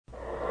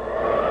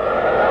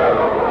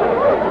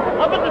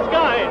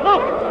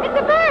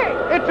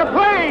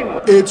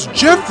It's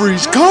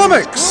Jeffrey's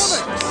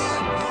Comics!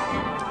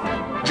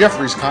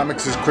 Jeffrey's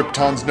Comics is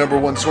Krypton's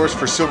 #1 source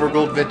for silver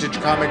gold vintage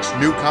comics,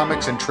 new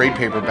comics, and trade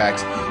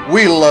paperbacks.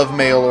 We love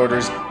mail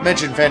orders.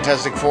 Mention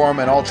Fantastic Forum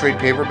and all trade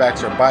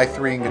paperbacks are buy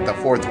 3 and get the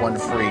 4th one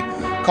free.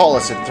 Call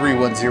us at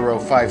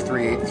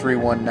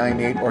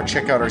 310-538-3198 or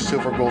check out our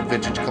silver gold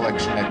vintage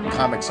collection at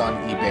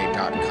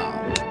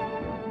comicsonebay.com.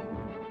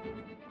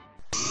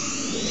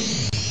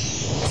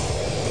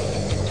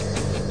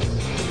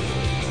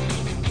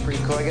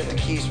 Pretty cool. I get the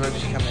keys so I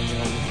just come in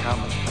and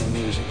comment on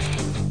music.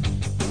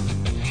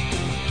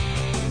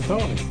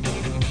 Tony.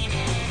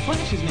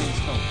 Flash's name is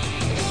Tony.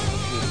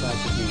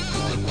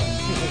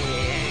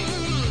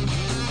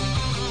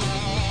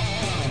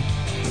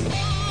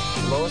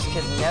 Lois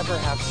can never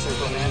have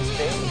Superman's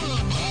baby.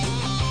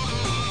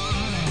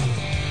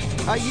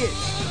 Ah yes,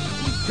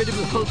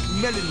 Incredible Hulk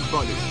melon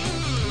body.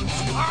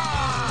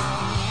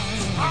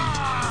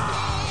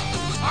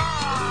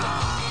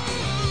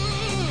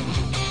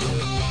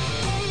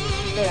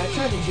 Hey, I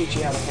tried to teach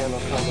you how to handle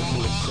comics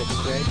in the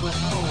 6th grade, but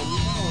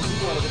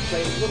you wanted to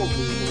play Little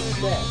League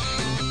instead.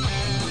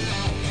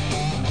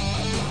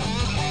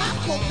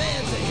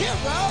 Aquaman's a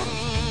hero!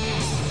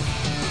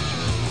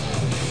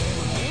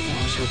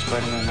 See what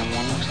Spider-Man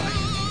 #1 looks like.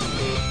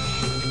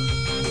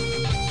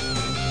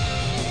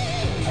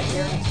 I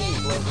guarantee you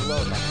blows the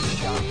load like a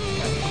shot.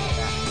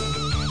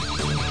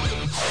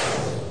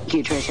 Thank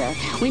you, Trisha.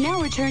 We now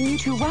return you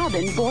to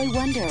Robin, Boy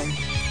Wonder.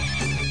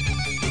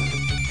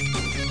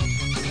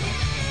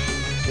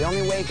 The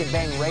only way he could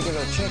bang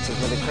regular chicks is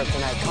with a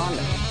kryptonite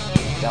condom.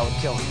 That would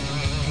kill him.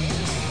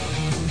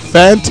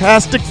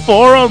 Fantastic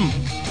Forum!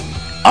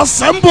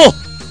 Assemble!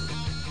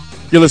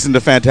 You're listening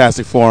to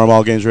Fantastic Forum,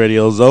 All Games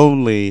Radio's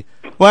only...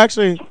 Well,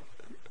 actually,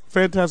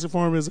 Fantastic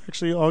Forum is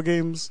actually All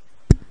Games'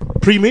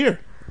 premier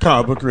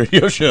comic book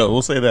radio show.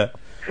 We'll say that.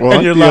 Well,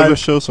 aren't the other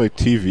shows like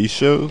TV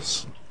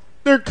shows?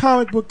 They're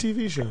comic book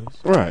TV shows.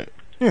 Right.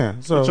 Yeah,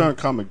 so... Which aren't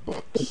comic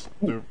books.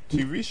 They're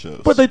TV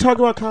shows. But they talk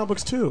about comic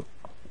books, too.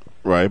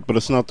 Right, but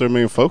it's not their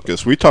main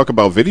focus. We talk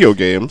about video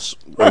games.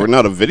 Right. We're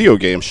not a video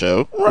game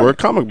show. Right. We're a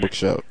comic book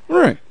show.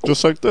 Right.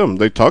 Just like them.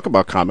 They talk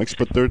about comics,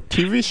 but they're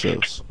TV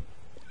shows.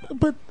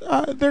 But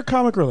they're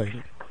comic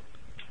related.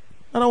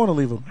 I don't want to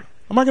leave them.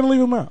 Am I going to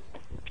leave them out?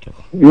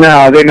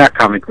 No, they're not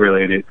comic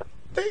related.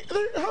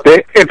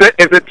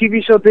 If a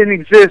TV show didn't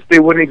exist, they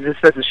wouldn't exist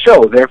as a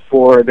show.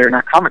 Therefore, they're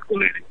not comic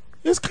related.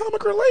 It's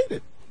comic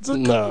related. It's a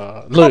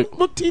look, comic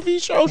book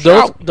TV show.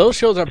 Those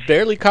shows are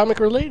barely comic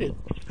related.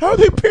 How are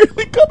they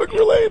barely comic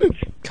related?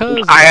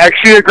 Because I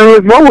actually agree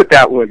with Mo with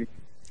that one.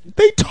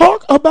 They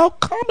talk about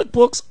comic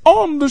books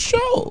on the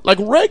show, like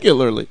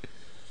regularly.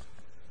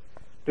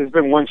 There's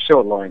been one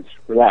show, Lawrence.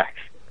 Relax.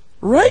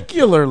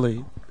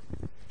 Regularly.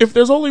 If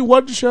there's only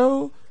one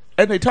show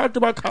and they talked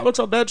about comics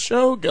on that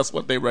show, guess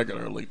what they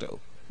regularly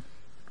do?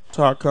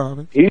 Talk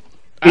comics. He's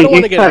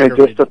trying to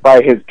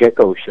justify his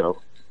Gecko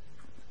show.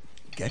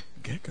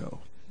 Gecko.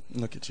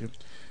 Look at you.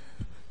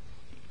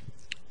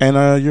 And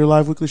your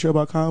live weekly show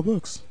about comic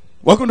books.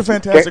 Welcome to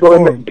Fantastic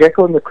Forum.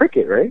 Gecko and the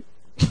Cricket, right?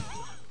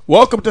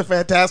 Welcome to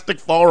Fantastic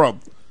Forum.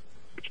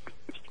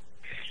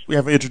 We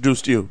haven't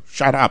introduced you.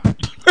 Shut up.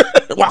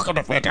 Welcome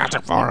to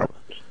Fantastic Forum.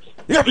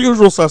 You have the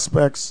usual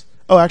suspects.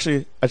 Oh,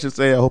 actually, I should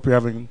say I hope you're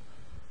having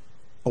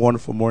a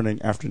wonderful morning,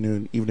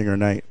 afternoon, evening, or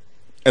night,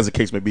 as the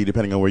case may be,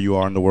 depending on where you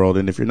are in the world.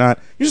 And if you're not,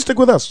 you just stick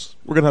with us.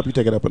 We're going to help you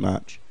take it up a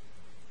notch.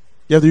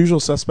 You have the usual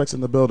suspects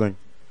in the building.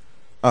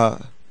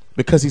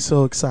 Because he's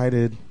so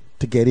excited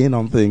to get in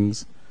on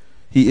things,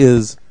 he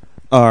is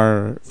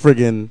our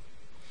friggin'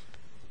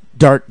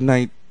 Dark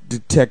Knight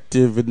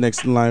detective and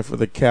next in line for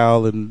the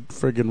Cal and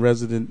friggin'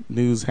 resident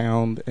news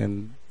hound,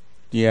 and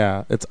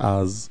yeah, it's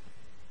Oz.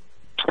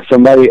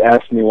 Somebody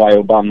asked me why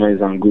Obama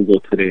is on Google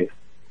today.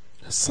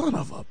 Son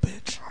of a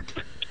bitch.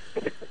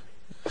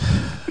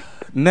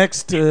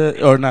 Next,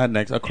 or not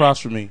next, across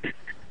from me,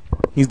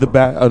 he's the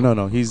back. Oh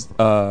no, he's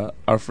our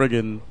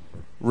friggin'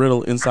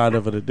 riddle inside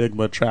of an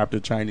enigma trapped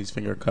in Chinese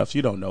finger cuffs.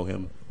 You don't know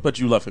him, but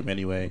you love him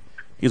anyway.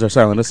 He's our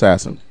silent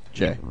assassin,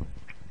 Jay.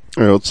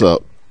 Hey, what's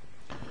up?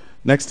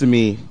 Next to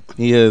me,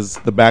 he is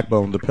the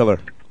backbone, the pillar,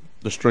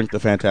 the strength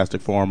of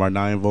Fantastic Forum, our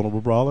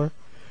invulnerable brawler,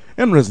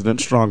 and resident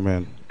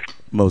strongman,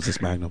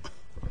 Moses Magnum.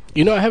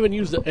 You know, I haven't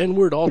used the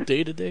N-word all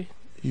day today.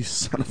 You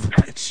son of a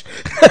bitch.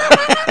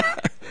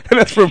 And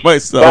as for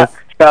myself...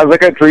 That sounds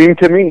like a dream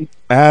to me.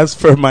 As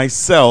for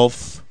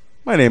myself,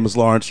 my name is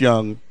Lawrence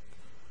Young.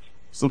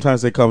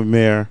 Sometimes they call me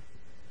Mayor.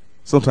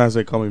 Sometimes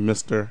they call me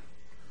Mister.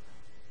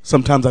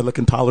 Sometimes I look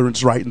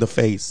intolerance right in the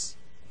face.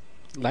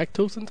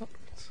 Lactose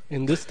intolerance?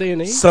 In this day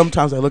and age?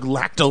 Sometimes I look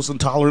lactose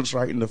intolerance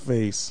right in the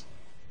face.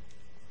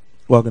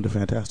 Welcome to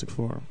Fantastic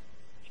Forum.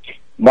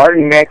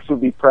 Martin Max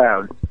would be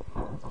proud.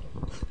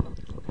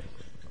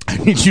 I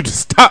need you to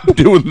stop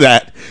doing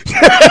that.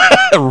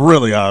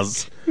 Really,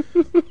 Oz.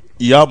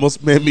 You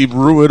almost made me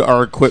ruin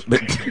our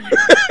equipment.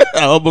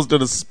 I almost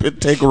did a spit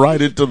take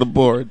right into the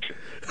board.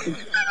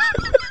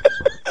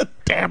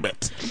 Damn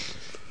it.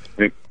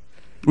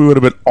 We would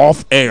have been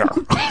off air.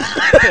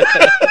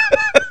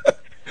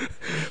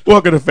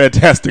 Welcome to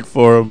Fantastic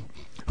Forum.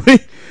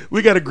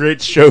 we got a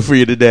great show for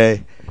you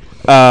today.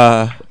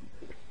 We're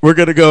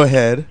going to go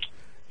ahead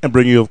and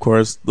bring you, of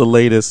course, the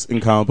latest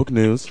in comic book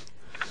news.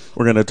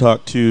 We're going to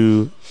talk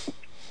to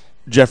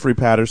Jeffrey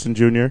Patterson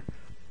Jr.,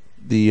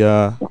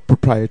 the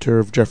proprietor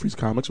of Jeffrey's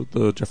Comics with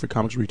the Jeffrey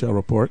Comics Retail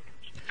Report.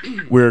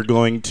 We're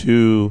going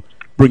to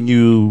bring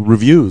you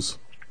reviews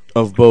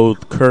of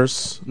both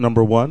Curse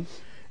 #1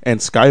 and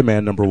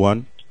Skyman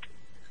 #1.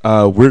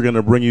 We're going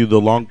to bring you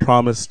the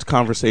long-promised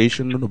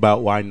conversation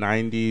about why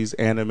 90s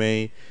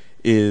anime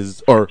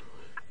is, or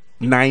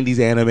 90s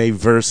anime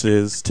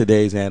versus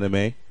today's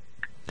anime,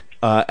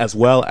 as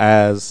well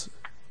as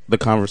the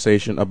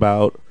conversation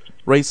about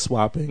race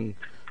swapping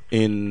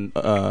in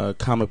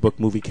comic book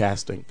movie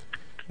casting,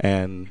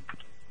 and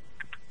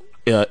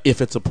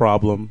if it's a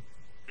problem,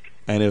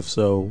 and if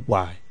so,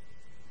 why?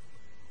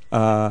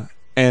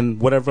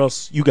 And whatever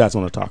else you guys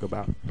want to talk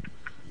about.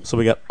 So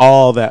we got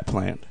all that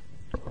planned.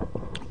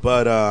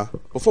 But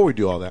before we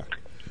do all that,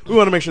 we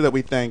want to make sure that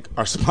we thank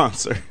our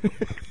sponsor.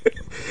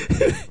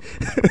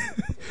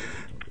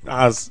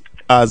 Oz,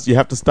 you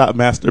have to stop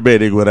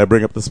masturbating when I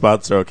bring up the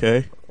sponsor,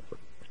 okay?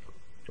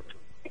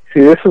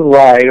 See, this is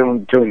why I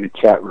don't join the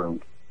chat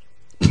room.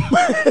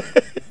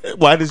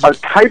 Why did you?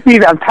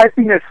 I'm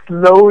typing as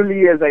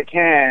slowly as I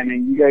can,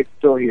 and you guys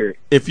still hear it.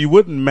 If you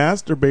wouldn't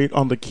masturbate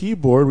on the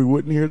keyboard, we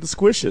wouldn't hear the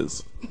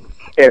swishes.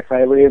 If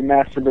I would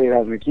masturbate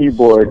on the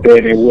keyboard,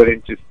 then it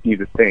wouldn't just be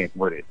the same,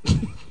 would it?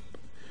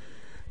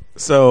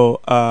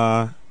 So,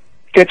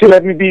 can't you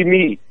let me be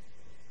me?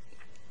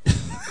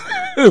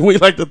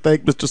 we'd like to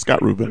thank Mr.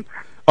 Scott Rubin.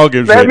 All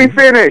Games Let Radio. me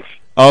finish.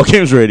 All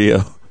Games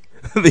Radio.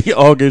 The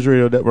All Games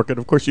Radio Network, and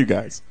of course you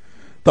guys,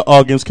 the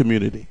All Games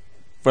community,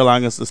 for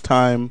allowing us this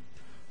time,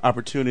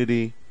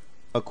 opportunity,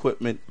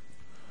 equipment,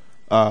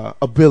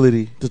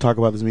 ability to talk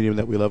about this medium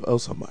that we love oh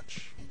so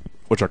much,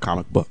 which are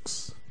comic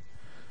books.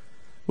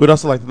 We'd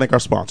also like to thank our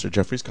sponsor,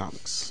 Jeffrey's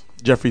Comics.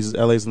 Jeffrey's is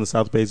LA's and the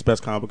South Bay's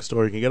best comic book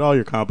store. You can get all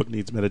your comic book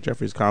needs met at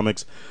Jeffrey's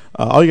Comics.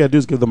 All you got to do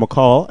is give them a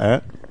call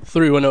at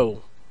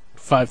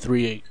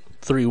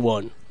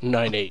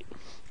 310-538-3198.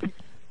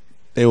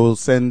 They will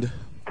send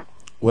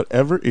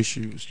whatever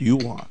issues you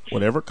want,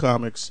 whatever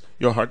comics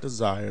your heart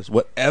desires,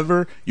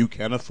 whatever you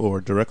can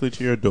afford, directly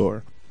to your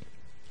door.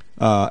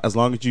 As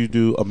long as you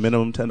do a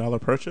minimum $10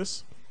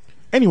 purchase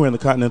anywhere in the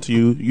continental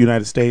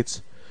United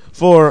States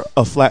for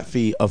a flat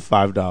fee of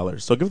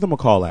 $5. So give them a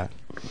call at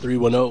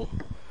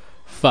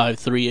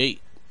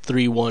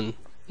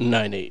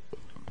 310-538-3198.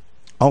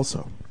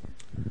 Also,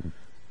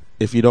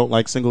 if you don't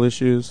like single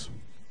issues,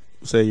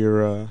 say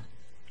you're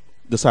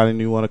deciding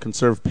you want to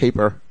conserve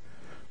paper,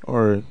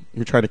 or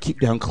you're trying to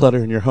keep down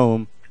clutter in your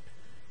home,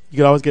 you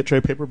can always get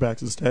trade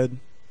paperbacks instead.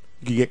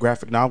 You can get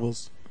graphic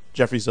novels.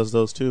 Jeffries does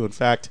those too. In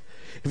fact,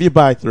 if you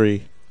buy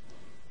 3,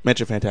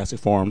 mention Fantastic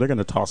Forum, they're going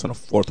to toss in a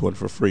 4th one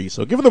for free.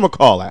 So give them a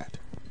call at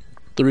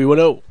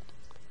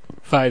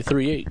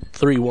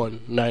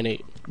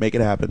 310-538-3198. Make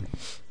it happen.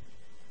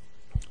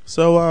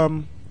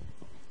 So,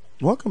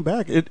 welcome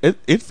back.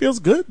 It feels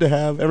good to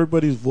have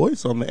everybody's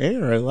voice on the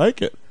air. I like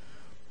it.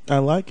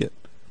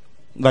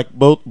 Like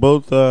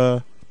both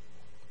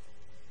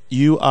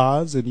you,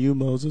 Oz, and you,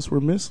 Moses,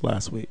 were missed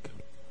last week.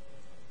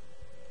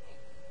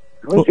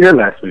 I was here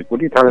last week.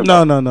 What are you talking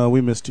about? No. We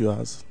missed you,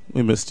 Oz.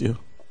 We missed you.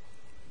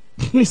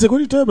 He's like, what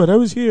are you talking about? I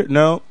was here.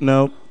 No.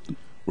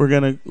 We're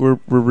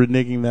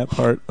reneging that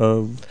part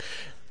of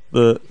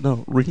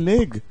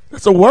renege.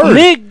 That's a word.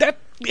 Nig,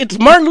 it's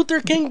Martin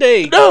Luther King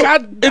Day. No,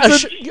 God,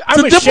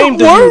 I'm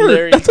ashamed of you,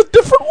 Larry. That's a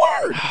different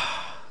word.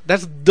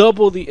 That's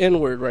double the N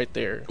word right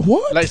there.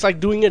 What? Like, it's like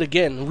doing it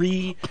again.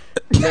 No,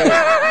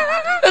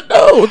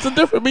 it's a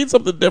different. It means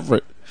something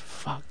different.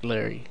 Fuck,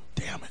 Larry.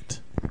 Damn it.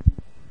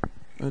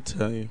 I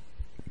tell you.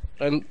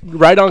 And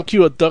right on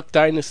cue, a Duck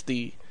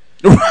Dynasty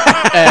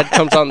ad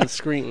comes on the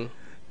screen.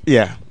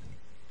 Yeah.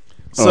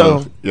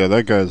 So yeah,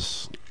 that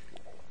guy's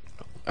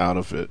out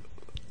of it.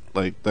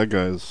 Like, that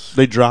guy's.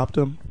 They dropped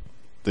him.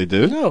 They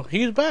did? No,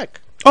 he's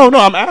back. Oh no,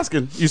 I'm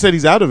asking. You said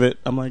he's out of it.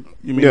 I'm like,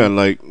 you mean? Yeah,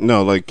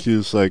 like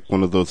he's like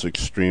one of those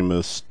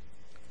extremist,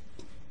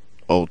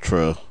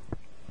 ultra,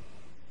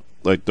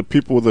 like the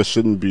people that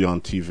shouldn't be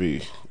on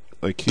TV.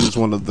 Like, he's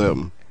one of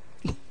them.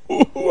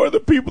 Who are the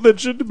people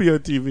that shouldn't be on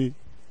TV?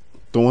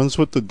 The ones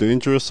with the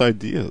dangerous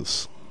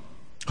ideas.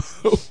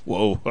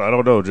 Whoa, I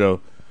don't know,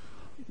 Joe.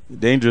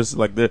 Dangerous,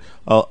 like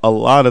a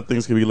lot of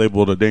things can be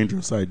labeled a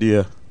dangerous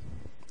idea.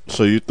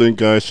 So you think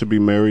guys should be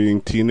marrying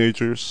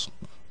teenagers?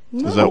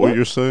 No, is that what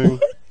you're saying?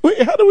 What?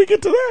 Wait, how do we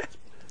get to that?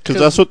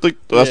 Because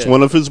that's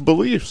one of his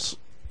beliefs.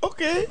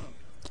 Okay.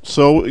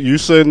 So you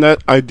saying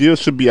that idea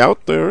should be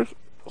out there?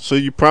 So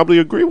you probably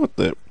agree with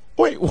it.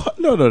 Wait, what?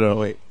 No,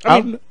 wait.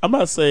 I'm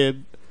not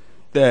saying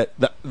that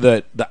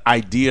the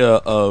idea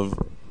of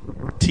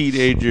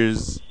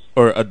teenagers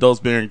or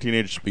adults marrying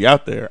teenagers should be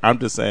out there. I'm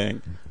just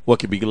saying what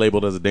could be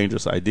labeled as a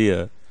dangerous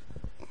idea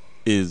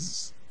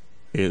is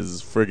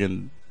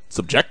friggin'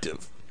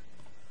 subjective.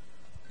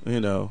 You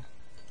know,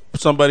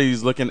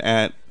 somebody's looking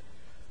at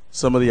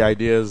some of the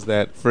ideas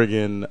that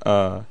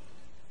friggin'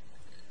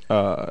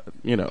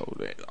 you know,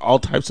 all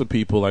types of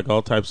people, like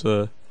all types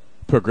of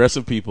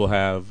progressive people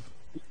have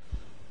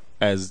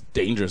as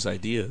dangerous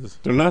ideas.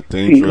 They're not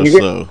dangerous,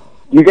 though.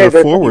 You guys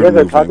They're are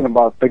forward-moving. talking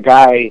about the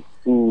guy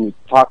who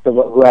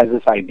has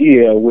this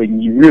idea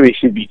when you really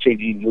should be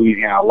changing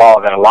Louisiana law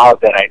that allows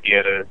that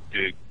idea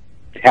to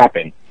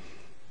happen.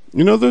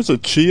 You know, there's a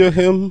Chia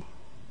hymn.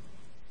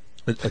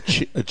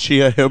 A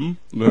Chia hymn?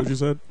 Is that what you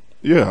said?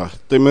 Yeah,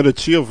 they made a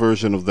Chia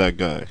version of that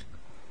guy.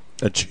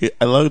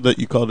 I love that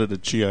you called it a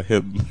Chia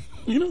hymn.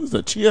 You know, there's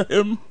a Chia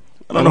hymn.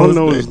 I don't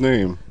know his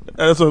name.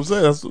 That's what I'm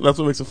saying. That's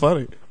what makes it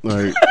funny.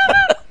 Like,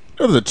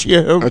 there's a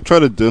Chia hymn. I try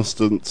to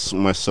distance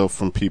myself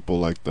from people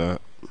like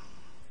that.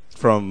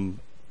 From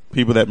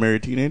people that marry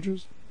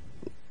teenagers?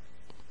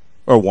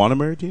 Or want to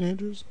marry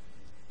teenagers?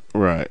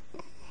 Right.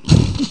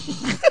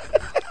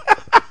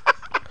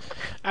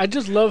 I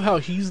just love how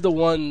he's the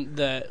one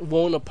that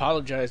won't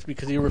apologize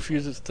because he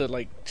refuses to,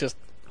 like, just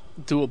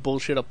do a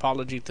bullshit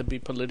apology to be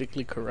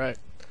politically correct.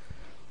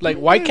 Like,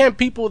 why can't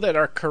people that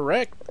are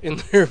correct in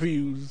their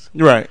views,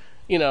 right?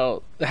 You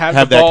know, have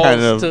the that balls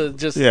kind of to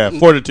just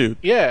fortitude.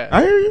 Yeah,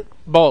 I hear you.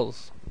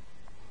 Balls.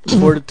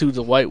 Fortitude's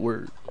a white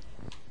word.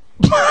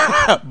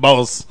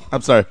 Balls.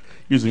 I'm sorry,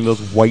 using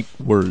those white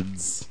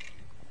words.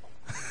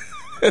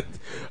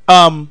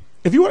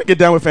 If you want to get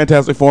down with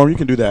Fantastic Forum, you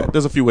can do that.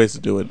 There's a few ways to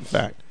do it. In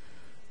fact,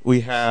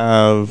 we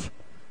have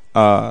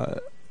our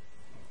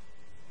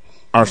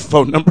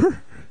phone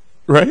number,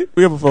 right?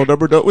 We have a phone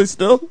number, don't we?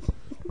 Still.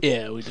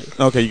 Yeah, we do.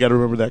 Okay, you got to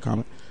remember that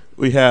comment.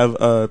 We have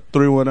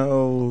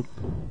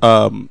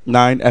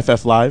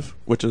 310-9FF Live,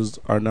 which is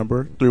our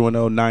number,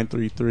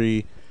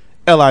 310-933-LIVE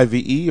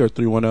or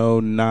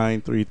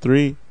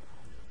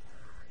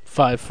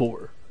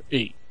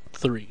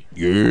 310-933-5483.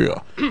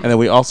 Yeah. And then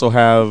we also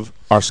have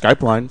our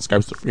Skype line.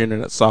 Skype's the free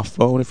internet soft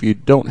phone. If you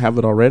don't have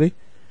it already,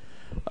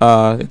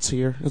 it's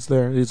here. It's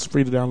there. It's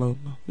free to download.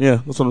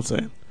 Yeah, that's what I'm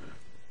saying.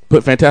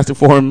 Put Fantastic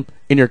Forum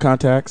in your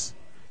contacts.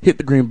 Hit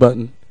the green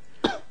button.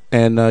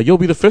 And you'll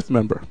be the 5th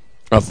member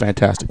of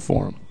Fantastic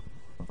Forum.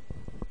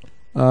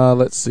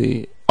 Let's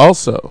see.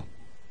 Also,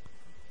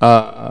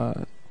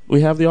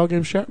 we have the All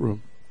Games chat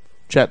room.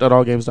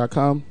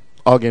 Chat.allgames.com.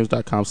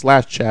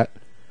 Allgames.com/chat.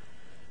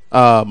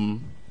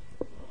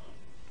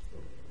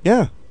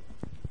 Yeah.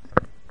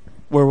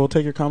 Where we'll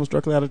take your comments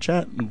directly out of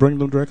chat and bring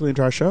them directly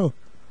into our show.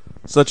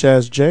 Such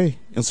as Jay.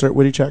 Insert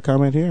witty chat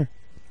comment here.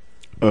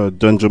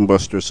 Dungeon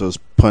Buster says,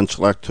 punch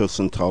lactose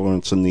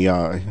intolerance in the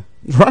eye.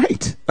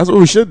 Right. That's what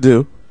we should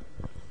do.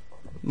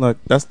 Look,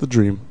 that's the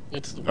dream.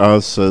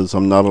 Oz says,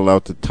 I'm not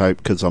allowed to type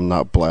because I'm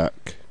not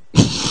black.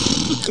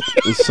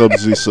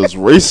 Subsy says,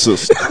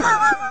 racist.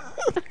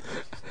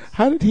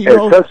 How did he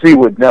know? Subsy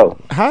would know.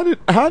 How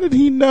did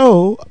he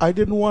know I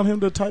didn't want him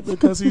to type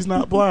because he's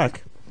not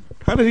black?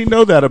 How did he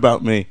know that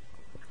about me?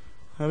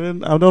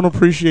 I don't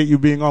appreciate you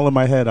being all in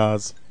my head,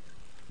 Oz.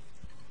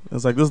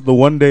 It's like this is the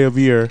one day of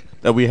year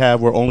that we have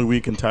where only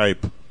we can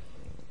type.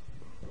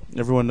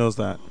 Everyone knows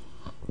that.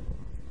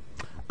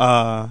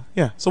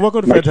 Yeah. So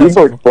welcome to My Fantastic.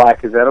 keyboard's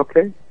black. Is that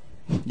okay?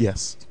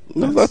 Yes.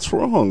 No, that's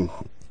wrong.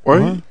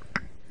 Right?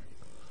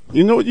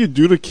 You know what you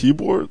do to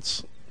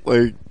keyboards?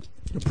 Like,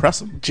 you press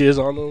them, jizz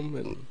on them,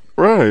 and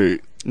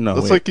right. No,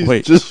 that's like he's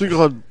jizzing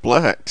on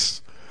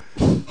blacks.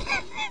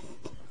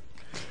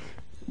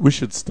 We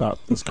should stop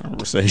this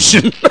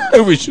conversation.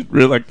 We should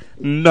really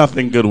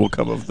nothing good will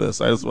come of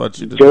this. I just want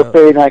you to Joe know.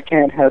 saying I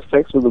can't have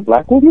sex with a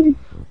black woman?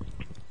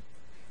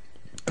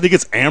 I think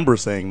it's Amber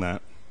saying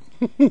that.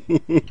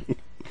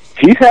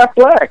 She's half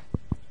black.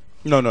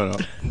 No. No,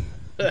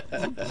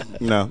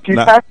 she's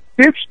not, half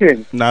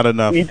Egyptian. Not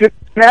enough. Egypt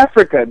in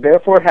Africa,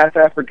 therefore half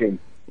African.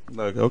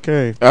 Look,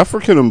 okay.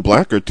 African and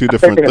black are two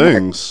different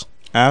things.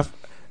 Ask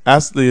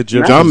the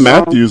Egyptians. John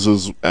Matthews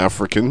is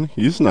African.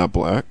 He's not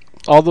black.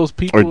 All those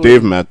people. Or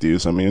Dave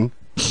Matthews, I mean.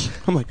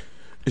 I'm like,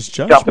 is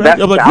Josh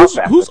Matthews? I'm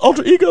like, whose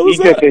alter ego is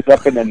that? Egypt is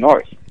up in the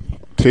north.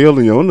 Taya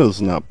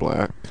Leona's not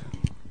black.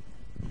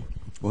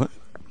 What?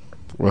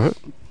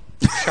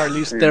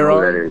 Charlize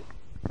Theron.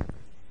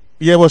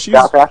 Yeah, well, she's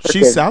South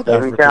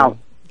African. Count.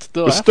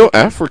 Still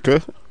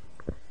Africa.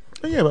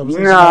 Yeah, but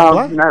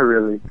no, not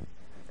really.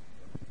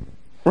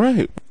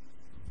 Right.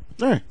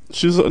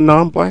 She's a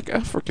non-black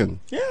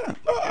African. Yeah,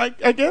 no, I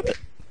get it.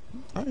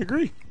 I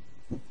agree.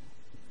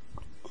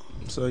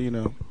 So,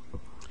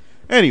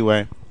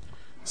 Anyway,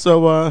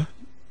 so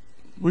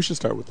we should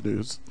start with the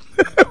news.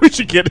 We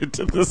should get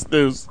into this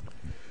news.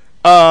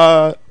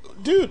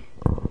 Dude,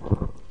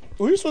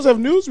 we were supposed to have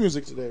news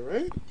music today,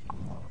 right?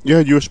 Yeah,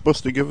 you were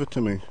supposed to give it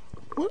to me.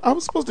 What? I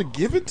was supposed to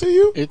give it to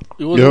you? It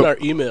was in our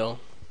email.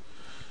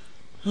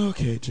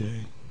 Okay,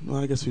 Jay.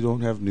 Well, I guess we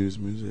don't have news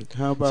music.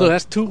 How about... So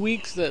that's 2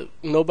 weeks that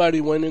nobody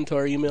went into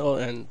our email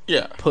and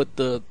put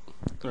the...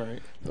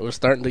 Right. We're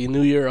starting the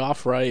new year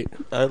off right.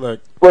 I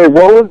like... Wait,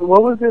 what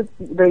was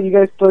it that you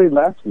guys played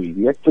last week?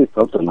 You guys played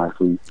something last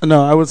week.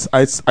 No,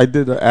 I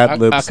did an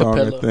ad-lib song,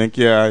 I think.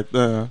 Yeah,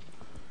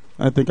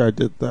 I think I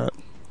did that.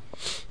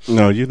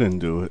 No, you didn't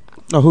do it.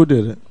 No, who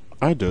did it?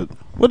 I did.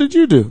 What did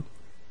you do?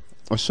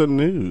 I said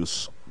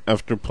news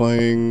after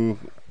playing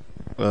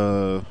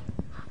a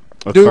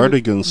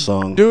Cardigans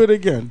song. Do it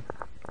again.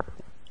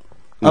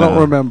 I don't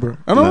remember.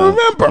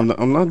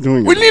 I'm not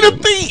doing We it. need a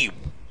theme.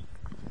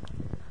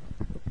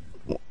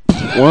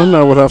 One,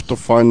 I would have to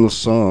find the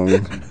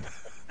song.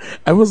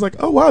 I was like,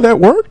 oh, wow, that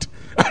worked?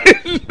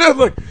 I was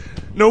like,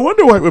 no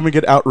wonder white women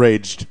get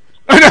outraged.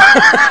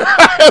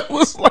 I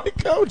was like,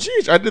 oh,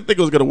 geez. I didn't think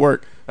it was going to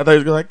work. I thought he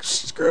was going to like,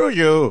 screw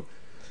you.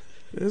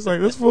 It's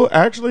like, this fool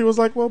actually was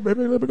like, well,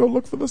 maybe let me go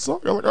look for the song.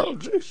 I'm like, oh,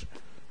 geez.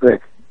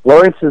 Rick,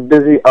 Lawrence is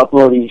busy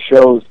uploading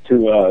shows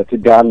to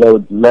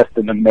download less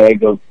than a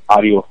meg of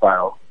audio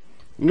file.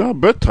 No, I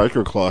bet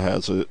Tiger Claw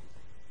has it.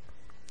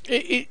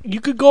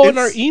 You could go in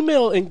our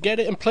email and get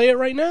it and play it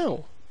right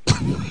now.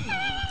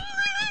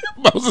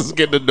 Moses is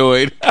getting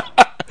annoyed.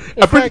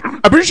 I'm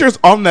pretty sure it's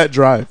on that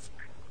drive.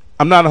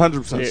 I'm not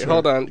 100% sure.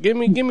 Hold on. Give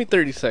me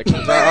 30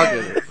 seconds. I'll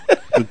get it.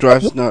 The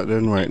drive's not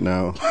in right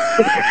now.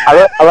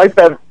 I like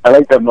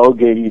that Mo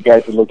gave you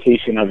guys the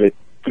location of it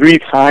 3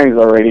 times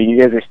already. You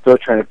guys are still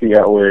trying to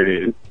figure out where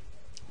it is.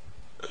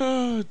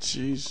 Oh,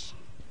 jeez.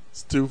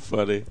 It's too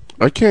funny.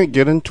 I can't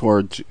get into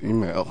our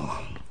email.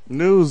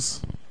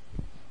 News.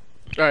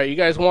 All right, you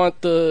guys want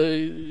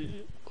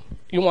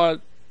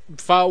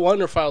file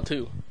 1 or file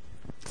 2?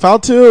 File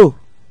 2.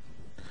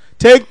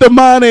 Take the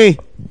money.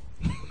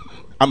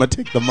 I'm going to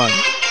take the money.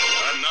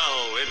 And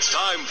now it's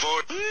time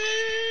for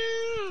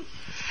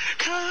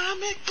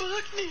comic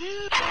book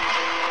news.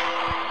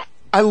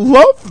 I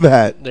love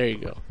that. There you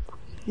go.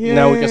 Yeah.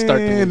 Now we can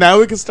start the news. Now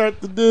we can start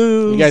the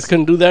news. You guys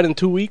couldn't do that in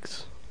 2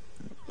 weeks?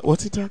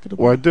 What's he talking about?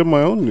 Well, I did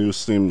my own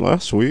news theme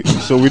last week,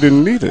 so we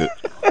didn't need it.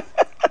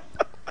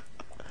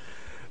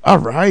 All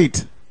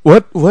right.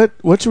 What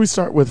should we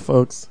start with,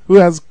 folks? Who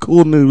has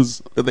cool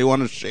news that they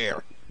want to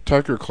share?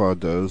 Tiger Claw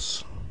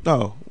does.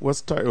 No.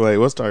 What's Tiger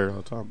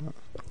Claw talking about?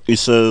 He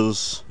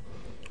says,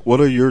 what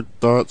are your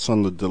thoughts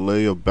on the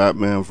delay of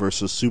Batman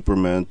vs.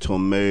 Superman till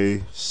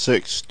May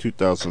 6,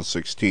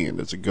 2016?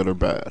 Is it good or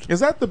bad?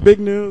 Is that the big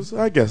news?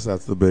 I guess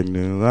that's the big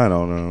news. I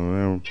don't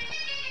know.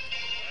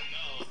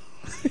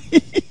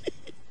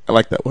 I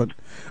like that one.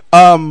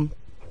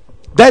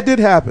 That did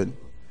happen.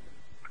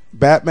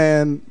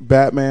 Batman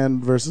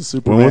versus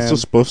Superman. When was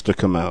this supposed to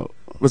come out?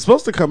 It was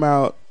supposed to come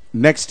out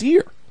next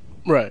year.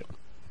 Right.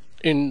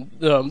 In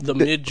the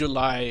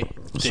mid-July.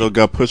 So it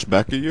got pushed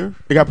back a year?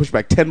 It got pushed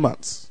back 10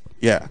 months.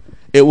 Yeah.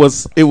 It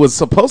was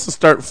supposed to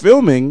start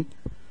filming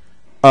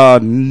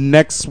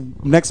next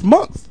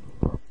month.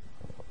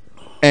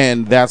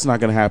 And that's not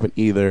going to happen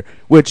either.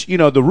 Which,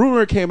 the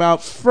rumor came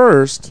out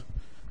first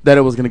that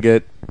it was going to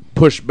get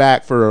pushed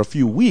back for a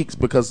few weeks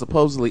because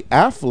supposedly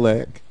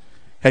Affleck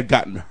had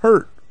gotten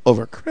hurt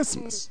over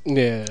Christmas.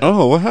 Yeah.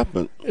 Oh, what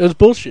happened? It was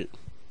bullshit.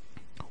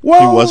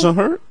 Well, he wasn't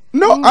hurt?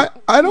 No,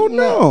 I don't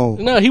know.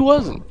 No, he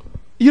wasn't.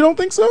 You don't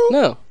think so?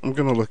 No. I'm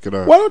going to look it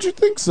up. Why don't you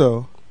think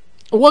so?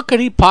 What could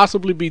he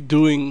possibly be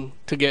doing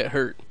to get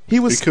hurt? He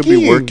was He could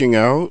skiing, be working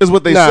out. is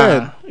what they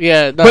said.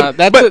 Yeah, But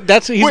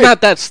he's wait,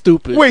 not that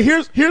stupid. Wait,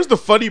 here's the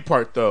funny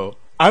part though.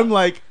 I'm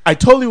like, I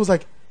totally was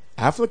like,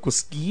 Affleck was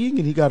skiing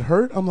and he got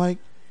hurt. I'm like,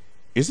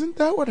 isn't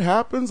that what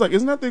happens? Like,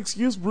 isn't that the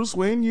excuse Bruce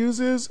Wayne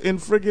uses in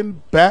friggin'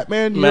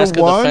 Batman Year Mask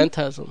of One? the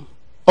Phantasm.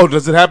 Oh,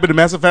 does it happen in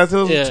Mask of the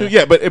Phantasm too?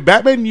 Yeah, but in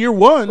Batman Year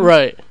One,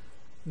 right?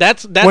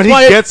 That's when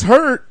why he gets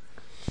hurt.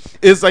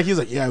 It's like he's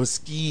like, yeah, I was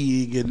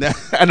skiing,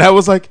 and I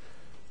was like,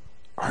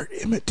 art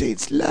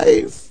imitates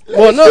life.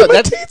 Well, no,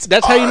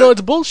 that's how you know it's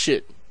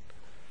bullshit.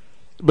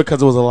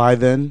 Because it was a lie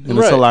then, and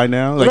Right. it's a lie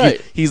now. Like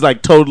Right. he's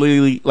like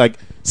totally like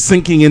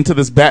sinking into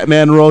this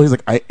Batman role. He's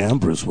like, I am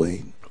Bruce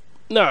Wayne.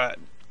 No.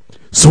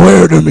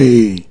 Swear to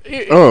me.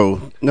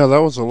 Oh, no,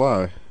 that was a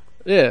lie.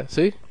 Yeah,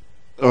 see?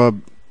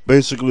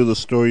 Basically, the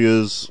story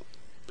is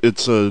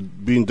it's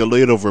being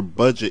delayed over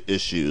budget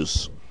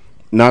issues,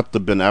 not the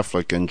Ben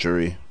Affleck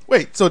injury.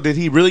 Wait, so did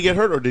he really get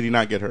hurt or did he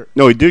not get hurt?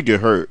 No, he did get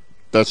hurt.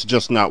 That's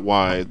just not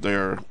why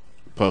they're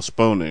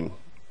postponing.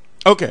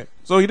 Okay,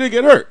 so he did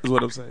get hurt, is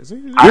what I'm saying.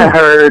 See? I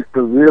heard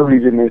the real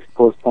reason it's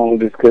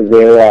postponed is because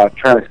they're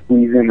trying to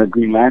squeeze in a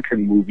Green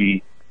Lantern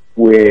movie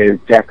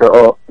with Jack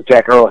Earl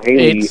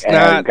Haley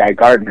and Guy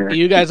Gardner.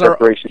 You guys are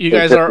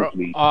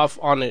off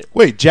on it.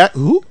 Wait, Jack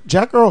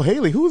Earl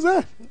Haley? Who was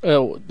that?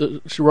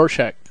 The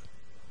Rorschach.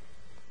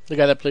 The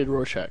guy that played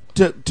Rorschach.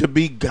 To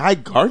be Guy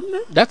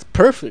Gardner? That's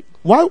perfect.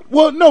 Why?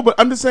 Well, no, but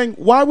I'm just saying,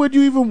 why would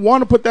you even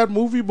want to put that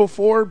movie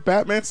before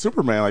Batman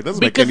Superman? Like, doesn't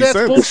make any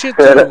sense. Bullshit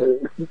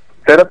too.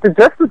 Set up the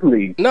Justice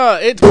League. No,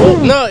 it's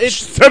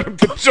set up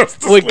the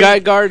Justice with League. Guy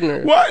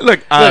Gardner. Why?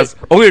 Like,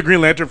 only a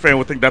Green Lantern fan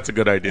would think that's a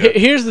good idea.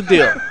 Here's the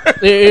deal.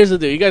 Here's the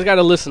deal. You guys got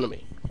to listen to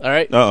me. All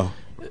right. Oh.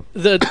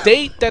 The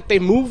date that they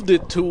moved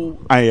it to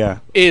yeah.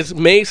 is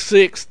May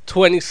 6th,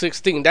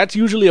 2016. That's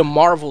usually a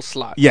Marvel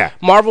slot. Yeah.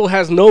 Marvel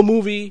has no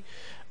movie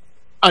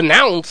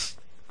announced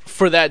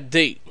for that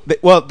date.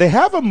 They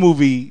have a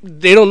movie.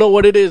 They don't know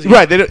what it is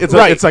yet. Right.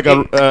 It's like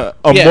a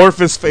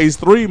Amorphous Phase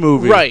 3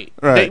 movie.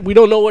 Right. We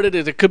don't know what it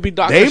is. It could be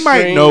Doctor Strange. They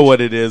might know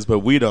what it is, but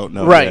we don't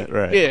know right. yet.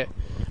 Right. Yeah.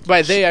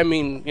 By they, I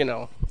mean,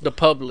 the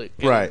public.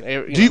 Right.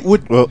 Do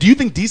you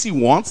think DC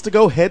wants to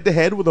go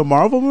head-to-head with a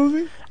Marvel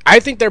movie? I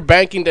think they're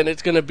banking that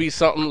it's going to be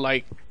something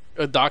like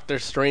a Doctor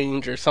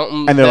Strange or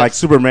something. And they're like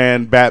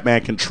Superman,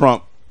 Batman can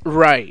trump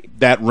right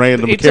that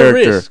random it's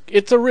character. A risk.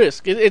 It's a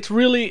risk. It's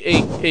really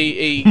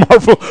a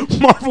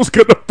Marvel's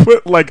gonna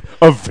put like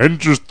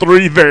Avengers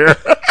 3 there.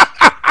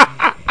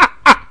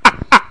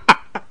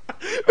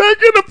 They're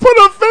gonna put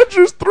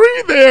Avengers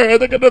 3 there,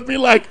 and they're gonna be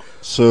like,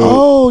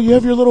 "Oh, you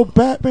have your little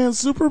Batman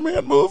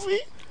Superman movie?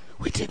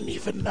 We didn't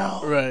even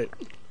know." Right.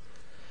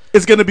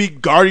 It's gonna be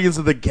Guardians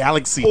of the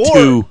Galaxy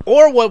 2.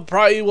 Or what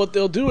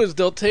they'll do is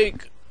they'll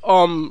take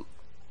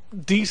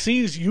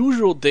DC's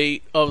usual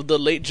date of the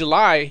late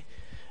July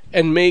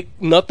and make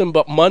nothing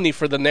but money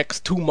for the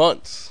next 2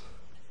 months.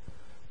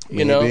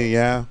 You know?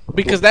 Yeah.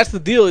 Because that's the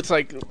deal. It's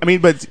like, I mean,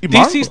 but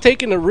DC's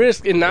taking a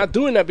risk in not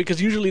doing that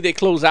because usually they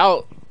close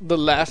out the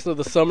last of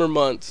the summer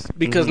months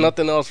because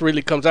nothing else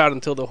really comes out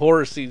until the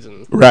horror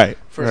season. Right.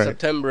 For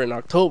September and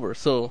October.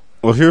 So.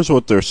 Well, here's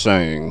what they're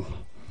saying.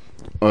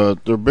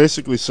 They're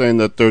basically saying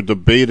that they're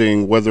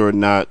debating whether or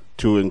not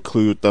to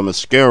include the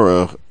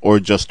mascara or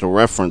just to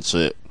reference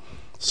it.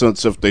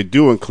 Since if they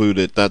do include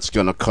it, that's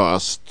going to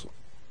cost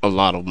a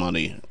lot of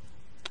money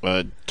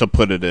to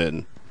put it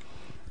in.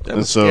 The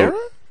mascara? So,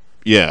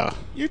 yeah.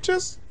 You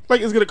just,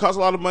 like, it's going to cost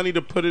a lot of money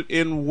to put it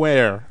in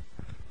where?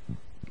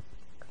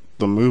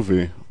 The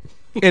movie.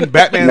 In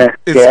Batman.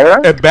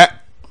 Mascara?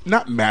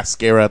 Not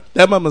mascara.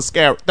 That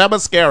mascara. That my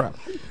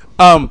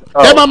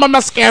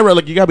mascara.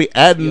 Like, you got me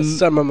adding.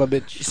 Some of my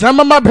bitch. Some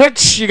of my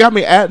bitch. You got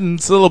me adding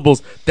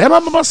syllables. That my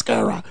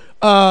mascara.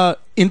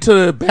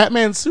 Into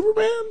Batman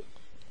Superman?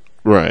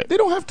 Right. They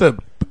don't have to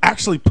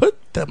actually put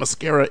that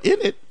mascara in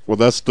it. Well,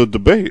 that's the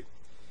debate.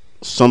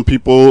 Some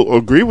people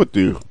agree with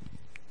you.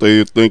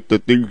 They think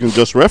that you can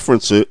just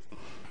reference it,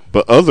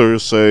 but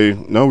others say,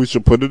 no, we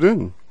should put it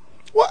in.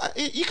 Well,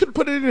 you could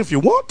put it in if you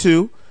want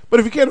to, but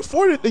if you can't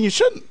afford it, then you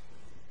shouldn't.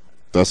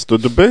 That's the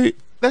debate.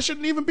 That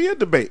shouldn't even be a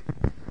debate.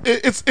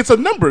 It's a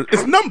number.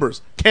 It's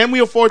numbers. Can we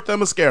afford the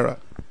mascara?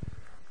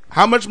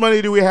 How much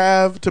money do we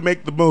have to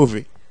make the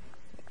movie?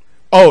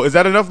 Oh, is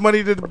that enough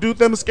money to do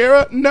the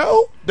mascara?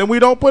 No, then we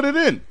don't put it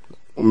in.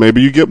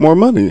 Maybe you get more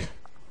money.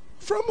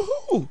 From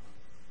who?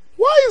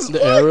 Why is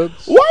the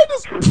Arabs? Why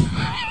does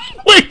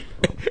wait?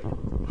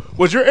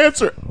 Was your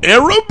answer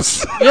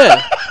Arabs?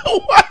 Yeah.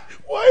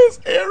 Why is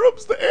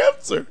Arabs the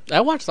answer?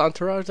 I watched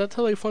Entourage. That's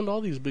how they fund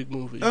all these big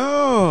movies.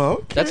 Oh,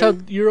 okay. That's how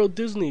Euro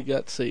Disney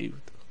got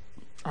saved.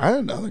 I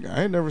ain't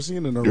never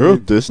seen it. Euro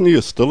Disney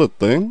is still a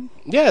thing?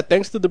 Yeah,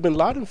 thanks to the Bin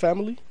Laden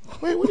family.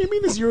 Wait, what do you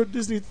mean is Euro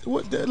Disney?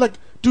 What, like,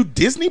 do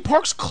Disney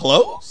parks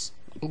close?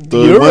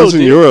 The ones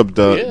in Europe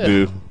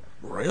do.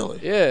 Really?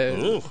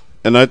 Yeah.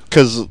 And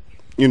because,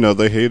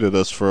 they hated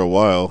us for a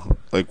while.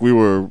 Like, we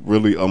were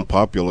really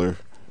unpopular.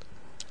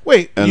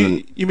 Wait,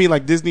 and you mean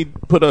like Disney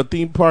put a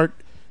theme park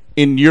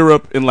in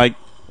Europe in like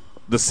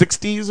the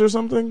 60s or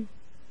something?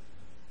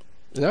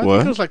 No, I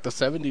think it was like the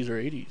 70s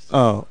or 80s.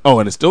 Oh,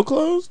 and it's still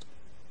closed?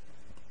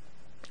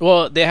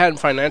 Well, they had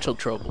financial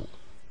trouble.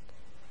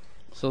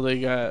 So they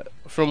got,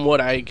 from what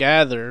I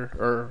gather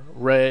or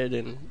read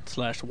and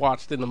 /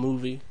 watched in the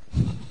movie,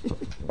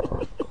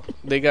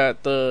 they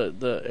got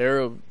the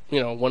Arab,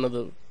 one of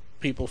the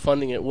people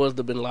funding it was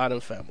the Bin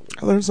Laden family.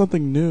 I learn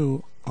something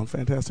new on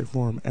Fantastic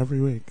Forum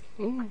every week.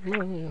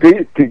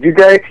 Did you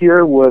guys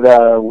hear what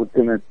was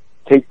going to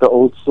take the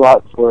old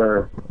slot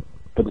for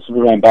the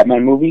Superman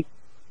Batman movie?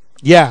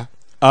 Yeah.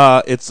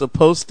 It's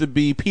supposed to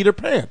be Peter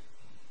Pan.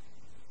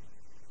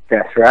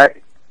 That's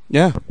right.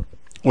 Yeah.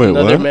 Wait,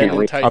 Another what? man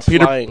in tights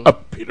flying. A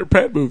Peter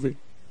Pan movie.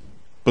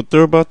 But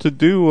they're about to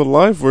do a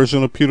live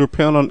version of Peter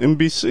Pan on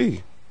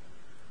NBC.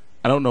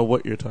 I don't know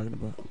what you're talking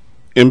about.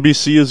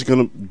 NBC is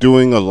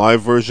doing a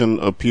live version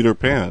of Peter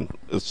Pan.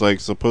 It's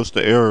like supposed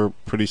to air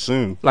pretty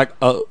soon. Like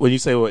when you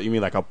say what you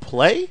mean, like a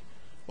play,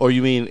 or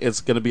you mean it's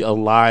going to be a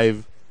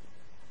live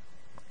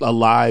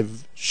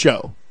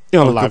show?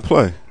 Yeah, like a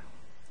play.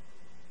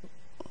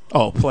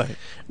 Oh, play.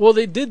 Well,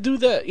 they did do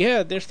that.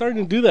 Yeah, they're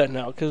starting to do that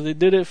now because they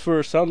did it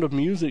for Sound of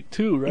Music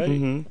too, right?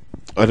 Mm-hmm.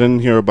 I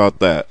didn't hear about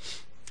that.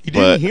 You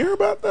didn't hear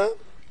about that?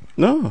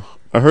 No,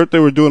 I heard they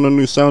were doing a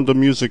new Sound of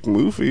Music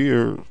movie,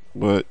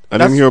 but I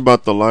didn't hear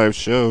about the live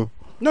show.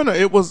 No,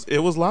 it was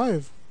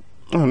live.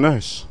 Oh,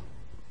 nice.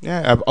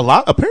 Yeah,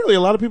 apparently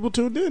a lot of people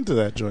tuned into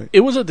that joint.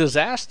 It was a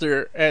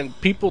disaster, and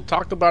people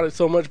talked about it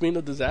so much being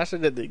a disaster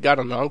that they got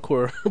an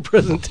encore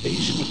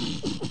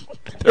presentation.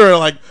 They were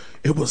like,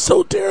 "It was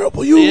so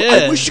terrible.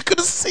 I wish you could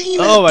have seen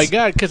it." Oh my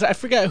god! Because I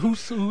forgot who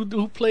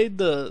played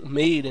the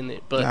maid in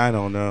it, but I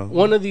don't know.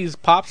 One of these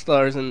pop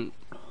stars, and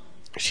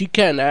she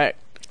can't act.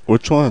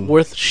 Which one?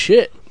 Worth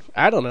shit.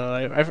 I don't know.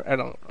 I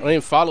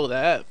didn't follow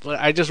that, but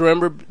I just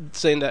remember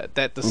saying that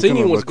the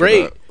singing was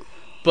great,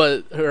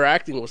 but her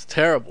acting was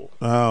terrible.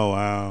 Oh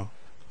wow!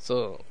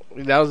 So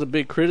that was a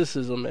big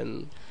criticism,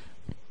 and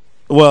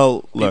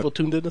people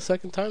tuned in the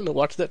second time to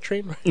watch that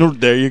train wreck.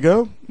 There you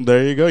go.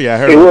 Yeah, I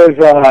heard it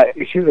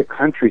was. She's a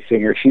country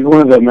singer. She's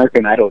one of the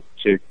American Idol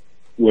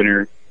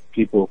winner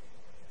people.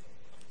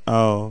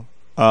 Oh,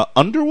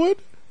 Underwood.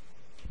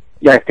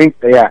 Yeah, I think.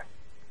 Yeah,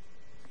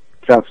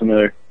 sounds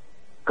familiar.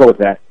 Go with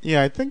that.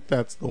 Yeah, I think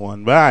that's the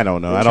one, but I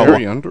don't know. I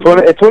Very don't.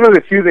 underrated. It's one of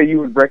the few that you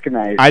would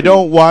recognize. I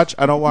don't watch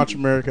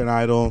American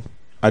Idol.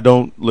 I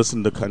don't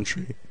listen to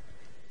country,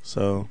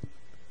 so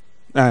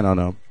I don't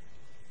know.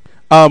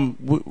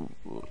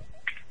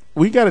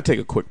 We got to take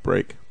a quick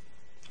break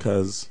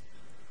because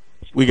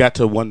we got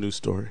to one news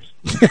story.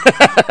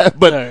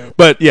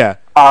 but yeah.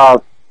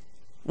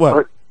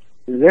 What?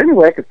 Is there any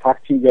way I could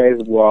talk to you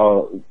guys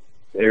while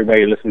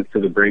everybody listens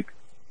to the break?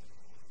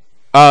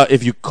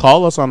 If you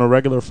call us on a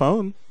regular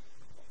phone.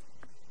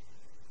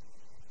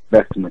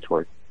 That's too much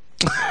work.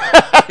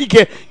 You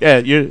can't. Yeah,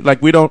 you're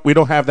like we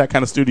don't have that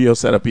kind of studio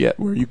set up yet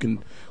where you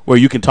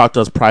can talk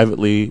to us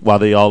privately while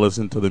they all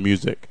listen to the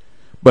music.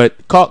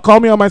 But call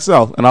me on my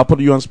cell and I'll put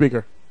you on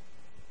speaker.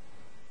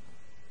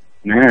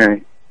 All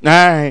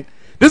right.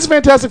 This is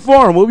Fantastic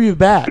Forum. We'll be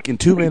back in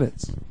 2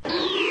 minutes.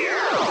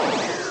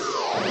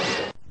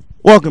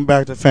 Welcome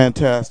back to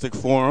Fantastic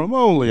Forum,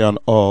 only on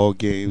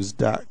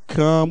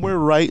allgames.com. We're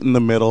right in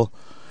the middle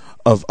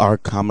of our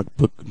comic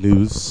book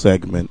news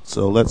segment,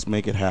 so let's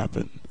make it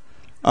happen.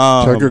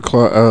 Tiger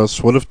Claw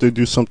asks, what if they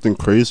do something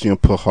crazy and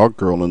put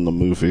Hawkgirl in the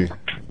movie?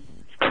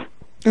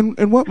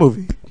 In what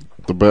movie?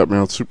 The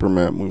Batman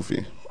Superman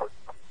movie.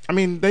 I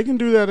mean, they can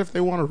do that if they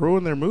want to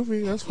ruin their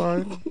movie. That's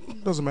fine.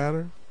 Doesn't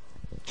matter.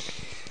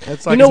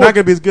 It's like it's not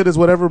going to be as good as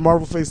whatever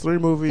Marvel Phase 3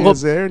 movie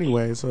is there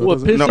anyway. So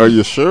Are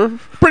you sure?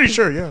 Pretty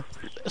sure, yeah.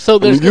 So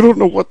you don't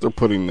know what they're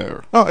putting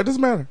there. Oh, it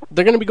doesn't matter.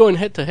 They're going to be going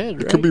head to head,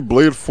 right? It could be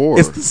Blade 4.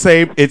 It's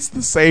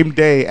the same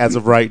day as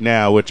of right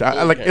now, which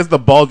I like. It's the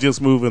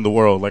ballsiest move in the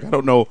world. Like, I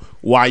don't know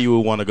why you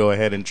would want to go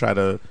ahead and try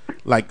to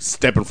like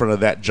step in front of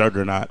that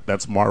juggernaut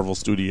that's Marvel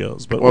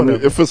Studios. But I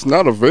mean, if it's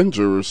not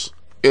Avengers,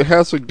 it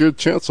has a good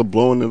chance of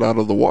blowing it out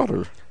of the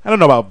water. I don't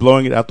know about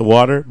blowing it out the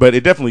water, but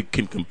it definitely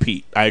can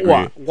compete. I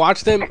agree.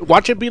 Watch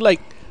it be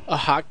like a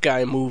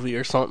Hawkeye movie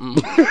or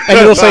something, and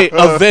it'll say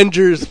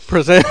Avengers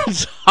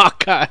presents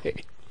Hawkeye.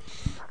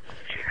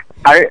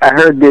 I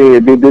heard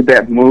they did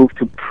that move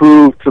to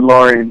prove to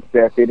Lawrence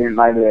that they didn't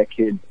lie to that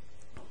kid.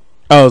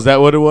 Oh, is that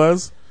what it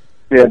was?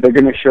 Yeah, they're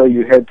going to show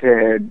you head to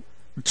head.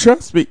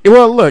 Trust me.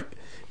 Well, look,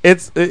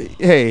 it's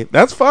hey,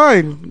 that's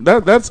fine.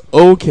 That's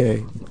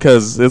okay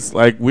because it's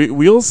like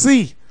we'll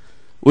see.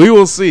 We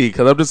will see,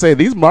 because I'm just saying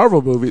these Marvel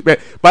movies. Man,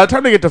 by the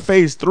time they get to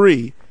Phase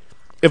 3,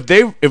 if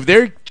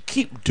they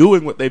keep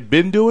doing what they've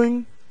been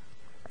doing,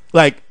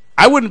 like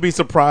I wouldn't be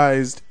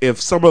surprised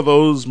if some of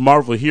those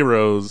Marvel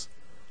heroes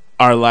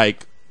are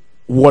like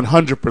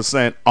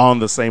 100% on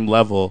the same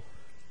level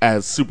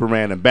as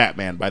Superman and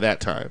Batman by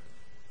that time.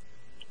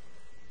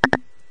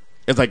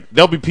 It's like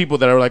there'll be people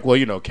that are like,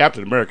 well,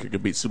 Captain America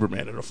could beat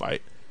Superman in a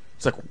fight.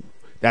 It's like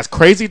that's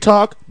crazy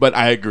talk, but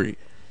I agree.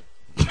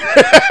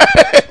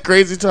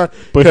 Crazy talk,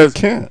 but he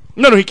can't.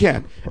 No, he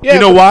can't. Yeah,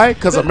 you know why?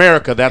 Because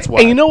America. That's why.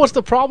 And you know what's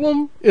the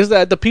problem? Is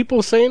that the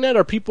people saying that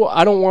are people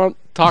I don't want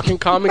talking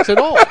comics at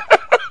all.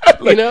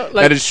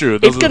 That is true.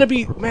 It's gonna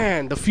be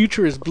the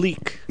future is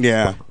bleak.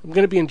 Yeah, I'm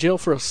gonna be in jail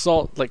for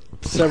assault like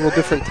several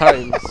different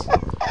times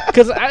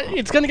because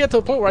it's gonna get to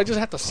a point where I just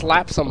have to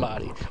slap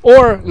somebody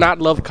or not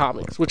love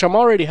comics, which I'm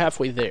already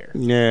halfway there.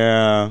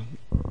 Yeah,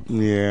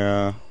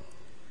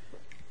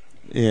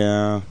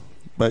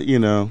 but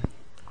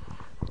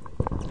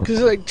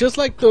because just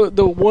like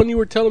the one you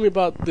were telling me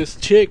about this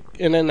chick,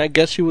 and then I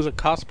guess she was a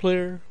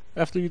cosplayer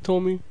after you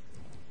told me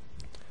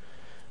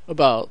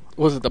about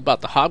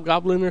about the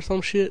Hobgoblin or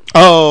some shit?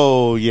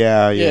 Oh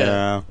yeah.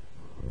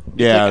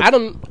 Like, I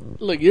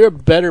don't look. You're a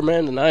better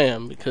man than I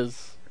am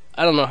because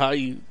I don't know how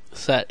you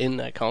sat in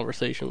that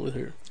conversation with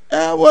her.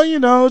 Well,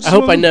 I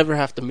hope I never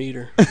have to meet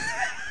her.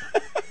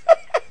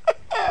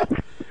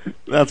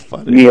 That's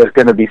funny. Mia's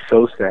gonna be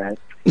so sad.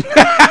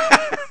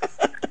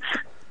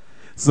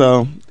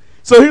 So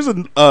here's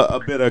a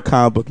bit of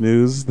comic book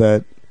news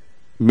that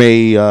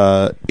may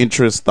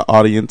interest the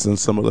audience and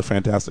some of the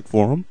Fantastic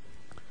Forum.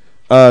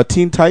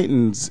 Teen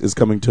Titans is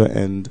coming to an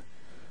end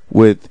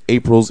with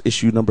April's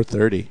issue number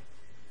 30.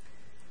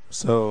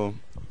 So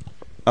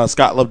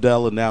Scott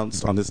Lobdell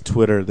announced on his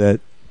Twitter that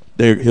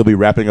he'll be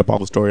wrapping up all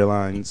the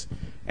storylines,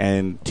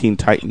 and Teen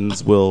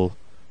Titans will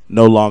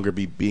no longer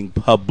be being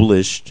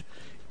published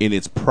in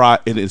its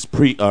present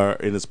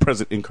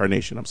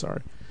incarnation. I'm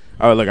sorry.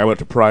 I went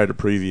to prior to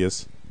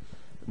previous.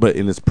 But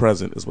in its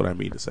present is what I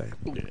mean to say.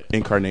 Yeah.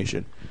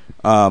 Incarnation.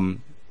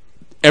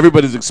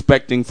 Everybody's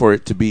expecting for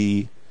it to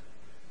be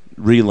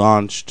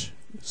relaunched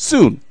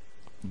soon.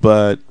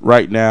 But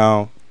right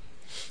now,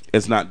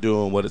 it's not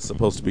doing what it's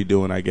supposed to be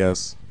doing, I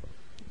guess.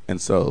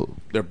 And so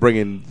they're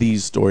bringing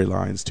these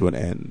storylines to an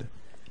end.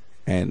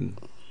 And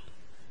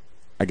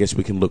I guess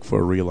we can look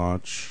for a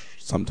relaunch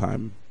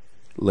sometime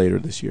later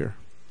this year.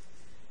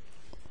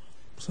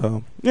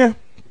 So, yeah.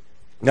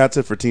 That's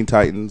it for Teen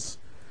Titans.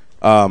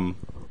 I'm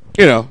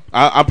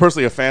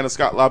personally a fan of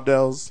Scott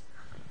Lobdell's,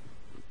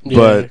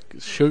 but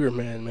Sugar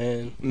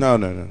Man. No,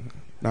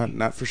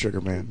 not for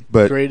Sugar Man,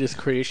 but greatest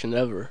creation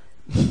ever.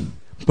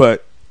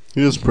 But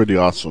he is pretty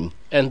awesome.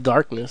 And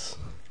Darkness.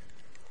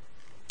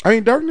 I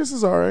mean, Darkness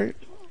is all right.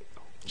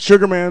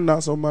 Sugar Man,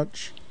 not so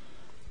much.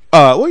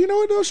 Well, you know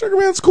what? No, Sugar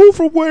Man's cool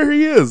for where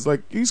he is.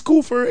 Like, he's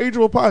cool for Age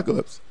of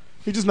Apocalypse.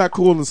 He's just not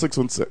cool in the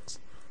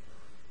 616.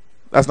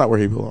 That's not where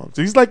he belongs.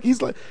 He's like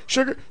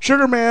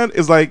Sugar Man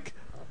is like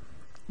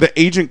the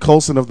Agent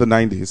Coulson of the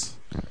 90s.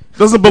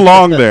 Doesn't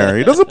belong there.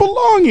 He doesn't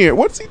belong here.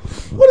 What is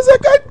that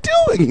guy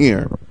doing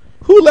here?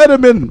 Who let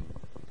him in?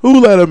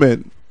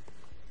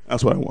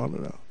 That's what I want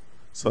to know.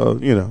 So,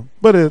 you know,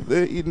 but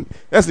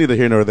that's neither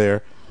here nor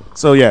there.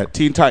 So yeah,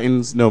 Teen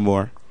Titans no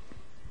more.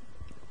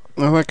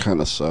 Well, that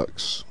kind of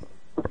sucks.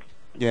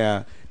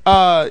 Yeah.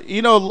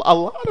 You know,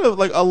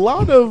 a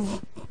lot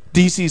of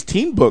DC's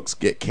teen books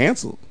get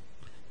canceled.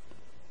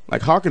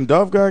 Like Hawk and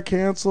Dove got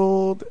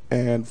canceled,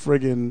 and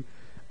friggin',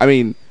 I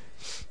mean,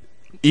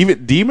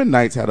 even Demon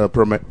Knights had a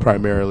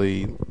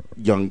primarily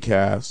young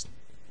cast.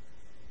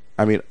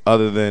 I mean,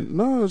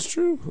 it's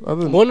true.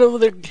 One of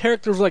the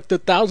characters like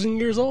 1,000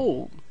 years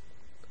old,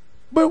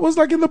 but it was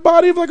like in the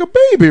body of like a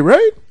baby,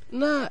 right?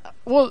 Nah,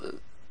 well,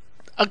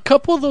 a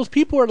couple of those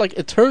people are like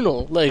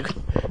eternal. Like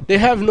they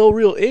have no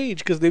real age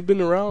because they've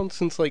been around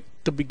since like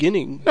the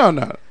beginning.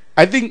 No,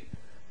 I think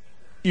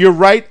you're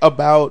right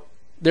about.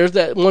 There's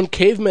that one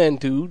caveman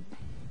dude.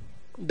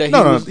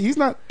 He's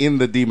not in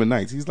the Demon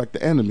Knights. He's like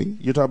the enemy.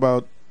 You're talking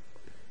about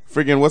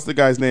friggin' what's the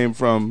guy's name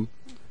from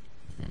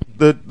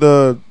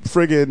the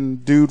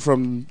friggin' dude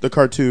from the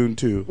cartoon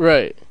too?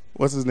 Right.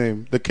 What's his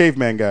name? The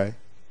caveman guy.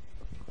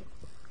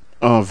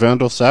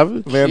 Vandal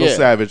Savage?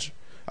 Savage.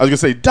 I was gonna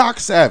say Doc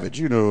Savage,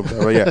 you know,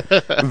 but yeah,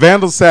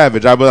 Vandal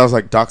Savage. I was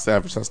like Doc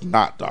Savage. That's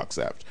not Doc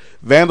Savage.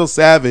 Vandal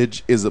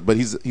Savage but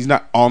he's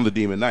not on the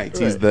Demon Knights.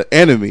 Right. He's the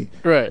enemy.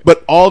 Right.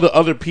 But all the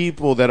other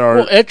people that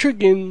are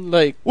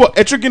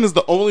Etrigan is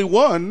the only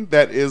one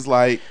that is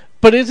like.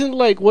 But isn't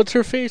like what's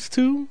her face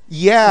too?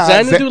 Yeah,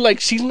 Xanadu.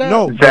 She's not.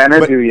 No,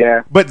 Xanadu.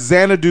 Yeah. But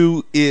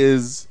Xanadu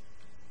is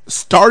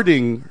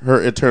starting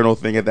her eternal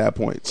thing at that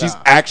point. She's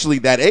actually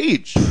that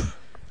age.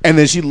 And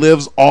then she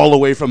lives all the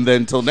way from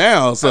then till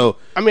now. So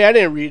I mean, I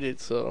didn't read it,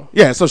 so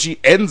yeah. So she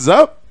ends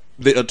up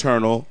the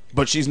eternal,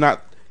 but she's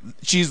not.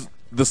 She's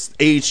the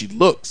age she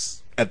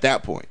looks at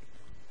that point.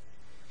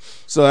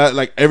 So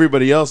like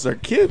everybody else are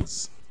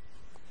kids.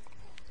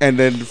 And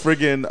then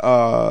friggin'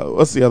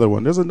 what's the other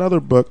one? There's another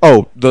book.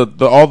 Oh, the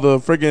all the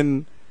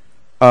friggin'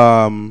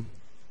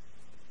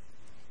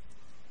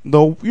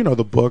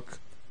 the book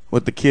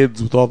with the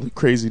kids with all the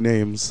crazy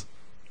names.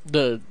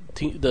 The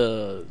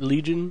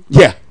Legion.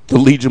 Yeah. The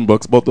Legion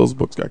books, both those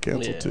books got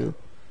canceled too.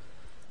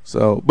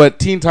 So, but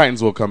Teen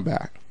Titans will come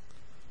back.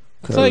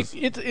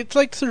 It's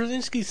like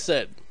Straczynski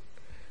said.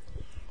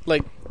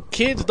 Like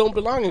kids don't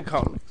belong in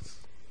comics.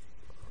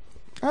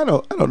 I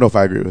don't know if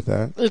I agree with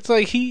that. It's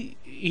like he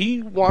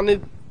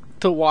wanted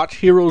to watch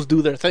heroes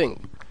do their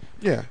thing.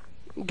 Yeah,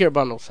 don't care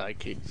about no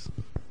sidekicks.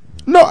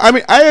 No, I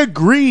mean I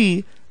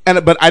agree,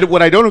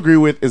 what I don't agree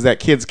with is that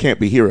kids can't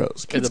be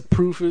heroes. And the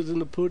proof is in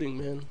the pudding,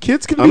 man.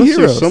 Kids can be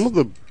heroes. Some of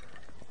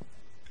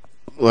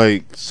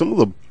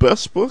the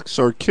best books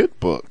are kid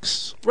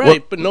books.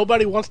 Right, but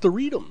nobody wants to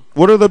read them.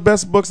 What are the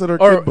best books that are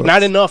kid books?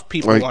 Not enough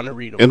people want to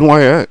read them.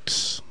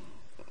 NYX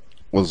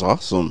was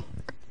awesome.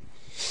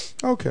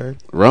 Okay.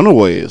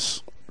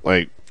 Runaways.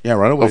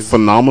 Runaways. A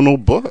phenomenal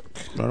book.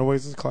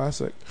 Runaways is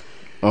classic.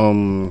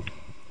 Yeah,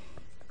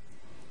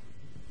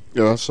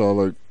 that's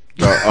all I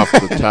got off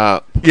the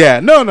top.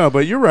 Yeah, no,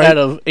 but you're right. Out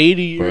of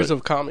 80 years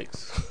of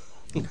comics.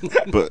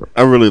 But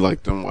I really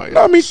like NYX.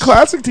 I mean,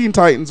 classic Teen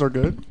Titans are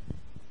good.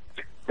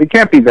 They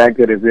can't be that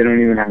good if they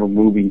don't even have a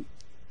movie.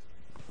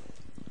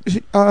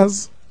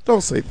 Oz,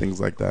 don't say things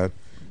like that.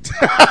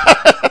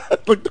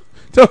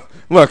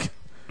 Look,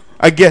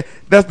 I get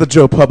that's the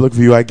Joe Public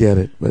view. I get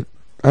it, but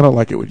I don't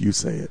like it when you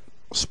say it.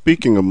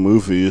 Speaking of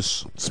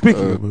movies,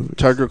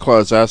 Tiger Claw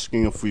is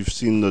asking if we've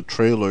seen the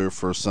trailer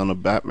for Son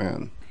of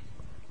Batman.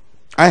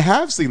 I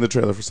have seen the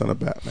trailer for Son of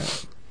Batman.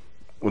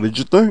 What did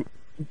you think?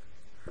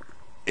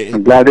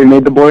 I'm glad they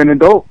made the boy an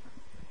adult.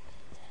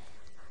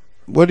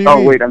 What do you mean?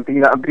 Oh wait, I'm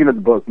thinking of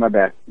the book. My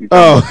bad.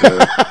 Oh,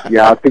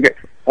 yeah, I was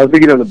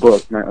thinking of the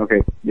book.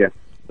 Okay, yeah,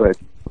 but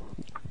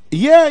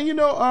yeah,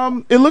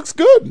 it looks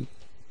good.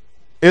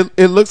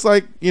 It looks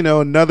like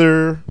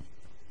another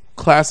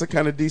classic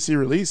kind of DC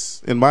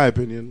release, in my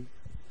opinion.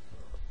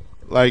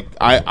 Like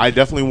I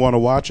definitely want to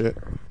watch it,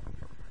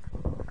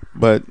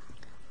 but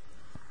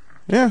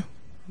yeah,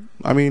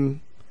 I mean,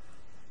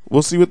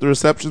 we'll see what the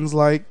reception's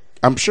like.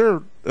 I'm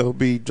sure it'll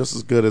be just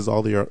as good as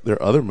all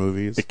their other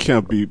movies. It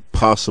can't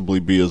possibly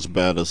be as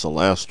bad as the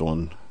last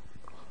one.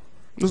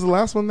 Was the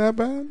last one that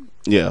bad?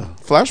 Yeah.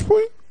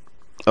 Flashpoint?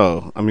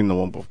 Oh, I mean the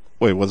one before.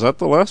 Wait, was that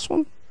the last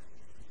one?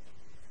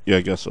 Yeah,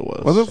 I guess it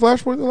was. Wasn't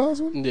Flashpoint the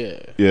last one? Yeah.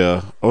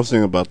 Yeah, I was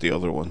thinking about the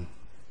other one.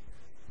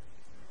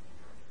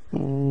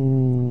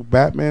 Ooh,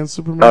 Batman,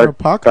 Superman,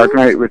 Apocalypse? Dark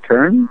Knight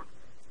Returns?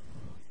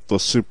 The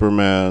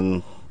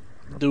Superman...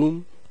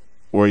 Doom?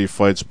 Where he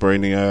fights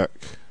Brainiac.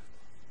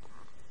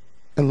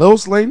 And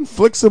Lois Lane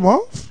flicks him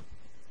off?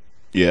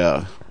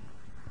 Yeah.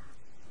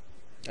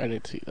 I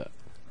didn't see that.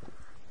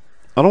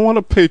 I don't want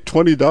to pay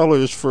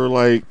 $20 for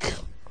like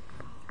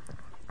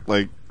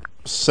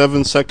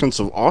 7 seconds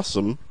of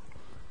awesome.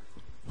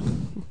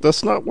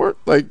 That's not work.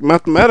 Like,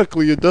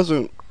 mathematically, it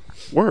doesn't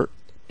work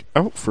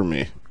out for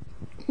me.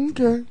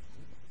 Okay.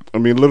 I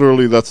mean,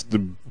 literally, that's the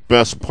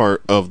best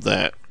part of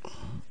that.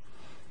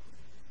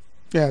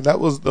 Yeah, that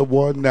was the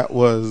one that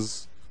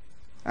was...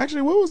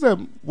 Actually, what was that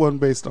one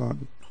based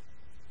on?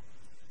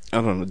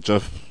 I don't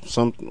know.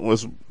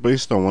 Was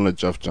based on one of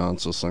Jeff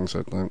Johnson's songs,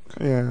 I think.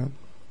 Yeah.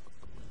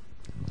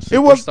 It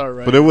was...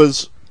 But it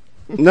was...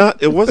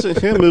 Not... It wasn't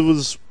him. It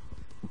was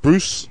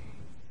Bruce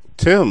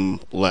Timm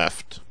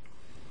left.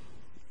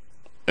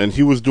 And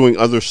he was doing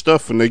other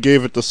stuff, and they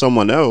gave it to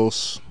someone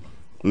else,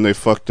 and they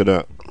fucked it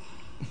up.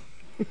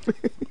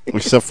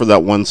 Except for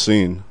that one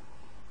scene.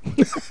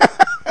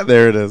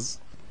 There it is.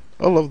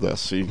 I love that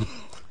scene.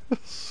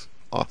 It's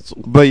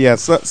awesome. But yeah,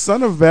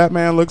 Son of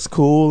Batman looks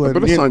cool.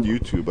 But it's on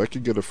YouTube. I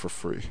could get it for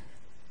free.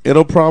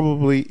 It'll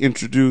probably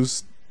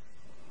introduce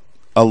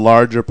a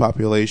larger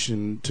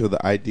population to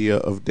the idea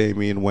of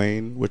Damian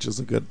Wayne, which is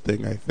a good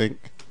thing, I think.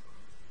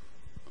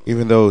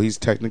 Even though he's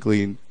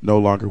technically no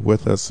longer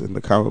with us in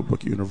the comic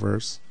book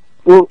universe.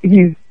 Well,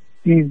 he's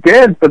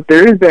dead, but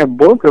there is that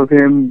book of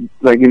him,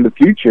 like, in the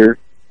future.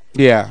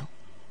 Yeah.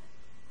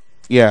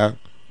 Yeah.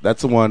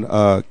 That's the one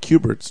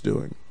Kubert's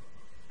doing.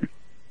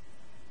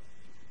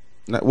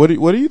 Now, what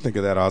do you think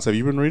of that, Oz? Have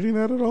you been reading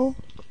that at all?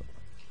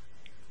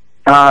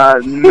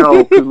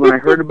 No, because when I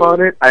heard about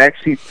it, I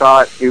actually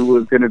thought it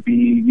was going to be,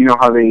 you know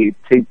how they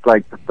take,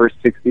 like, the first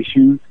 6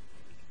 issues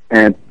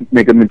and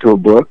make them into a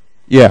book?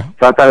 Yeah.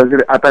 So I thought it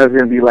was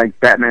gonna be like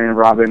Batman and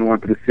Robin 1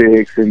 through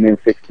 6, and then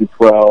 6 through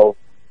 12.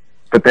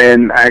 But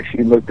then I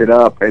actually looked it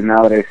up, and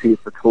now that I see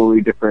it's a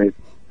totally different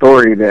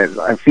story, that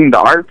I've seen the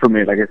art from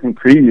it, like I've seen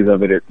previews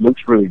of it. It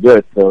looks really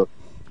good, so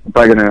I'm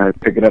probably gonna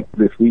pick it up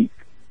this week.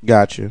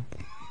 Gotcha.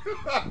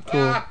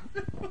 Cool.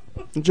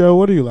 Joe,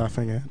 what are you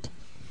laughing at?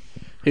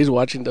 He's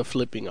watching the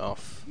flipping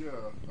off. Yeah,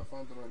 I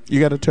found it on. You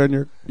got to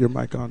turn your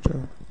mic on,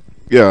 Joe.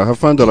 Yeah, I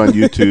found it on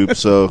YouTube,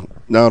 so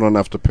now I don't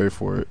have to pay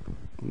for it.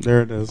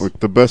 There it is. Like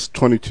the best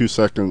 22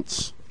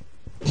 seconds.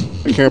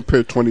 I can't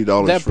pay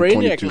 $20 That for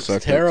Brainiac 22 looks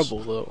seconds. terrible,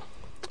 though.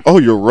 Oh,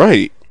 you're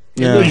right.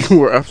 Yeah. You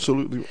were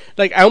absolutely...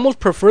 Like, I almost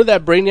prefer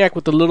that Brainiac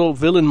with the little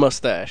villain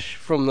mustache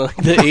from the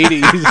 80s.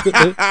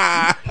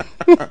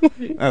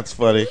 That's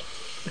funny.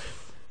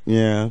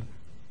 Yeah.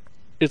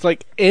 It's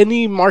like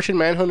any Martian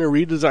Manhunter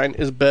redesign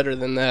is better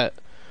than that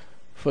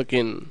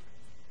fucking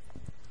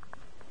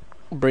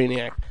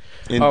Brainiac.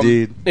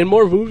 Indeed. In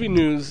more movie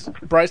news,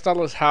 Bryce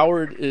Dallas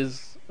Howard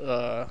is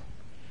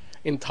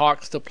in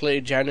talks to play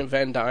Janet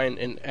Van Dyne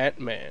in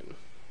Ant-Man.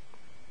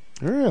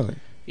 Really?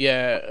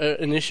 Yeah,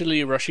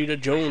 initially Rashida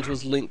Jones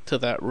was linked to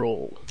that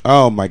role.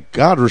 Oh my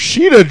God,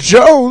 Rashida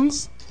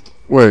Jones!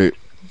 Wait.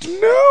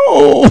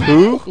 No!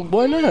 Who?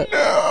 Why not?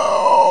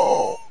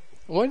 No!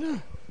 Why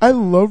not? I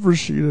love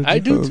Rashida Jones. I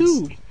do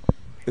too.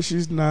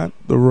 She's not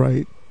the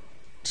right...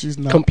 She's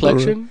not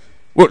complexion?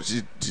 Well,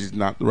 she's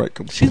not the right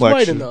complexion. She's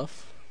white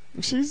enough.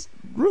 She's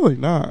really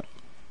not.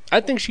 I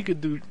think she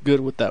could do good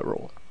with that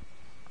role.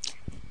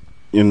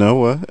 You know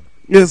what?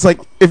 It's like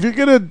if you're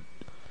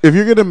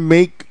gonna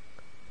make...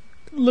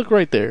 Look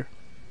right there.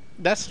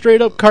 That's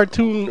straight up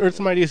cartoon Earth's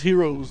Mightiest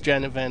Heroes,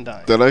 Janet Van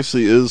Dyne. That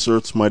actually is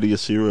Earth's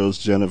Mightiest Heroes,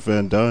 Janet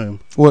Van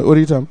Dyne. What are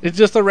you talking about? It's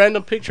just a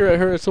random picture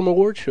of her at some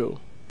award show.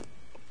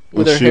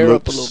 With her hair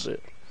up a little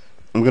bit.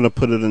 I'm going to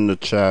put it in the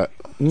chat.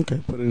 Okay,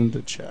 put it in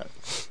the chat.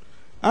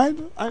 I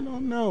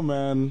don't know,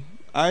 man.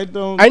 I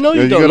know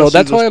you don't know.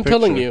 That's why I'm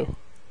telling you.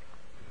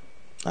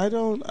 I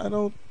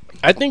don't.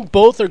 I think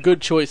both are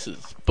good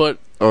choices, but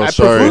Oh, I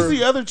sorry. Who's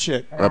the other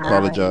chick? I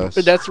apologize.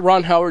 That's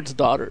Ron Howard's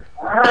daughter.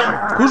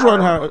 Who's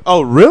Ron Howard?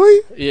 Oh,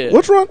 really? Yeah.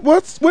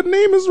 What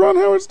name is Ron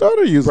Howard's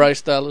daughter using?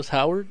 Bryce Dallas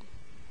Howard.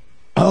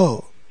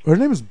 Oh, her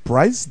name is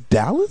Bryce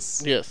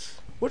Dallas? Yes.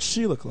 What's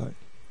she look like?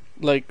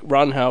 Like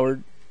Ron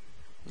Howard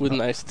with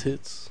nice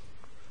tits.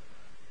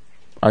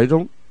 I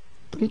don't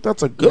think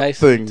that's a good nice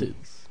thing.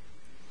 Tits.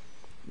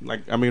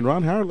 Like, I mean,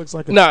 Ron Howard looks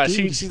like a Nah,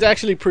 dude. she's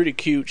actually pretty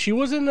cute. She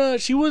was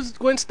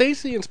Gwen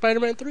Stacy in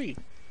Spider-Man 3.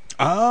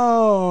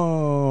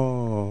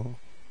 Oh.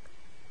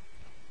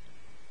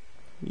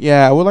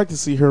 Yeah, I would like to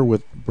see her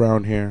with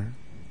brown hair.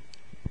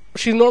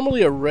 She's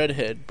normally a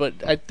redhead, but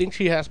I think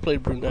she has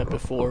played brunette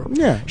before.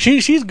 Yeah.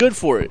 She's good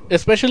for it,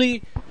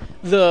 especially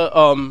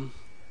the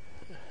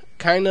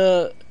kind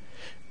of.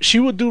 She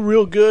would do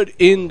real good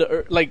in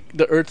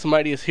the Earth's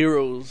Mightiest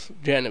Heroes,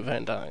 Janet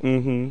Van Dyne.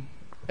 Mm-hmm.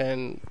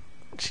 And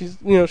she's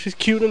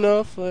cute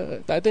enough.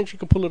 I think she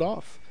can pull it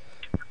off.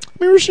 I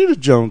mean, Rashida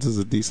Jones is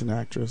a decent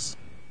actress.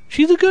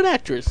 She's a good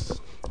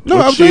actress. No,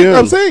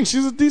 I'm saying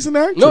she's a decent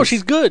actress. No,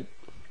 she's good.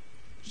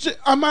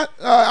 I'm not.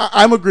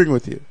 I'm agreeing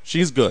with you.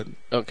 She's good.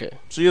 Okay.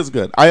 She is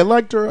good. I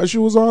liked her. She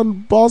was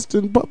on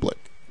Boston Public.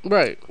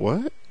 Right.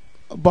 What?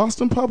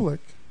 Boston Public.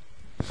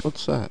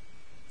 What's that?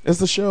 It's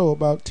the show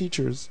about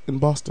teachers in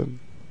Boston.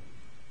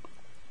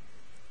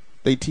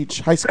 They teach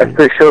high school. That's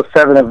the show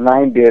 7 of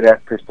 9 did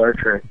after Star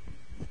Trek.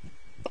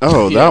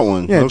 Oh, that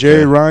one. Yeah, Okay.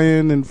 Jerry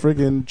Ryan and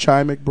friggin'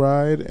 Chi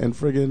McBride and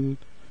friggin'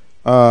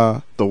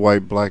 the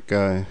white black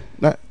guy.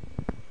 Not,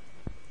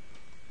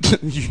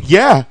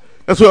 yeah,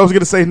 That's what I was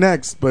gonna say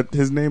next, but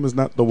his name is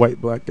not the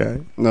white black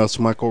guy. No, it's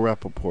Michael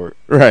Rappaport.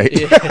 Right.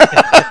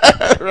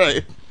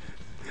 Right.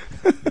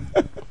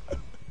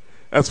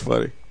 That's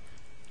funny.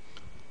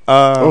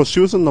 Oh, she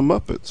was in the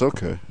Muppets.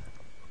 Okay.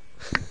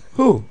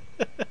 Who?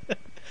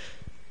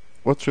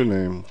 What's her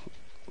name?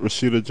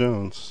 Rashida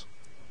Jones.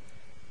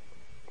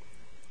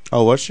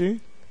 Oh, was she?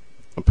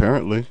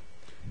 Apparently.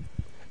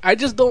 I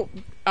just don't.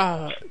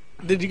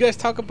 Did you guys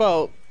talk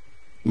about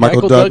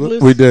Michael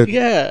Douglas? We did.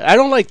 Yeah, I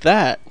don't like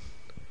that.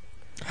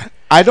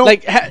 I don't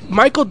like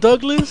Michael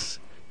Douglas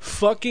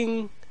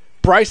fucking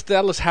Bryce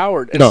Dallas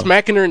Howard and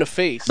smacking her in the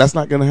face. That's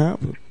not gonna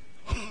happen.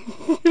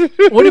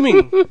 What do you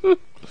mean?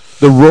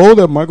 The role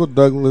that Michael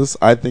Douglas,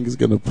 I think, is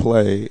gonna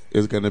play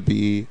is gonna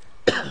be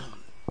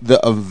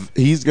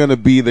he's gonna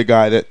be the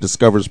guy that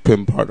discovers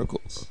Pym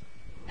particles.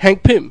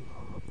 Hank Pym.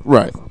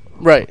 Right.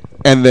 Right.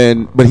 And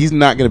then, but he's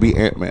not gonna be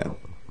Ant-Man.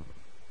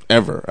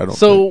 Ever, I don't.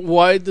 So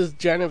why does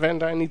Janet Van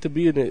Dyne need to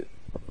be in it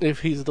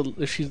if she's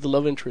the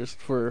love interest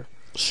for?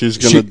 She's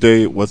gonna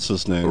date what's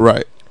his name?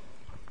 Right.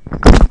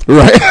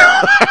 Right.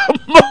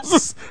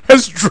 Moses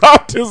has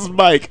dropped his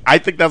mic. I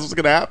think that's what's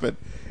gonna happen.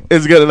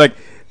 It's gonna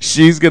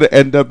she's gonna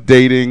end up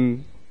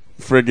dating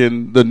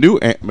friggin' the new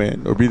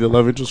Ant-Man or be the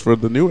love interest for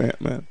the new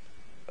Ant-Man.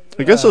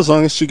 I guess as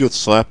long as she gets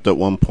slapped at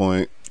one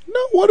point. No,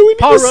 what do we need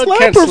Paul to Rudd slap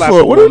can't her slap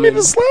for? a What do we woman. need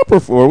to slap her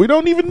for? We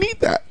don't even need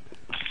that.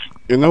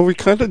 You know, we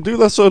kind of do.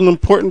 That's an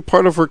important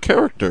part of her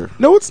character.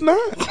 No, it's not.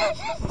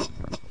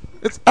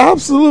 It's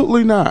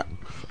absolutely not.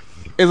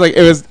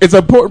 It's an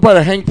important part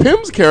of Hank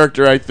Pym's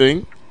character, I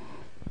think.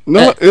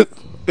 No,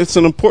 it's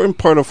an important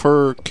part of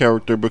her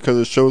character because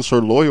it shows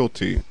her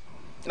loyalty.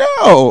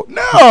 No,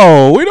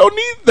 we don't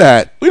need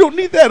that. We don't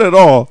need that at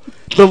all.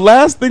 The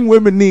last thing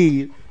women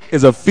need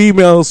is a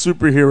female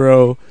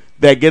superhero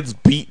that gets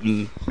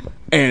beaten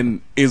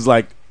and is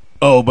like,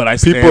 "Oh, but I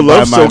stand People by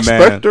love my Silk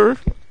man." Spectre,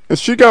 and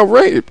she got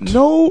raped.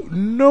 No,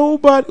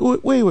 nobody.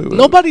 Wait.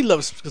 Nobody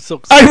loves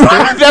Silk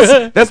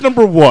Spectre. That's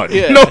number one.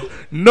 Yeah. No,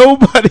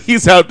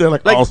 nobody's out there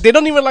like oh, they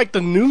don't even like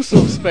the new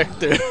Silk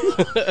Spectre.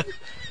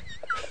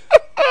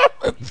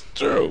 That's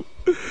true.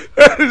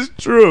 That is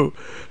true.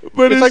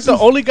 But it's like the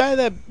only guy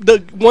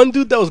the one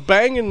dude that was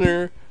banging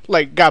her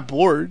got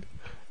bored,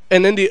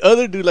 and then the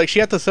other dude she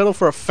had to settle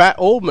for a fat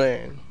old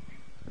man.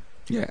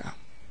 Yeah.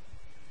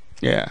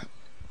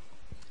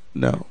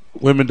 No,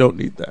 women don't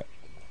need that.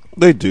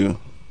 They do.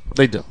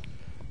 They don't.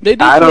 They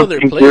do. I feel don't their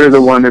think place. you're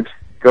the one that's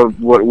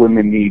what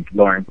women need,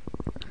 Lauren.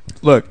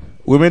 Look,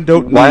 women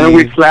don't need... Why don't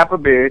we slap a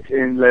bitch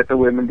and let the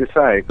women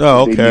decide?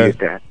 Oh, if okay. They need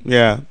that.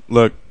 Yeah.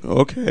 Look,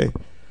 okay.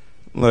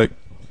 Look,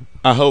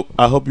 I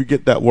hope you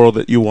get that world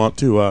that you want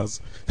to, Oz.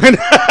 And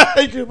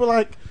you'll be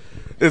like,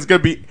 it's gonna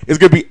be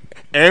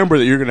Amber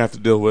that you're gonna have to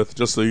deal with,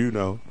 just so you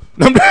know.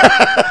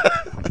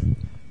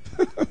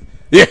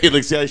 Yeah, he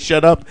looks. Yeah,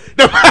 shut up.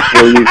 No.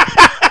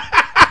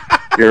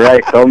 You're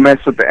right. Don't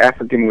mess with the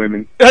African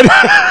women.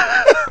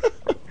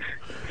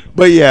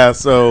 But yeah,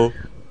 so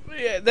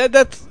Yeah,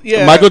 that's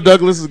yeah. Michael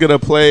Douglas is gonna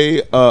play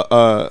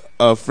a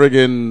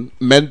friggin'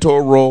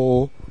 mentor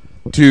role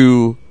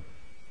to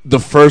the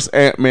first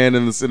Ant-Man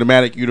in the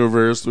cinematic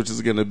universe, which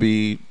is gonna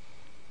be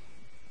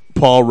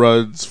Paul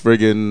Rudd's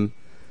friggin'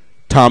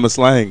 Thomas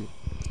Lang.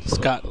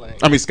 Scott Lang.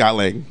 I mean Scott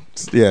Lang.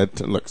 Yeah,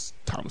 looks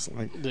Thomas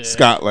Lang. Yeah.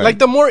 Scott Lang. Like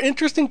the more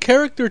interesting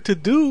character to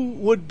do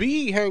would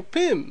be Hank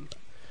Pym.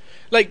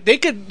 Like they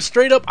could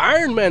straight up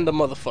Iron Man the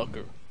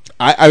motherfucker.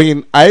 I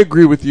mean, I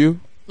agree with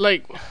you.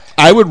 Like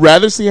I would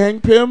rather see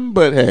Hank Pym,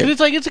 but hey,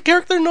 it's a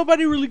character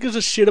nobody really gives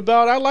a shit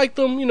about. I liked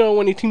him,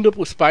 when he teamed up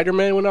with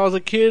Spider-Man when I was a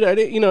kid. I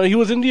didn't, he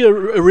was in the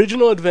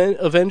original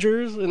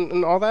Avengers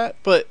and all that,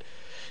 but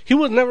he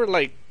was never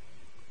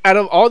out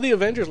of all the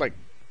Avengers.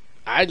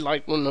 I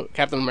liked when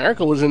Captain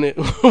America was in it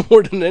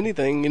more than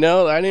anything.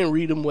 I didn't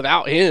read him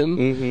without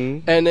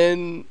him, and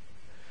then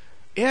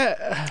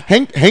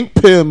Hank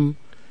Pym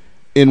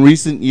in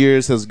recent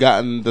years has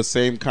gotten the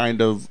same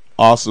kind of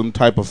awesome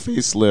type of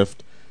facelift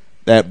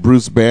that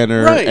Bruce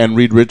Banner and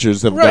Reed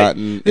Richards have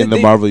gotten in the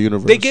Marvel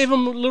Universe. They gave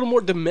him a little more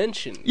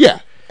dimension. Yeah,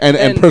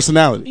 and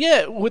personality.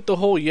 Yeah, with the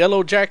whole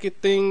Yellow Jacket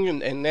thing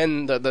and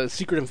then the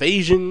Secret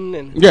Invasion.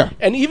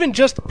 And even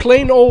just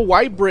plain old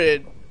white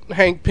bread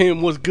Hank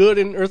Pym was good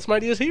in Earth's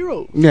Mightiest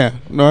Heroes. Yeah,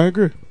 no, I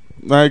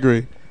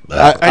agree.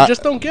 I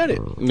just don't get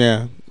it.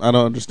 Yeah, I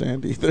don't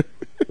understand either.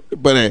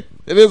 But hey,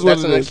 it is what it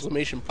is. That's an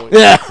exclamation point.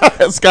 Yeah,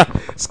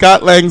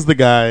 Scott Lang's the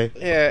guy.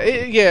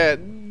 Yeah,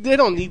 they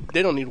don't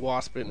need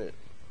Wasp in it.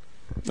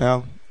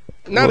 Well,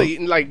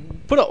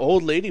 put an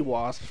old lady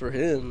Wasp for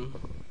him.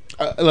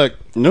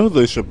 No,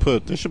 they should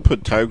put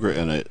Tigra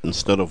in it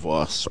instead of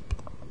Wasp.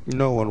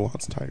 No one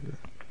wants Tigra.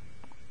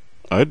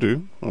 I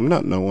do. I'm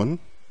not no one.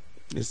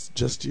 It's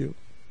just you.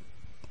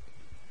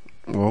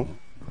 Well,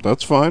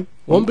 that's fine.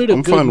 One bit of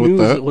I'm good fine with news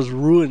that. that was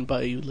ruined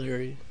by you,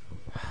 Larry.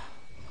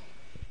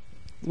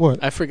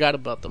 What? I forgot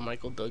about the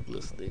Michael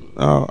Douglas thing.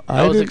 Oh,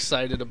 I was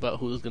excited about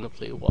who was going to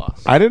play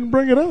Wasp. I didn't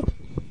bring it up.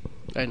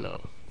 I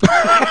know.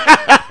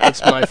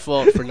 It's my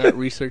fault for not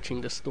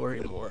researching the story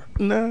more.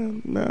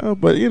 No,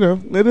 but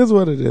it is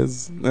what it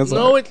is. That's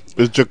No,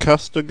 Is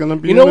Jocasta gonna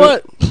be? You know in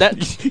what? It?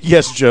 That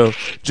yes, Joe.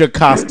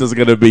 Jocasta's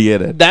gonna be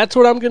in it. That's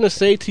what I'm gonna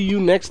say to you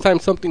next time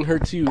something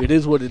hurts you. It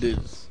is what it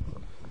is.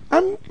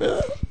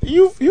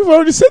 You've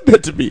already said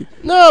that to me.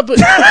 No, but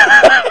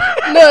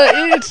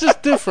it's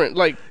just different.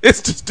 Like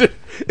it's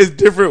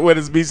different when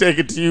it's me saying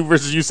it to you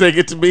versus you saying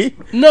it to me.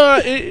 No,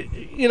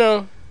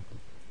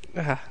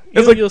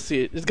 you'll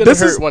see it. It's gonna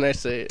hurt when I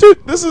say it.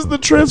 Dude, this is the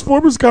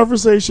Transformers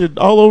conversation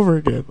all over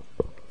again.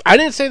 I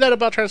didn't say that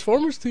about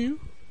Transformers to you.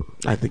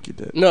 I think you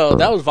did. No,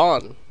 that was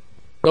Vaughn.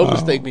 Don't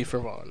mistake me for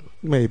Vaughn.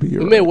 Maybe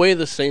you're We may weigh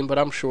the same, but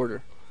I'm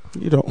shorter.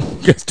 You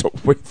guys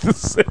don't weigh the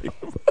same.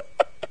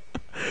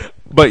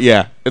 But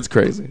yeah, it's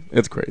crazy.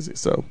 It's crazy.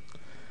 So,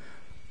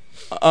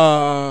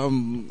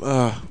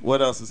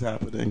 what else is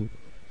happening?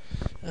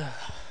 You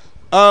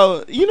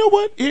know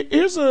what?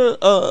 Here's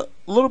a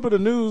little bit of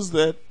news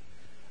that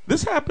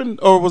this happened,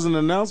 or was an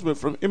announcement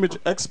from Image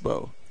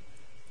Expo,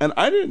 and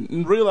I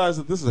didn't realize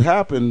that this had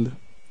happened,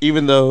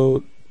 even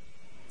though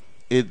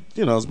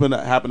it's been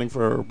happening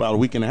for about a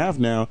week and a half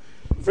now.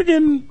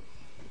 Friggin'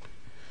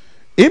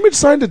 Image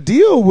signed a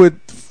deal with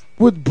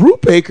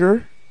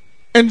Brubaker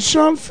and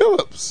Sean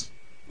Phillips.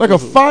 Like a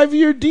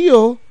 5-year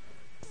deal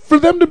for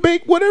them to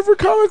make whatever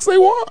comics they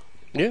want.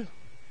 Yeah.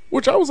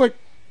 Which I was like,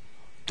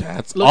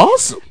 that's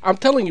awesome. I'm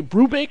telling you,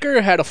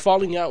 Brubaker had a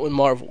falling out with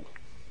Marvel.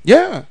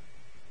 Yeah.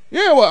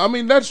 Yeah, well, I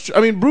mean,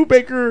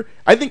 Brubaker,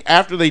 I think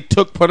after they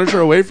took Punisher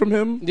away from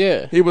him,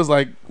 he was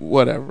like,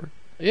 whatever.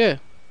 Yeah.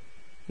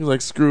 He was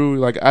like, screw,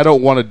 like, I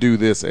don't want to do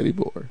this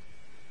anymore.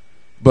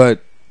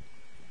 But,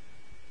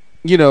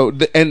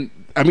 and,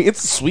 I mean,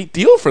 it's a sweet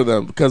deal for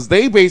them because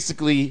they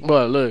basically...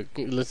 Well, look,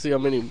 let's see how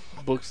many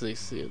books they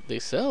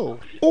sell.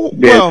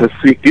 It's a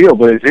sweet deal,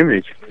 but it's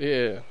Image.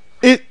 Yeah.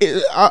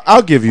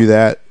 I'll give you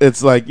that.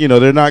 It's like,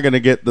 they're not going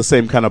to get the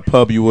same kind of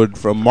pub you would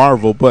from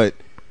Marvel, but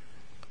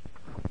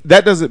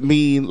that doesn't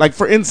mean, like,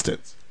 for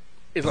instance,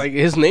 it's like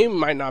his name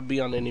might not be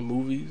on any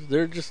movies.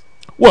 They're just...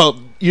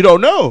 Well, you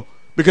don't know,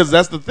 because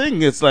that's the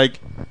thing. It's like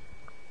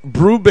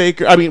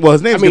Brubaker,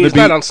 his name's going to be... he's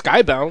not on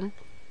Skybound.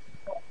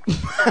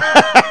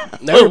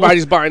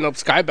 Everybody's buying up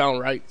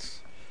Skybound rights.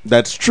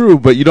 That's true,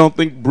 but you don't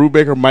think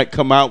Brubaker might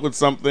come out with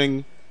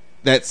something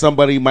that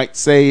somebody might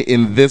say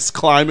in this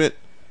climate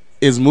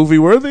is movie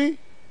worthy?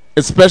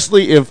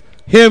 Especially if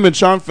him and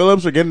Sean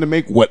Phillips are getting to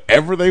make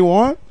whatever they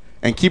want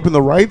and keeping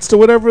the rights to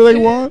whatever they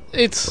want?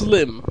 It's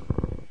slim.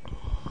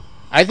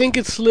 I think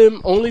it's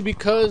slim only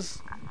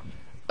because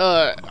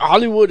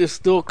Hollywood is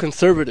still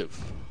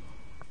conservative.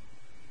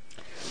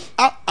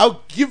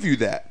 I'll give you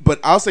that,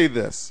 but I'll say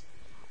this.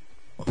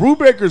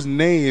 Brubaker's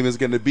name is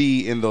going to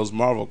be in those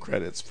Marvel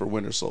credits for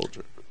Winter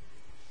Soldier.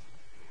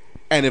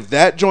 And if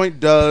that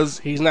joint does...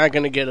 He's not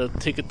going to get a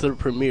ticket to the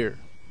premiere.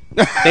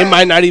 They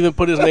might not even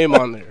put his name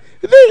on there.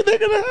 They're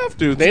going to have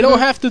to. They don't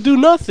have to do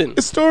nothing.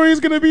 The story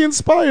is going to be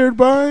inspired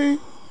by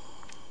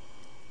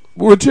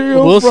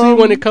material We'll from see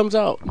when it comes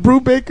out.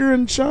 Brubaker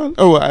and Sean...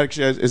 Oh,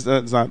 actually, it's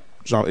not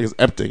Sean. It's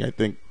Epting, I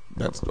think.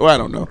 I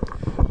don't know.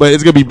 But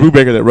it's going to be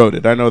Brubaker that wrote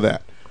it. I know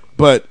that.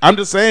 But I'm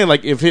just saying,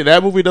 like, if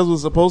that movie does what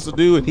it's supposed to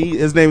do and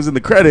his name is in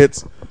the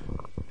credits,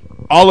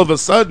 all of a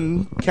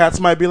sudden, cats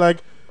might be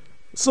like,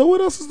 so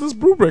what else is this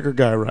Brubaker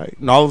guy write?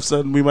 And all of a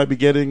sudden, we might be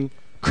getting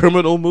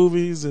criminal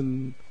movies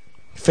and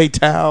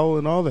Fatale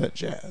and all that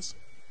jazz.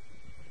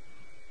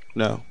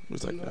 No.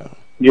 It's like, no.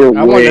 You're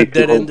I want way a too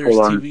Dead Enders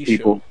hopeful on TV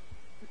people.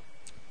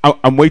 show.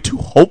 I'm way too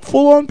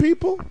hopeful on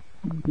people?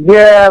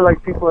 Yeah,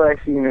 like people are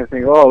actually going to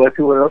think, oh, let's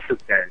see what else this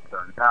guy's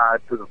done. Nah,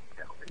 it doesn't.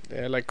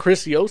 Yeah, like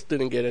Chris Yost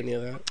didn't get any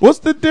of that. What's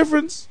the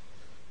difference?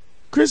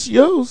 Chris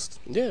Yost?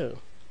 Yeah.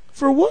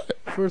 For what?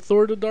 For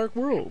Thor: The Dark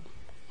World.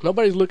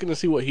 Nobody's looking to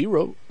see what he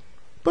wrote.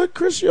 But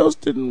Chris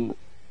Yost didn't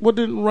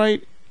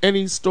write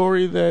any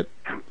story that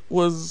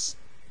was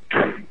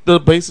the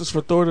basis for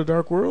Thor: The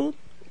Dark World?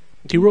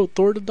 He wrote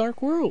Thor: The Dark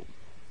World.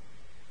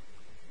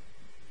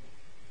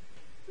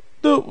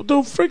 The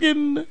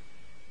friggin'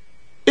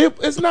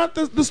 it's not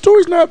the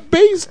story's not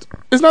based.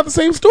 It's not the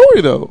same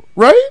story though,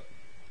 right?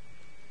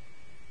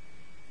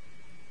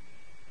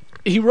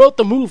 He wrote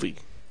the movie.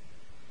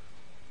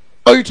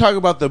 Oh, you're talking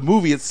about the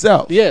movie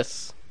itself?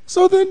 Yes.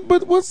 So then,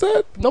 but what's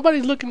that?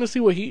 Nobody's looking to see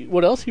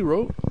what else he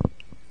wrote.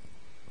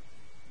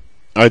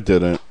 I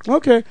didn't.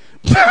 Okay.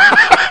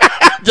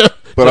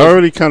 But I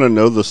already kind of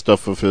know the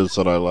stuff of his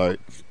that I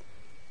like.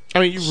 I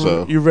mean,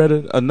 you read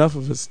enough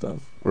of his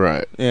stuff.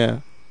 Right.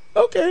 Yeah.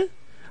 Okay.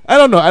 I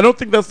don't know. I don't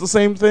think that's the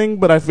same thing,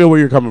 but I feel where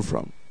you're coming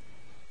from.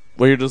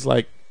 Where you're just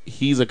like,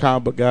 he's a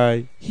comic book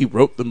guy. He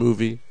wrote the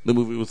movie. The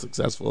movie was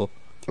successful.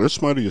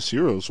 This Mightiest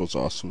Heroes was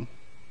awesome.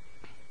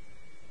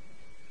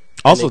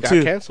 Also, got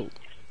too, canceled.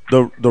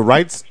 the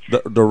rights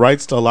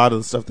to a lot of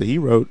the stuff that he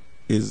wrote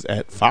is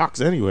at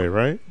Fox anyway,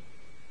 right?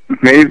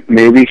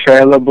 Maybe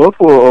Shia LaBeouf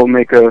will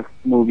make a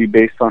movie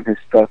based on his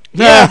stuff.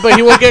 Yeah, but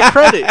he won't get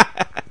credit.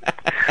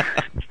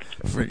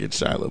 Friggin'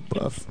 Shia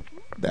LaBeouf,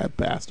 that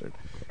bastard.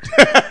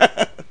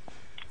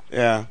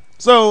 Yeah.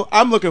 So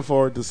I'm looking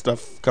forward to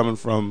stuff coming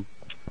from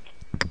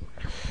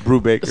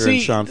Brubaker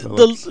and Sean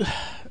Phillips.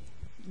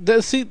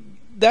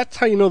 That's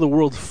how you know the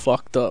world's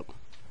fucked up.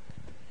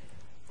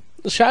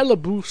 Shia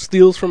LaBeouf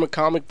steals from a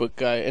comic book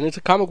guy, and it's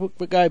a comic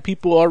book guy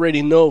people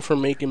already know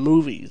from making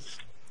movies.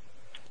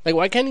 Like,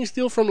 why can't he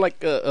steal from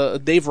like a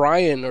Dave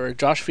Ryan or a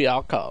Josh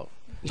Fialkov?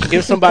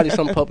 Give somebody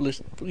some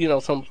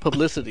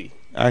publicity.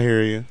 I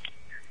hear you.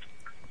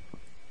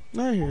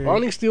 Why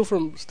don't he steal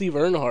from Steve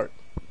Earnhardt?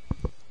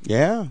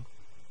 Yeah.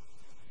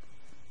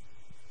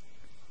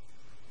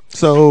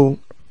 So,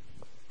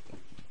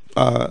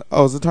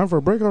 is it time for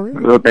a break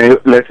already? Okay,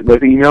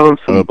 let's email him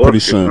some pretty books or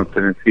soon.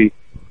 something and see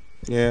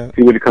Yeah.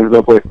 what he comes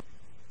up with.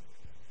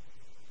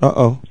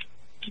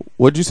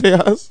 What'd you say,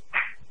 Oz?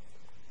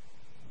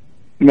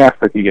 Nah,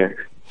 fuck you guys.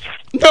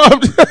 No,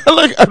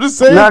 I'm just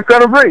saying. Nah,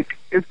 go to break.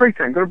 It's break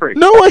time. Go to break.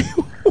 No way.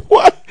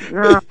 What?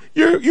 Nah.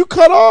 You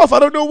cut off. I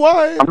don't know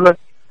why.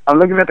 I'm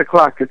looking at the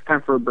clock. It's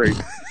time for a break.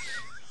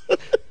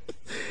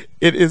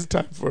 It is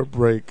time for a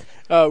break.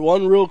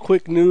 One real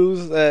quick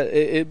news that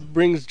it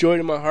brings joy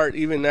to my heart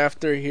even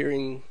after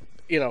hearing,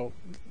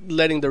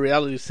 letting the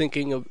reality sink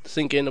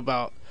in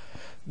about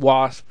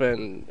Wasp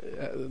and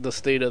the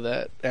state of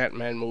that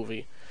Ant-Man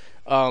movie.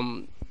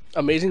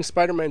 Amazing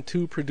Spider-Man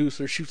 2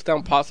 producer shoots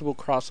down possible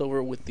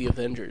crossover with the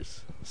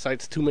Avengers.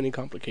 Cites too many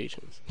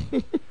complications.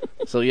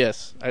 So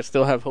yes, I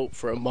still have hope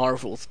for a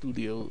Marvel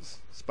Studios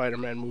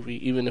Spider-Man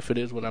movie, even if it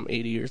is when I'm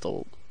 80 years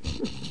old.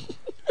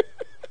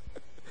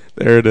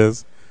 There it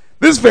is.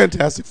 This is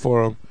Fantastic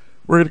Forum.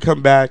 We're going to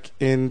come back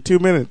in 2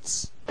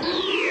 minutes.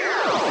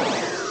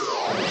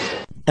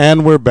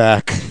 And we're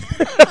back.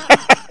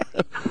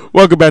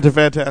 Welcome back to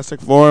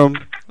Fantastic Forum.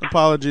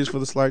 Apologies for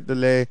the slight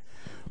delay.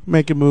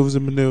 Making moves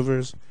and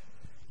maneuvers.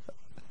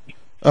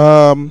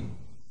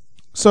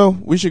 So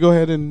we should go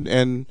ahead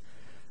and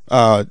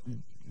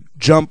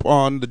jump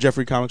on the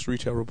Jeffrey Comics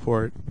Retail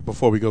Report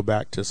before we go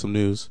back to some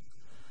news.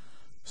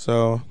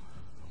 So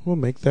we'll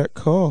make that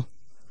call.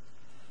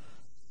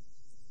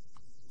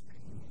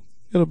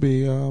 It'll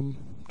be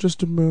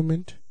just a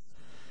moment.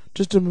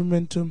 Just a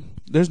momentum.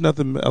 There's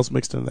nothing else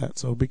mixed in that,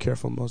 so be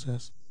careful,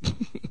 Moses.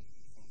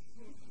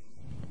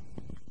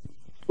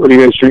 What are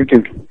you guys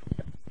drinking?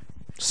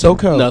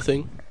 SoCo.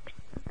 Nothing.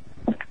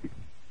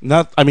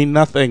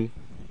 Nothing.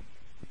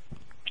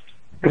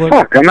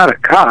 Fuck, I'm not a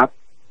cop.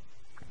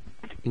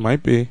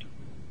 Might be.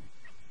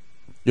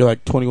 You're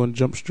like 21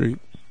 Jump Street.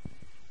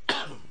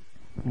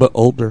 But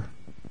older.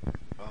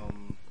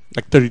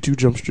 Like 32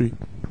 Jump Street.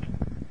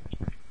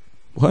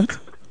 What?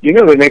 You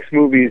know the next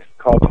movie is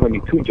called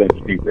 22 Jump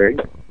Street, right?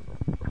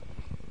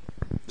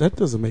 That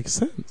doesn't make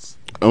sense.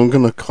 I'm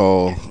going to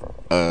call.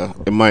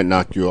 It might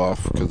knock you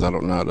off because I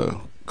don't know how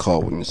to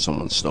call when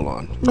someone's still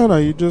on. No,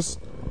 you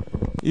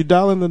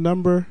dial in the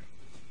number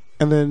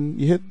and then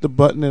you hit the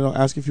button and it'll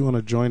ask if you want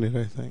to join it,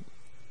 I think.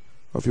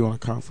 Or if you want a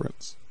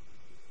conference.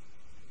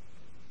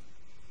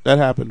 That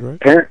happened,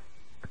 right?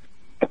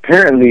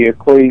 Apparently,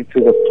 according to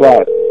the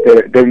plot,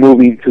 they're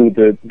moving to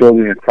the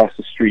building across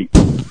the street.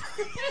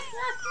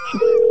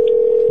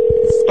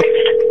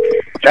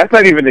 That's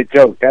not even a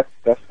joke. That's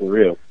for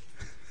real.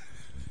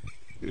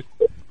 There's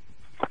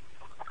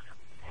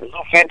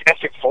no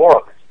Fantastic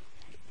Forum.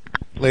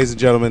 Ladies and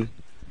gentlemen,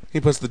 he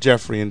puts the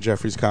Jeffrey in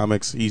Jeffrey's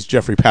Comics. He's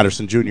Jeffrey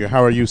Patterson Jr.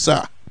 How are you,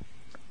 sir?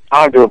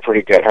 I'm doing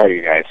pretty good. How are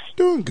you guys?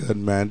 Doing good,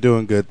 man.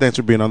 Doing good. Thanks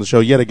for being on the show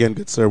yet again,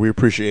 good sir. We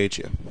appreciate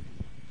you.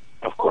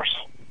 Of course.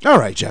 All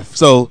right, Jeff.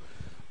 So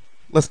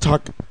let's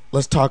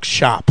talk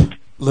shop,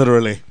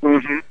 literally.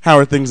 Mm-hmm. How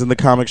are things in the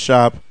comic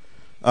shop?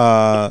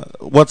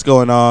 What's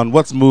going on?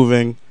 What's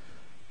moving?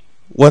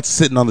 What's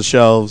sitting on the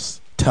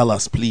shelves? Tell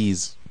us,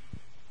 please.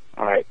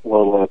 All right.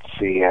 Well, let's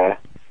see.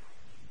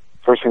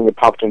 First thing that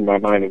popped in my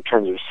mind in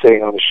terms of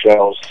sitting on the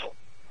shelves,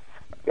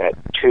 got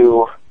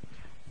two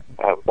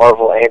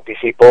Marvel and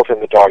DC, both in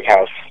the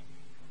doghouse.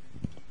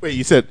 Wait,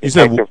 you said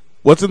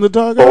what's in the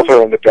doghouse? Both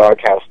are in the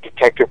doghouse.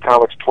 Detective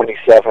Comics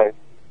 27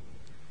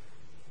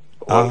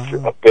 was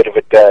a bit of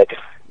a dud.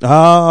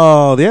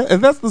 Oh, yeah,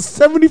 and that's the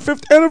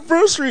 75th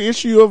anniversary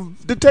issue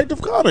of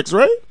Detective Comics,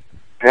 right?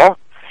 Yeah,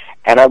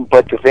 and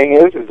but the thing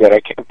is that I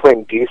can't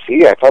blame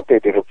DC. I thought they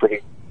did a pretty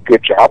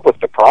good job with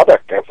the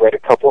product. I've read a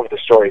couple of the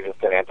stories.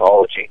 It's an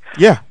anthology.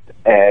 Yeah,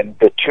 and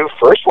the two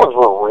first ones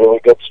were really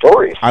good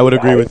stories. I would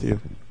agree with you.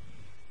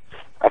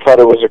 I thought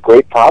it was a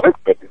great product,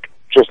 but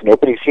just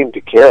nobody seemed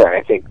to care. And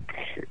I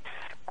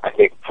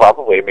think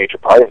probably a major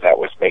part of that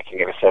was making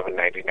it a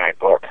 $7.99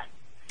 book.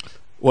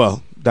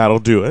 Well, that'll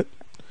do it.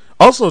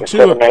 Also, too,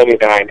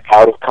 $7.99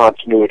 out of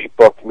continuity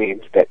book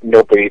means that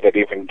nobody that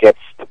even gets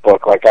the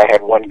book, like I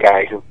had one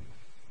guy who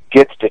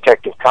gets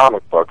Detective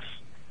Comic books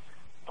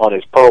on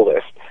his pull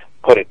list,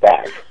 put it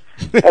back.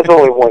 That's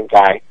only one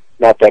guy,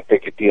 not that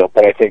big a deal,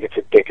 but I think it's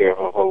indicative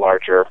of a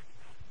larger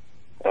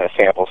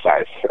sample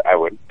size, I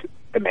would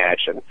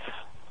imagine.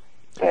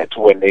 That's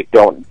when they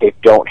don't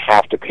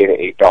have to pay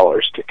the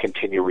 $8 to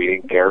continue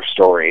reading their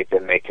story,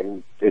 then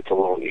it's a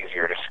little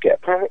easier to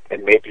skip.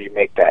 And maybe you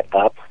make that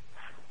up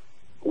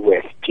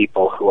with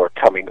people who are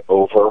coming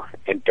over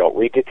and don't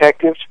read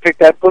detectives picked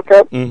that book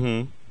up.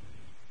 Mm-hmm.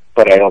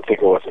 But I don't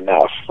think it was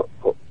enough.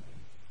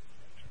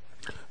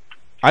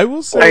 I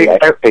will say, I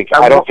don't think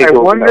it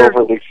was an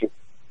overly.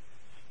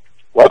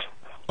 What?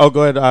 Oh,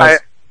 go ahead, Oz.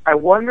 I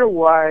wonder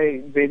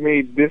why they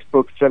made this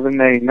book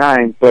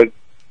 $7.99, but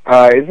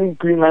isn't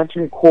Green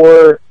Lantern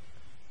Corps,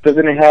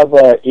 doesn't it have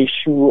an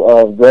issue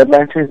of Red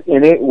Lanterns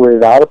in it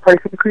without a price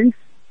increase?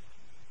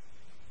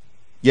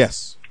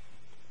 Yes.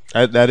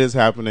 That is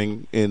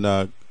happening in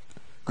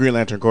Green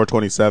Lantern Corps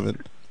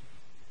 27.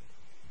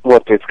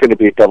 What, it's going to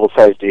be a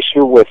double-sized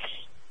issue with...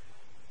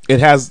 It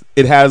has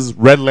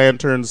Red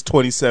Lanterns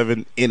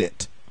 27 in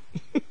it.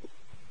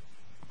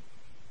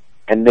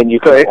 And then you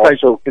can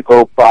also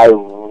go buy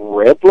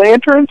Red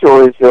Lanterns,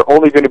 or is there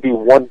only going to be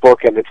one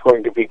book and it's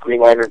going to be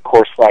Green Lantern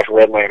Corps /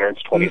 Red Lanterns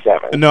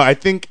 27? No, I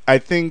think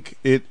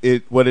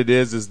it what it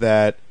is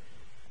that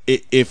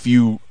if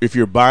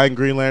you're buying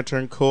Green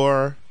Lantern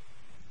Corps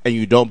and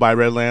you don't buy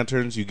Red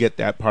Lanterns, you get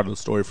that part of the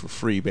story for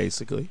free,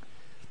 basically.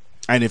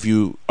 And if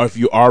you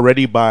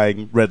already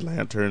buying Red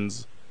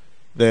Lanterns,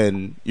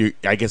 then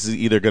I guess it's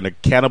either going to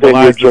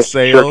cannibalize the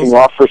sales. Jerking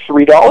off for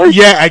 $3?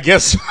 Yeah, I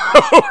guess so.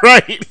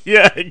 Right?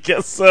 Yeah, I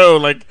guess so.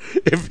 Like,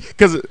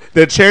 because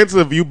the chances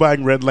of you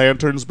buying Red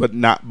Lanterns but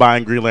not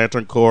buying Green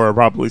Lantern Corps are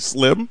probably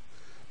slim.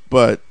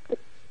 But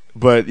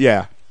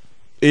yeah,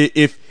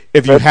 if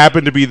you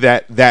happen to be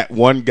that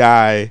one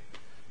guy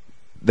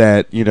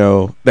that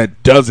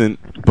that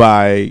doesn't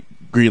buy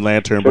Green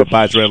Lantern but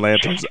buys Red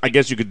Lanterns, I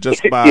guess you could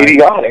just buy.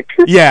 Idiotic.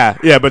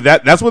 Yeah, but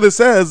that's what it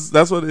says.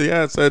 That's what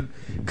it said.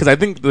 Because I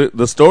think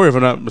the story, if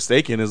I'm not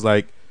mistaken, is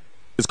like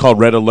it's called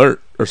Red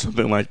Alert or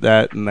something like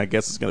that, and I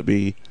guess it's going to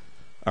be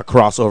a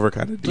crossover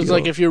kind of deal. So it's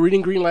like if you're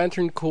reading Green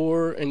Lantern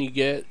Corps and you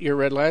get your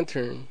Red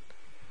Lantern,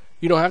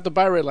 you don't have to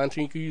buy Red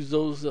Lantern. You can use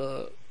those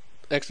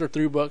extra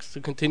 $3 to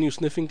continue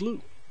sniffing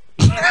glue.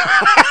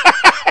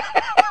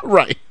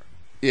 Right.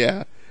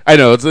 Yeah. I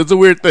know it's a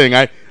weird thing.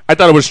 I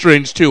thought it was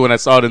strange too when I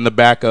saw it in the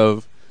back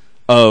of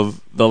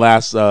the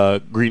last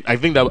Green. I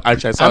think that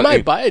actually I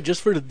might buy it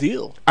just for the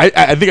deal.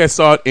 I think I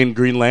saw it in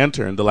Green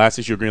Lantern, the last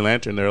issue of Green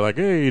Lantern. They're like,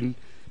 hey,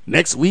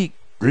 next week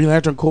Green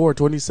Lantern Corps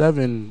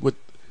 27 with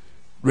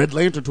Red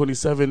Lantern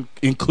 27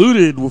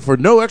 included for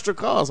no extra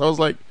cost. I was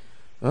like,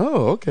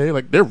 oh, okay.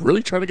 Like they're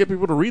really trying to get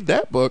people to read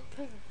that book,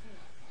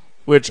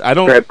 which I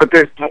don't. Right, but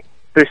there's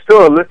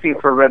still a listing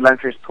for Red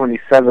Lanterns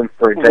 27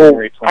 for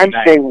January 29th. I'm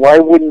saying, why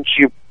wouldn't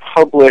you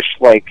publish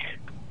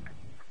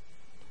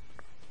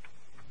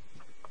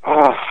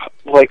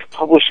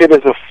publish it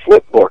as a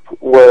flip book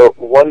where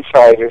one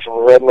side is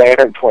Red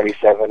Lantern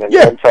 27 and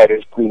one side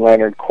is Green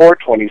Lantern Corps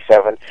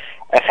 27,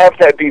 and have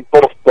that be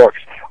both books.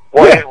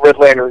 Why is Red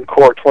Lantern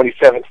Corps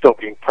 27 still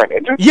being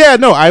printed? Yeah,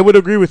 no, I would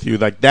agree with you.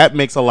 Like that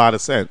makes a lot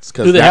of sense.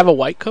 Do they have a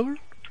white cover?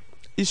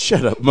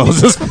 Shut up,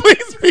 Moses.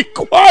 Please be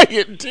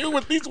quiet, dude,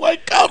 with these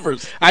white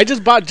covers. I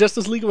just bought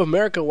Justice League of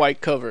America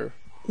white cover.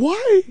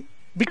 Why?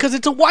 Because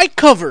it's a white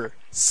cover.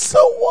 So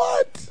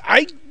what?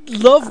 I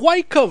love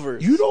white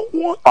covers. You don't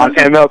want on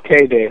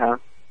MLK Day, huh?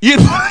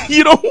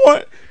 You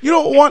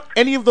don't want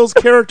any of those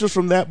characters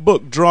from that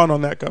book drawn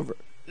on that cover.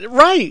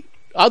 Right.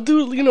 I'll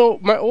do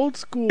my old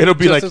school It'll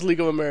be Justice League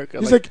of America.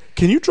 He's like,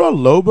 can you draw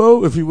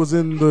Lobo if he was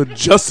in the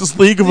Justice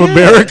League of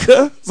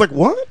America? It's like,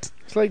 what?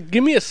 It's like,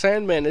 give me a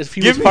Sandman if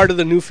he was part of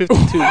the New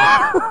 52.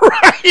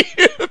 Right.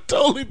 It'll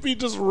totally be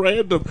just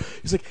random.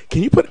 He's like,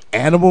 can you put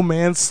Animal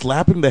Man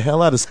slapping the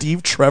hell out of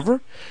Steve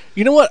Trevor?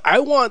 You know what? I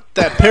want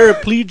that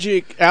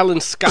paraplegic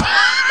Alan Scott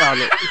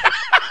on it.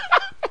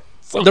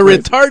 So the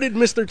crazy. Retarded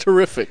Mr.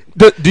 Terrific.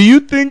 Do you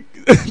think,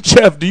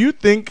 Jeff,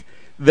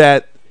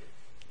 that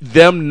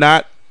them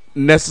not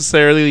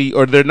necessarily,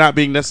 or there not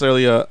being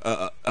necessarily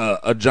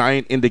a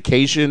giant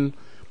indication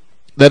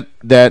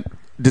that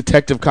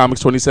Detective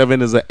Comics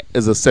 27 is a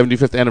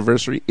 75th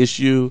anniversary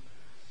issue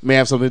may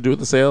have something to do with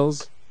the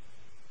sales?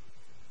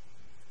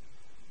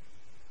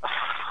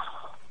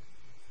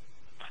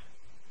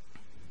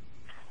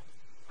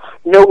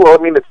 No, well,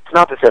 I mean, it's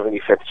not the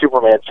 75th.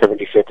 Superman's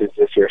 75th is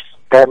this year.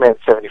 Batman's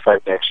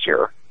 75 next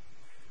year.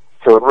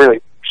 So it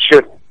really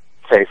shouldn't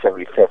say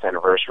 75th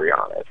anniversary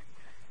on it.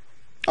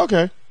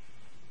 Okay.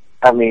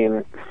 I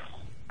mean,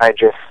 I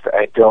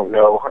don't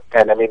know.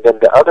 And I mean, then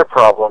the other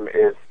problem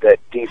is that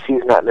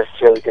DC's not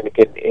necessarily going to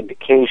get an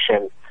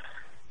indication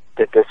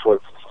that this was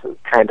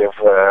kind of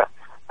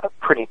a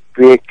pretty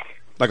big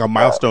like a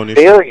milestone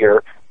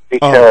failure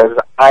because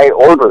I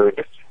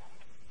ordered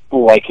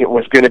like it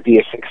was going to be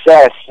a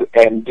success,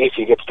 and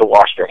DC gets to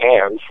wash their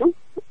hands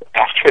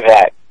after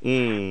that.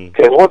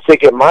 Because once they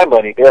get my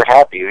money, they're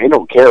happy. They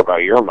don't care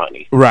about your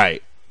money.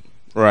 Right.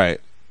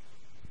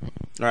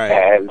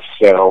 And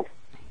so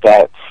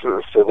that's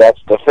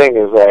the thing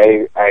is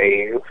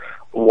I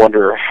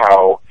wonder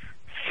how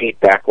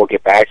feedback will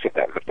get back to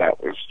them if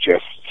that was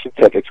just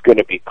that it's going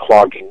to be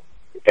clogging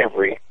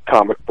every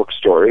comic book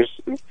store's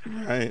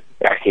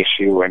back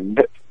issue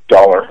and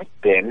dollar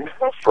bin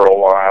for a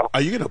while.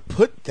 Are you going to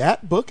put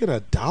that book in a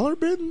dollar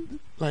bin?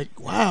 Like,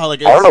 wow.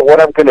 Like I don't know what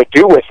I'm going to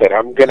do with it.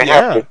 I'm going to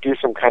have to do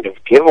some kind of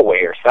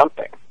giveaway or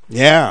something.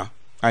 Yeah.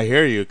 I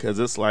hear you, because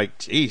it's like,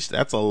 geez,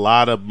 that's a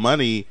lot of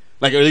money.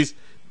 Like, at least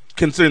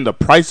considering the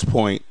price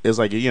point is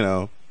like,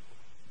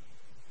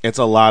 it's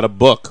a lot of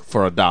book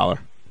for $1.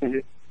 Mm-hmm.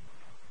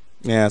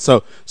 Yeah.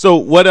 So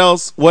what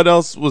else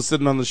was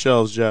sitting on the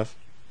shelves, Jeff?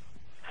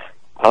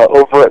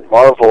 Over at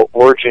Marvel,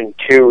 Origin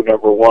 2,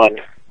 #1.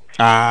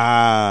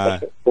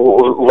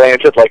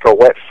 Landed like a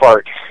wet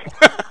fart.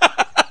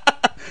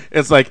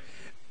 It's like,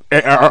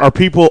 are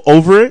people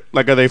over it?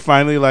 Like, are they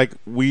finally like,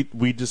 we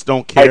just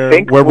don't care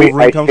where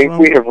Wolverine comes from? I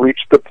think we have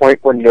reached the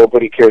point where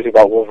nobody cares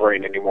about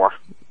Wolverine anymore.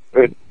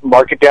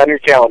 Mark it down your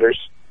calendars.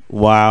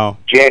 Wow.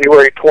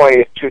 January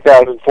 20th,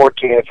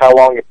 2014. That's how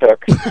long it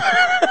took.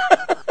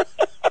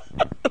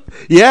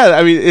 Yeah,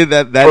 I mean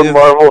that for is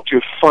Marvel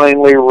to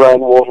finally run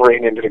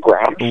Wolverine into the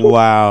ground.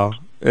 Wow.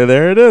 Yeah,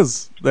 there it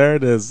is.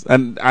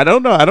 And I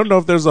don't know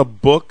if there's a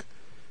book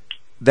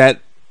that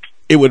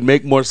it would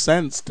make more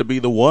sense to be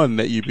the one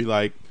that you'd be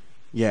like,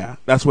 yeah,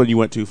 that's when you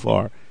went too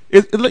far.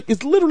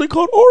 It's literally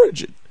called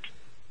Origin.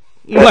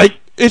 Like,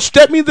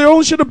 that means there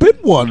only should have been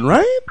one,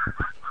 right?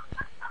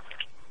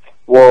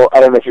 Well, I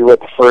don't know if you read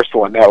the first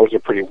one. That was a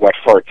pretty wet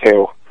fart,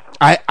 too.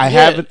 I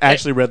haven't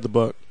actually read the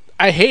book.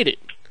 I hate it.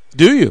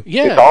 Do you?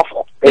 Yeah. It's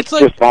awful. It's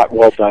just not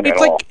well done at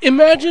all. It's like,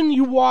 imagine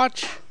you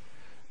watch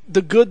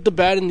The Good, the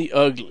Bad, and the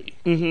Ugly.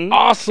 Mm-hmm.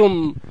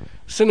 Awesome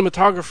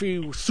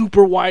cinematography,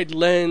 super wide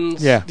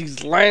lens,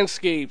 these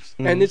landscapes,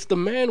 and it's the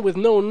man with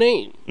no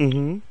name.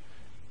 Mm-hmm.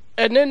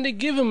 And then they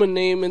give him a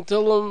name and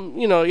tell him,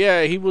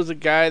 he was a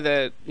guy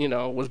that,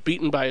 was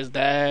beaten by his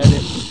dad,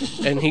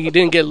 and he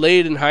didn't get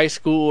laid in high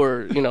school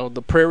or,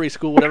 the prairie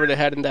school, whatever they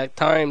had in that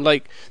time.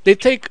 Like, they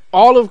take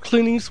all of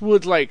Clint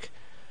Eastwood's, like,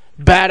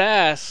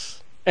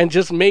 badass and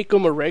just make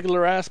him a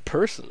regular-ass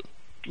person.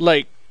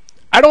 Like,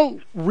 I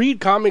don't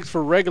read comics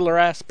for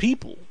regular-ass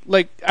people.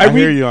 Like, I read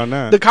hear you on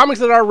that. The comics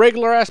that are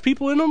regular-ass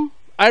people in them,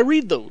 I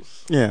read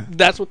those. Yeah.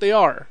 That's what they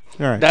are.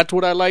 Right. That's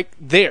what I like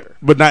there.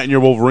 But not in your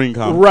Wolverine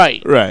comic.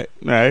 Right.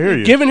 I hear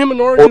you. Giving him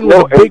an origin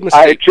was a big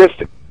mistake.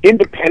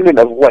 Independent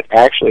of what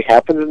actually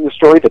happens in the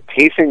story, the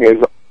pacing is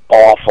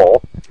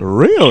awful.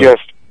 Really?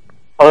 Just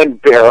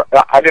unbearable.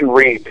 I didn't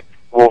read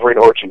Wolverine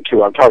Origin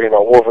 2. I'm talking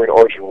about Wolverine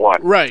Origin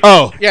 1. Right.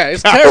 Oh. Yeah,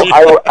 it's terrible.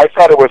 So I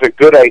thought it was a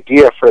good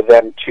idea for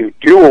them to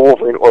do a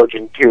Wolverine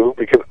Origin 2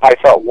 because I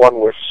thought 1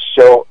 was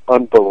so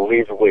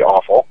unbelievably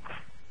awful.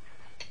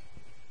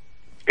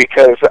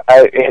 Because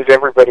has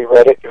everybody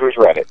read it? Who's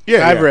read it?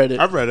 Yeah, I've read it.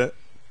 I've read it.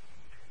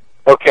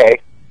 Okay.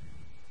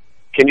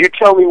 Can you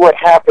tell me what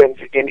happens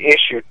in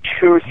issue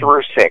 2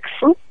 through 6?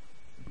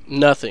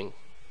 Nothing.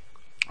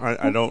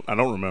 I don't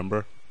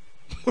remember.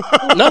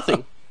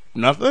 Nothing.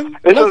 Nothing?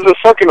 This is the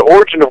fucking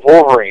origin of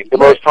Wolverine, the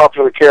most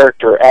popular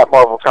character at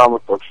Marvel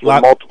Comic Books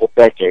for multiple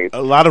decades.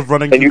 A lot of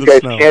running and through you the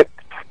guys snow. can't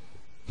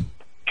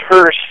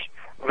curse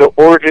the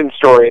origin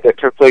story that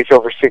took place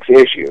over 6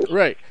 issues.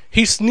 Right.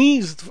 He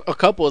sneezed a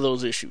couple of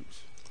those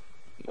issues.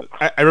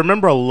 I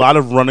remember a lot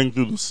of running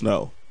through the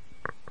snow.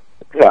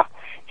 Yeah.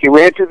 He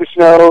ran through the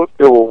snow,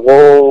 there were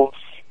wolves,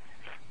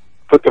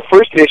 but the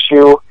first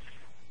issue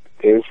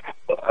is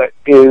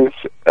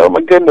oh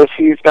my goodness,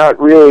 he's not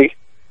really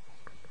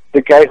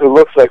the guy who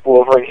looks like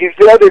Wolverine. He's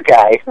the other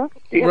guy.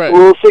 He's Right. a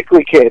little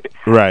sickly kid.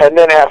 Right. And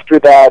then after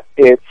that,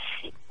 it's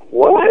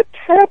what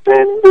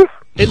happened?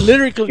 It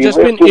literally could He just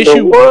lived been in the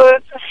issue.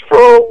 woods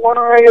for a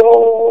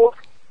while.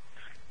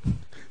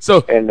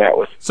 So And that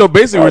was so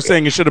basically, we're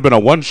saying it should have been a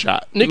one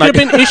shot. It could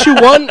have been issue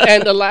 1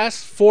 and the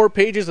last 4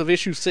 pages of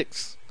issue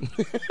 6.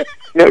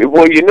 No,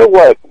 well, you know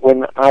what?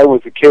 When I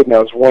was a kid and I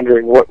was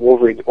wondering what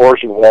Wolverine's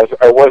origin was,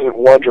 I wasn't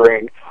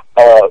wondering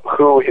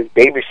who his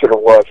babysitter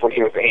was when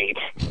he was 8.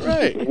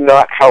 Right.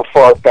 Not how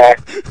far back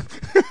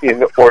in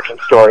the origin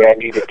story I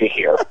needed to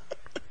hear.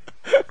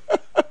 It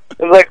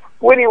was like,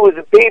 when he was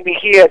a baby,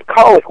 he had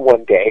colic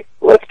one day.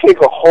 Let's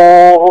take a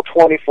whole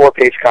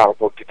 24-page comic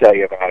book to tell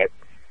you about it.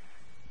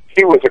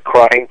 He was a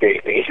crying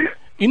baby.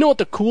 You know what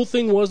the cool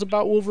thing was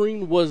about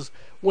Wolverine was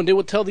when they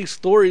would tell these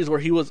stories where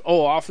he was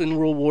off in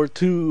World War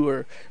II,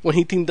 or when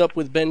he teamed up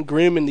with Ben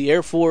Grimm in the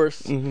Air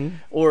Force,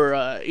 or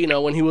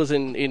when he was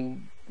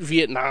in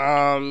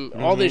Vietnam,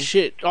 all this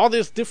shit, all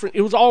this different.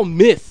 It was all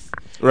myth.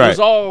 Right. It was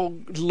all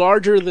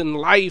larger than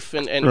life,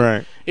 and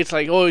Right. It's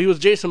like, he was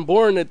Jason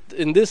Bourne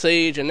in this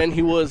age, and then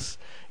he was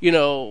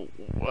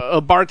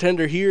a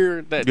bartender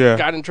here that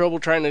got in trouble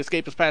trying to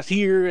escape his past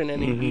here, and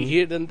then he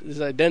hid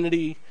his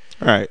identity.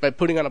 Right. By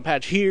putting on a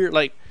patch here.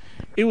 Like,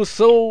 it was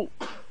so...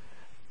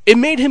 It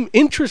made him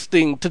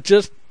interesting to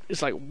just...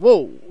 It's like,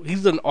 whoa,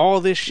 he's done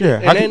all this shit. Yeah,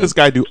 And how then, can this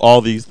guy do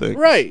all these things?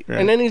 Right.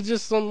 And then he's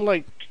just some,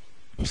 like,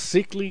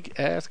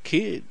 sickly-ass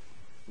kid.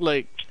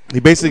 Like... He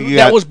basically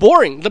that was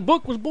boring. The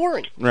book was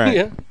boring. Right.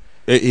 Yeah.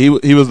 He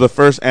was the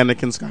first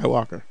Anakin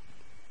Skywalker.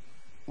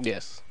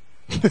 Yes.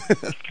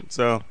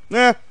 So,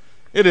 it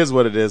is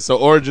what it is. So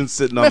Origin's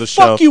sitting on Man, the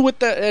fuck shelf. you with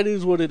that. That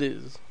is what it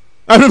is.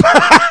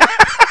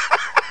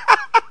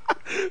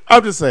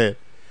 I'm just saying.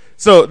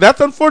 So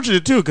that's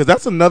unfortunate too, because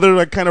that's another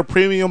like kind of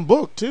premium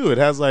book too. It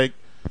has like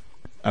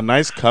a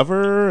nice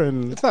cover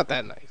and It's not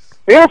that nice.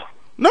 Yeah.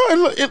 No,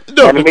 no. And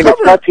The I mean, cover,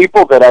 it's not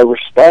people that I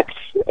respect,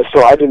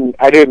 so I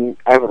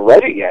haven't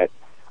read it yet,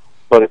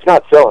 but it's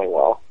not selling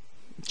well.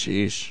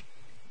 Sheesh.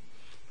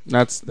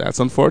 That's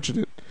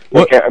unfortunate.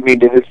 Like, I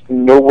mean, it is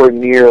nowhere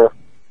near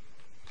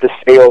the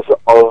sales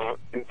of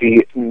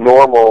the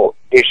normal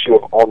issue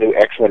of All New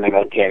X-Men and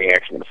Uncanny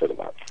X-Men for the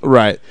month.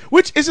 Right.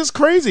 Which is just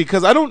crazy,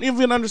 because I don't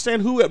even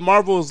understand who at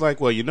Marvel is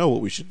like, well, you know what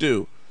we should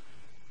do?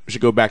 We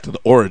should go back to the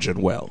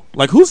origin well.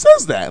 Like, who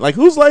says that? Like,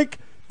 who's like,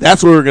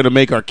 that's where we're going to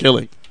make our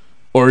killing?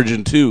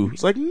 Origin 2.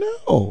 It's like,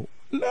 no.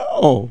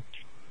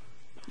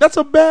 That's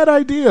a bad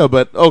idea,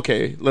 but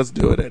okay, let's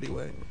do it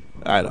anyway.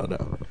 I don't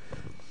know.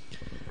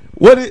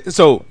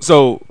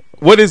 So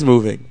what is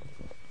moving?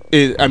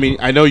 I mean,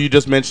 I know you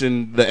just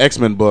mentioned the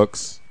X-Men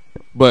books,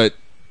 but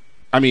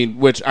I mean,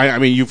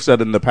 you've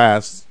said in the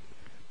past,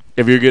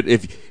 if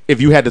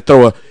you had to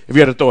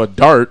throw a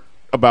dart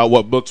about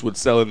what books would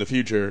sell in the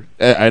future,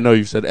 I know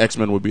you said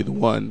X-Men would be the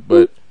one,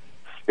 but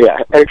yeah,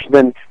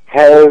 X-Men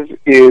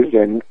is,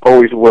 and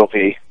always will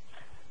be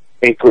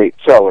a great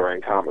seller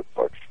in comic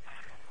books.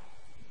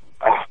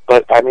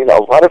 But I mean,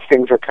 a lot of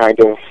things are kind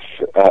of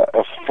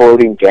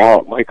floating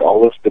down, like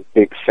all of the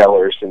big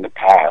sellers in the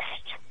past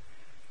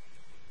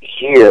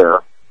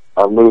here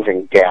are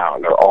moving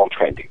down. They're all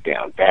trending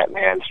down.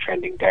 Batman's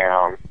trending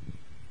down.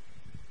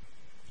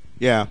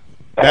 Yeah.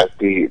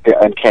 The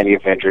Uncanny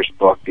Avengers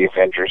book, the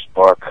Avengers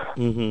book,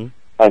 mm-hmm.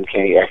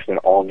 Uncanny X-Men,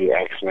 All New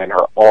X-Men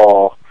are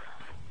all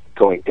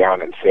going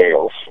down in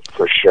sales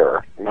for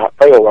sure. Not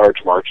by a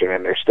large margin,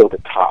 and they're still the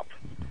top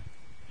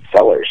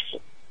sellers.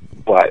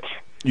 But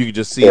you can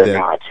just see they're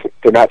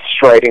not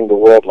striding the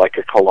world like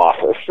a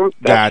colossus.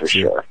 That's for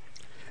sure.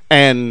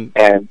 And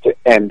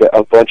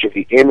a bunch of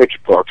the Image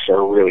books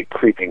are really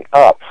creeping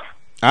up.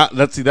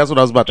 That's what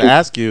I was about to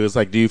ask you. Is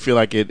like, do you feel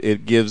like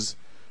it gives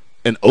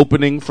an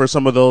opening for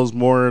some of those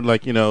more,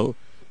 like, you know,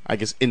 I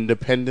guess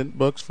independent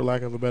books, for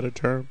lack of a better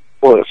term?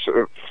 Well,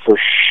 for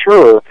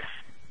sure,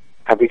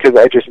 because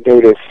I just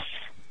noticed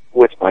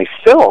with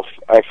myself,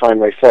 I find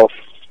myself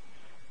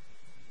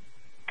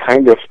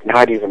kind of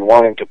not even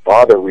wanting to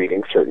bother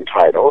reading certain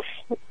titles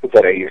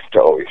that I used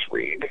to always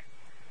read.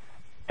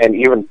 And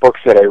even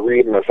books that I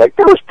read, and I was like,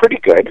 that was pretty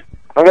good.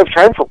 I don't have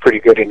time for pretty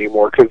good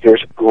anymore because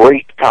there's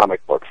great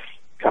comic books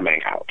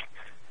coming out.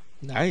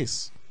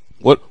 Nice.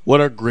 What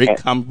are great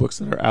comic books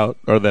that are out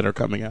or that are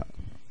coming out?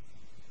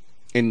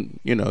 And,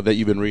 you know, that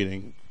you've been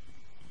reading?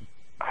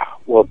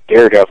 Well,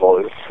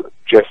 Daredevil is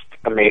just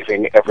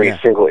amazing every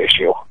single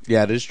issue.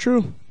 Yeah, it is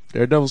true.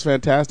 Daredevil's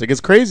fantastic. It's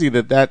crazy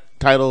that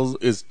title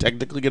is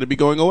technically going to be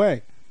going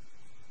away.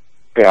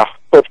 Yeah,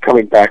 but it's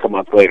coming back a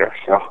month later,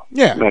 so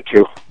yeah, not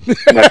too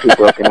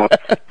broken up.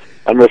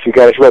 Unless you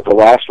guys read the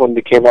last one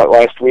that came out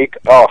last week.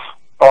 Oh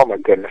my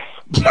goodness!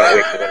 Can't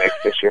wait for the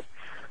next issue.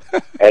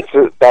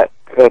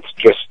 That's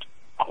just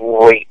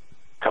great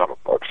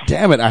comic books.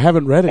 Damn it! I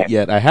haven't read it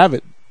yet. I have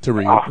it to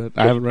read, but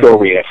I haven't read it.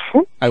 Read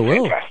it. I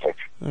will. Fantastic.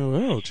 I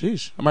will.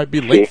 Jeez, I might be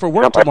late for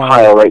work tomorrow. My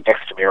pile right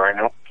next to me right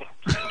now.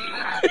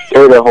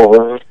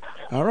 Daredevil is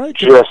all right.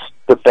 Just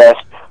the best.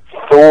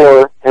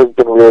 Thor has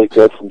been really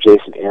good from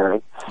Jason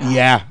Aaron.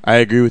 Yeah, I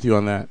agree with you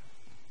on that.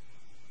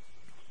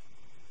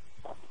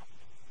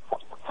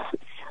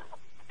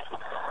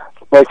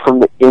 Like from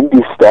the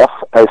indie stuff,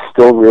 I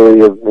still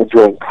really am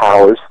enjoying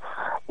Powers.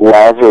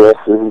 Lazarus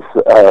is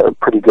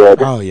pretty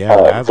good. Oh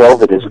yeah,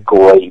 Velvet is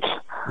great.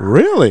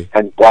 Really?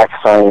 And Black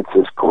Science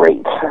is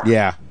great.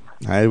 Yeah,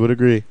 I would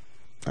agree.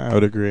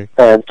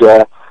 And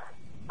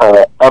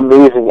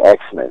Amazing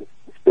X-Men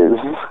is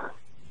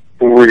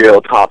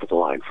real top of the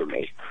line for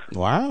me.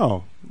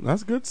 Wow,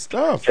 that's good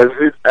stuff. As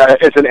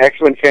an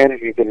X-Men fan,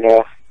 have you been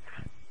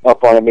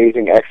up on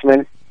Amazing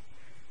X-Men?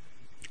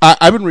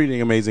 I've been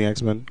reading Amazing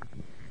X-Men.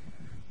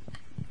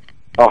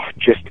 Oh,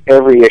 just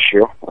every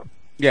issue.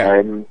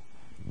 Yeah.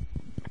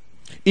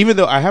 Even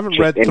though I haven't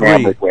read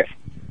 3. With.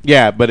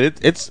 Yeah, but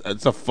it's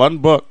a fun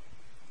book.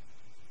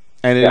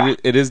 And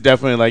it is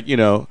definitely like, you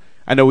know,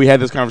 I know we had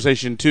this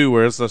conversation too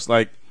where it's just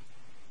like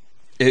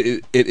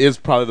it is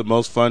probably the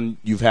most fun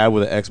you've had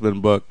with an X-Men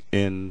book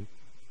in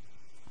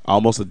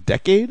almost a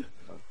decade.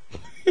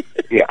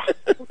 Yeah.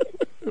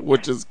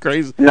 Which is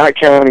crazy. Not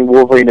counting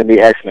Wolverine and the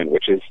X-Men,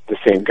 which is the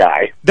same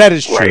guy. That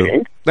is true.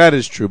 Writing. That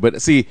is true.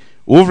 But see,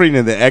 Wolverine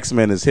and the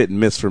X-Men is hit and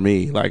miss for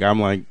me. Like, I'm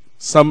like,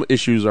 some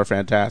issues are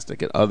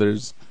fantastic and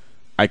others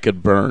I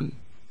could burn.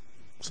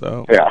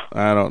 So, yeah.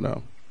 I don't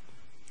know.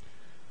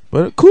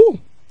 But cool.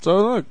 So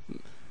look,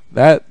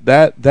 that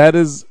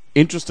is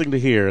interesting to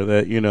hear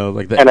that, you know,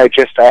 like that. And I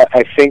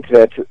think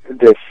that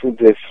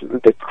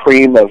the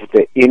cream of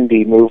the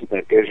indie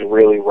movement is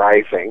really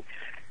rising,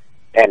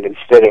 and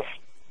instead of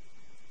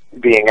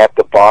being at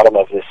the bottom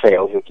of the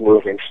sales, it's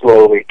moving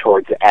slowly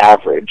towards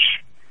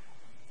average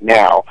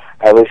now,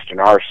 at least in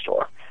our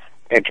store,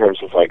 in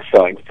terms of like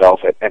selling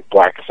Velvet, and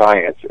Black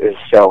Science is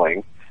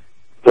selling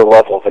the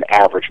level of an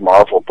average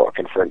Marvel book,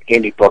 and for an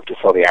indie book to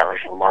sell the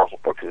average of a Marvel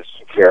book is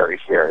very,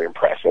 very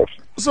impressive.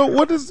 So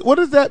what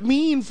does that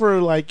mean for,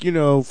 like, you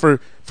know, for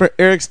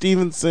Eric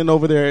Stevenson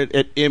over there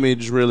at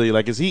Image? Really,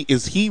 like, is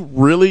he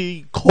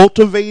really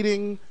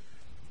cultivating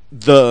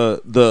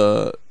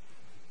the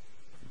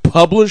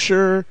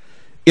publisher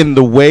in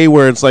the way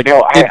where it's like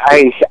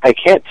I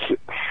can't.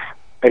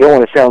 I don't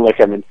want to sound like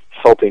I'm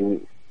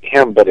insulting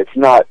him, but it's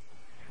not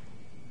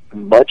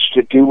much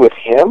to do with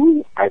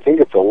him. I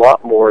think it's a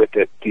lot more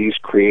that these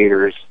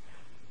creators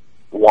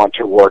want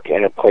to work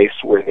in a place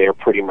where they're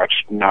pretty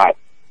much not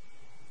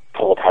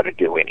told how to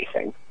do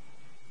anything.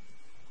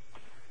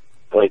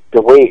 Like,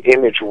 the way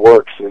Image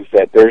works is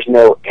that there's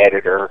no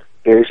editor,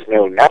 there's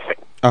no nothing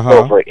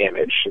over at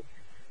Image.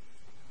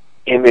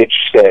 Image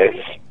says,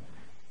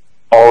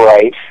 all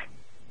right,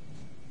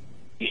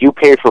 you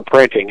pay for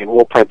printing and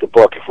we'll print the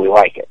book if we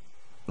like it.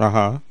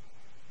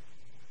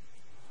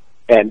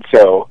 And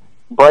so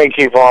Brian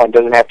K. Vaughan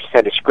doesn't have to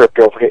send a script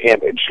over to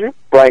Image.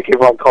 Brian K.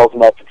 Vaughan calls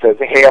him up and says,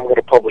 hey, I'm going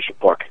to publish a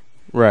book.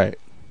 Right.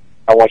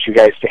 I want you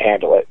guys to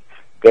handle it.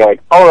 They're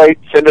like, all right,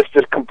 send us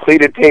the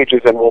completed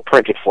pages and we'll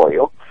print it for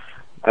you.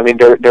 I mean,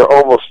 they're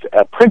almost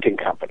a printing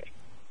company.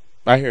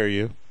 I hear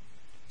you.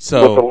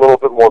 So with a little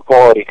bit more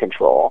quality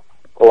control.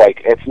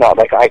 Like, it's not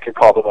like I could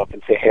call them up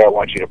and say, hey, I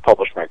want you to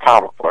publish my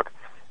comic book.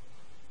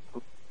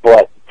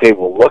 But they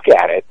will look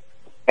at it,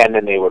 and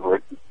then they would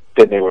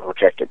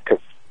reject it because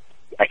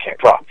I can't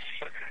draw.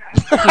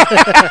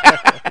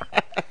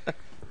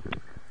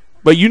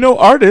 But you know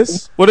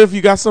artists. What if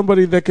you got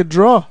somebody that could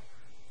draw?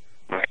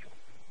 Right.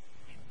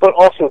 But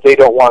also, they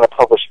don't want to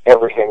publish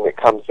everything that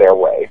comes their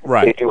way.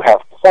 Right. They do have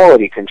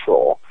quality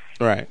control.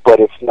 Right. But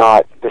it's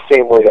not the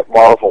same way that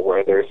Marvel,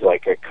 where there's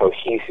like a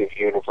cohesive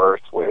universe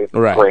with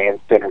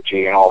brand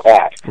synergy and all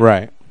that.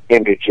 Right.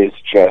 Image is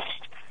just,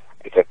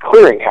 it's a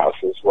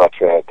clearinghouse is what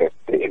the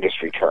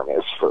industry term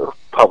is for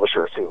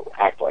publishers who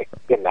act like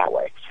in that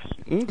way.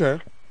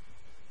 Okay.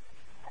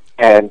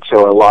 And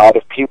so a lot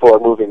of people are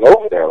moving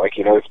over there. Like,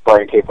 you know, it's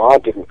Brian K. Vaughan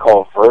didn't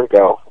call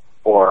Vertigo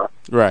or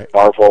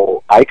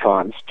Marvel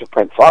Icons to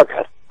print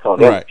Saga,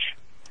 called Image.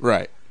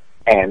 Right.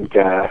 And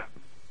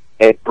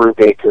Ed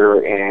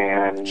Brubaker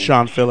and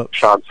Sean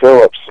Phillips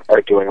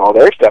are doing all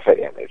their stuff at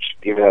Image,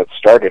 even though it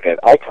started at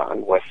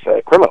Icon with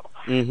Criminal.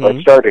 But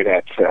it started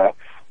at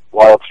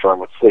Wildstorm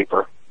with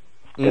Sleeper.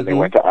 Then they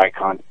went to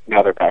Icon.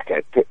 Now they're back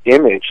at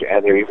Image,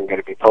 and they're even going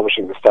to be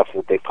publishing the stuff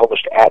that they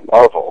published at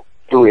Marvel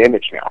through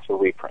Image now for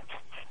reprints.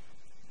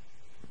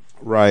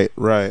 Right.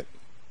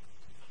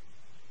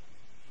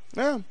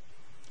 Yeah.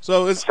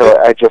 So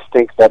I just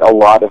think that a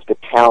lot of the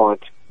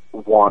talent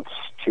wants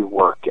to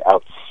work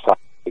outside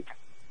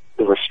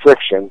the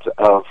restrictions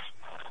of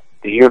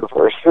the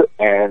universe,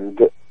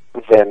 and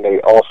then they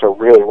also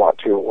really want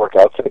to work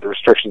outside the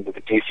restrictions of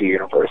the DC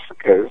universe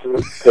because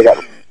they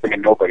got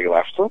nobody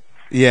left.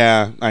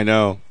 Yeah, I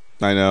know.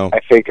 I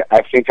think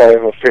I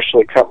have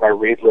officially cut my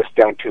read list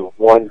down to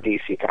one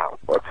DC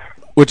comic book.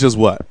 Which is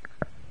what?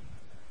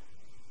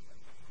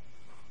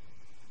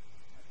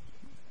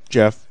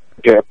 Jeff?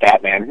 Yeah,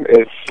 Batman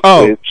is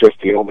just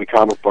the only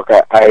comic book.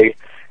 I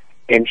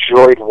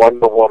enjoyed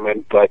Wonder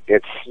Woman, but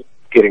it's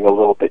getting a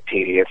little bit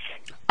tedious.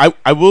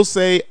 I will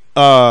say,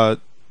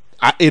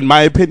 in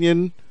my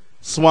opinion,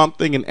 Swamp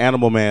Thing and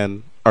Animal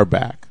Man are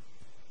back.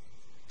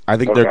 I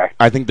think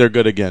they're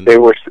good again. The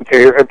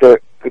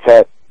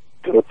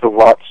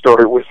Lot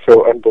story was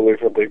so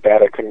unbelievably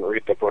bad I couldn't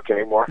read the book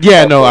anymore.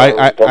 Yeah, no,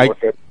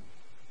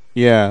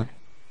 yeah,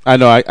 I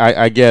know,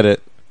 I get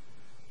it,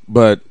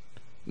 but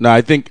no,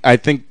 I think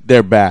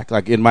they're back.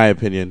 Like, in my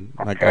opinion,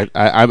 like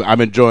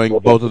I'm enjoying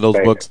both of those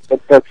books.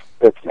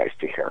 That's nice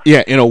to hear.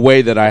 Yeah, in a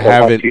way that I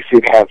haven't. You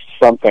should have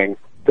something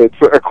that's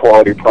a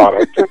quality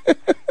product.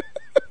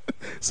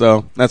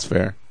 So that's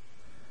fair.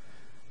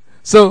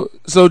 So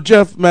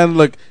Jeff, man,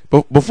 look,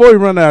 before we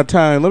run out of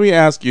time, let me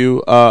ask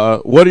you,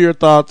 what are your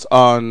thoughts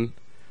on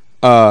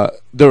the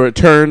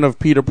return of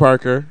Peter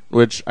Parker,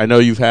 which I know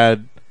you've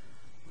had,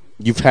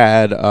 you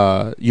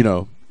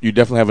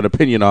definitely have an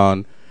opinion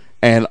on,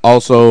 and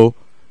also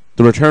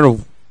the return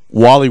of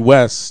Wally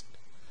West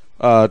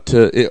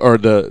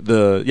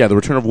the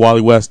return of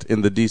Wally West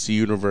in the DC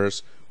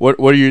universe. What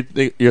are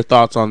your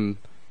thoughts on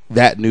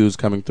that news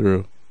coming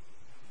through?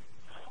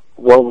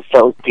 Well, we'll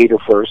start with Peter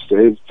first.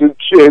 It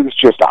was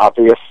just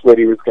obvious that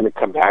he was going to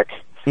come back.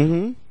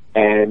 Mm-hmm.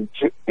 And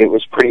it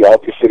was pretty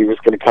obvious that he was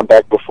going to come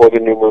back before the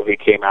new movie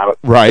came out.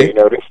 Right. So you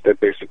noticed that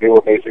there's a new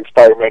Amazing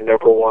Spider-Man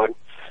 #1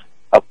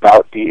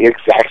 about the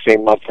exact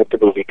same month that the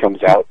movie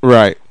comes out.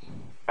 Right.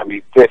 I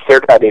mean,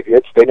 they're not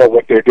idiots. They know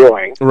what they're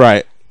doing.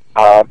 Right.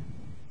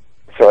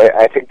 So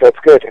I think that's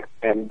good.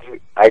 And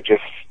I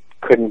just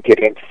couldn't get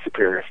into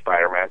Superior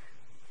Spider-Man.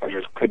 I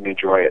just couldn't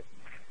enjoy it.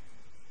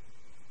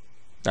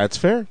 That's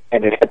fair.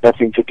 And it had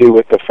nothing to do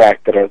with the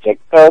fact that I was like,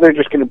 oh, they're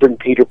just going to bring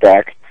Peter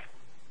back,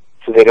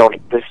 so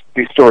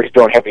these stories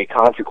don't have any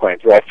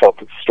consequence. I felt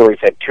that the stories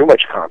had too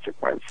much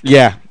consequence.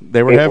 Yeah,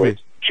 they were heavy. It was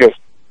just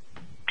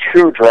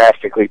too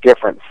drastically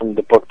different from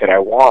the book that I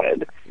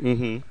wanted.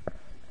 Mm-hmm.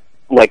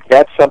 Like,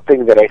 that's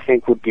something that I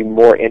think would be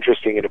more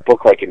interesting in a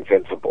book like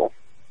Invincible.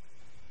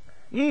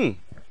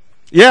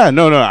 Yeah,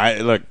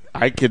 no,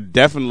 I could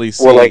definitely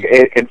see. Well, like,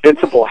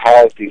 Invincible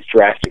has these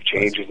drastic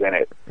changes in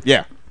it.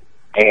 Yeah.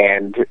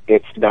 and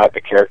it's not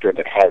the character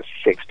that has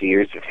 60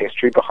 years of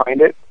history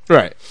behind it.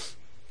 Right.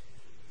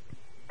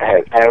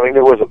 And, I mean,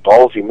 it was a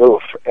ballsy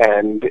move,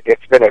 and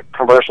it's been a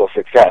commercial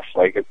success.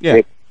 Like,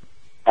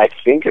 I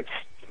think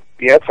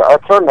it's our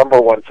third number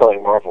one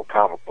selling Marvel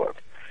comic book.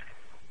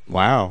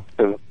 Wow.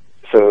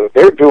 So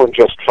they're doing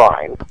just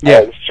fine.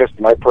 Yeah. It's just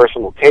my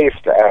personal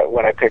taste.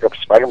 When I pick up a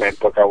Spider-Man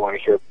book, I want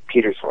to hear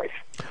Peter's voice.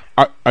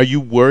 Are you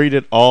worried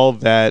at all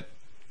that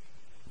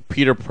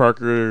Peter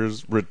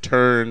Parker's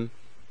return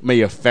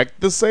may affect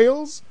the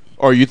sales?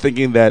 Or are you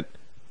thinking that,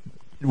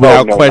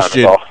 without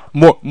question,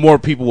 more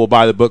people will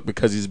buy the book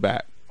because he's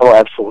back? Oh,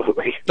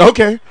 absolutely.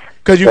 Okay,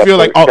 because you feel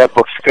like that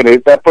book's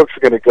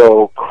gonna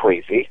go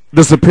crazy.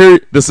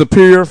 The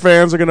superior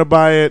fans are gonna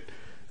buy it.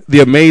 The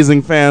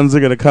amazing fans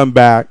are gonna come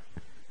back,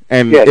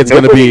 and it's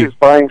gonna be. Nobody who's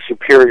buying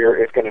Superior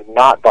is gonna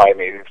not buy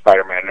Amazing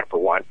Spider-Man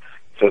 #1.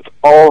 So it's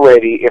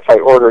already, if I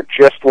order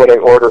just what I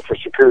order for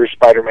Superior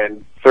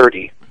Spider-Man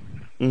 30,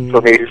 for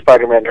Amazing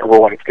Spider-Man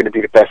 #1, it's going to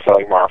be the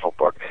best-selling Marvel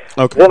book.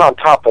 Okay. Then on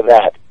top of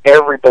that,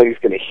 everybody's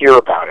going to hear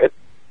about it.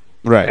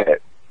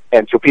 Right.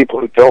 And so people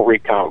who don't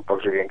read comic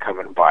books are going to come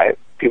in and buy it.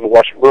 People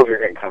watching movies are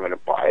going to come in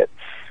and buy it.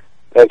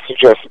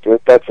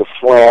 That's a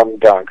slam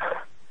dunk.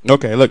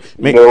 Okay, look.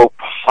 No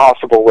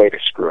possible way to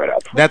screw it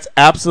up. That's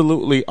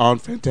absolutely on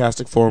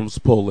Fantastic Forum's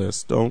pull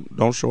list.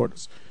 Don't short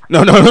us.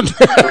 No.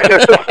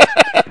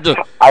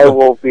 I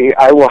will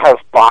have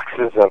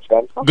boxes of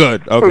them.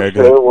 Good. Okay, so good.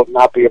 it will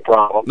not be a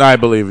problem. No, I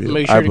believe you.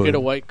 Make sure to get a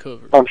white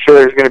cover. I'm sure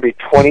there's going to be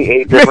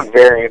 28 different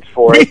variants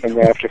for it, and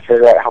I have to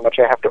figure out how much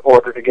I have to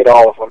order to get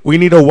all of them. We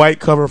need a white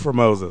cover for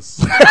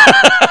Moses.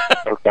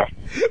 Okay.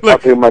 I'll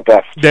do my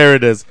best. There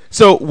it is.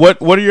 So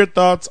what are your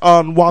thoughts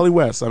on Wally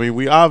West? I mean,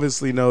 we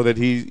obviously know that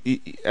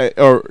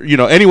or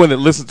anyone that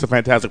listens to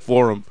Fantastic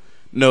Forum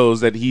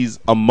knows that he's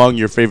among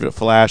your favorite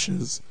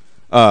Flashes,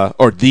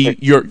 or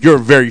your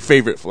very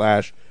favorite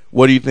Flash.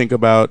 What do you think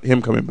about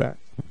him coming back?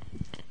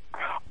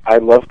 I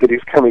love that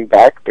he's coming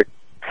back. The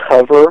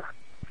cover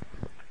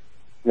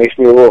makes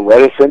me a little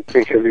reticent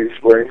because he's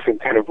wearing some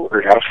kind of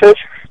weird outfit.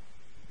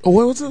 Oh,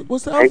 what's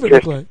the outfit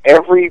look like?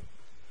 Every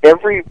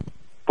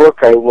book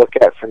I look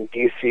at from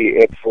DC,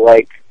 it's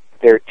like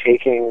they're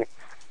taking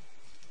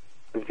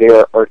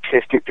their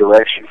artistic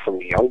direction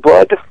from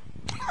Youngblood.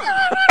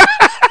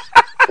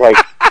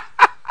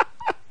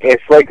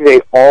 It's like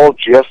they all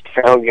just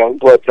found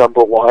Youngblood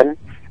 #1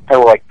 and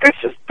were like, this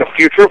is the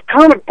future of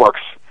comic books.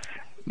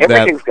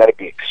 Everything's got to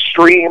be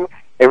extreme.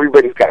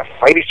 Everybody's got to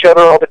fight each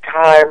other all the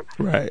time.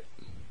 Right.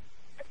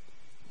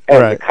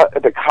 And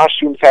the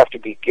costumes have to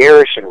be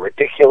garish and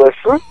ridiculous.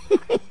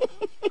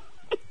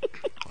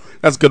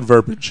 That's good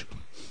verbiage.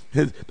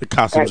 The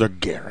costumes are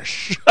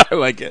garish. I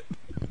like it.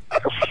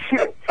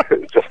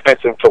 It's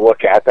offensive to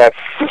look at. That's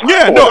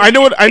I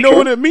know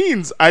what it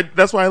means.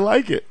 That's why I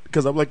like it,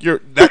 because I'm like,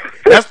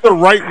 that's the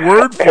right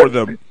word for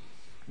them.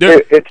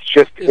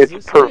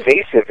 It's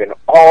pervasive in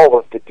all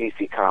of the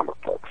DC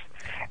comic books,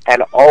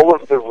 and all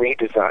of the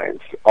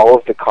redesigns, all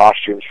of the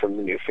costumes from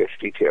the New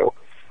 52.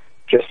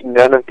 Just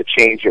none of the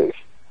changes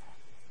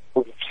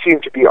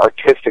seem to be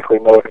artistically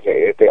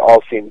motivated. They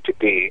all seem to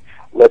be,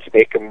 let's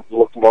make him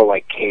look more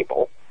like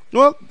Cable.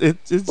 Well,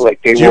 it's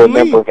like they were a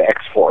member of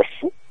X-Force,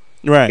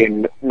 right,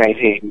 in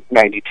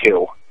 1992.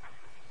 All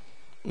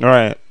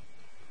right.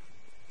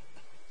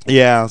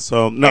 Yeah.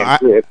 So no,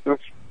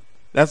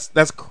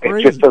 that's crazy.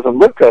 It just doesn't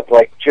look good.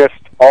 Like just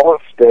all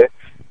of the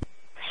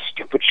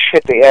stupid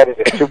shit they added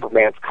to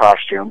Superman's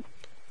costume.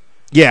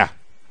 Yeah,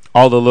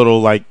 all the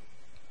little like.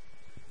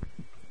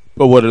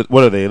 But what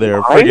are they?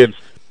 They're friggin',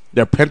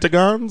 they're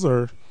pentagons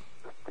or?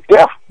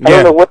 Yeah, I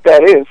don't know what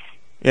that is.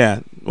 Yeah,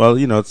 well,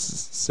 it's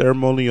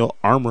ceremonial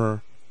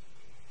armor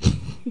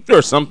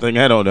or something.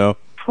 I don't know.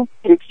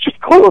 It's just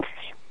clothes.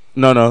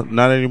 No,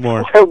 not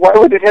anymore. Why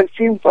would it have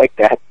seams like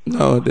that?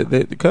 No,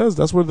 because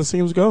that's where the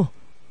seams go.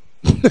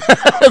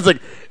 It's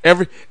like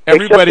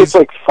everybody's. It's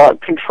like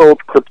thought-controlled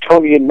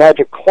Kryptonian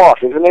magic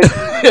cloth, isn't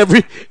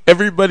it?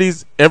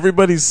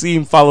 everybody's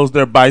seam follows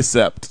their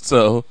bicep.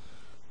 So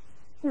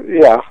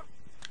yeah.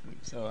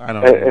 So I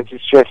don't know. It's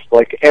just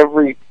like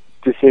every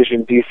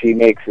decision DC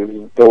makes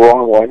is the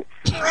wrong one,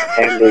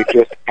 and they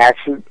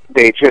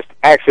just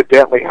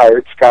accidentally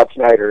hired Scott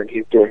Snyder, and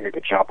he's doing a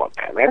good job on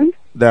Batman.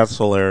 That's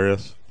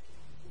hilarious.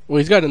 Well,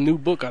 he's got a new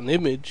book on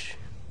Image.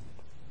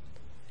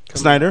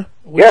 Snyder?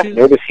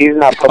 Notice he's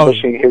not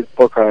publishing his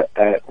book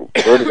at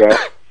Vertigo.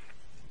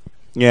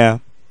 Yeah.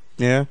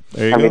 There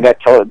you go. I mean, that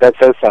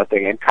says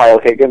something. And Kyle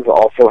Higgins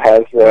also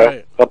has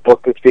a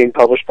book that's being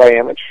published by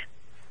Image.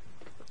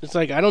 It's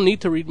like, I don't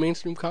need to read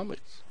mainstream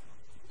comics.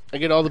 I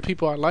get all the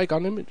people I like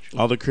on Image.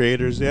 All the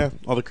creators,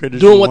 all the creators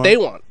doing what they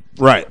want.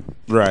 Right.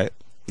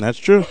 That's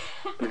true.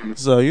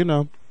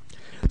 So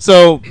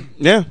So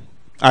yeah,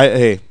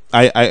 I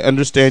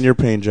understand your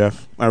pain,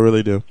 Jeff. I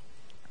really do.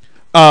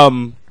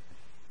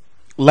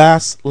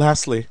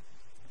 Lastly,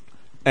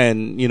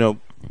 and the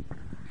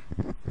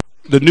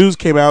news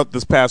came out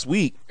this past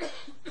week.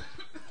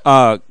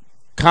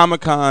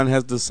 Comic-Con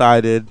has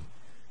decided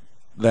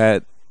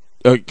that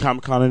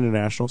Comic-Con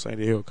International, San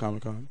Diego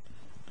Comic-Con,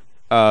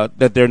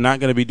 that they're not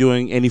going to be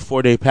doing any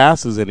 4-day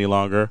passes any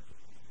longer.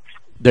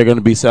 They're going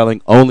to be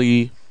selling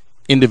only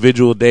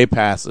individual day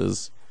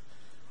passes.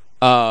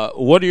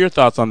 What are your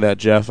thoughts on that,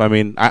 Jeff? I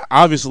mean,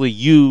 obviously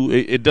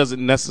it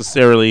doesn't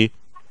necessarily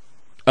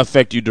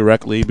affect you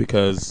directly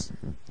because,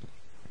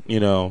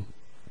 you're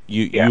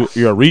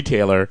a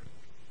retailer,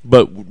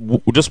 but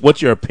just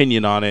what's your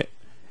opinion on it,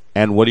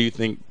 and what do you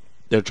think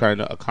they're trying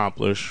to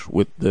accomplish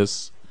with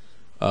this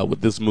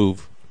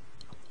move?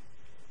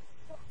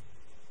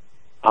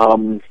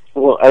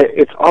 Well,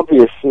 it's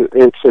obvious.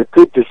 It's a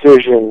good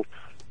decision,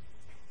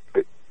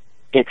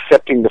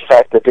 accepting the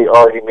fact that they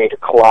already made a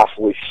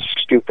colossally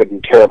stupid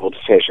and terrible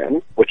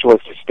decision, which was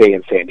to stay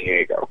in San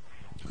Diego.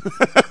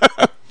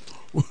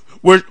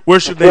 Where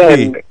should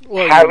they be?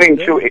 Having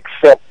to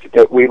accept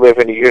that we live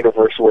in a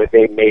universe where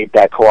they made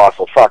that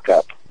colossal fuck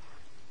up.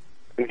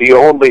 The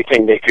only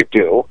thing they could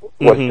do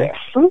was this.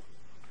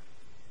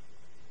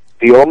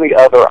 The only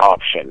other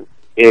option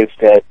is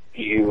that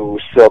you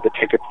sell the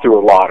tickets through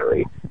a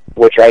lottery,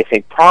 which I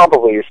think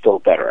probably is still a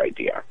better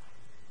idea.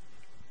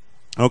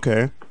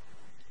 Okay.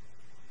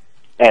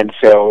 And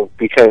so,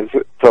 because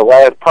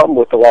the problem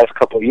with the last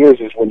couple of years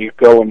is when you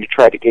go and you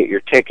try to get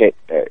your ticket,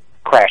 it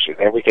crashes.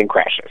 Everything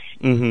crashes.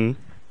 Mm-hmm.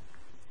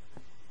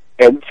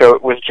 And so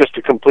it was just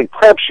a complete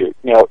crapshoot.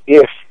 Now,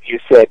 if you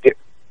said,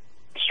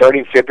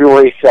 starting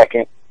February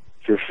 2nd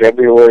through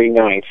February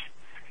 9th,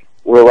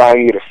 we're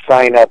allowing you to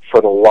sign up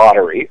for the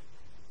lottery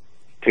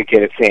to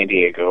get a San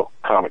Diego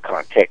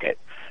Comic-Con ticket,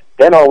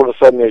 then all of a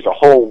sudden there's a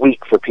whole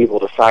week for people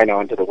to sign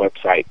on to the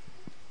website,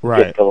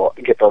 right?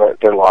 Get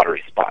their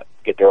lottery spot,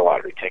 get their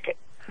lottery ticket.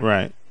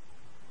 Right.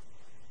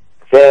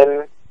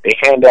 Then they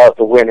hand out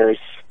the winners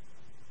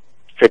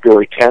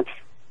February 10th.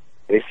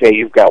 They say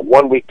you've got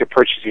 1 week to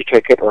purchase your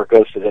ticket or it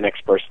goes to the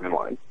next person in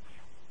line.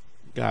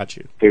 Got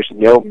you. There's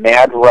no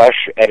mad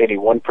rush at any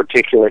one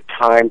particular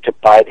time to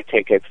buy the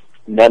tickets.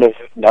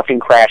 Nothing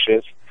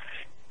crashes.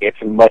 It's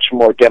much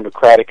more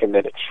democratic in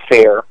that it's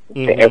fair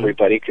to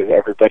everybody, because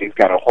everybody's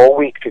got a whole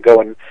week to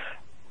go and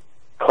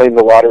claim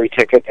the lottery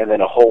ticket and then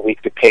a whole week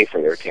to pay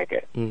for their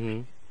ticket.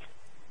 Mm-hmm.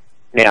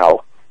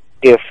 Now,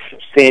 if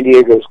San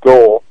Diego's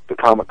goal, the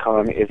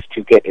Comic-Con, is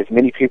to get as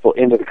many people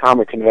into the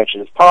comic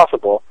convention as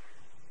possible,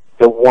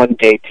 the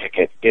one-day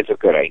ticket is a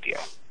good idea.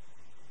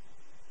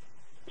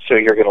 So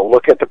you're going to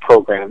look at the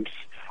programs.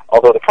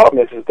 Although the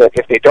problem is that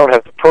if they don't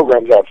have the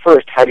programs out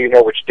first, how do you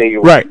know which day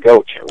you want to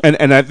go to?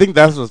 And I think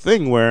that's the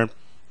thing where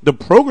the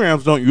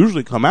programs don't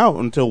usually come out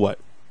until what?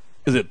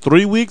 Is it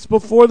 3 weeks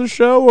before the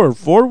show or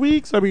 4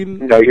 weeks? I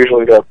mean, no,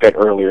 usually they're a bit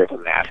earlier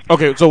than that.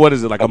 Okay, so what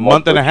is it, like a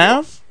month and a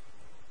half?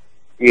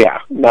 Yeah,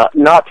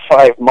 not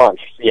 5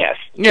 months. Yes,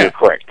 yeah, you're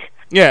correct.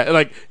 Yeah,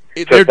 like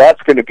so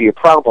that's going to be a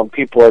problem.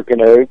 People are going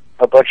to,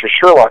 a bunch of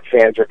Sherlock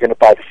fans are going to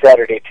buy the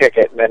Saturday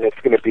ticket, and then it's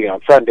going to be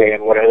on Sunday.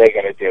 And what are they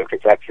going to do?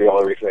 Because that's the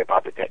only reason they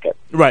bought the ticket.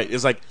 Right.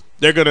 It's like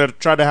they're going to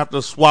try to have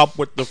to swap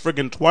with the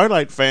friggin'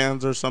 Twilight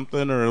fans or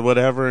something or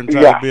whatever, and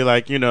try to be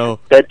like,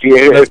 that'd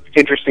be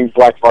interesting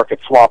black market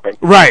swapping.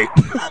 Right.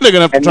 They're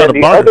going to have to try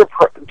to barter.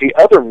 The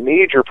other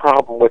major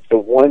problem with the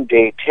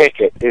one-day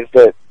ticket is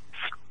that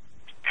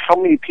how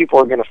many people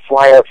are going to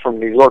fly out from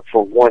New York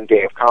for 1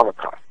 day of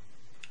Comic-Con?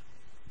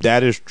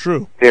 That is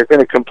true. They're going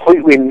to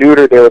completely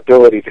neuter their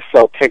ability to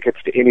sell tickets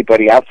to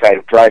anybody outside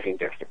of driving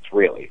distance,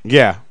 really.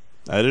 Yeah,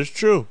 that is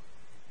true.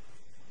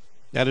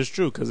 That is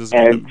true, because it's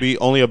going to be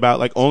only about,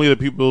 like, the only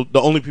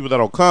people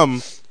that'll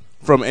come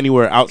from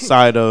anywhere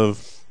outside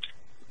of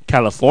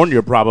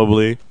California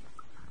probably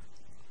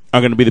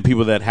are going to be the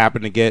people that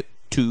happen to get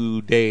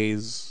 2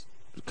 days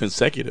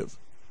consecutive.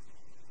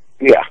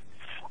 Yeah.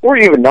 Or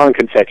even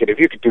non-consecutive.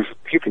 You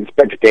can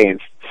spend a day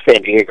in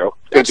San Diego.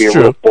 It's going to be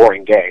a real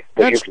boring day,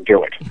 but you can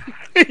do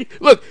it.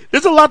 Look,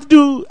 there's a lot to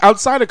do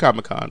outside of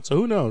Comic-Con, so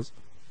who knows?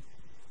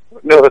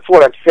 No, that's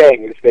what I'm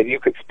saying, is that you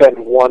could spend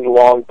one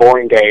long,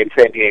 boring day in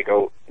San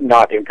Diego,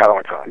 not in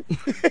Comic-Con.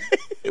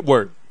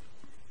 Word.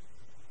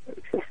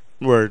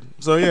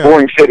 So, yeah.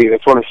 Boring city,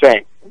 that's what I'm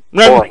saying.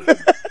 Boring.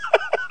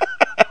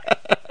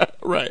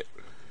 Right.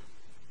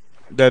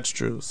 That's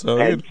true. So,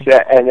 and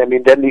I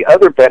mean, then the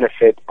other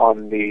benefit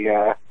on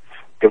the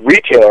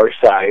retailer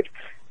side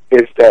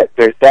is that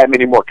there's that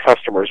many more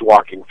customers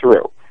walking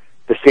through.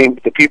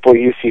 The people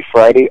you see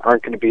Friday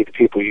aren't going to be the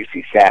people you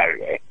see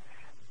Saturday.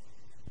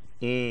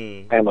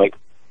 And like,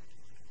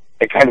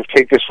 I kind of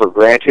take this for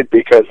granted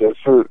because it's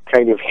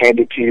kind of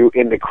handed to you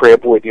in the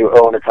crib when you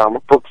own a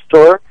comic book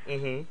store.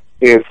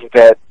 Is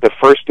that the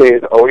first day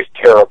is always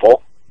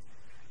terrible,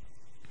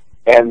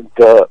 and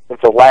the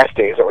last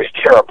day is always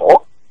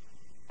terrible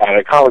at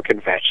a comic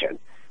convention.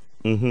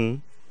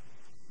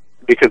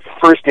 Because the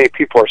first day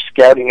people are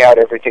scouting out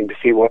everything to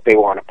see what they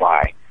want to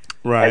buy.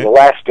 Right. And the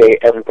last day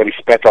everybody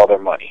spent all their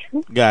money.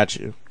 Got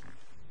you.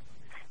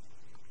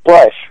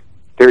 But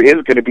there is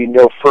going to be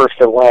no first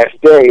and last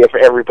day if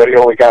everybody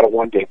only got a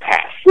 1 day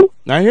pass.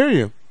 I hear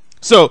you.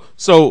 So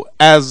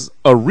as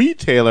a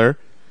retailer,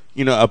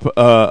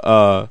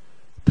 a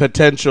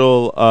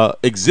potential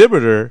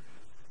exhibitor,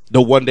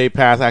 the 1 day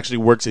pass actually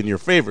works in your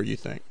favor, you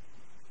think?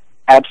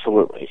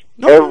 Absolutely.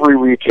 Every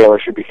retailer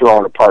should be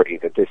throwing a party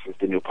that this is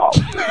the new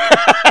policy.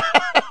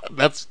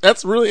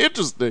 That's really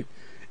interesting.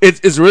 It's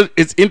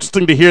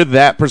interesting to hear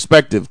that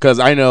perspective, because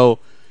I know,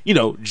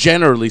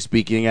 generally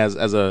speaking, as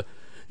a,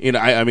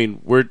 I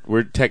mean,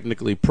 we're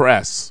technically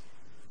press,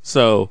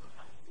 so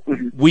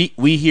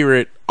we hear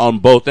it on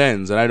both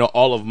ends, and I know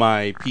all of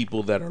my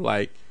people that are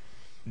like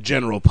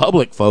general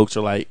public folks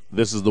are like,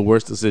 this is the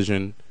worst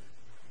decision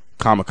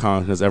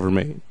Comic-Con has ever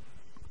made.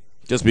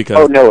 Just because.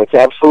 Oh no, it's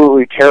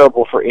absolutely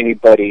terrible for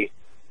anybody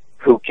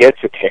who gets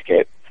a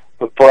ticket,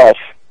 but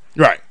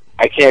right.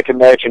 I can't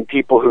imagine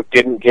people who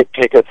didn't get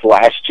tickets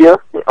last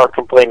year are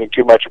complaining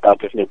too much about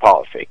this new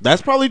policy.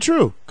 That's probably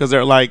true, because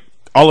they're like,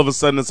 all of a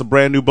sudden it's a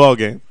brand new ball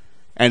game,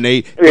 and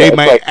they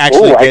might like,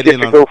 actually I get get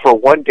in to on go for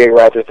 1 day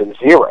rather than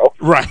 0.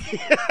 Right.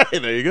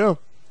 There you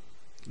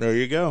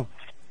go.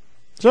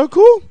 So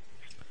cool.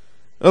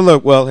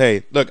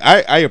 Look,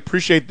 I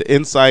appreciate the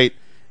insight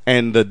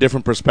and the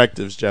different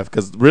perspectives, Jeff,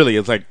 because really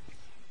it's like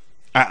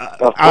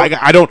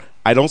I don't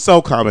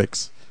sell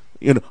comics,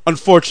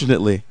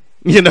 unfortunately,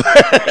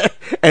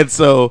 and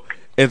so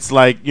it's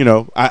like,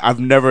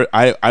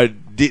 I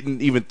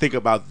didn't even think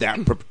about that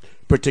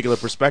particular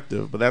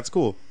perspective, but that's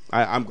cool.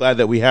 I'm glad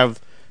that we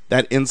have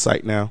that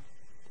insight now.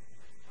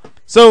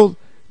 So,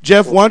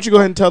 Jeff, why don't you go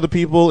ahead and tell the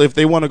people, if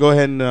they want to go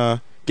ahead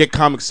and get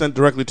comics sent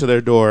directly to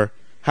their door,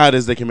 how it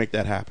is they can make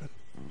that happen.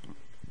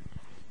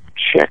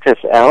 Check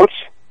us out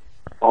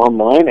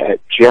online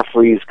at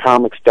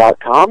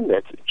jeffreyscomics.com.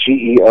 That's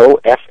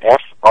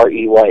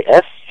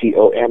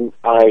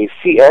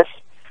GEOFFREYSCOMICS,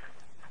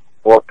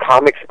 or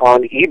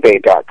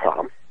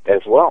comicsonebay.com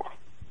as well.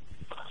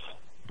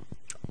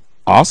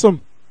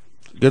 Awesome.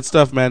 Good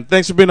stuff, man.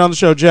 Thanks for being on the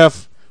show,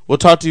 Jeff. We'll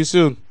talk to you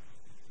soon.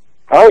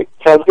 All right.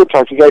 Sounds good.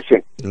 Talk to you guys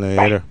soon.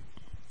 Later. Bye.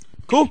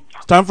 Cool.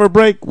 It's time for a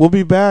break. We'll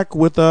be back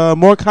with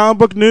more comic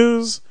book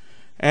news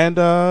and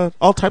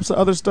all types of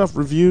other stuff,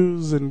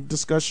 reviews and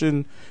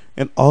discussion,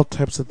 and all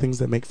types of things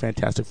that make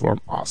Fantastic Forum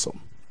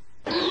awesome.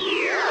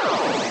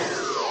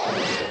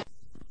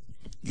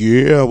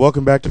 Yeah,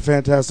 welcome back to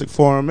Fantastic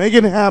Forum.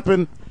 Making it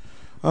happen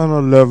on a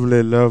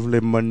lovely, lovely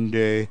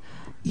Monday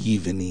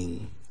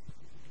evening.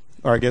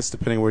 Or I guess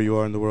depending where you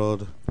are in the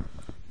world,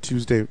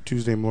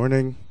 Tuesday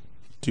morning,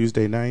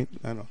 Tuesday night,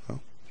 I don't know.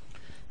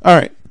 All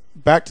right,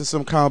 back to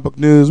some comic book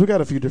news. We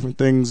got a few different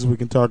things we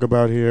can talk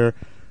about here.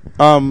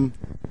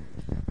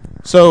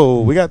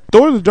 So we got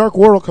Thor: The Dark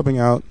World coming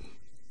out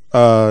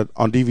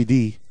on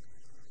DVD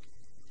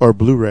or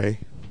Blu-ray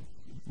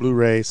 /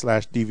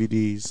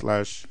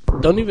 DVD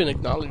 / Don't even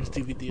acknowledge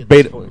DVD at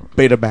this point.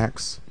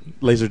 Betamax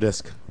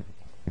Laserdisc.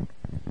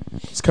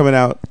 It's coming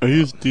out. I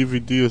use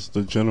DVD as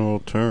the general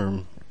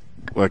term,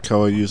 like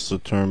how I use the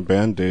term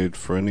Band-Aid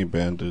for any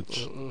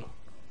bandage.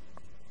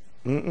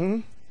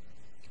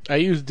 I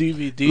use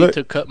DVD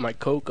to cut my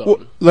coke on.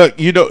 Well, look,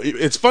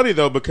 it's funny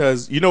though,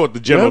 because you know what the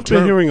general I've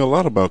been hearing a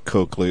lot about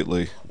coke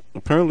lately.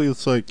 Apparently,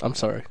 it's like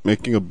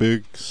making a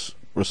big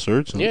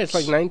resurgence. Yeah, it's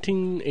like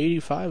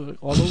 1985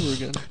 all over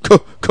again.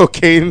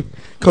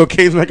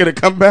 Cocaine's not gonna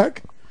come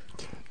back.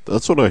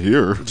 That's what I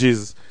hear.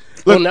 Jesus.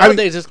 Look, well,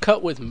 nowadays it's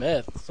cut with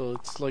meth, so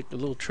it's like a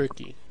little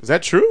tricky. Is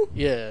that true?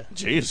 Yeah.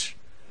 Jeez.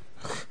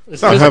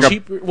 It's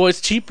cheaper. Well,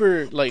 it's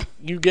cheaper. Like,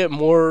 you get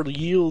more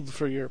yield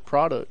for your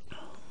product.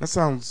 That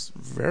sounds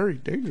very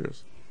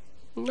dangerous.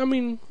 I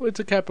mean, it's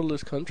a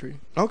capitalist country.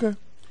 Okay.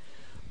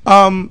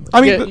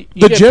 You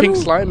get pink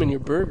slime in your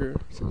burger.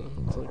 So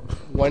it's like,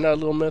 why not a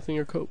little meth in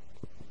your Coke?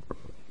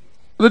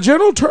 The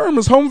general term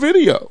is home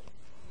video.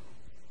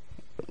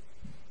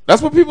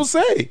 That's what people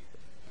say.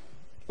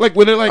 Like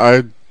when they're like,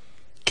 I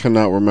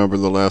cannot remember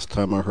the last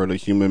time I heard a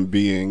human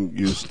being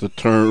use the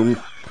term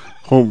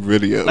home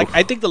video. Like,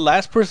 I think the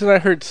last person I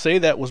heard say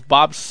that was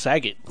Bob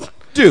Saget.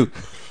 Dude,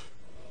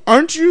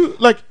 aren't you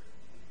like?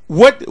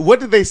 What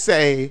did they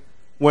say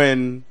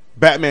when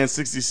Batman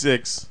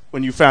 66?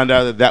 When you found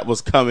out that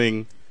was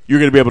coming, you're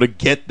going to be able to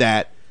get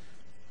that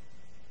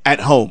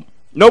at home.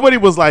 Nobody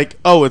was like,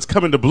 "Oh, it's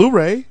coming to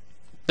Blu-ray."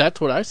 That's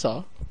what I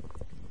saw.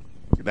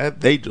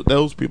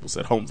 Those people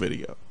said home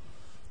video.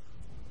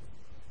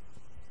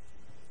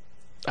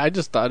 I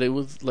just thought it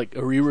was like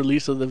a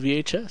re-release of the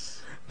VHS.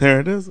 There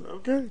it is.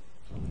 Okay.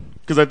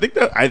 Because I think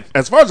that,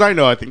 as far as I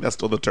know, I think that's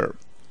still the term.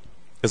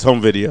 It's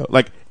home video.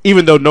 Like,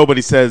 even though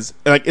nobody says,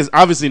 like, it's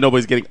obviously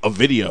nobody's getting a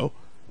video.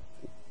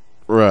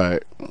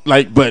 Right.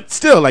 Like, but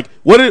still, like,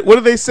 what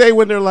do they say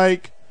when they're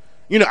like,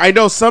 I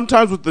know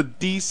sometimes with the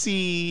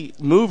DC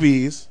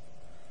movies,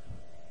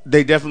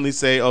 they definitely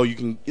say, oh, you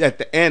can, at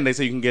the end, they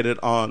say you can get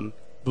it on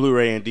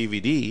Blu-ray and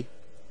DVD.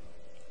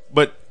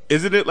 But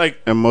isn't it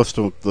like... And most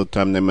of the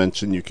time they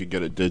mention you could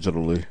get it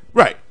digitally.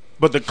 Right.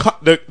 But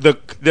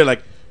they're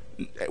like,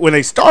 when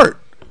they start,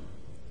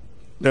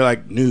 they're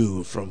like,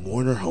 new from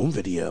Warner Home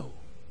Video.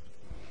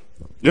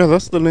 Yeah,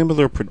 that's the name of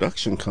their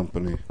production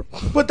company.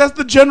 But that's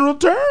the general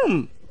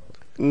term.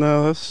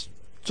 No, that's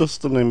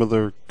just the name of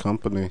their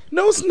company.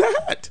 No, it's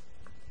not.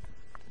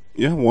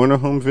 Yeah, Warner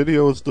Home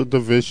Video is the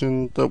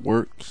division that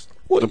works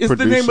Well, it's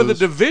the name of the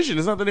division.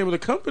 It's not the name of the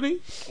company.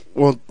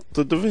 Well,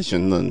 the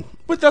division then.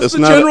 But that's the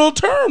general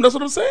term. That's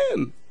what I'm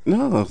saying.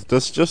 No,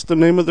 that's just the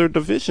name of their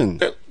division.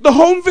 The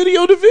home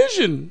video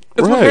division.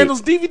 It's what Right.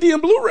 handles DVD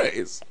and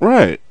Blu-rays.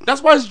 Right.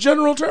 That's why it's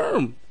general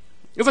term.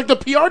 It's like the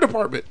PR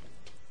department.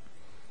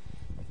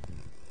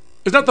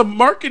 It's not the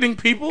marketing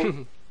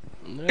people.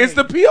 It's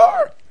the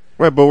PR.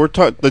 Right, but we're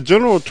talking. The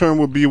general term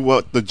would be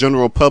what the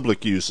general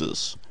public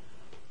uses.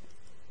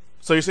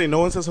 So you're saying no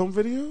one says home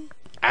video?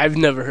 I've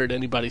never heard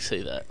anybody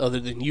say that other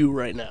than you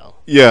right now.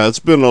 Yeah, it's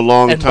been a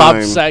long and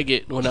time. Bob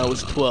Saget when I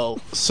was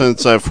 12.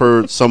 Since I've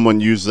heard someone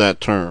use that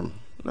term.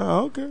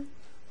 Oh, okay.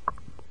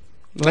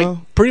 Like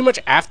pretty much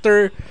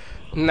after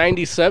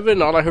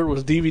 97, all I heard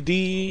was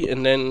DVD,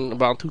 and then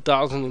about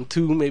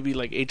 2002, maybe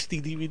like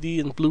HD DVD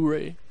and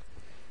Blu-ray.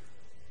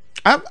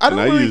 I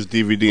use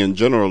DVD in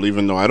general,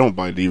 even though I don't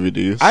buy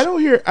DVDs. I don't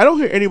hear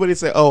anybody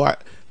say, "Oh,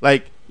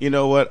 you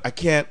know what? I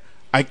can't,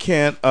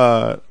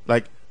 oh,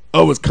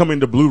 it's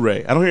coming to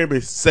Blu-ray." I don't hear anybody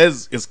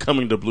says it's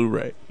coming to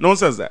Blu-ray. No one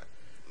says that.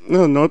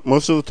 No,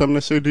 most of the time they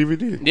say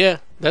DVD. Yeah,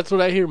 that's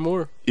what I hear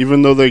more.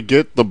 Even though they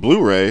get the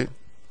Blu-ray,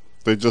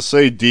 they just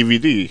say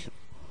DVD.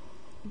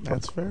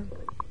 That's fair.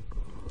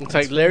 It's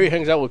like Larry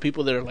hangs out with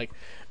people that are like,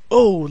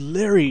 "Oh,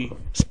 Larry,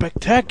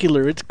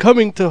 spectacular! It's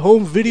coming to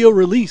home video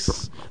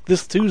release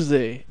this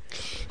Tuesday."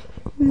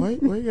 Why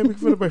you gotta make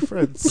fun of my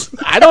friends?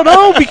 I don't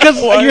know,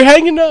 because you're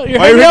hanging out.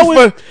 Why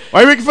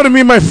are you making fun of me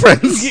and my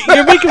friends?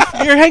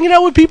 You're hanging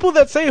out with people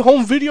that say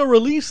home video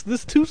release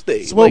this Tuesday.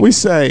 That's what we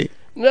say.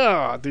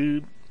 Nah,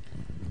 dude.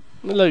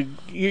 Look,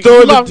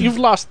 you've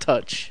lost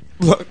touch.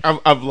 Look,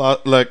 I've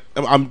lost. Look,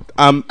 I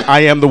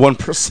am the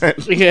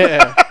 1%.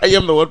 Yeah, I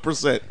am the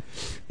 1%.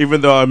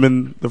 Even though I'm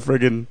in the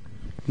friggin'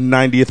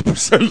 90th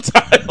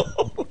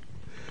percentile.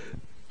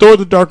 Thor: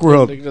 The Dark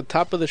World. Like the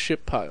top of the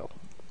ship pile.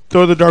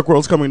 Thor: The Dark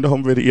World's coming to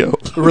home video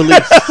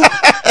release.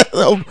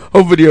 home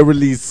video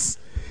release,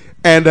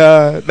 and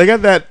they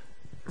got that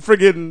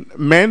friggin'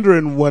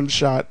 Mandarin one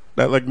shot,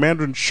 that like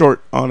Mandarin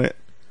short on it.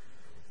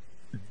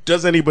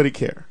 Does anybody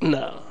care?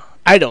 No,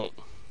 I don't.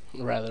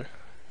 Rather,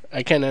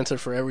 I can't answer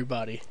for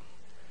everybody.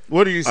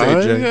 What do you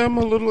say, Jay? I am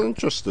a little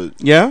interested.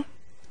 Yeah?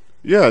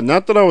 Yeah,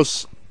 not that I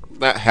was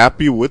that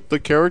happy with the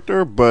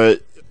character,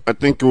 but I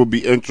think it would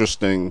be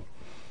interesting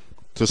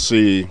to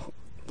see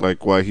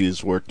like why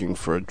he's working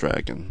for a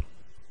dragon.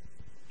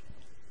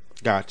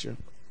 Gotcha.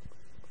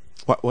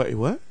 What? Wait,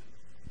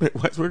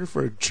 what's working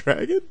for a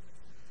dragon?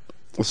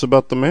 It's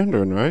about the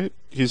Mandarin, right?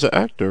 He's an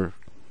actor,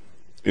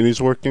 and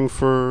he's working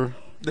for.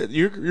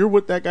 You're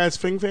with that guy's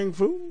Fing Fang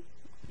Foom?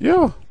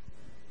 Yeah.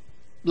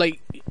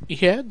 Like he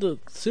had the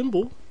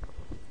symbol.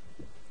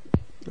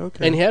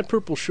 Okay. And he had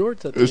purple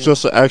shorts at the It's end.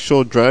 just the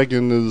actual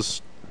dragon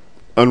is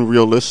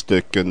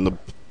unrealistic, and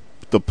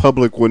the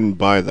public wouldn't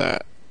buy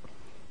that.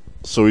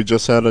 So he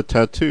just had a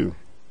tattoo.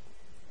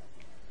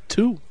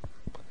 2.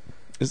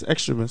 It's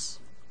extremis.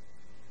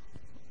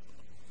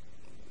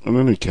 In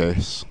any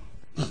case,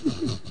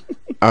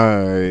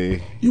 You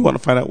want to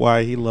find out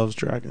why he loves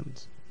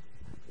dragons?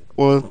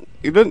 Well,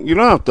 you don't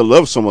have to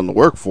love someone to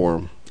work for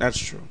him. That's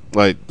true.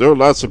 Like there are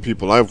lots of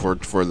people I've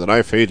worked for that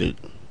I've hated.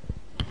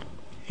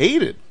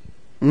 Hated?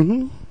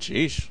 Mm-hmm.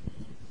 Jeez.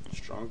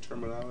 Strong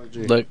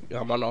terminology. Look,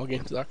 I'm on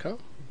allgames.com.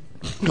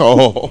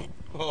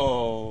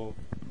 Oh.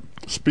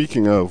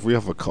 Speaking of, we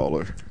have a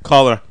caller.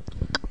 Caller,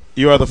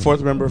 you are the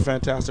 4th member of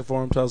Fantastic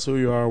Forum. Tell us who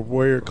you are,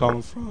 where you're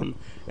calling from,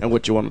 and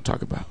what you want to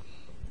talk about.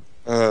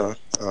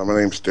 My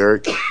name's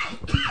Derek.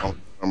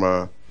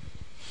 I'm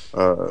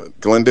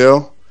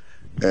Glendale,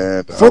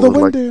 and For the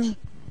Glendale.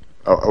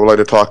 I would like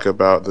to talk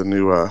about the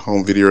new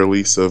home video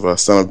release of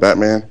Son of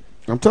Batman.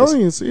 I'm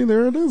telling you, see,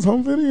 there it is,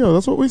 home video.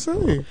 That's what we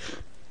say.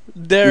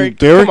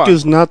 Derek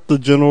is not the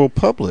general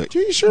public.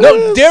 Gee, sure No,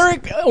 is.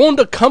 Derek owned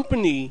a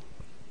company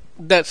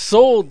that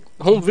sold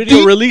home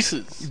video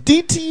releases.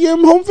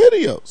 DTM Home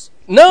Videos.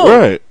 No,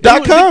 Right. They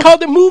 .com.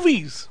 called it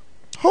movies.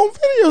 Home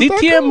Videos.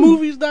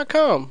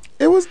 DTMmovies.com.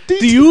 It was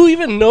Do you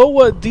even know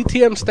what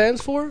DTM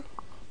stands for?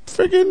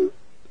 Friggin'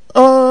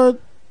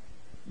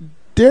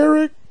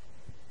 Derek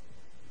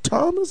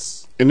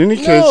Thomas. In any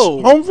case,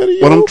 No. Home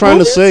video. what I'm trying to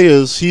movies? say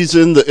is he's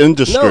in the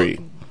industry.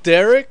 No,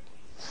 Derek,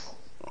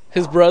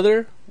 his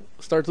brother,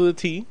 starts with a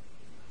T,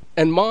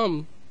 and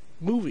Mom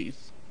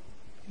Movies.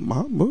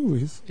 Mom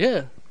movies.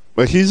 Yeah.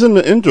 But he's in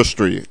the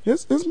industry,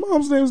 His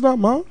mom's name's not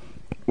Mom.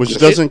 which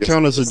doesn't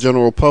count as a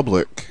general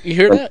public. You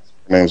hear that?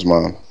 Her name's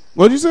Mom.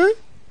 What'd you say?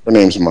 Her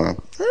name's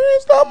Mom. Her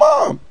name's not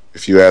Mom.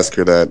 If you ask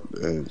her that,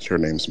 her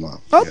name's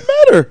Mom. I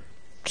met her.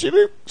 She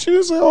didn't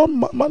say, "Oh,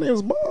 my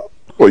name's Mom."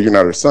 Well, you're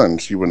not her son.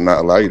 She would not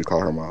allow you to call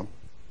her Mom.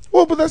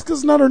 Well, but that's because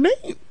it's not her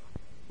name.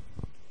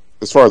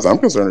 As far as I'm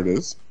concerned, it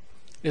is.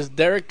 It's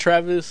Derek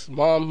Travis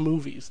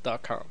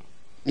MomMovies.com.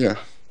 Yeah.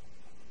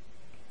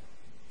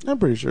 I'm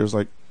pretty sure it's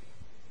like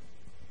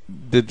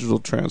Digital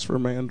Transfer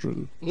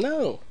Mandarin.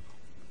 No.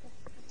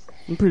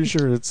 I'm pretty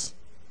sure it's.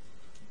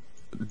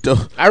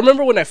 I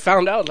remember when I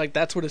found out, like,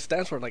 that's what it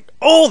stands for. Like,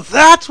 oh,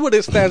 that's what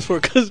it stands for.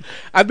 Because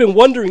I've been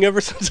wondering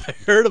ever since I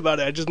heard about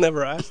it. I just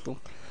never asked them.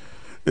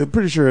 I'm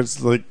pretty sure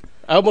it's like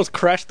I almost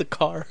crashed the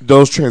car.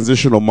 Those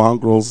transitional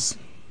mongrels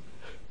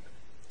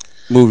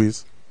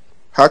movies.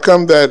 How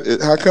come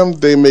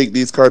they make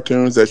these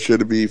cartoons that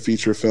should be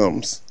feature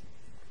films?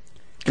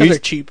 Because they're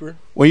cheaper.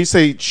 When you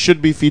say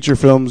should be feature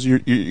films,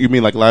 you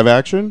mean like live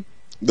action?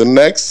 The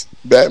next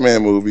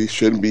Batman movie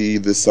should be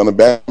the Son of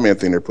Batman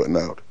thing they're putting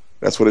out.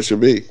 That's what it should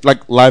be.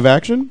 Like live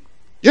action?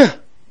 Yeah.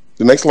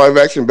 The next live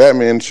action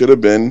Batman should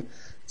have been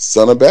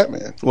Son of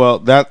Batman.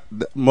 Well,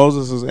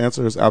 Moses'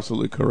 answer is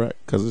absolutely correct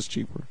because it's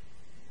cheaper.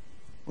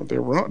 Well,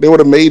 they're wrong. They would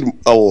have made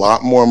a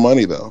lot more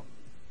money though.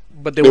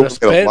 But they would have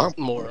spent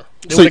more.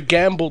 They would have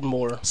gambled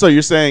more. So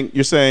you're saying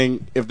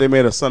if they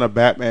made a Son of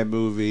Batman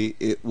movie,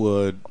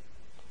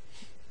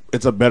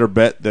 it's a better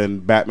bet than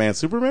Batman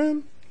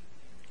Superman?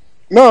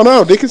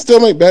 No, they can still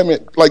make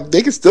Batman. Like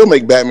they can still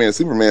make Batman and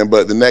Superman,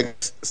 but the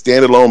next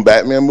standalone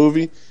Batman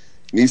movie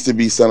needs to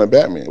be Son of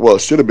Batman. Well,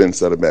 it should have been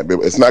Son of Batman,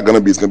 but it's not going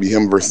to be. It's going to be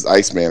him versus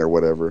Iceman or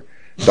whatever,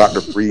 Dr.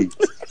 Freeze.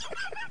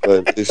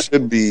 But it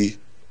should be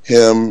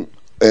him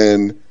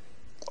and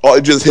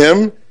just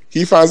him.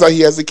 He finds out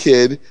he has a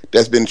kid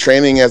that's been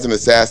training as an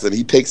assassin.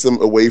 He takes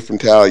him away from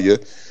Talia,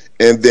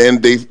 and then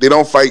they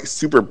don't fight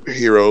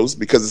superheroes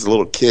because it's a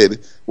little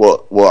kid.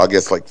 Well, I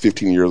guess like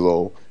 15 years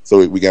old.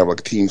 So we can have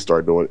like a team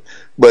start doing it.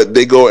 But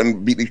they go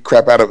and beat the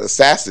crap out of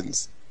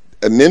assassins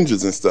and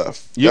ninjas and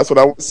stuff. That's what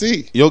I want to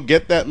see. You'll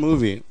get that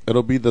movie.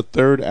 It'll be the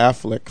third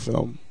Affleck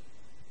film.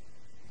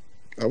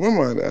 I wouldn't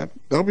mind that.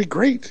 That'll be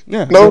great.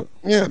 Yeah.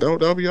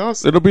 That'll be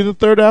awesome. It'll be the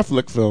third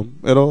Affleck film.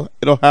 It'll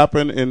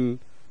happen in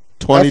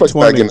 2020. Affleck's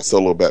not getting a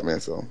solo Batman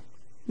film.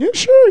 Yeah,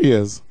 sure he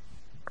is.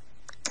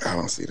 I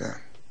don't see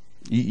that.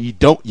 You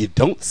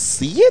don't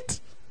see it?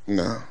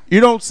 No.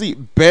 You don't see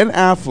Ben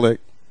Affleck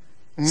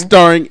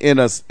starring in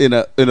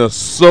a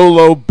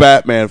solo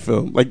Batman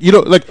film. Like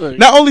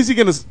not only is he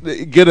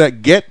gonna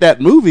get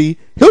that movie,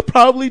 he'll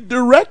probably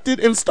direct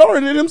it and star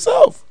in it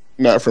himself.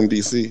 Not from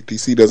DC.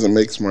 DC doesn't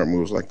make smart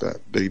moves like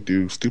that. They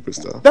do stupid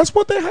stuff. That's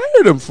what they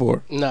hired him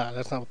for. Nah,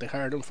 that's not what they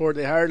hired him for.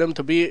 They hired him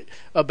to be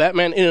a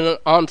Batman in an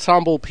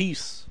ensemble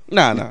piece.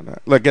 Nah.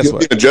 Like, guess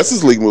what? In a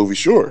Justice League movie,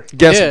 sure.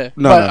 But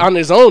on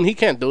his own, he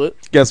can't do it.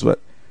 Guess what?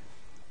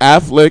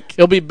 Affleck.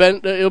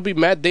 It'll be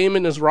Matt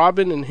Damon as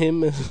Robin and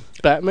him as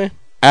Batman.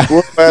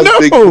 No.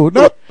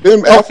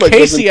 Ben Affleck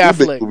doesn't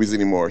do big movies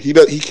anymore. He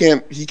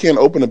can't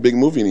open a big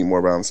movie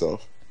anymore by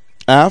himself.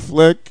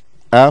 Affleck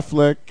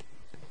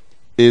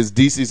is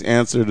DC's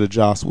answer to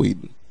Joss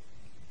Whedon.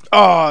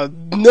 Oh,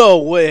 no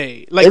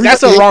way.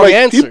 That's a wrong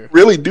answer. People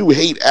really do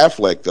hate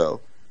Affleck,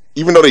 though.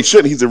 Even though they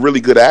shouldn't. He's a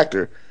really good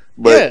actor.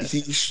 But he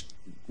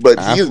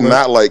is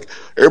not like...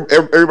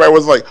 Everybody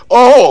was like,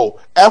 oh,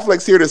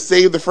 Affleck's here to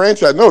save the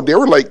franchise. No, they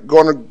were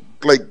going to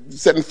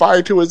setting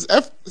fire to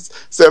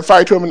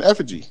him in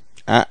effigy.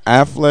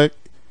 Affleck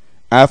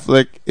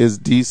is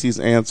DC's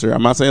answer.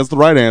 I'm not saying it's the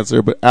right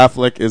answer, but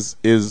Affleck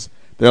is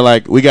they're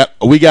like, we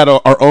got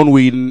our own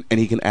Whedon and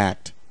he can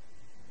act.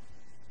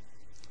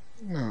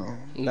 No.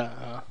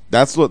 Nah.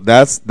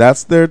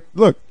 That's their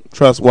look.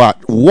 Trust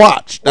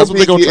watch. That's what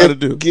they're gonna try to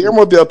do.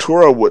 Guillermo del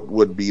Toro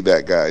would be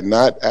that guy,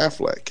 not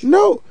Affleck.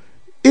 No,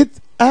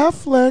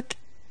 Affleck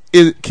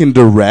can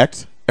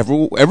direct.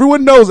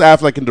 Everyone knows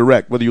Affleck can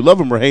direct, whether you love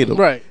him or hate him.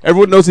 Right.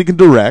 Everyone knows he can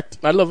direct.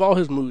 I love all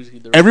his movies he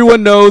directs.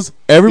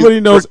 Everybody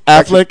knows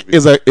Affleck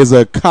is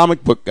a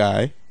comic book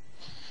guy.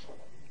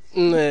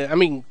 I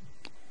mean,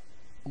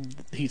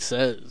 he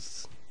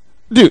says.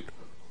 Dude,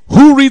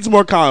 who reads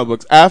more comic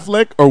books,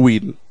 Affleck or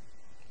Whedon?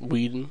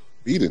 Whedon.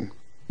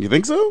 You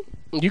think so?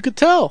 You could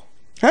tell.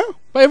 How?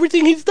 By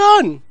everything he's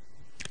done.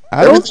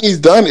 Everything he's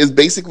done is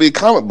basically a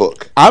comic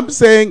book. I'm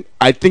saying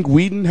I think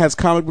Whedon has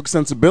comic book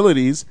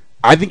sensibilities.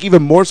 I think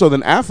even more so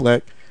than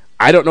Affleck.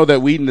 I don't know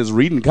that Whedon is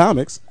reading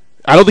comics.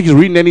 I don't think he's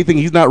reading anything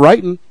he's not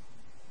writing.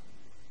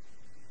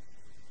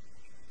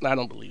 I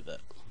don't believe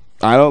that.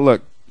 I don't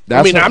look.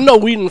 I'm no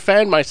Whedon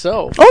fan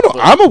myself. Oh no,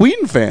 I'm a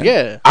Whedon fan.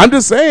 Yeah. I'm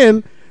just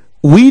saying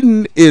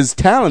Whedon is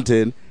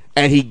talented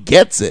and he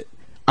gets it.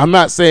 I'm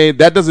not saying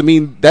that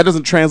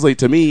doesn't translate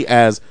to me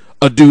as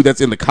a dude that's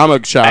in the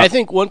comic shop. I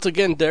think once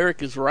again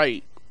Derek is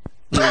right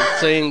in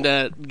saying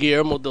that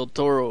Guillermo del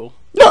Toro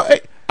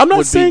I'm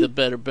not saying be the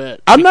better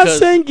bet. I'm not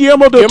saying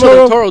Guillermo del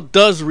Toro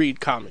does read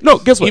comics. No,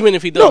 guess what? Even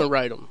if he doesn't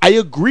write them. I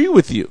agree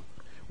with you.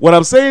 What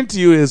I'm saying to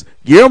you is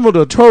Guillermo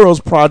del Toro's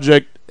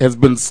project has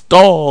been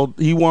stalled.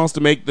 He wants to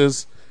make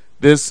this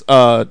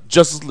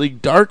Justice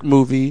League Dark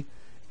movie,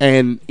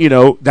 and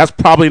that's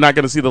probably not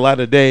going to see the light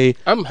of day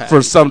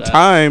for some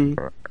time.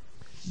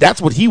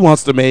 That's what he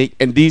wants to make,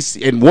 and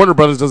DC and Warner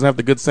Brothers doesn't have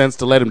the good sense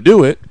to let him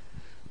do it.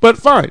 But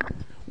fine.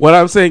 What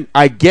I'm saying,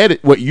 I get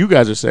it. What you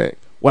guys are saying.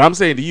 What I'm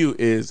saying to you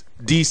is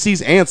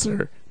DC's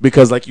answer,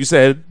 because like you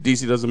said,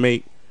 DC doesn't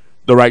make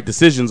the right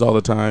decisions all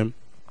the time,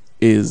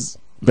 is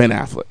Ben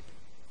Affleck.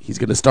 He's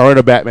going to star in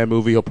a Batman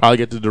movie. He'll probably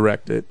get to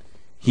direct it.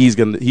 He's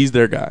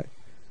their guy.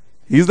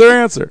 He's their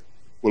answer.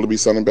 Will it be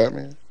Son of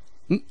Batman?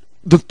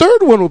 The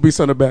third one will be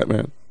Son of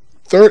Batman.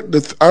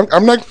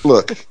 I'm not.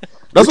 Look,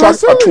 That's We're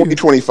what I'm talking about saying.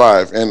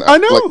 2025, and I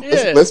know.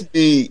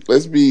 Like,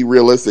 let's be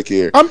realistic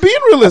here. I'm being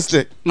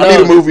realistic. I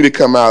need a movie to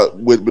come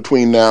out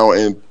between now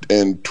and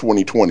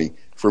 2020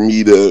 for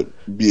me to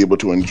be able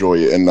to enjoy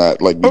it and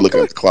not like be looking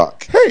at the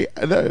clock. Hey,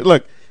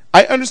 look,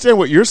 I understand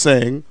what you're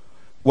saying.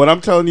 What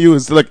I'm telling you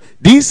is, like,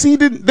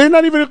 DC they're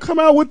not even gonna come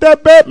out with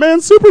that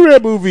Batman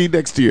Superman movie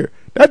next year.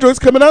 That joint's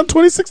coming out in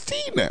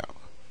 2016 now.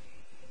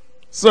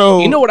 So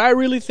you know what I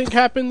really think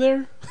happened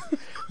there?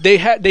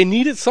 They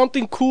needed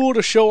something cool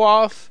to show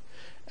off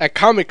at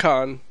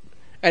Comic-Con,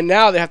 and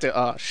now they have to.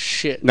 Oh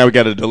shit! Now we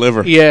got to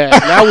deliver. Yeah,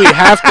 now we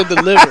have to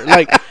deliver.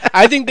 Like,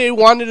 I think they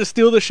wanted to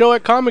steal the show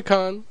at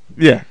Comic-Con.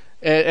 Yeah,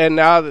 and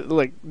now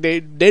like they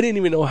didn't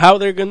even know how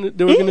they were gonna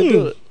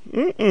do it.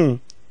 Mm-mm.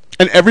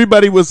 And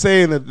everybody was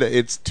saying that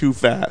it's too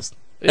fast.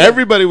 Yeah.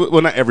 Everybody,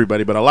 well, not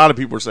everybody, but a lot of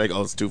people were saying,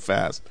 "Oh, it's too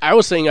fast." I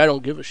was saying I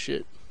don't give a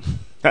shit.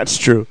 That's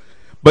true,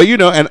 but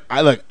and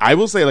I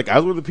will say, like, I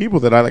was one of the people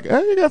that I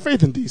got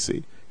faith in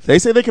DC. If they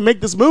say they can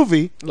make this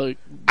movie, like,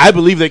 I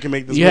believe they can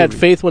make this movie. You had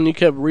faith when you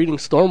kept reading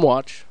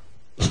Stormwatch.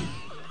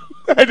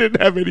 I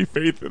didn't have any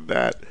faith in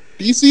that.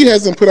 DC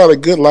hasn't put out a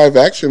good live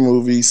action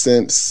movie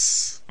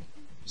since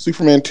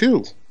Superman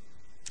 2.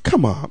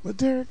 Come on, but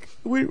Derek.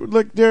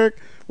 Derek,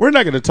 we're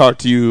not going to talk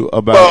to you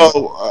about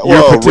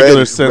your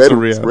particular sense of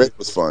reality. Red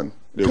was fun.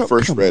 The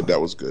first Red,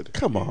 that was good.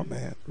 Come on,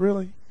 man.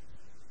 Really?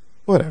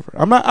 Whatever.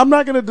 I'm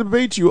not going to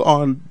debate you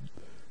on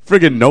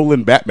friggin'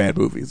 Nolan Batman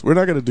movies. We're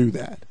not going to do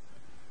that.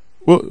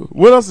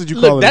 What else did you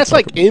call it? That's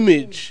like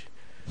Image.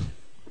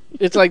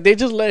 It's like they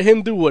just let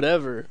him do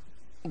whatever.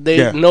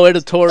 No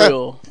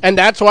editorial, and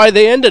that's why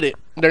they ended it.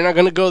 They're not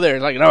gonna go there.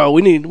 Like, no,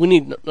 we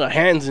need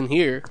hands in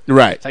here.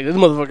 Right. It's like, this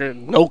motherfucker,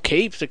 no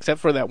capes except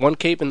for that one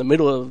cape in the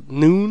middle of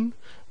noon.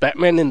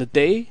 Batman in the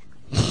day.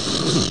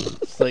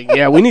 It's like,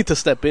 yeah, we need to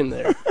step in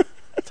there.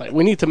 It's like,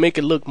 we need to make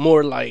it look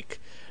more like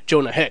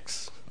Jonah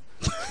Hex.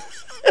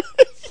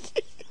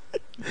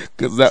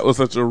 Because that was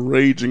such a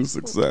raging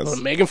success. Well,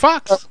 Megan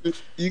Fox.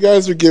 You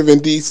guys are giving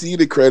DC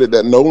the credit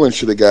that Nolan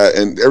should have got,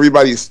 and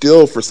everybody's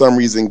still, for some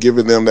reason,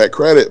 giving them that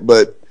credit.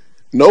 But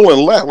Nolan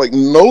left. Like,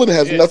 Nolan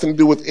has nothing to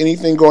do with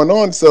anything going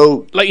on.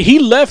 So, like, he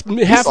left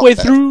halfway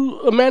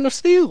through A Man of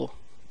Steel.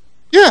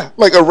 Yeah,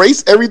 like,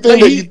 erase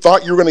everything that you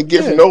thought you were going to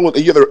get from Nolan,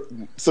 and you either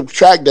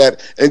subtract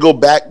that and go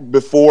back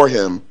before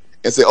him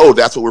and say, "Oh,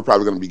 that's what we're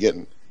probably going to be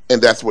getting,"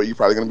 and that's what you're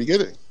probably going to be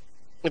getting.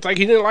 It's like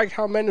he didn't like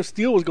how Man of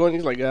Steel was going.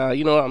 He's like,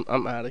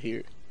 I'm out of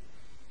here.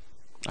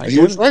 He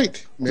was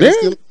right. Man of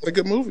Steel was a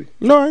good movie.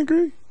 No, I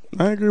agree.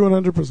 I agree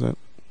 100%.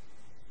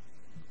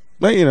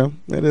 But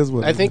it is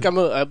what I think I'm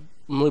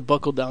gonna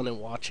buckle down and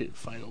watch it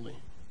finally.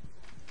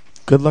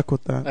 Good luck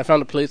with that. I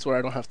found a place where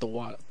I don't have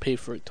to pay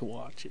for it to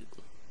watch it.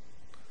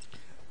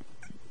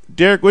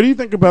 Derek, what do you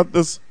think about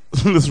this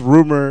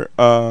rumor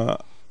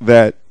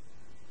that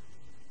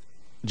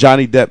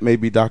Johnny Depp may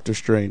be Doctor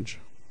Strange?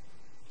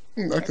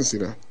 I can see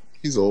that.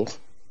 He's old.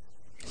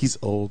 He's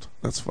old.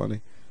 That's funny.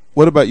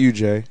 What about you,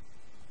 Jay?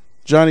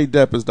 Johnny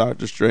Depp is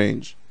Doctor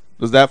Strange.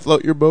 Does that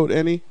float your boat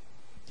any?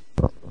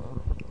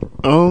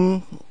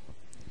 I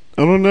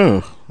don't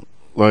know.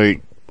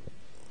 Like,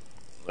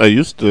 I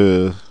used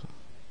to...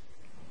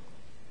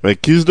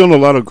 Like, he's done a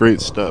lot of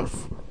great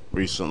stuff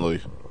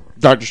recently.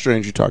 Doctor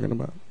Strange you talking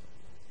about?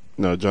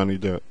 No, Johnny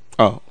Depp.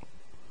 Oh.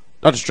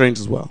 Doctor Strange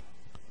as well.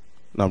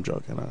 No, I'm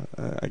joking.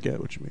 I get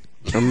what you mean.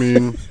 I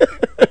mean...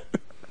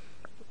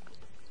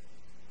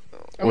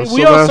 What's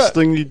the last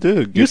thing you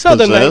did? Get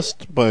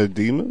possessed by a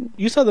demon?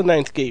 You saw The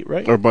Ninth Gate,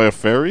 right? Or by a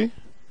fairy?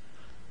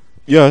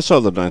 Yeah, I saw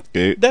The Ninth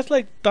Gate. That's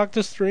like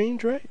Doctor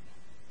Strange, right?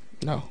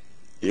 No.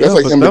 That's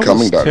like him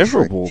becoming Doctor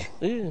terrible.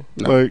 Strange. Yeah.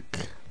 No.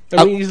 Like,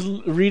 I mean,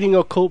 he's reading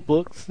occult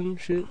books and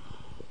shit.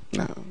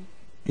 No.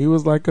 He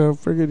was like a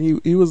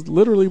friggin' he was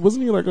literally,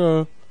 wasn't he like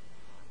a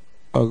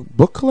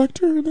book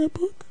collector in that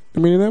book? I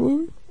mean, in that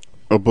movie?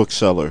 A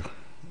bookseller.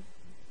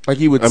 Like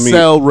he would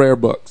sell rare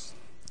books.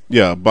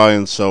 Yeah, buy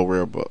and sell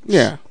rare books.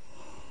 Yeah.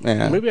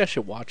 Yeah. Maybe I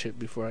should watch it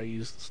before I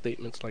use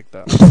statements like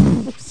that.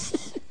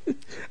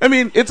 I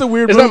mean, it's a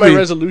weird movie. It's not my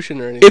resolution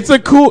or anything.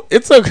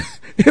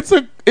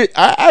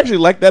 I actually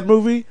like that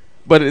movie,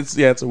 but it's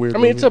a weird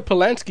movie. It's a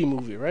Polanski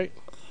movie, right?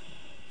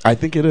 I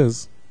think it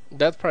is.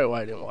 That's probably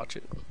why I didn't watch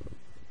it.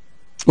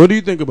 What do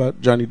you think about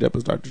Johnny Depp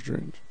as Doctor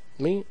Strange?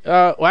 Me?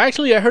 Well,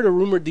 actually, I heard a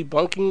rumor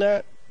debunking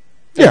that.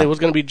 Yeah. It was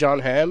going to be John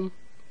Hamm.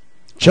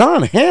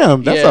 John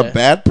Hamm? That's a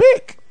bad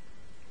pick.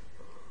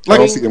 I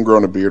don't see him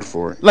growing a beard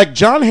for it. Like,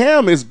 John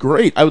Hamm is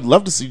great. I would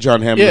love to see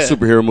John Hamm in a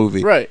superhero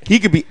movie. Right. He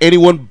could be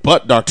anyone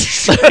but Doctor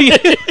Strange.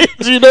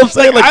 You know what I'm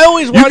saying? Like, I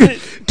always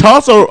wanted...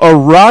 Toss a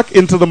rock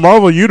into the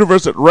Marvel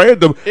Universe at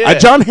random. Yeah.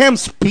 John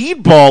Hamm's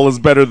Speedball is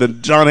better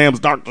than John Hamm's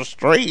Doctor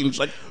Strange.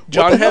 Like,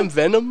 John Hamm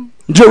Venom?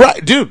 You're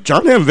right, dude.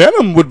 John Hamm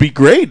Venom would be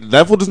great.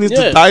 That fool just needs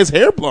to dye his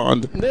hair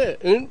blonde. Yeah.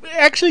 And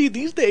actually,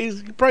 these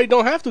days, you probably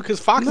don't have to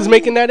because Fox is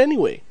making that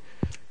anyway.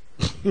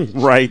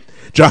 Right.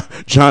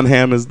 John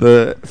Hamm is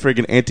the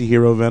friggin'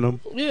 anti-hero Venom.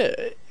 Yeah.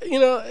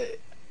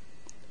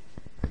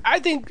 I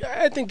think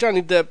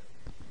Johnny Depp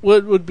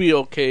would be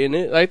okay in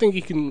it. I think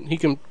he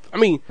can I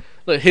mean,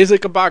 Like his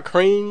Ichabod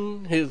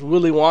Crane, his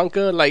Willy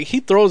Wonka, like he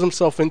throws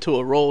himself into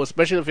a role,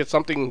 especially if it's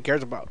something he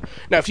cares about.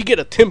 Now, if you get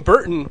a Tim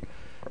Burton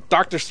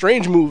Doctor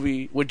Strange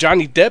movie with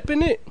Johnny Depp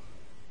in it,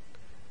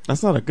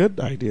 That's not a good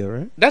idea,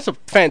 right? that's a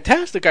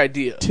fantastic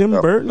idea. Tim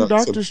Burton,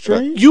 Doctor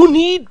Strange? You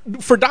need,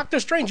 for Doctor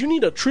Strange, you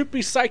need a trippy,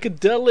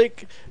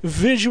 psychedelic,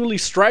 visually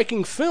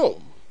striking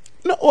film.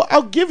 No, well,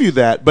 I'll give you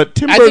that, but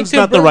Tim I Burton's think Tim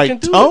not the Burton right can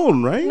do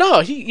tone, it. right?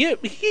 No,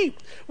 he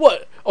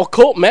what,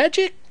 occult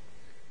magic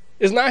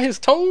is not his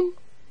tone?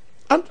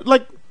 I'm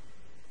like,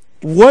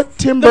 what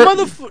Tim The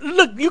Burton?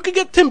 look, you could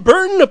get Tim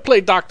Burton to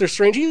play Doctor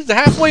Strange. He's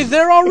halfway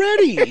there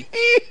already.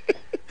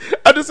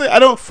 I just say I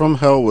don't. From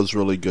Hell was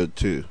really good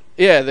too.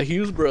 Yeah, the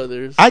Hughes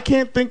brothers. I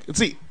can't think.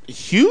 See,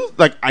 Hughes.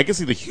 Like I can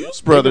see the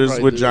Hughes brothers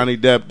probably with do. Johnny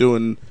Depp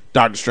doing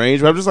Doctor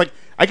Strange, but I'm just like,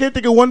 I can't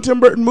think of one Tim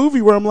Burton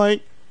movie where I'm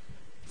like,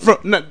 from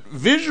the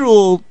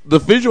visual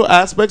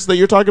aspects that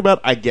you're talking about.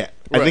 I get.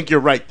 Right. I think you're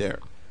right there.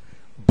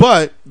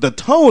 But the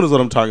tone is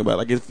what I'm talking about.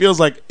 Like it feels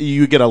like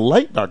you get a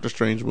light Doctor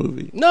Strange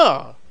movie.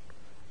 No,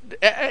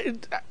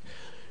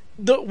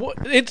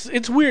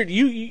 it's weird.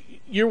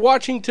 You're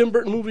watching Tim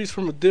Burton movies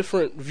from a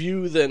different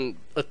view than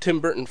a Tim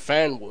Burton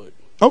fan would.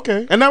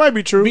 Okay, and that might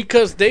be true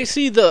because they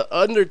see the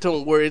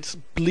undertone where it's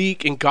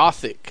bleak and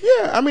gothic.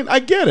 Yeah, I mean I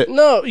get it.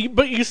 No,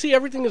 but you see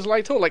everything is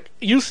light tone. Like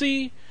you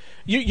see,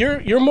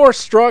 you're more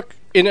struck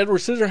in Edward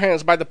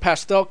Scissorhands by the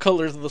pastel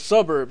colors of the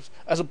suburbs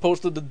as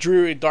opposed to the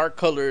dreary dark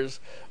colors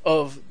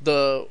of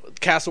the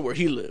castle where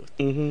he lived.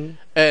 Mm-hmm.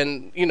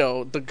 And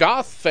the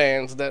goth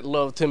fans that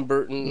love Tim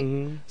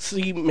Burton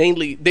see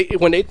mainly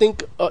when they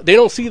think they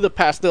don't see the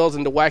pastels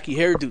and the wacky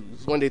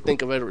hairdos when they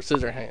think of Edward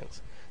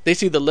Scissorhands. They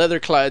see the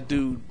leather-clad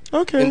dude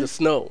in the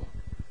snow.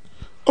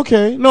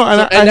 Okay, no,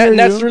 I and hear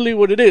that's you. really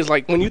what it is.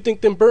 Like when you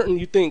think Tim Burton,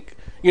 you think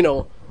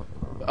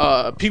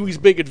Pee-wee's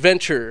Big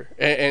Adventure,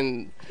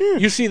 and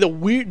you see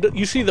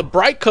the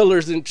bright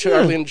colors in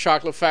Charlie and the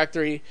Chocolate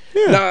Factory,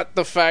 not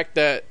the fact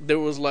that there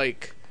was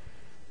like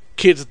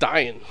kids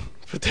dying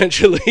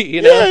potentially.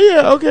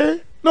 Yeah,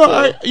 okay. No,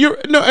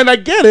 and I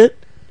get it.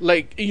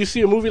 Like you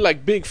see a movie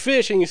like Big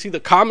Fish, and you see the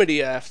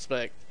comedy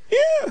aspect,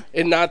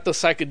 and not the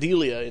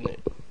psychedelia in it.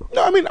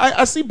 No, I mean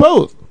I see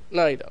both.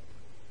 No, you don't.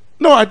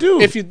 No, I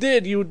do. If you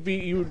did, you would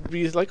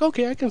be like,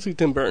 okay, I can see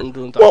Tim Burton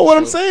doing. Well, what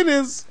I'm saying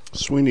is,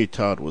 Sweeney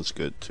Todd was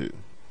good too.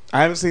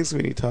 I haven't seen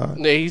Sweeney Todd.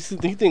 Yeah, he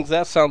thinks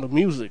that Sound of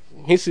Music.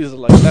 He sees it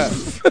like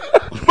that.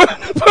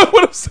 but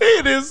what I'm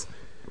saying is,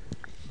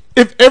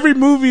 if every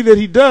movie that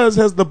he does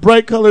has the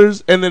bright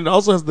colors and then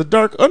also has the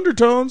dark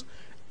undertones,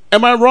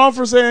 am I wrong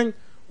for saying,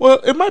 well,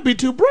 it might be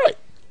too bright?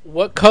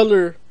 What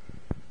color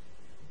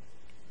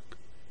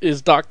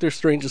is Doctor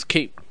Strange's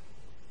cape?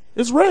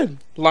 It's red.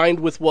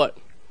 Lined with what?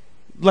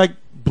 Like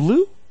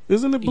blue?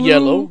 Isn't it blue?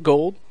 Yellow,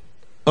 gold.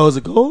 Oh, is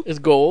it gold? It's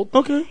gold.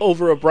 Okay.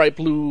 Over a bright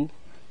blue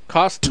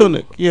costume.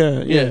 Tunic.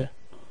 Yeah.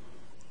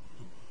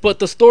 But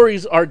the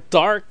stories are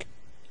dark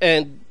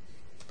and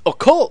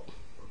occult.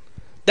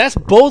 That's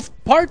both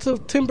parts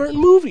of Tim Burton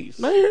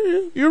movies. I hear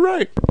you. You're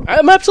right.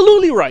 I'm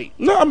absolutely right.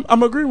 No,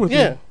 I'm agreeing with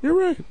Yeah. you. You're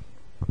right.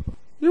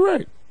 You're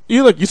right.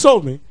 You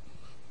sold me.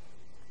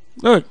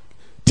 Look,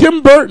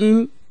 Tim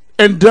Burton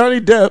and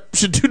Johnny Depp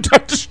should do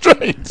Doctor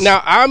Strange.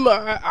 Now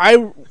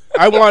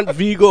I want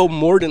Viggo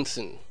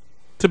Mortensen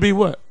to be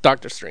what?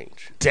 Doctor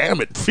Strange.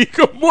 Damn it,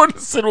 Viggo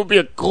Mortensen will be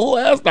a cool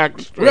ass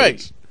Doctor Strange.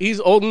 Right. He's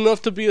old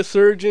enough to be a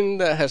surgeon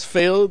that has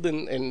failed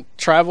and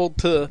traveled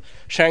to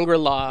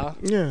Shangri-La.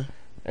 Yeah.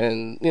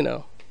 And Yeah,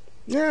 no,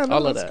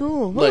 all of that's that.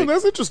 cool. Like,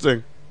 that's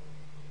interesting.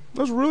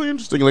 That's really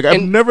interesting. Like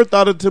I've never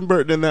thought of Tim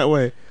Burton in that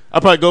way. I'll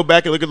probably go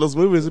back and look at those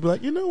movies and be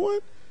like, you know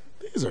what?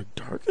 These are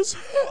dark as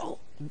hell.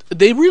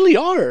 They really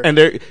are. And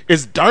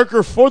it's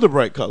darker for the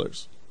bright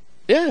colors.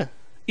 Yeah.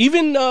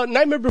 Even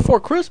Nightmare Before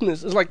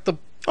Christmas is like the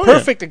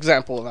perfect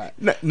example of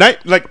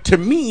that. Like to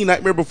me,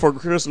 Nightmare Before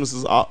Christmas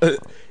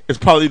is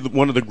probably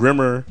one of the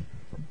grimmer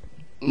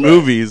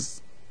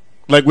movies.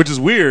 Like, which is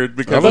weird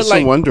because Alice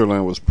in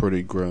Wonderland was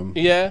pretty grim.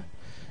 Yeah.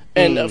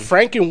 And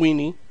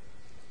Frankenweenie,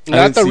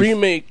 not the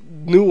remake,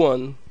 new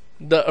one,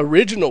 the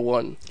original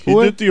one. He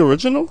did the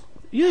original?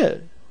 Yeah.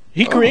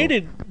 He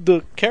created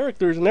the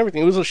characters and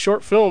everything. It was a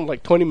short film,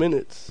 like 20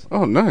 minutes.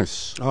 Oh,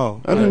 nice.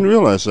 Oh, I didn't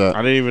realize that.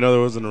 I didn't even know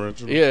there was an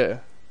original. Yeah.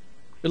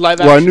 Live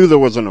Well, I action. knew there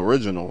was an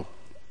original,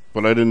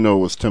 but I didn't know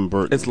it was Tim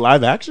Burton. It's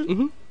live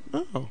action?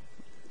 Mm-hmm. Oh.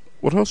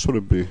 What else would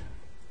it be?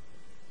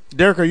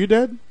 Derek, are you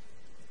dead?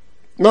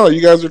 No,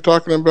 you guys are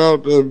talking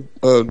about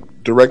a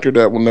director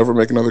that will never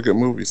make another good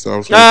movie. So I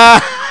was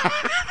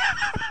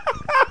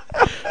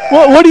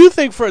What do you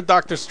think for a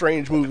Doctor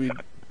Strange movie,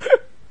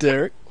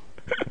 Derek?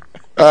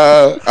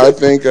 I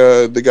think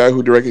the guy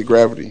who directed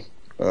Gravity,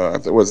 I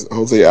think it was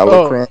Jose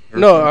Alarcon.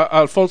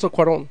 Alfonso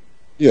Cuarón.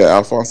 Yeah,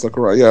 Alfonso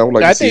Cuarón. Yeah, I would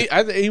like to see.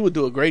 I think he would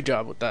do a great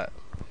job with that.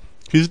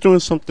 He's doing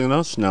something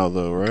else now,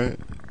 though, right?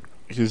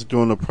 He's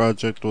doing a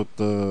project with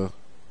the...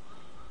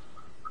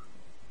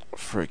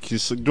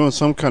 he's doing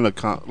some kind of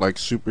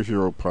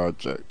superhero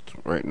project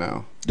right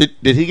now. Did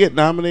he get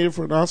nominated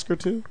for an Oscar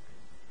too?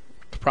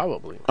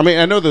 Probably. I mean,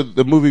 I know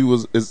the movie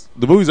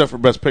the movie's up for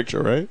Best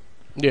Picture, right?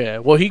 Yeah,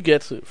 well, he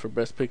gets it for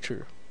Best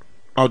Picture.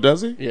 Oh,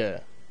 does he?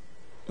 Yeah.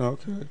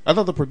 Okay. I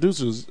thought the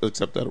producers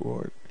accept that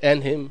award.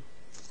 And him.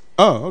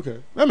 Oh, okay.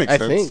 That makes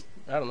sense. I think.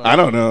 I don't know. I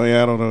don't know.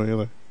 Yeah, I don't know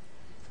either.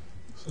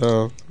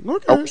 So,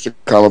 okay. I watched a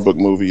comic book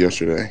movie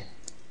yesterday.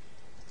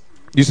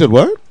 You said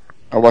what?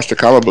 I watched a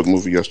comic book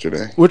movie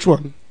yesterday. Which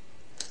one?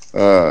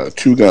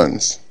 Two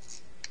Guns.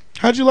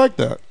 How'd you like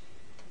that?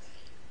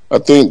 I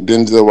think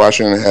Denzel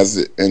Washington has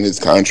it in his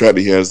contract.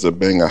 He has to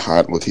bang a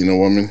hot Latino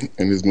woman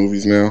in his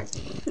movies now.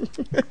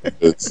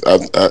 It's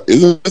like at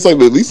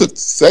least the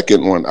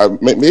second one,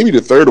 maybe the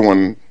third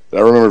one that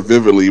I remember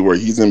vividly, where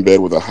he's in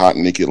bed with a hot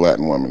naked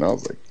Latin woman. I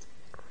was like,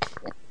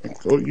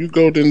 "You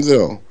go,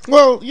 Denzel."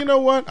 Well, you know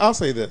what? I'll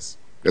say this.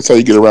 That's how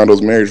you get around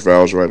those marriage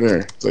vows, right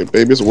there. It's like,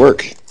 baby, it's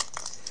work.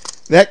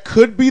 That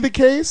could be the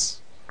case,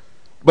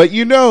 but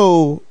they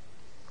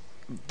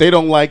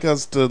don't like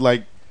us to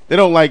like. They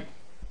don't like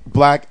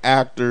black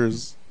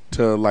actors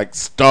to like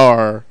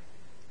star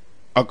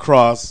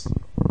across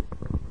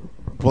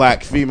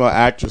black female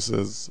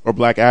actresses or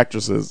black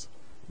actresses,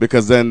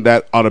 because then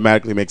that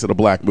automatically makes it a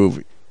black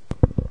movie.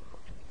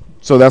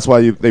 So that's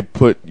why they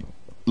put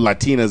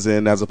Latinas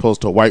in as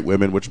opposed to white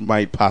women, which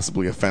might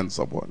possibly offend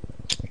someone.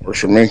 Works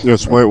for me.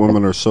 Yes, white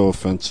women are so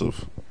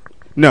offensive.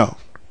 No,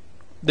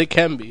 they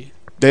can be.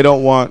 They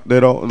don't like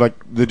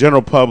the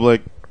general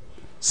public.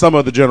 Some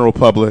of the general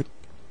public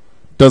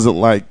doesn't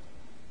like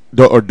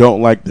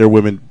don't like their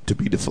women to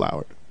be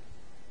deflowered.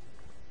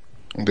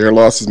 Their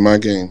loss is my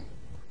game.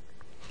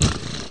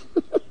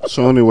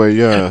 So anyway,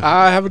 yeah.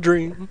 I have a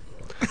dream.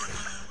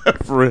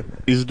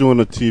 He's doing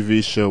a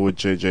TV show with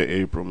J.J.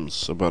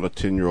 Abrams about a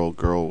 10-year-old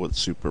girl with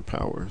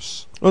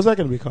superpowers. What's that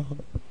going to be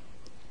called?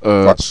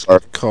 It's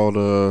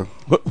called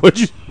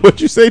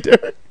What'd you say,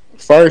 Derek?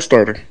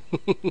 Firestarter.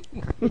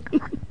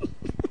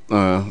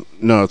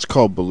 No, it's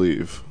called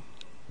Believe.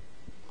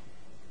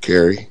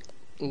 Carrie.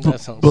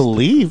 That sounds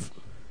Believe.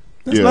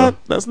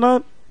 That's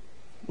not.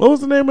 What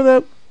was the name of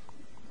that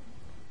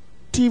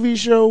TV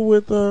show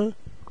with friggin'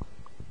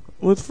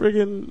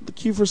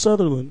 Kiefer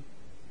Sutherland?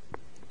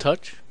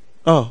 Touch.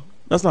 Oh,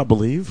 that's not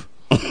Believe.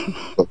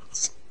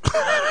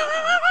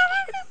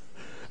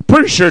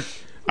 Pretty sure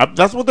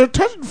that's what they're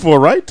touching for,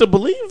 right? To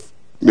believe.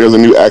 There's a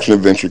new action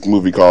adventure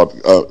movie called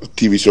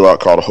TV show out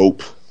called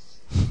Hope.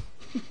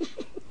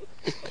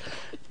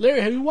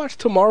 Larry, have you watched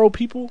Tomorrow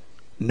People?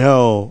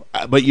 No,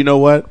 but you know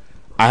what?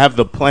 I have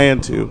the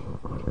plan to.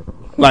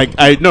 Like,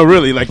 I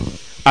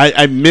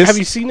missed. Have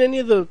you seen any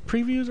of the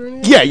previews or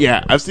anything?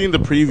 Yeah. I've seen the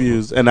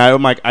previews, and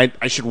I'm like,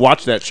 I should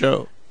watch that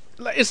show.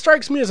 It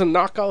strikes me as a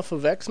knockoff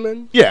of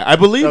X-Men. Yeah, I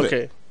believe it.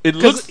 Okay. It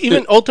looks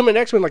even Ultimate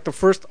X-Men, like the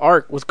first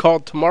arc, was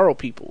called Tomorrow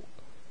People.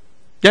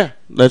 Yeah,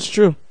 that's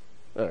true.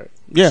 All right.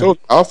 Yeah. So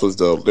alphas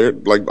though, they're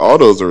like all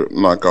those are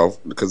knockoff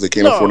because they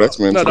can't afford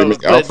X-Men, so they make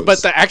alphas.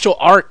 But the actual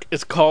arc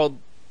is called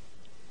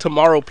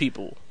Tomorrow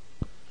People.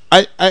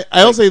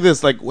 I'll say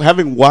this: like,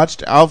 having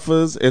watched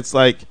alphas, it's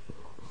like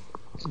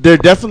there are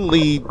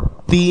definitely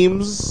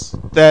themes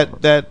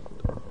that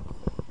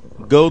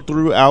go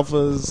through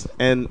alphas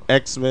and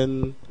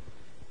X-Men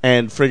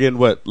and friggin'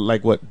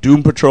 what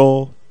Doom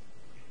Patrol,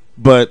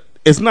 but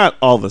it's not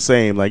all the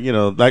same. Like, you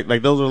know,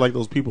 like those are like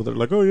those people that are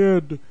like, oh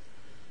yeah,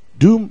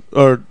 Doom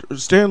or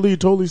Stan Lee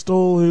totally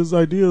stole his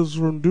ideas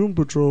from Doom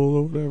Patrol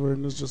or whatever,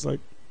 and it's just like,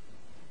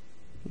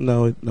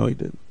 no, he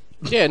didn't.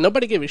 Yeah,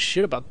 nobody gave a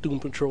shit about Doom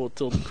Patrol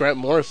until Grant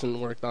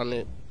Morrison worked on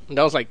it. And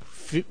that was like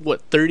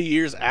 30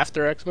 years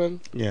after X-Men.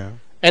 Yeah.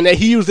 And then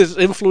he used his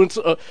influence.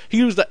 He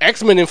used the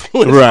X-Men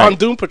influence on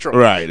Doom Patrol.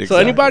 Right. Exactly. So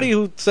anybody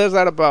who says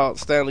that about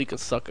Stan Lee can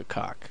suck a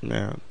cock.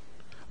 Yeah.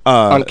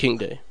 On King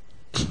Day.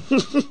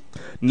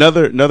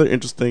 Another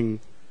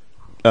interesting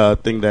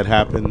thing that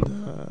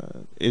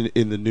happened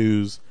in the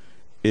news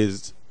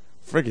is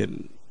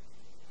friggin'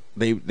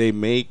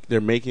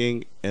 they're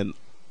making an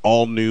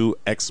all new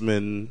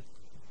X-Men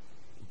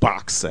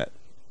box set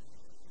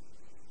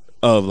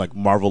of like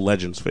Marvel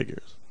Legends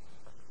figures.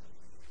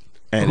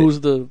 And who's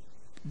the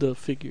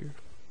figure?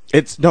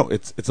 It's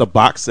a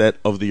box set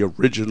of the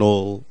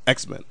original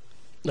X-Men.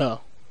 No.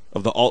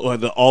 Of the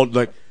all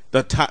like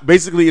the top.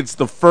 Basically, it's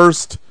the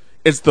first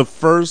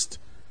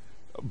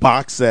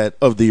box set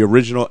of the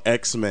original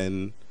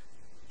X-Men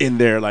in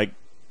their like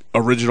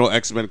original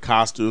X-Men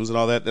costumes and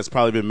all that. That's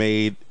probably been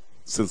made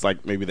since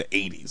like maybe the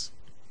 80s.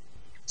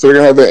 So they're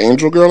gonna have that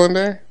Angel Girl in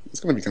there. It's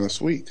gonna be kind of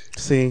sweet.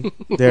 See,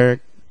 Derek,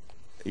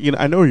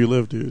 I know where you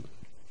live, dude.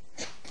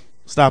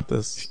 Stop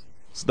this.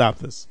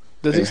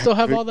 Does he still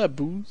have all that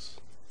booze?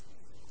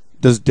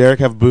 Does Derek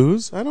have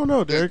booze? I don't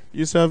know, Derek.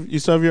 You still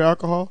have your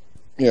alcohol?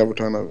 Yeah, we're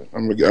trying to.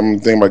 I'm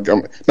thinking about.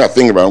 I'm not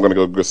thinking about. I'm gonna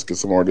go get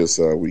some more this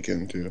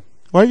weekend too.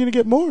 Why are you gonna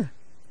get more?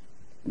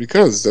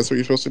 Because that's what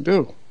you're supposed to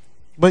do.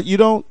 But you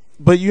don't.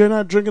 But you're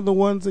not drinking the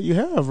ones that you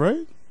have,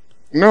 right?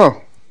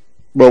 No.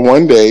 But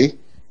one day,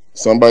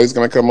 somebody's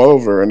gonna come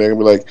over and they're gonna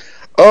be like,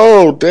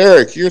 "Oh,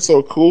 Derek, you're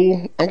so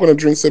cool. I'm gonna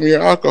drink some of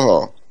your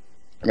alcohol."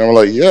 And I'm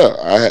like, "Yeah,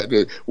 I had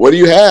to. What do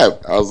you have?"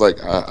 I was like,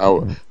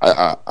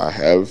 "I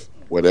have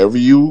whatever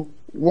you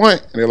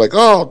want." And they're like,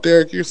 "Oh,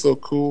 Derek, you're so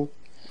cool."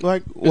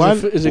 Like, why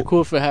is it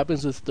cool if it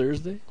happens this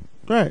Thursday?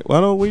 Right.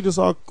 Why don't we just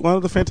all? Why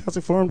don't the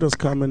Fantastic Forum just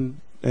come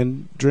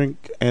and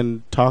drink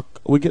and talk?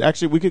 We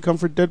could come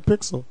for Dead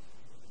Pixel.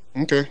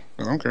 Okay.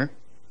 Okay.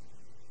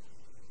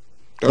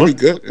 That'd be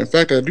good. In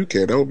fact, I do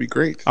care. That would be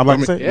great. I'm about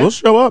to say, we'll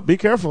show up. Be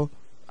careful.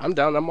 I'm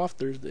down. I'm off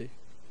Thursday.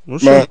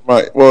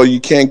 Well, you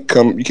can't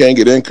come. You can't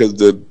get in because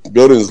the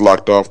building is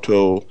locked off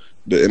till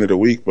the end of the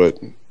week. But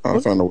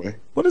I'll find a way.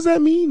 What does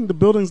that mean? The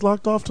building's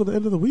locked off till the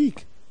end of the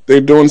week. They're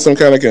doing some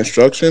kind of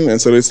construction,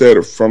 and so they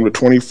said from the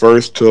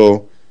 21st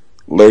till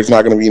there's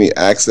not going to be any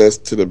access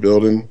to the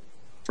building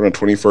from the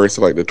 21st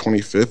to like the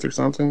 25th or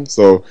something.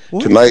 So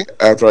tonight,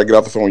 after I get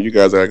off the phone with you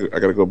guys, I got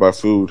to go buy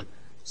food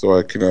so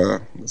I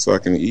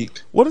can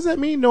eat. What does that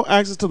mean? No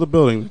access to the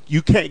building?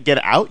 You can't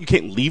get out? You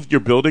can't leave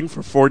your building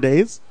for 4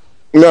 days?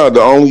 No,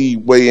 the only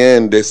way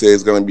in, they say,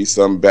 is going to be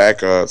some back,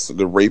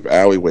 the rape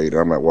alleyway that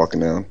I'm not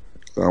walking down.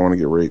 So I don't want to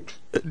get raped.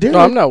 Derek, No,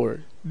 I'm not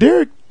worried.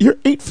 Derek, you're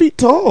 8 feet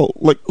tall.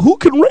 Like, who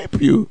can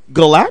rape you?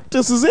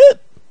 Galactus is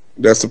it?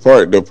 That's the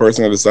part. The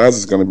person that decides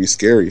is going to be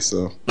scary.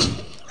 So,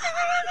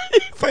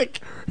 like,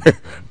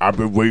 I've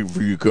been waiting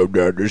for you to come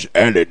down this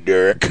alley,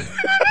 Derek.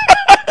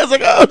 It's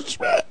like, oh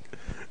shit!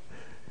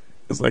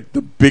 It's like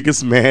the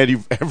biggest man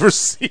you've ever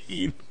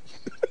seen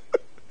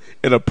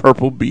in a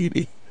purple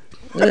beanie.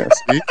 Yeah,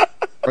 see,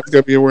 what's got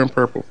to be wearing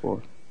purple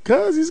for?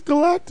 Cause he's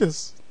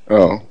Galactus.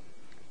 Oh,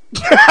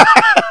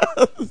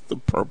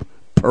 the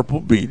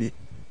purple beanie.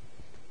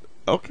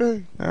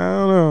 Okay, I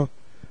don't know.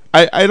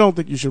 I don't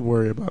think you should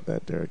worry about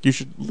that, Derek. You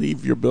should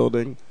leave your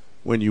building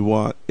when you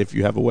want if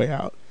you have a way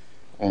out.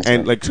 Okay.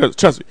 And like,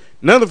 trust me,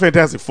 none of the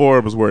Fantastic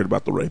Forum is worried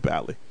about the rape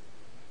alley.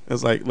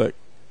 It's like, look,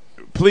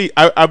 please,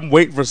 I'm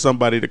waiting for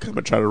somebody to come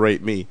and try to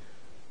rape me.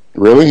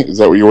 Really? Is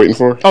that what you're waiting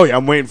for? Oh yeah,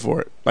 I'm waiting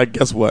for it. Like,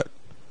 guess what?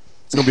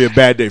 It's gonna be a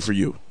bad day for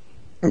you.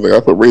 Like, I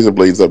put razor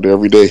blades up there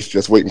every day,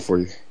 just waiting for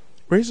you.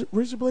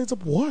 Razor blades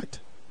up what?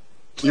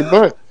 Your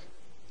butt.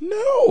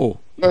 No.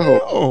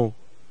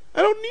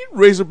 I don't need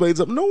razor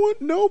blades up.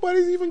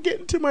 Nobody's even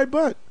getting to my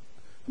butt.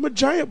 I'm a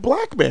giant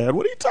black man.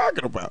 What are you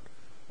talking about?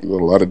 There's a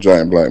lot of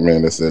giant black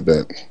men that said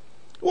that.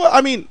 Well,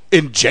 I mean,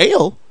 in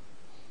jail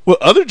with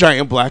other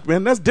giant black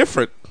men, that's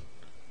different.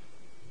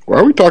 Why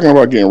are we talking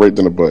about getting raped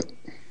in the butt?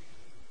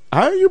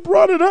 How you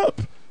brought it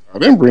up? I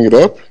didn't bring it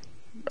up.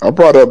 I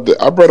brought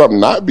up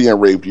not being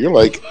raped. You're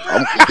like,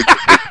 I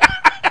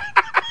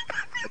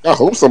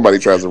hope somebody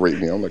tries to rape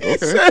me. I'm like,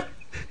 okay.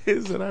 He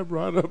said I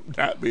brought up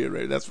not being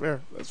raped. That's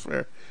fair.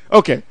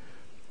 Okay.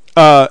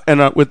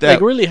 And with that,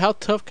 like, really, how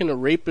tough can a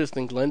rapist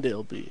in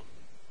Glendale be?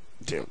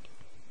 Dude,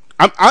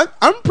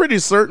 I'm pretty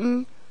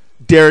certain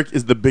Derek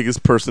is the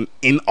biggest person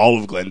in all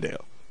of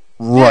Glendale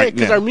right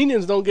now. Because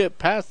Armenians don't get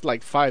past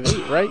like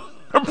 5'8", right?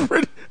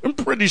 I'm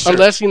pretty sure.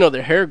 Unless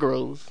their hair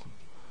grows.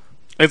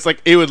 It's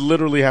like it would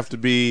literally have to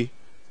be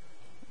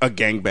a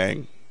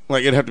gangbang.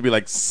 Like, it'd have to be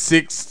like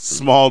 6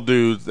 small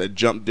dudes that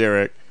jump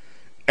Derek,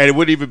 and it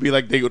wouldn't even be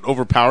like they would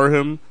overpower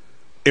him.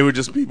 It would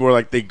just be more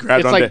like they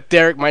grabbed on. It's like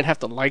Derek might have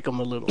to like him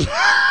a little.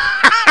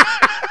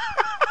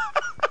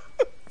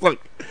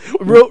 Look,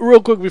 real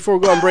quick before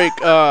we go on break,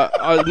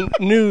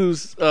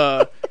 news.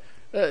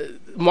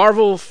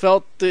 Marvel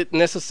felt it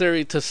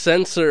necessary to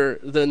censor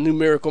the new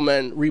Miracle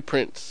Man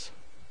reprints.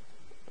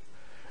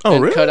 Oh,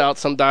 and really? Cut out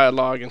some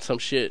dialogue and some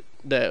shit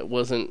that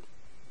wasn't,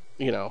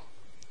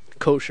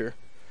 kosher.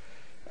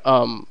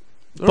 But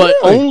Really?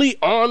 only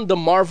on the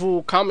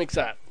Marvel Comics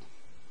app.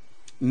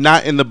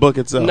 Not in the book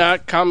itself.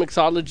 Not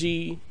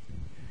Comixology.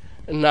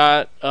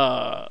 Not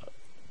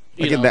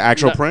in the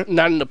actual print.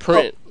 Not in the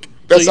print.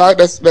 Oh,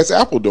 that's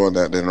Apple doing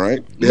that then,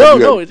 right?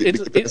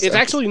 It's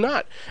actually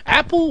not.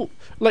 Apple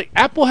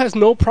has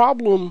no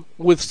problem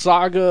with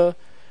Saga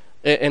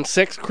and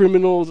sex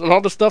criminals and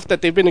all the stuff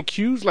that they've been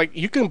accused. Like,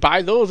 you can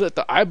buy those at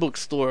the iBook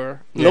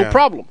store, no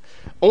problem.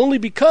 Only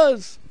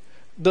because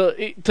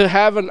to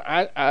have an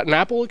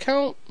Apple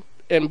account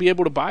and be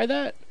able to buy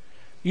that,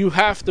 you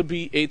have to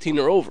be 18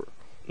 or over.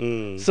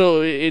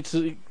 So it's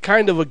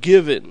kind of a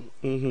given.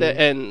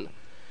 Mm-hmm.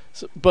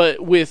 But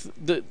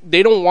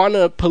they don't want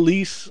to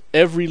police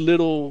every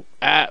little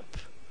app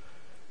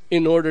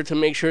in order to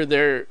make sure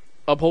they're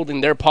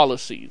upholding their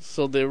policies.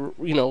 So they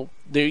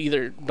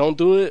either don't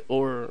do it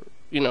or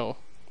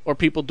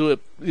people do it,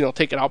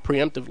 take it out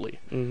preemptively.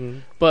 Mm-hmm.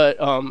 But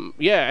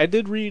I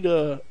did read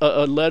a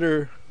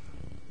letter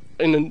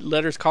in the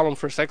letters column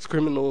for sex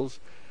criminals,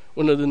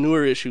 one of the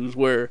newer issues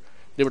where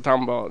they were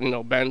talking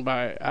about banned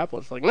by Apple.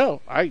 It's like,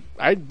 no, I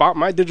bought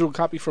my digital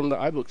copy from the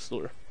iBook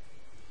store.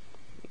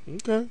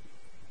 Okay.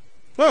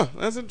 Huh,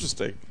 that's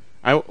interesting.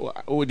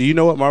 Do you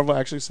know what Marvel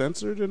actually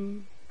censored?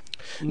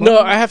 No,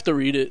 I have to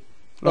read it.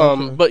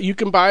 Okay. But you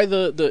can buy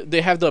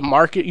they have the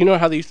market. You know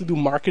how they used to do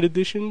market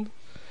edition,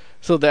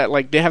 so that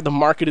like they have the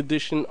market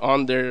edition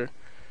on their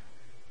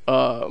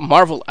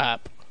Marvel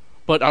app,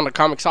 but on the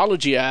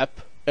Comixology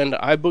app and the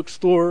iBook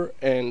store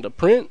and the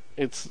print,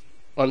 it's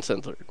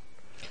uncensored.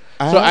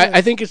 So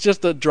I think it's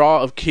just a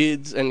draw of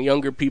kids and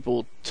younger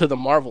people to the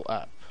Marvel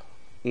app.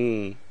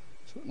 Mm.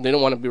 They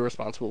don't want to be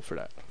responsible for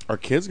that. Are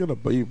kids gonna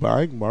be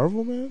buying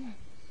Marvel, man?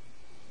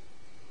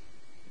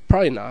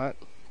 Probably not,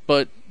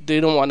 but they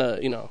don't want to,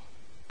 they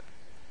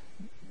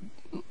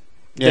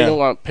don't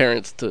want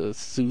parents to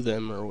sue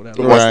them or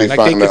whatever. Once they Like,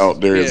 find out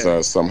there's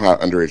yeah. some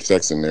hot underage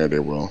sex in there, they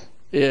will.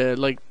 Yeah,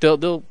 like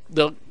they'll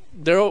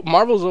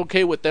Marvel's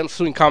okay with them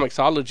suing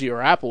Comixology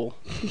or Apple.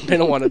 They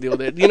don't want to deal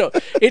with it.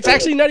 It's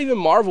actually not even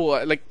Marvel,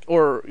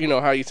 or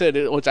how you said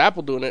it. It's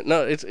Apple doing it.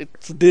 No, it's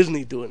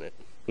Disney doing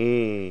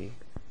it.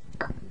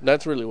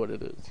 That's really what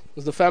it is.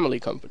 It's the family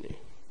company.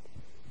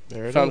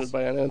 There it founded is.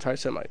 by an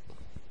anti-Semite.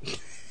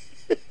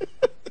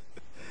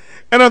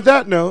 And on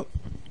that note,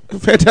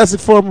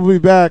 Fantastic Forum will be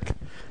back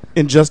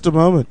in just a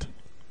moment.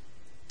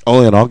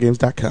 Only on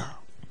allgames.com.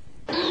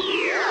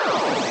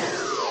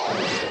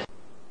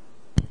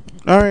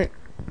 All right.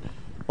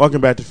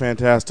 Welcome back to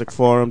Fantastic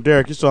Forum.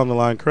 Derek, you're still on the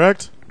line,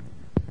 correct?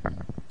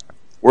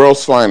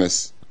 World's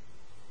finest.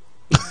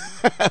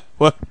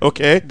 What?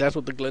 Okay. That's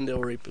what the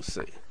Glendale rapists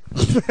say.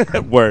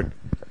 Word.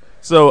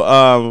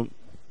 So,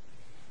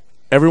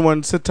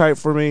 everyone sit tight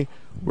for me.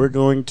 We're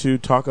going to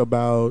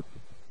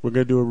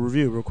do a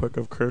review real quick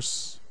of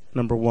Curse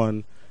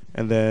 #1,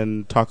 and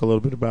then talk a little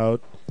bit about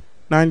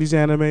 90s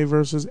anime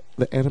versus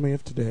the anime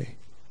of today.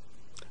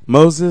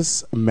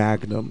 Moses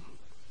Magnum.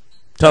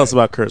 Tell us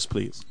about Curse,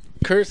 please.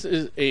 Curse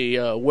is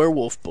a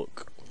werewolf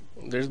book.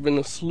 There's been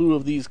a slew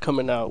of these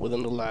coming out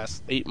within the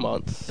last 8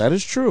 months. That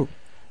is true.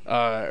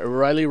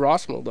 Riley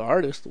Rossmo, the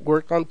artist,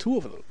 worked on 2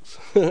 of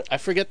those. I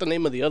forget the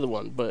name of the other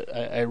one, but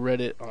I read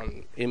it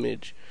on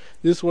Image.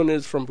 This one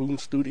is from Boom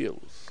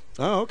Studios.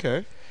 Oh,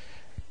 okay.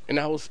 And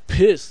I was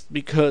pissed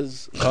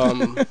because...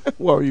 Why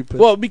were you pissed?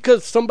 Well,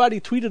 because somebody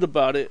tweeted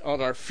about it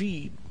on our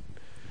feed.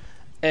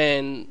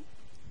 And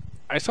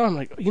I saw him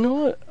like, you know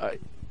what?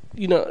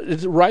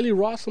 It's Riley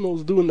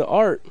Rossmo's doing the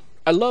art.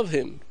 I love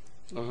him.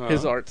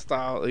 His art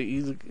style.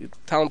 He's a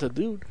talented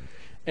dude.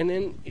 And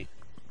then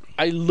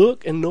I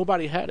look and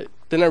nobody had it.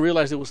 Then I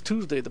realized it was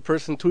Tuesday. The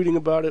person tweeting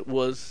about it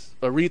was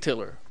a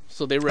retailer.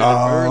 So they read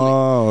it early.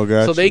 Oh,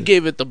 gotcha. So they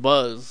gave it the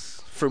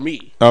buzz for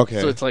me.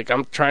 Okay. So it's like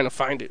I'm trying to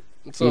find it.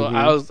 So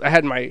I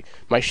had my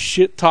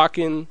shit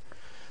talking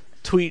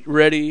tweet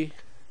ready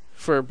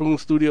for Boom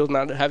Studios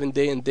not having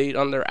day and date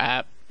on their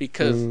app,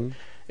 because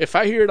if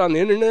I hear it on the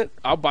internet,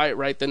 I'll buy it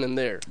right then and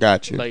there.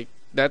 Gotcha. Like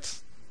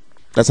that's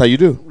how you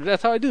do.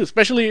 That's how I do,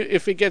 especially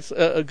if it gets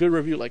a good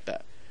review like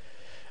that.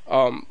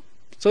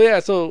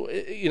 So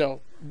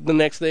the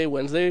next day,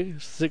 Wednesday,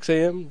 6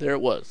 a.m., there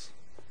it was,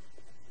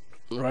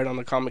 right on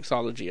the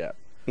Comixology app.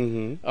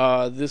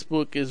 This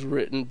book is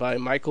written by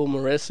Michael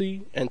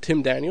Moresi and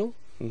Tim Daniel,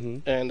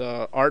 and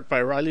art by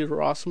Riley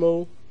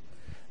Rossmo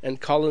and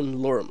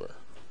Colin Lorimer.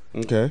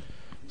 Okay.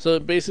 So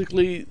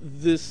basically,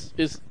 this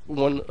is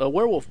a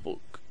werewolf book.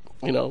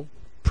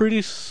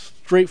 Pretty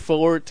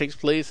straightforward. Takes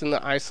place in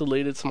an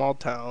isolated small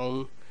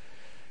town,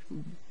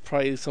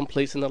 probably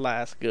someplace in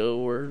Alaska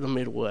or the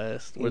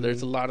Midwest, where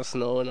there's a lot of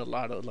snow and a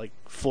lot of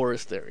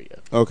forest area.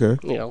 Okay.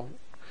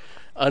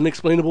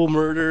 Unexplainable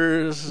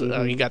murders.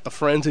 You got the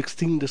forensics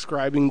team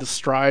describing the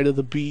stride of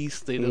the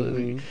beast.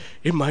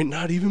 It might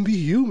not even be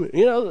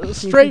human.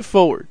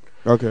 Straightforward.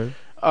 Okay.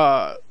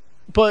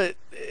 But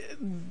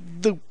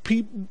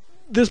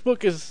this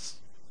book is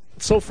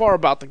so far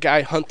about the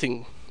guy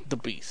hunting the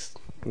beast.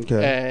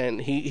 Okay.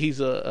 And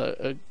he's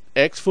a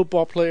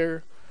ex-football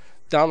player,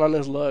 down on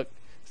his luck.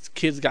 His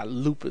kid's got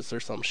lupus or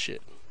some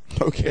shit.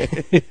 Okay.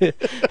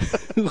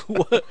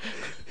 What?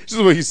 This is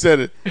what you said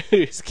it.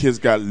 His kid's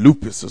got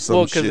lupus or some shit.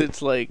 Well, because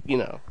it's like,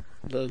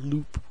 the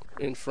loop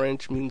in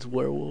French means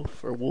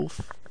werewolf or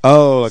wolf.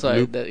 Oh, like so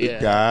loop.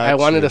 yeah. Gotcha. I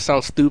wanted to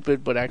sound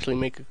stupid, but actually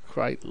make a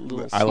quite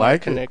little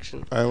smart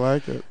connection. I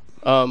like it.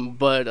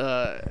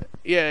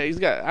 Yeah, he's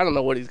got, I don't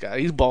know what he's got.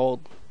 He's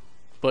bald,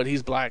 but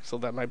he's black, so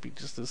that might be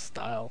just his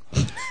style.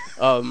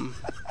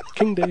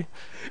 King Day.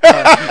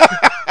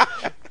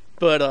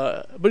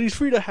 But he's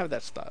free to have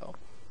that style.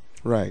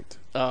 Right.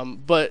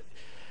 But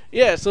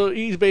yeah, so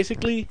he's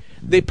basically,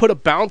 they put a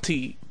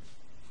bounty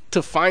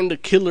to find the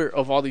killer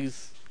of all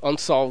these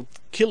unsolved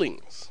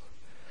killings.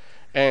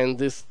 And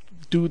this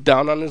dude,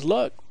 down on his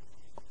luck,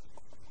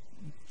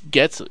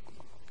 gets it.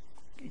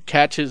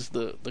 Catches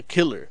the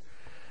killer.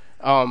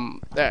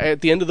 At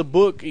the end of the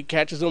book, he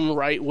catches him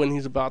right when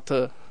he's about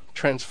to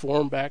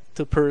transform back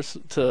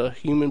to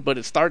human. But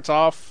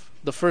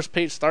the first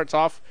page starts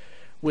off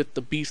with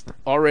the beast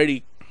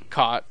already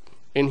caught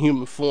in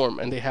human form,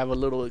 and they have a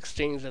little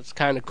exchange that's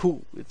kind of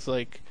cool. It's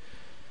like,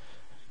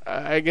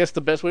 I guess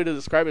the best way to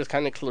describe it is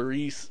kind of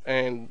Clarice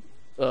and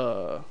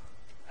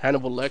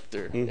Hannibal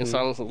Lecter in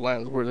Silence of the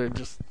Lambs, where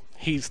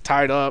he's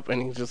tied up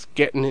and he's just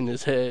getting in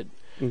his head,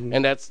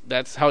 and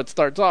that's how it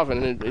starts off,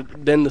 and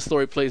then the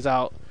story plays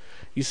out.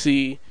 You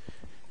see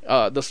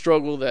the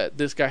struggle that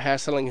this guy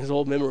has selling his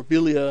old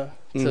memorabilia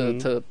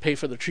to pay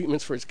for the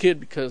treatments for his kid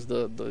because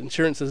the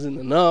insurance isn't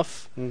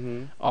enough.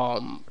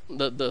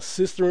 The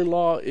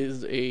sister-in-law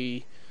is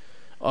a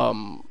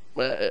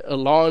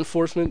law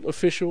enforcement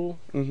official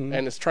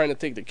and is trying to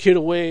take the kid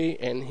away,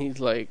 and he's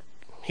like,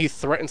 he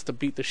threatens to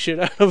beat the shit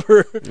out of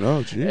her.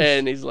 Oh, jeez.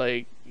 And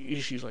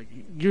she's like,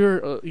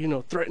 you're,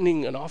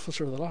 threatening an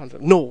officer of the law.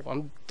 Like, no,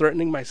 I'm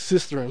threatening my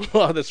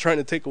sister-in-law that's trying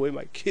to take away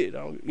my kid.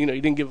 He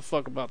didn't give a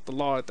fuck about the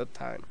law at that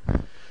time.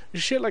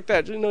 Shit like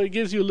that. It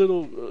gives you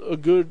a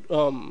good,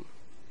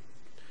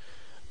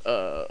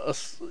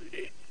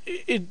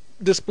 it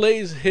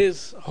displays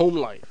his home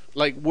life,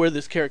 like where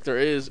this character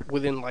is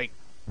within like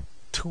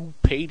 2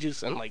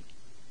 pages and like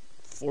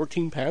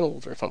 14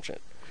 panels or some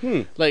shit.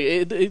 Like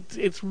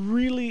it's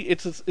really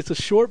it's a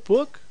short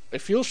book. It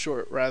feels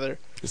short, rather.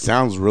 It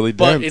sounds really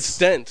dense. But it's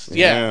dense,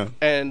 yeah.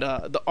 And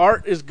the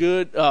art is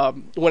good.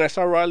 When I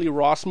saw Riley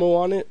Rossmo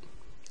on it,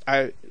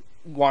 I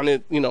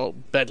wanted,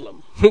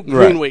 Bedlam,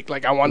 Greenwake,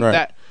 like I wanted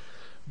that.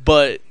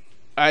 But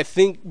I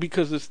think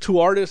because it's 2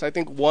 artists, I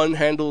think one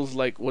handles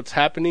like what's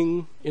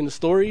happening in the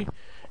story,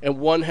 and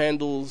one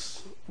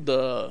handles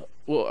Riley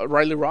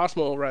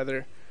Rossmo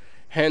rather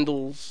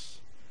handles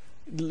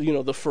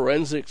the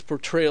forensics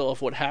portrayal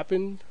of what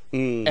happened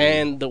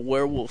and the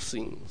werewolf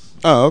scenes.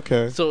 Oh,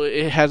 okay. So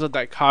it has a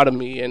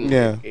dichotomy, and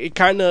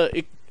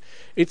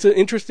it's an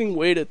interesting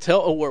way to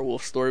tell a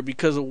werewolf story,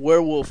 because a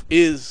werewolf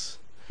is,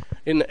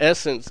 in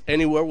essence,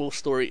 any werewolf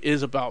story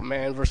is about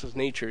man versus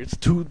nature. It's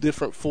 2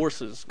 different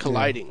forces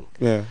colliding.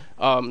 Yeah.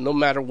 No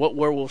matter what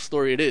werewolf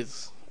story it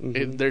is,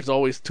 there's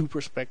always 2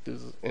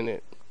 perspectives in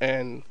it,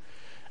 and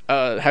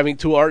having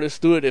 2 artists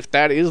do it, if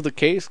that is the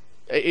case,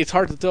 it's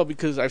hard to tell,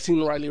 because I've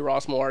seen Riley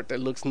Rossmo art that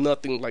looks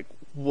nothing like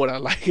what I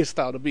like his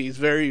style to be. It's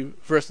very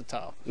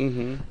versatile.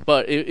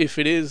 But if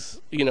it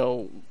is,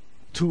 2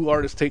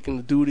 artists taking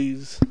the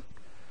duties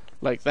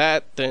like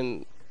that,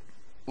 then,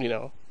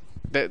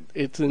 that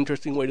it's an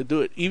interesting way to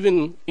do it.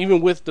 Even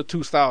with the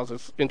 2 styles,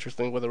 it's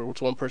interesting whether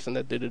it's one person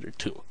that did it or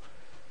 2.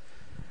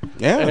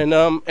 Yeah. And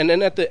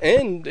then at the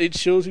end, it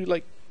shows you,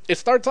 like, it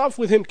starts off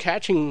with him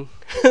catching,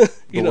 the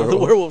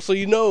werewolf, so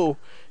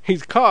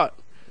he's caught.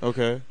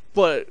 Okay.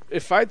 But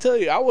if I tell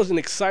you, I wasn't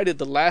excited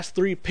the last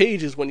 3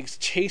 pages when he's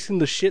chasing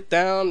the shit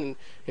down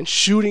and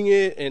shooting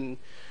it, and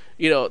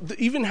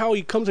even how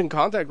he comes in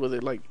contact with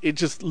it, like it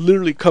just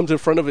literally comes in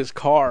front of his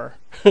car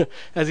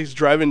as he's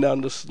driving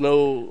down the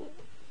snow.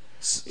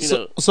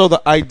 So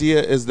the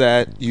idea is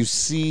that you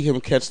see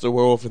him catch the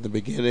werewolf in the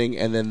beginning,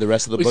 and then the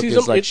rest of the book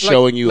is like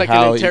showing you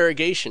how an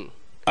interrogation.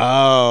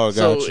 Oh,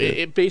 gotcha. So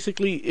it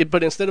basically,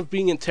 but instead of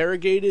being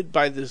interrogated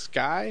by this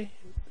guy,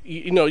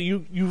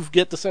 you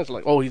get the sense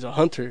like, oh, he's a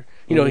hunter.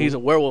 He's a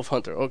werewolf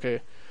hunter.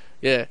 Okay,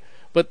 yeah,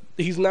 but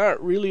he's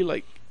not really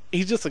like,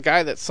 he's just a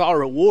guy that saw a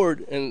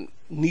reward and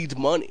needs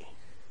money.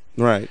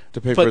 Right,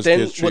 to pay for his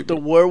kids' treatment. But then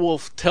what the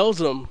werewolf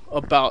tells him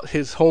about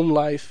his home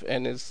life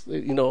and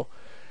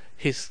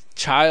his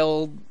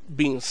child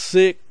being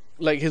sick,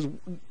 like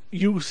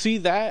you see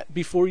that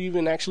before you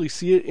even actually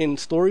see it in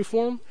story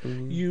form.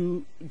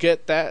 You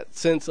get that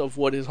sense of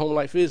what his home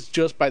life is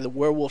just by the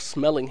werewolf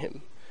smelling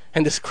him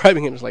and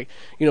describing him as like,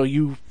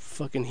 you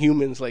fucking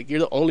humans, like,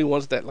 you're the only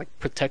ones that like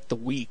protect the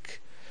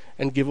weak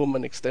and give them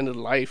an extended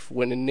life,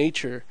 when in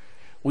nature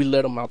we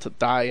let them out to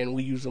die and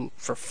we use them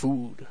for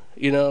food.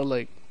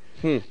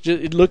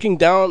 Just looking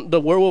down,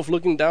 the werewolf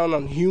looking down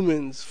on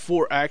humans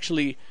for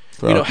actually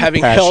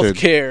having health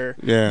care.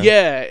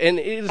 Yeah, and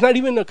it's not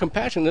even a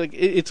compassion. Like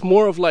it's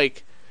more of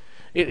like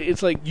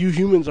it's like you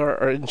humans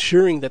are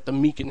ensuring that the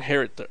meek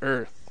inherit the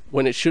earth,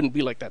 when it shouldn't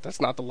be like that.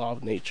 That's not the law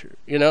of nature,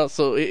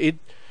 So it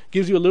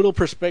gives you a little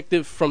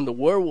perspective from the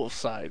werewolf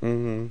side.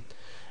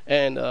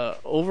 And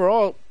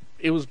overall,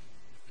 it was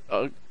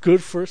a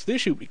good first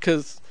issue,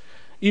 because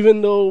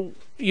even though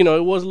it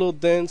was a little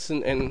dense,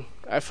 and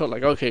I felt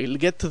like, okay,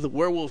 get to the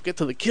werewolf, get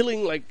to the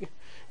killing, like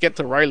get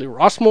to Riley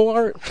Rossmo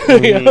art.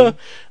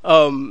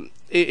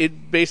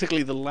 It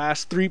basically, the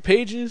last 3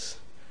 pages,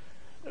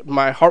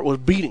 my heart was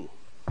beating,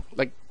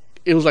 like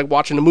it was like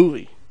watching a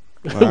movie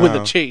with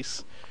a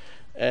chase.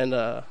 And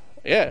I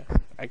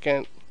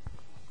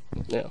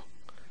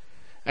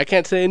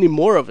can't say any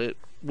more of it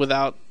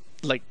without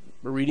like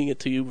reading it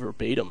to you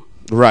verbatim.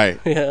 Right.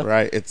 Yeah.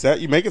 Right. It's that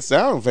you make it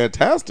sound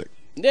fantastic.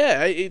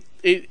 Yeah,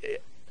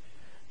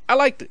 I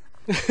liked it.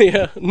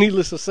 Yeah,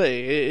 needless to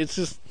say, it's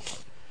just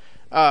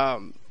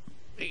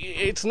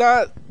it's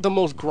not the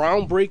most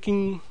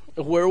groundbreaking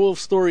werewolf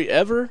story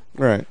ever.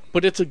 Right.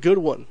 But it's a good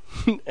one.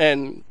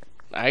 And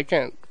I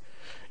can't,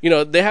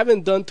 they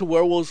haven't done to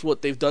werewolves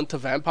what they've done to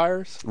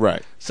vampires.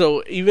 Right.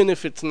 So even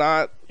if it's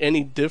not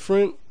any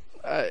different,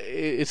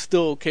 it's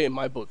still okay in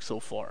my book so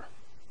far.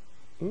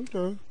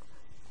 Okay.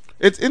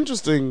 It's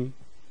interesting.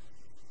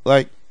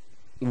 Like,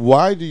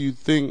 why do you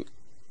think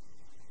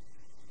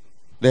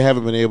they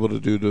haven't been able to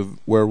do to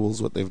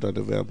werewolves what they've done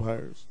to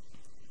vampires?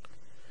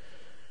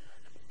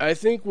 I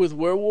think with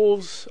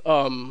werewolves,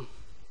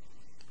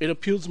 it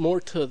appeals more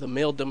to the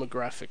male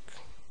demographic.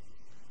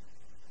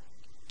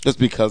 Just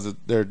because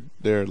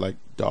they're like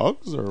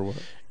dogs, or what?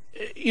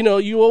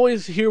 You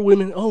always hear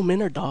women, oh,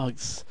 men are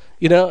dogs.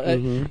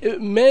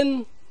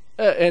 Men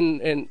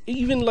and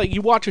even like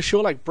you watch a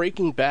show like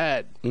Breaking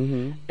Bad,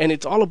 and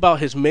it's all about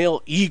his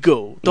male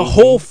ego. The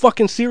whole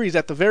fucking series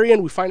at the very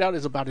end we find out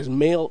is about his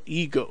male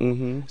ego.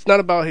 It's not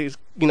about his,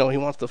 he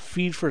wants to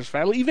feed for his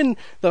family. Even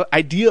the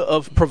idea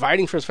of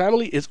providing for his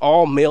family is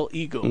all male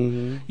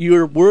ego.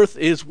 Your worth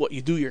is what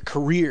you do, your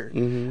career.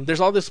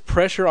 There's all this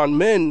pressure on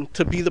men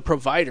to be the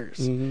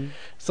providers.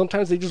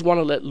 Sometimes they just want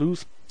to let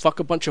loose, fuck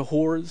a bunch of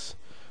whores,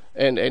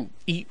 and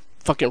eat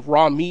fucking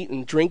raw meat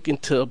and drink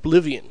into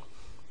oblivion.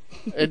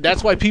 And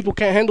that's why people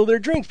can't handle their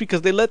drinks,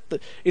 because they let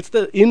it's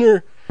the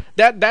inner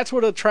that's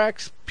what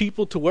attracts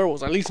people to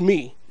werewolves, at least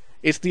me.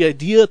 It's the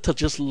idea to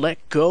just let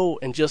go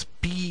and just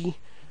be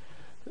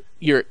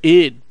your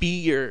id,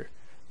 be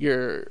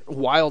your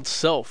wild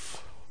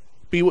self,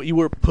 be what you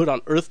were put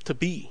on earth to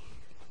be.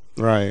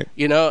 Right.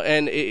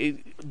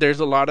 And there's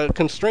a lot of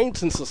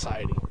constraints in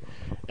society,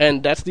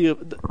 and that's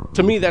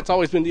to me that's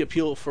always been the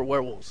appeal for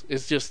werewolves.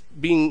 It's just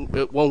being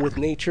one with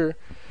nature,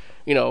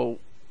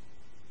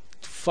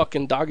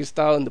 fucking doggy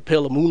style in the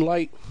pale of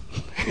moonlight.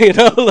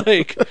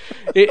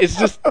 It's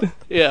just,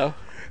 yeah.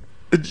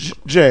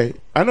 Jay,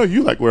 I know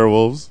you like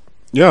werewolves.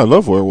 Yeah, I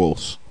love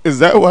werewolves. Is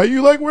that why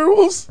you like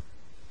werewolves?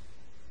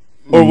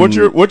 Or what's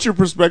your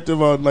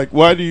perspective on, like,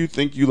 why do you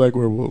think you like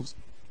werewolves?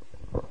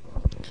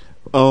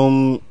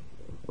 Does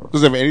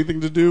it have anything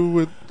to do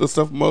with the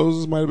stuff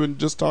Moses might have been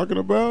just talking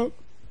about?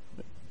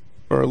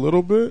 Or a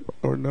little bit?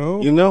 Or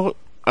no?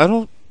 I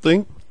don't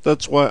think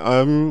that's why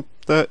I'm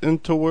that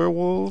into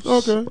werewolves.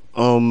 Okay.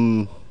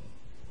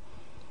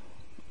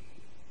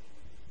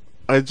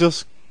 I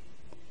just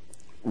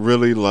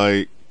really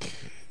like,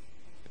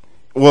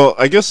 well,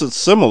 I guess it's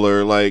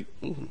similar. Like,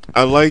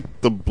 I like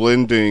the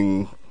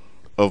blending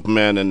of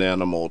man and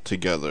animal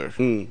together.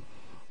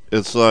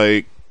 It's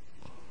like,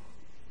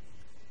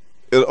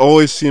 it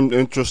always seemed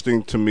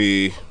interesting to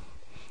me,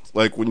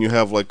 like when you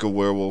have like a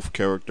werewolf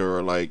character,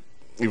 or like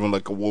even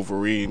like a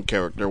Wolverine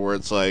character, where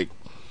it's like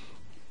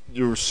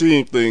you're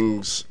seeing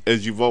things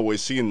as you've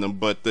always seen them,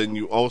 but then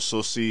you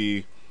also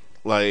see,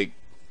 like,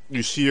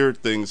 you hear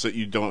things that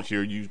you don't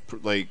hear. You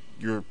like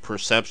your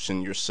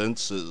perception, your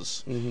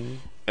senses,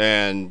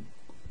 and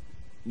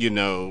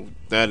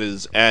that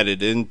is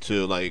added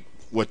into like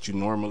what you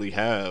normally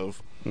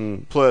have.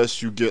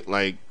 Plus, you get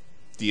like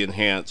the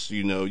enhanced.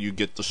 You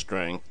get the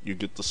strength, you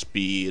get the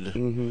speed.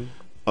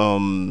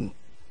 So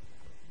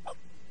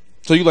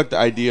you like the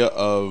idea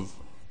of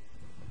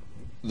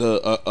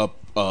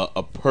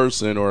a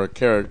person or a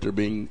character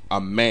being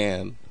a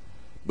man,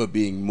 but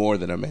being more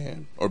than a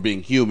man, or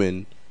being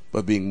human,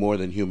 but being more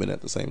than human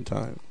at the same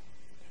time.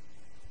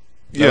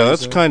 Yeah,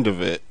 that's kind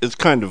of it. It's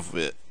kind of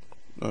it.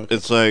 Okay.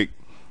 It's like,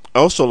 I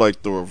also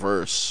like the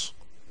reverse,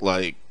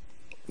 like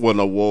when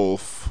a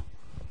wolf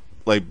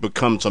like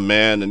becomes a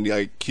man and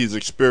like he's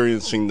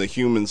experiencing the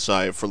human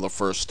side for the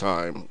first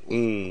time.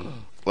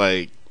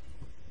 Like,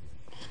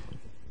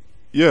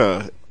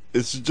 yeah.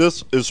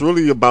 It's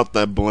really about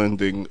that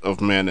blending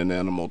of man and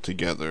animal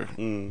together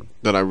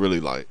that I really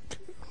like.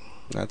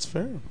 That's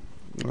fair.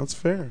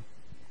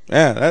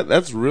 Yeah,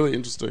 that's really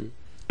interesting.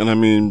 And I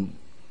mean,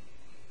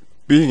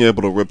 being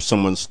able to rip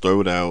someone's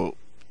throat out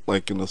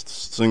like in a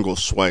single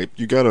swipe,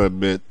 you gotta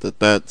admit that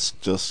that's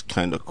just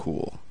kind of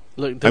cool.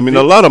 Look, a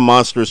lot of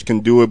monsters can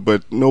do it,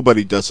 but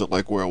nobody does it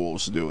like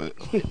werewolves do it.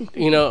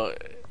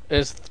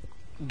 As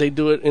they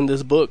do it in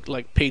this book,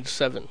 like page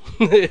 7.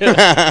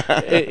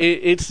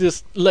 It's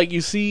just like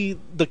you see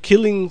the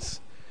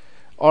killings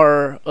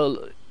are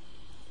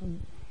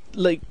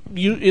like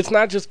it's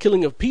not just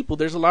killing of people.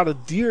 There's a lot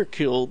of deer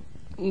killed,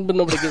 but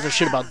nobody gives a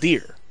shit about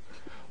deer.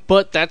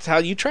 But that's how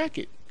you track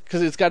it,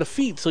 because it's got to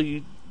feed, so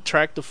you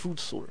track the food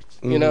source.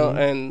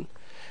 And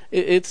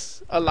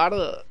it's a lot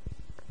of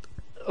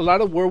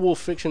werewolf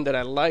fiction that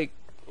I like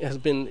has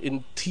been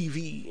in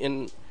TV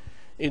and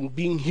in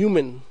being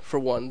human. For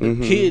one,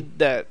 the kid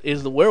that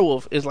is the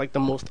werewolf is like the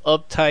most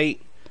uptight,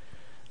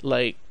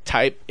 like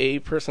type A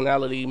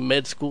personality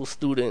med school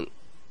student,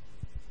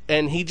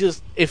 and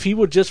if he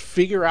would just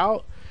figure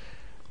out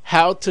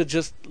how to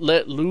just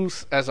let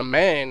loose as a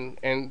man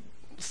and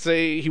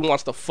say he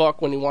wants to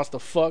fuck when he wants to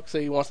fuck,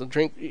 say he wants to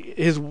drink,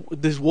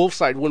 this wolf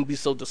side wouldn't be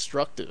so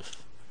destructive.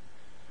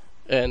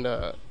 And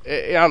I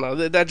don't know,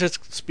 that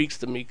just speaks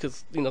to me,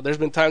 because there's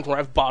been times where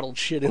I've bottled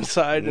shit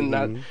inside,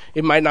 and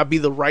it might not be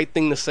the right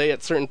thing to say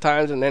at certain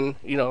times, and then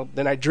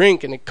then I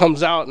drink and it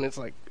comes out, and it's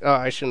like, oh,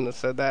 I shouldn't have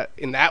said that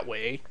in that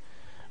way,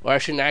 or I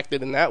shouldn't act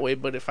it in that way.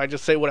 But if I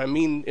just say what I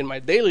mean in my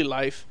daily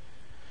life,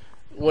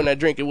 when I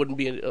drink, it wouldn't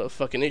be a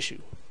fucking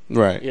issue.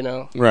 Right.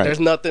 Right. There's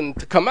nothing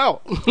to come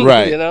out.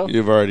 Right.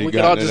 You've already we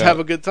can all just have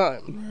a good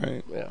time.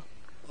 Right. Yeah.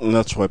 And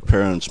that's why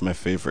Perrin's my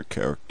favorite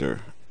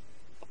character,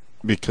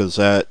 because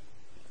that,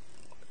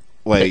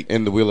 like,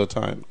 in the Wheel of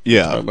Time.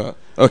 Yeah.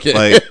 Okay.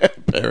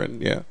 Like,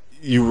 Perrin, yeah.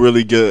 You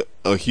really get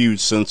a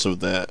huge sense of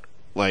that.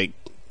 Like,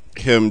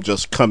 him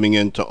just coming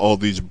into all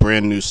these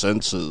brand new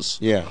senses.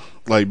 Yeah.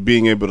 Like,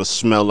 being able to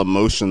smell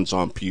emotions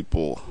on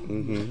people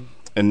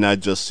and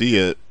not just see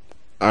it.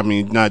 I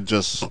mean, not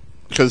just,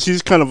 because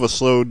he's kind of a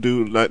slow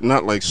dude,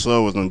 not like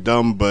slow and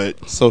dumb,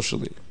 but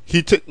socially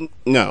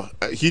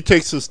he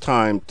takes his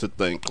time to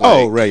think.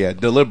 Oh, right, yeah,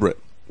 deliberate.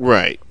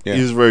 Right. Yeah.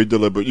 He's very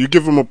deliberate. You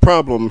give him a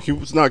problem,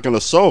 he's not going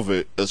to solve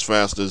it as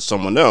fast as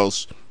someone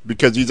else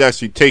because he's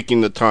actually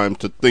taking the time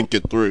to think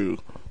it through,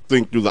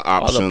 think through the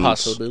options. All the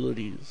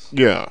possibilities.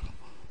 Yeah.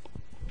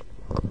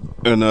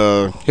 And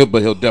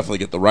he'll definitely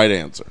get the right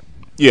answer.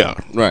 Yeah.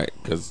 Right,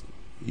 because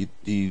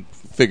he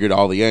figured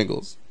all the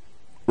angles.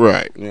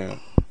 Right. Yeah.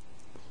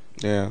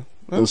 Yeah.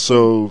 And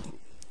so,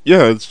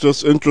 yeah, it's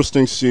just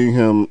interesting seeing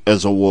him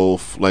as a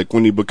wolf, like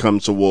when he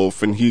becomes a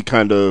wolf, and he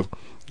kind of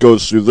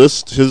goes through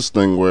his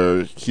thing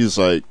where he's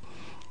like,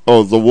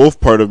 oh, the wolf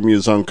part of me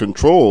is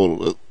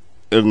uncontrolled.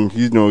 And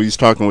he's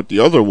talking with the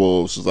other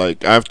wolves. It's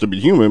like, I have to be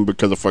human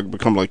because if I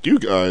become like you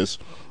guys,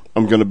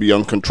 I'm going to be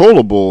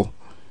uncontrollable.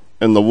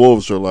 And the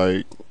wolves are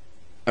like,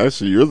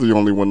 actually, you're the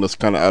only one that's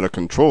kind of out of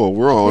control.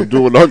 We're all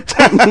doing our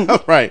thing.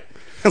 Right.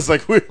 It's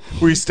like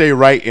we stay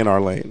right in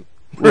our lane.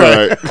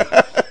 Right.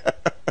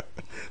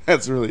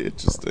 That's really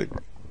interesting.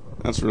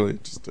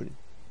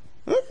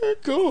 Okay,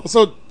 cool.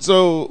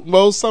 So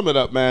Mo, sum it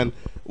up, man.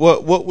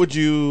 What would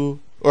you,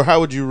 or how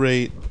would you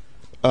rate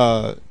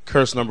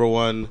Curse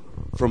 #1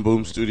 from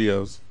Boom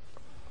Studios?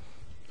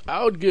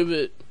 I would give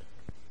it,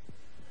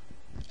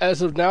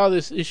 as of now,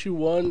 this issue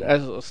 1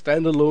 as a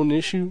standalone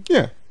issue.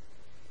 Yeah.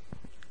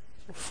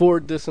 4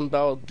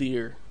 disemboweled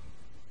deer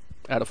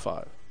out of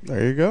 5.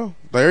 There you go.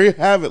 There you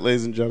have it,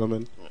 ladies and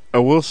gentlemen. I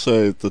will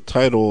say the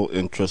title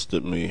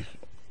interested me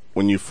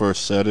when you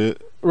first said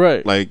it.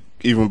 Right. Like,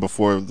 even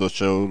before the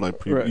show,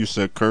 like Right. you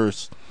said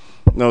Curse.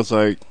 And I was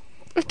like,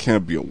 it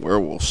can't be a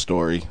werewolf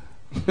story.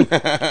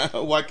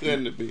 Why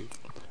couldn't it be?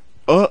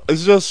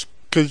 It's just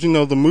because,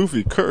 the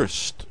movie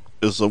Cursed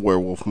is a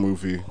werewolf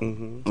movie.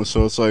 Mm-hmm. And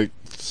so it's like,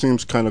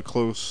 seems kind of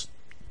close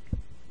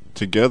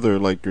together,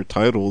 like your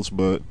titles,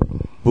 but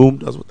Boom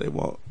does what they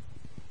want.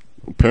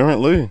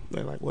 Apparently.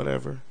 They're like,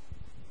 whatever.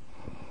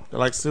 They're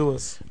like, sue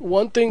us.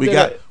 One thing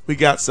we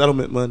got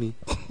settlement money.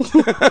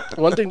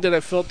 One thing that I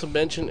failed to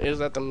mention is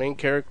that the main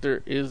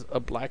character is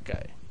a black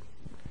guy.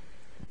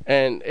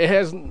 And it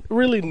has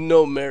really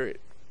no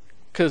merit.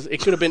 Because it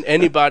could have been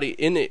anybody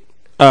in it.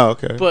 Oh,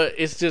 okay. But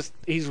it's just,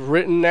 he's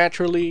written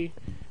naturally.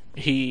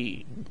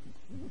 He's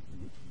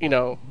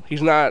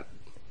not,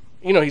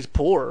 he's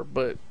poor,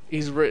 but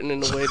he's written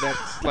in a way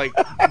that's like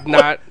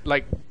not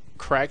like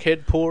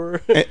crackhead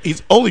poor. And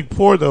he's only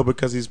poor though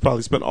because he's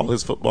probably spent all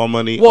his football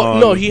money. Well,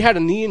 no, he had a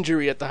knee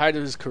injury at the height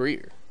of his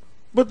career.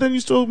 But then you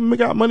still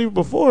got money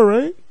before,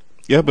 right?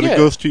 Yeah, but it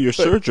goes to your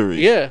surgery.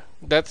 Yeah,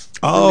 that's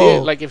really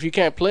it. Like if you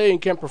can't play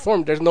and can't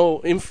perform, there's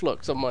no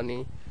influx of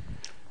money.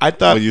 I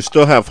thought you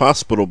still have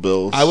hospital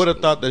bills. I would have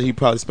thought that he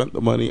probably spent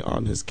the money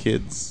on his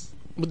kids'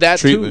 that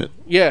treatment.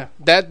 Too. Yeah,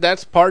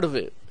 that's part of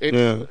it. It's,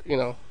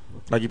 yeah,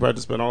 like he probably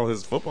just spent all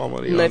his football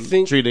money and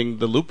on treating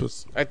the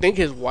lupus. I think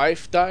his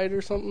wife died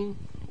or something.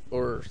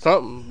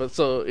 But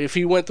so if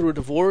he went through a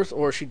divorce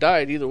or she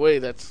died, either way,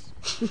 that's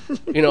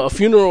a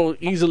funeral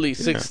easily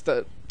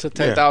 $6,000 to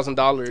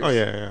 $10,000. Oh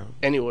yeah,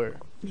 anywhere.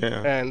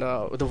 Yeah, and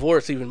a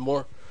divorce even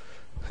more.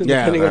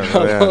 Yeah, depending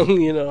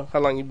on how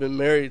long you've been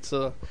married.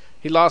 So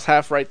he lost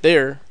half right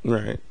there.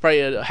 Right,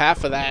 probably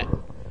half of that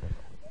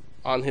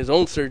on his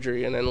own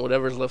surgery, and then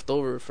whatever's left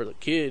over for the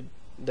kid,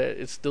 that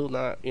it's still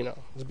not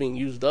it's being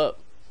used up.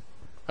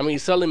 I mean,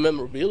 he's selling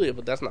memorabilia,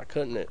 but that's not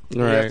cutting it.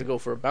 Right. He has to go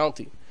for a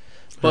bounty.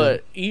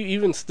 But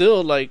even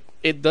still, like,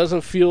 it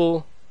doesn't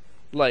feel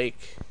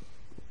like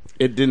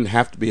it didn't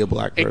have to be a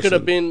black person. It could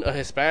have been a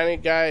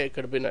Hispanic guy. It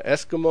could have been an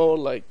Eskimo.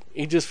 Like,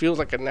 he just feels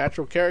like a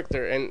natural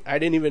character. And I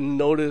didn't even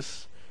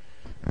notice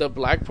the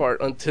black part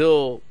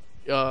until,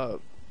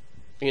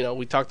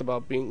 we talked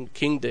about being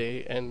King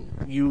Day, and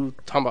you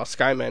talking about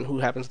Skyman, who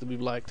happens to be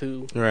black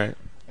too. Right.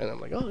 And I'm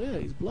like, oh yeah,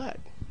 he's black.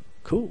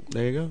 Cool.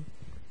 There you go.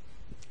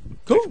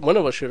 Cool. One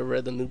of us should have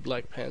read the new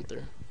Black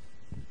Panther.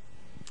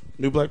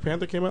 New Black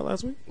Panther came out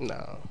last week?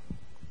 No.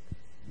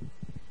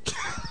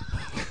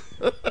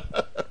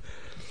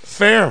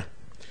 Fair.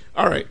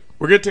 All right.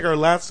 We're going to take our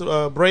last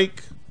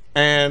break,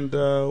 and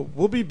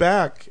we'll be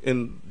back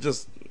in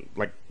just,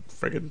 like,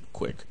 friggin'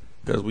 quick,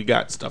 because we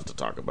got stuff to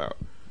talk about.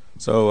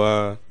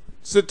 So,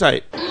 sit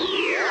tight.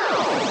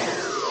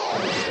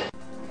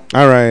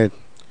 All right.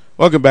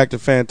 Welcome back to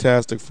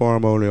Fantastic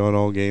Forum, only on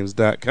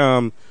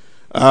allgames.com.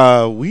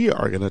 We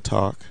are going to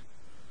talk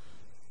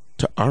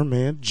to our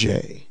man,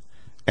 Jay.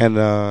 And,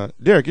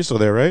 Derek, you're still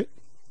there, right?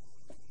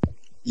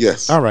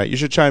 Yes. All right. You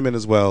should chime in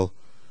as well,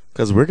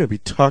 because we're going to be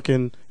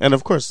talking, and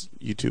of course,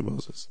 you too,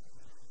 Moses.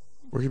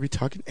 We're going to be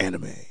talking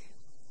anime.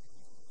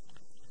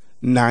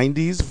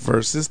 90s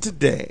versus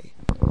today.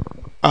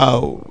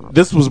 Oh,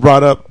 this was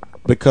brought up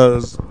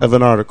because of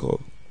an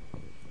article.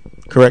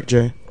 Correct,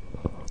 Jay?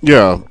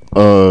 Yeah.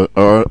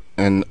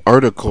 An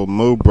article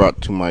Mo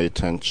brought to my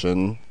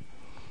attention,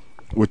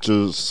 which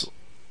is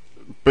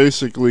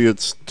basically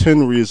it's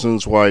 10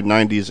 reasons why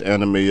 90s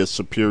anime is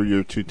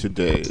superior to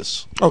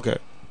today's. Okay.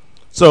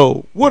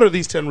 So, what are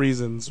these 10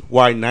 reasons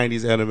why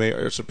 90s anime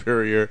are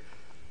superior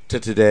to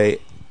today?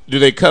 Do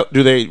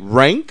they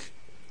rank,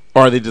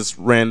 or are they just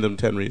random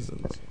 10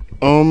 reasons?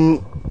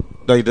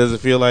 Like, does it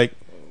feel like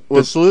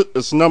Well,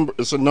 it's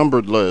a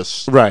numbered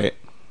list, right?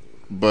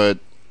 But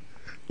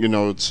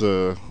it's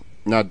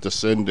not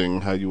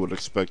descending how you would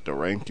expect a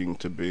ranking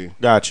to be.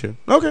 Gotcha.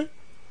 Okay.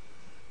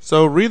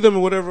 So read them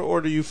in whatever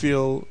order you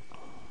feel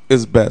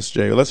is best,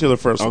 Jay. Let's hear the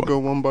first one. I'll go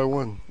one by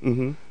one.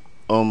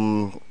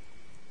 Mm-hmm.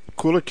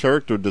 Cooler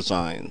character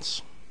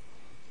designs,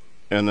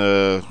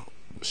 and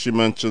she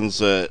mentions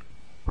that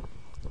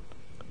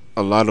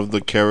a lot of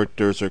the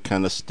characters are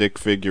kind of stick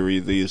figure-y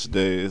these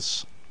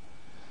days,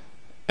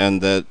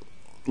 and that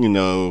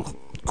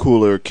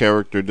cooler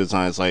character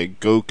designs like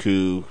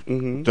Goku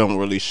don't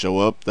really show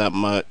up that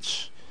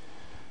much.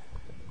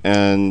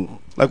 And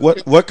like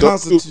what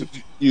constitutes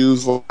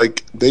use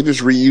like they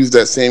just reused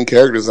that same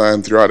character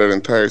design throughout that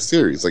entire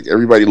series. Like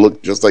everybody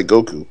looked just like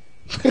Goku.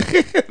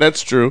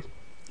 That's true.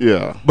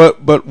 Yeah.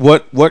 But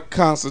what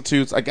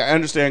constitutes, like, I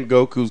understand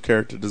Goku's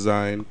character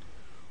design.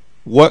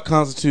 What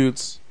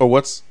constitutes or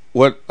what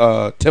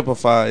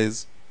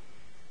typifies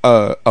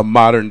a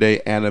modern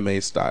day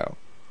anime style?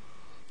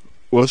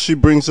 Well, she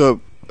brings up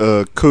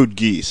Code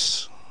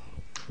Geass,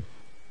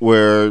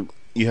 where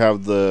you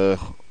have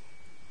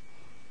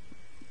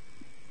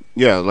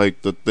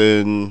like the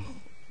thin,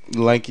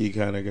 lanky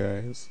kind of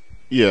guys.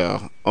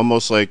 Yeah,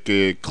 almost like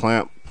a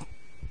Clamp.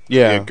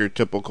 Yeah, like your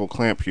typical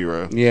Clamp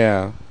hero.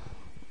 Yeah,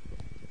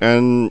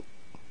 and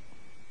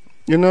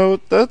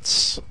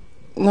that's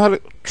not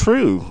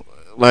true.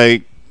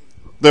 Like,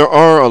 there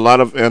are a lot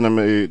of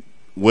anime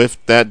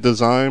with that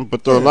design,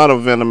 but there are a lot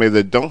of anime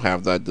that don't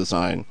have that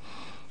design.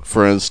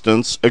 For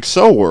instance,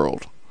 Excel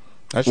World,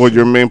 where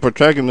your main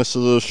protagonist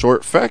is a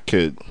short, fat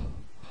kid.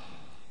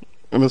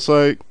 And it's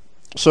like,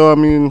 so, I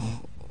mean,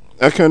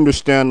 I can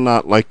understand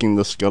not liking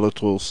the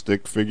skeletal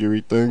stick figure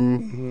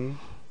thing.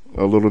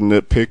 A little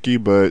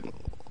nitpicky, but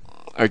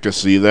I can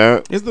see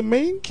that. Is the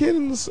main kid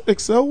in this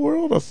Excel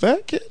World a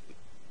fat kid?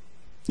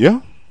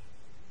 Yeah.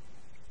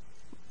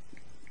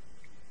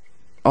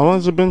 How long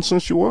has it been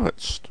since you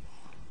watched?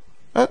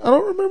 I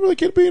don't remember the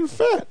kid being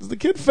fat. Is the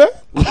kid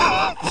fat?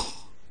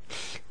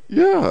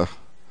 Yeah.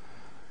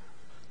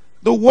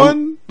 The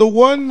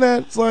one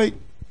that's like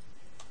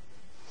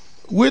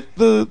with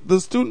the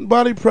student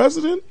body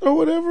president or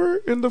whatever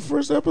in the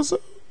first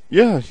episode.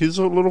 Yeah, he's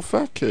a little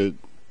fat kid.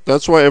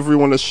 That's why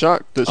everyone is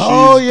shocked that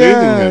she's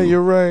dating him.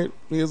 You're right.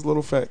 He is a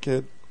little fat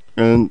kid.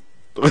 And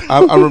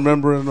I'm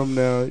remembering him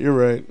now. You're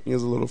right. He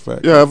is a little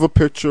fat kid. Yeah, I have a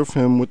picture of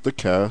him with the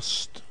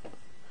cast.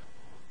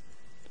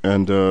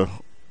 And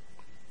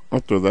I'll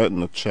throw that in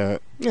the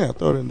chat. Yeah,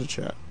 throw it in the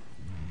chat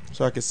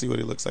so I can see what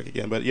he looks like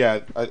again. But yeah,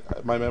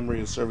 my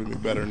memory is serving me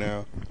better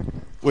now,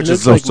 which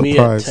is no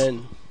surprise. Me at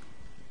 10.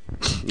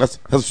 That's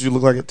what you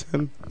look like at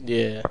 10.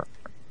 Yeah.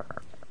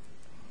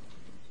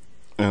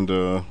 And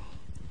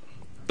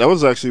that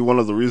was actually one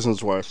of the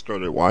reasons why I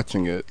started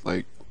watching it.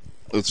 Like,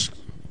 it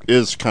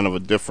is kind of a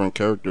different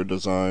character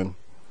design.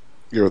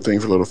 You have a thing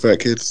for little fat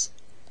kids?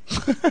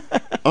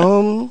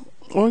 Well,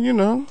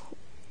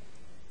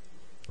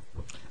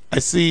 I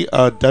see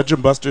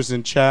Dungeon Busters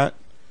in chat.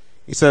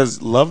 He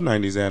says, love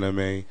 90s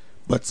anime,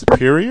 but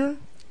superior?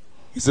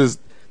 He says,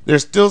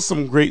 there's still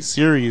some great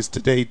series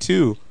today,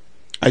 too.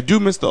 I do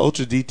miss the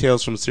ultra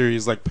details from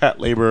series like Pat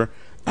Labor,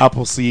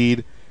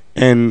 Appleseed,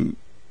 and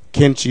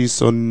Kenshi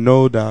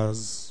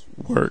Sonoda's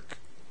work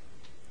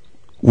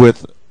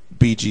with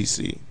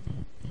BGC.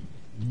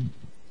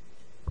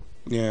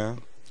 Yeah.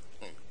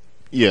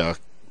 Yeah.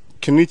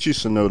 Kenichi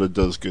Sonoda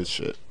does good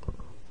shit.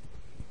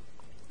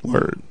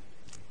 Word.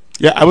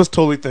 Yeah, I was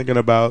totally thinking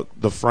about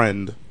The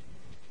Friend.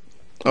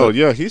 Oh,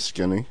 yeah, he's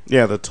skinny.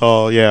 Yeah, the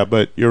tall, yeah,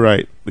 but you're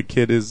right. The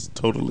kid is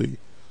totally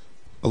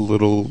a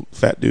little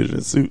fat dude in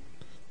a suit.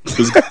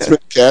 Does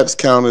Gunsmith Cats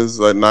count as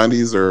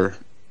 90s or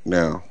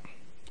now?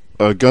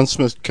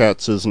 Gunsmith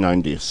Cats is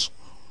 90s.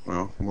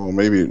 Well,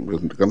 maybe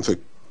Gunsmith,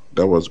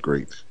 that was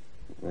great.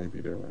 Maybe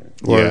they're right.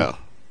 Yeah.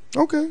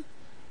 Okay.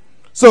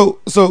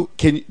 So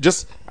can you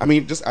just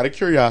out of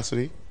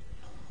curiosity,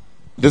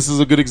 this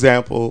is a good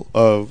example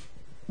of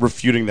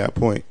refuting that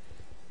point.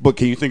 But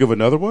can you think of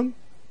another one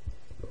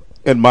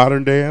in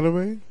modern day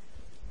anime?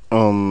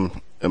 In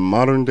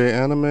modern day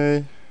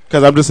anime,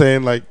 because I'm just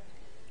saying, like,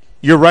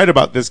 you're right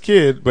about this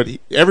kid, but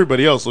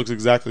everybody else looks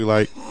exactly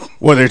like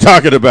what they're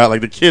talking about.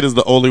 Like, the kid is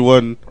the only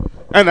one,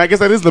 and I guess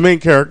that is the main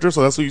character,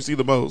 so that's who you see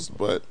the most.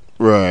 But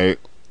right,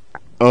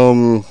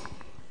 like,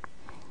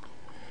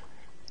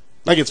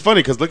 it's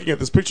funny because looking at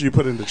this picture you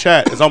put in the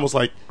chat, it's almost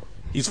like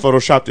he's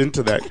photoshopped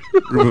into that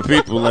group of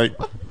people. Like,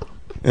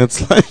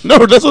 it's like,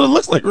 no, that's what it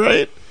looks like,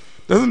 right?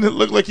 Doesn't it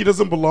look like he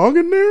doesn't belong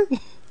in there?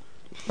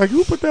 Like,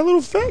 who put that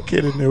little fat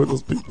kid in there with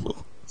those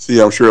people? See,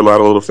 I'm sure a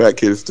lot of little fat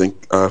kids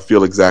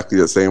feel exactly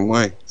the same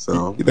way.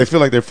 So they feel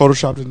like they're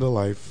photoshopped into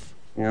life.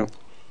 Yeah,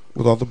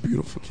 with all the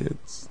beautiful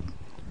kids.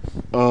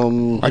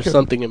 There's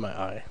something in my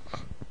eye.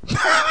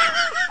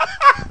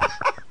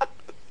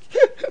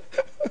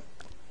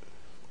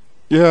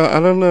 Yeah, I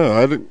don't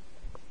know.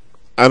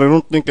 I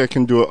don't think I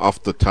can do it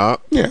off the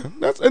top. Yeah,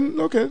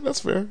 that's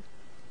fair.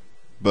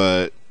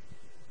 But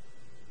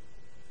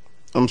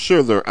I'm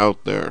sure they're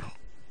out there.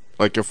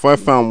 Like, if I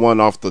found one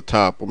off the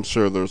top, I'm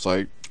sure there's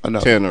like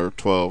enough. 10 or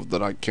 12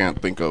 that I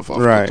can't think of off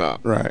Right, the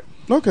top. right.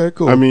 Okay,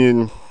 cool. I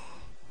mean,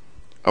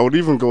 I would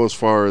even go as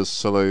far as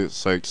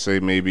say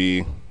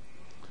maybe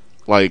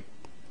like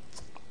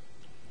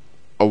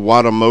a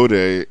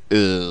Watamote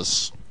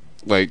is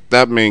like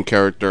that main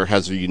character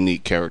has a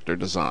unique character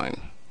design.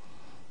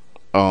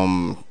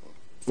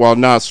 While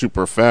not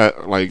super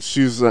fat, like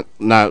she's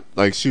not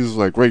like she's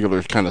like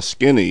regular kind of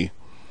skinny,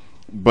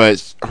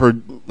 but her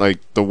like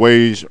the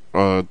way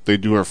they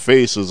do her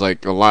face is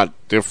like a lot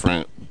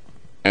different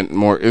and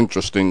more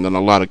interesting than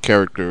a lot of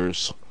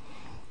characters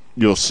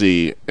you'll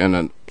see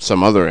in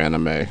some other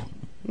anime. Okay.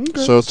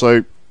 So it's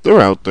like they're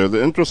out there.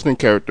 The interesting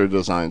character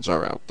designs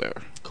are out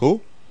there.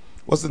 Cool.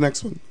 What's the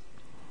next one?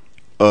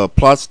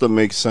 Plots that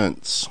make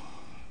sense.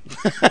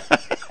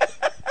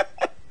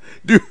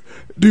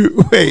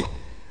 Wait.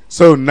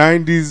 So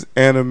 90s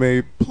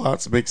anime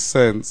plots make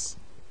sense.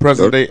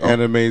 Present day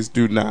animes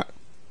do not.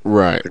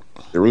 Right.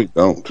 They really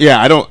don't. Yeah,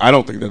 I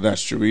don't think that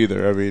that's true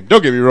either. I mean,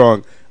 don't get me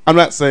wrong. I'm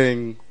not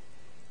saying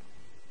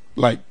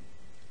like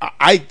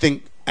I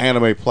think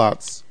anime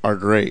plots are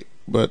great,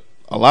 but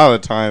a lot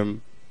of the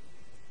time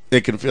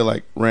it can feel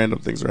like random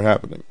things are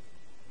happening.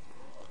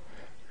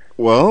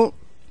 Well,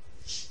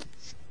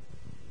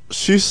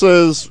 she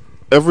says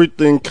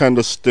everything kind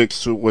of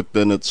sticks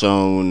within its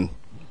own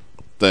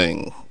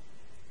thing.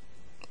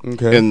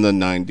 Okay. In the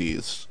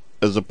 90s,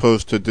 as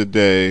opposed to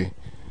today.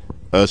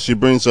 She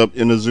brings up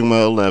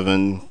Inazuma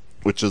 11,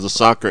 which is a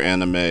soccer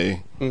anime,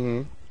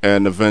 mm-hmm.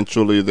 and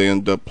eventually they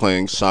end up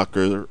playing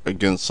soccer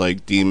against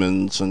like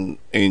demons and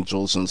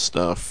angels and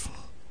stuff.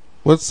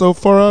 What's so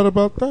far out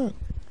about that?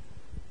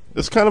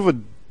 It's kind of a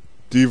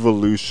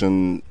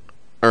devolution,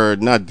 or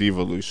not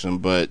devolution,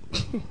 but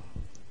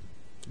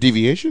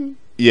deviation.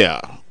 Yeah.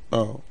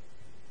 Oh.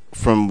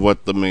 From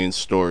what the main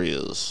story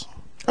is.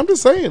 I'm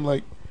just saying,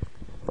 like,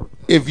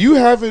 if you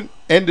haven't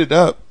ended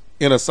up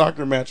in a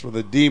soccer match with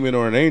a demon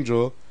or an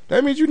angel,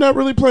 that means you're not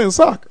really playing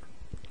soccer.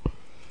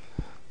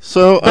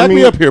 So back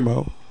me up here,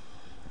 Mo.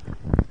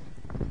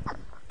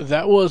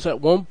 That was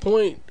at one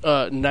point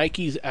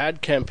Nike's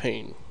ad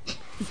campaign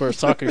for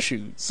soccer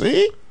shoes.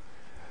 See?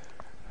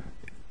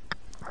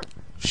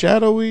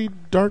 Shadowy,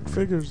 dark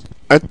figures.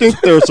 I think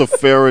there's a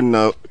fair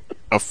amount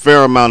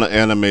of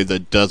anime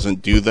that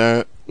doesn't do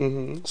that,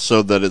 mm-hmm.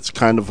 so that it's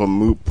kind of a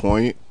moot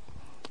point.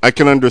 I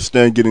can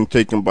understand getting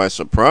taken by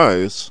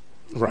surprise.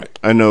 Right.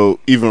 I know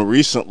even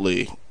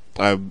recently,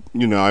 I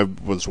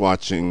was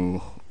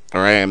watching, or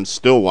I am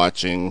still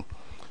watching,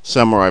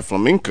 Samurai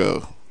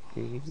Flamenco,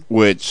 mm-hmm.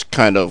 which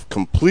kind of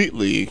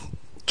completely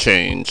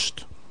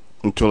changed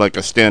into like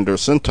a standard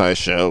Sentai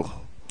show.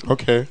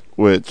 Okay.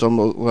 Which I'm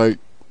like,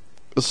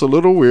 it's a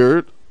little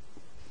weird.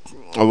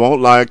 I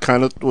won't lie, I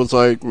kind of was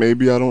like,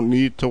 maybe I don't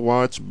need to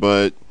watch,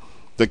 but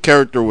the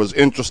character was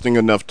interesting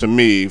enough to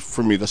me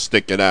for me to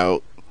stick it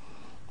out.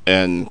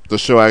 And the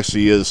show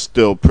actually is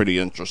still pretty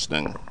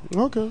interesting.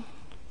 Okay.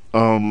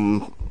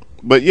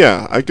 But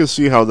yeah, I can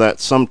see how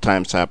that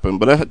sometimes happen.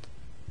 But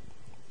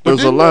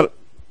there's a lot.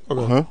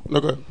 Okay. Huh?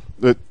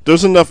 Okay.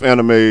 There's enough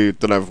anime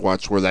that I've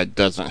watched where that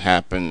doesn't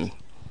happen.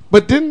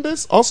 But didn't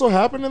this also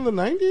happen in the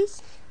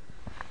 90s?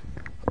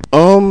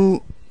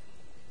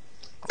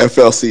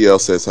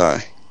 FLCL says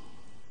hi.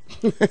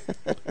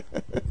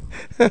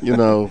 You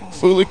know,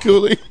 Fooly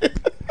Cooly.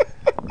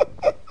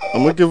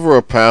 I'm gonna give her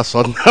a pass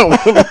on that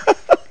one.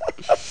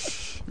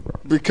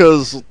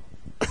 Because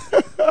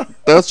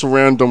that's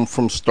random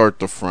from start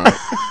to front.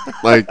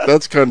 Like,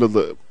 that's kind of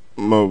the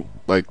MO,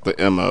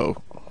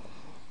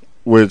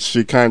 which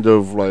she kind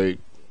of like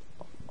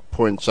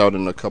points out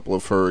in a couple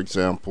of her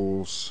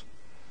examples.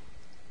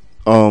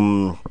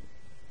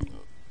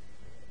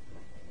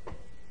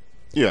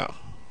 Yeah.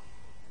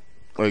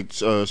 Like,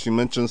 she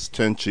mentions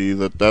Tenchi,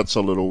 that's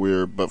a little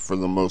weird, but for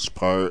the most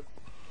part,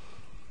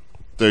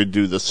 they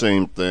do the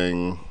same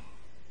thing.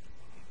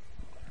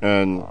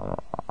 And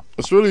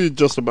it's really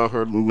just about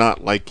her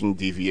not liking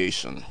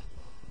deviation.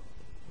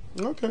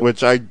 Okay.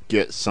 Which I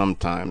get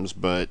sometimes,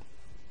 but,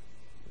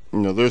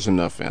 there's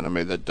enough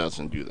anime that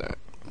doesn't do that.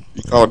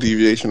 You call it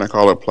deviation, I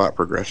call it plot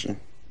progression.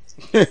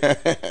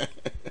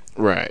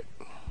 Right.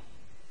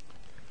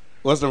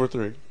 What's number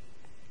 3?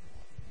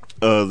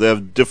 They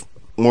have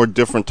more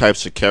different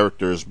types of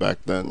characters back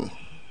then.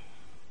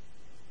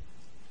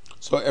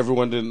 So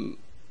everyone didn't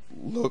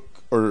look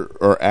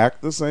or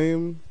act the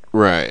same?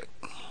 Right.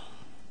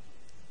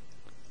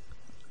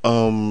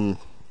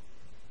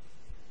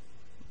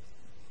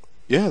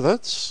 Yeah,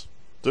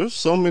 there's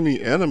so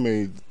many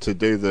anime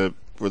today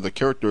where the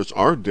characters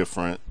are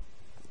different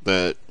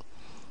that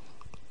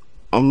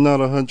I'm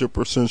not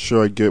 100%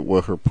 sure I get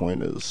what her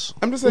point is.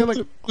 I'm just saying,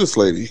 like, this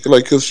lady,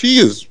 because she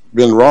has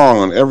been wrong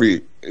on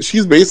every.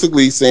 She's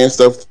basically saying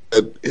stuff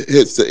that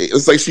hits.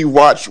 It's like she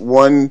watched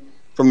one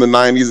from the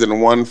 '90s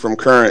and one from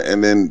current,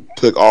 and then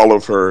took all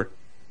of her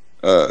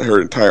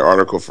entire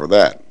article for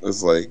that.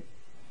 It's like,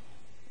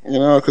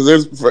 because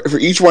there's for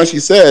each one she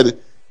said,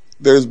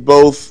 there's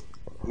both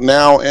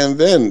now and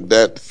then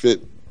that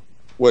fit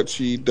what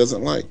she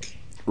doesn't like.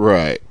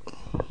 Right.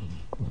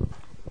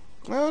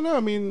 I don't know. I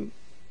mean,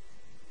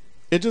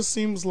 it just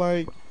seems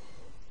like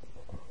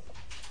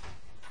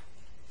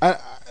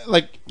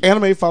like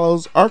anime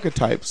follows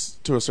archetypes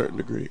to a certain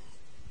degree.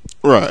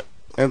 Right.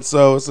 And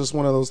so it's just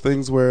one of those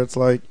things where it's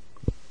like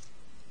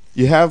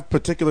you have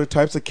particular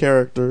types of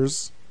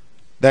characters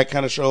that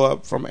kind of show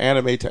up from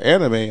anime to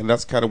anime, and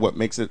that's kind of what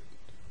makes it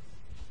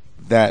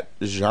that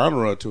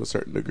genre to a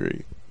certain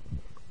degree.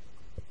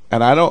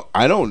 And I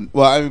don't.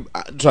 Well,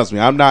 trust me,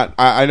 I'm not.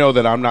 I know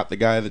that I'm not the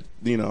guy that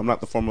I'm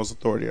not the foremost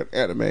authority on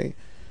anime.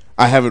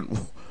 I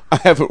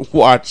haven't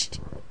watched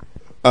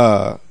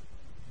I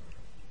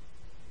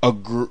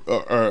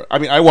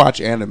mean, I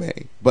watch anime,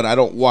 but I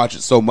don't watch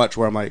it so much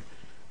where I'm like,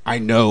 I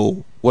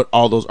know what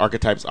all those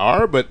archetypes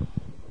are, but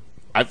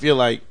I feel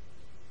like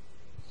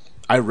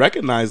I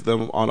recognize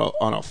them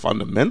on a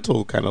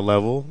fundamental kind of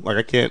level. Like,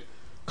 I can't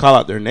call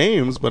out their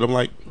names, but I'm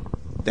like,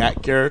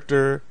 that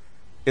character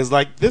is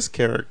like this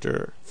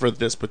character for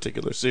this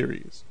particular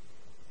series.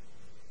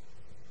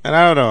 And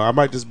I don't know, I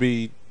might just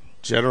be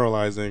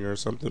generalizing or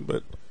something,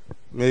 but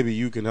maybe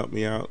you can help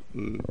me out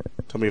and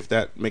tell me if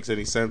that makes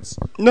any sense.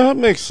 No, it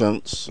makes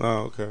sense.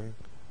 Oh, okay.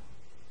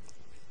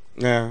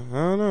 Yeah, I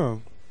don't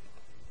know.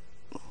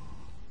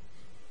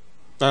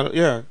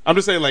 Yeah, I'm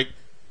just saying, like,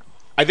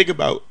 I think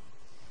about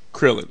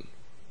Krillin.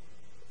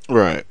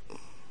 Right.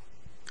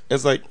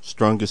 It's like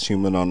strongest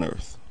human on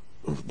Earth.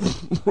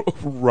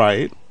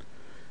 Right.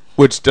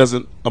 Which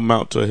doesn't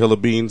amount to a hill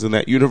of beans in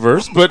that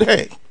universe, but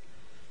hey.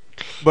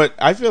 But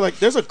I feel like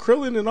there's a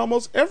Krillin in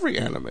almost every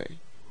anime.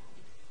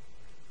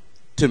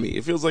 To me,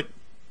 it feels like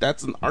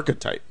that's an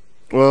archetype.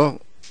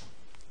 Well,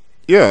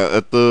 yeah,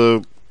 at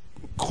the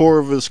core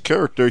of his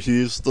character,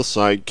 he's the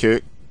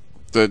sidekick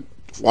that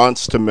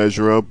wants to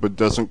measure up but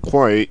doesn't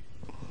quite.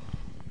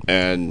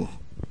 And,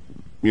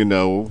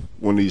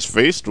 when he's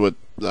faced with,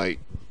 like,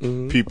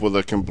 people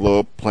that can blow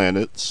up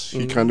planets,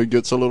 he kind of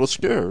gets a little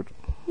scared.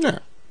 Yeah.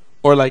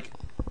 Or, like,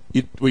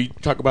 we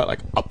talk about, like,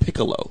 a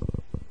Piccolo.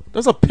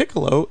 There's a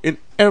Piccolo in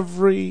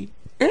every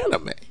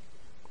anime.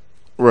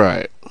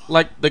 Right.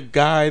 Like, the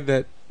guy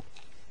that,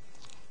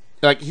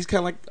 like, he's kind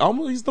of like,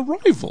 almost, he's the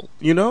rival,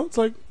 It's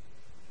like,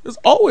 there's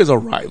always a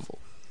rival.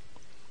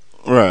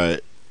 Right.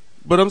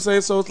 But I'm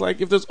saying, so it's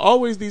like, if there's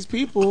always these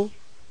people,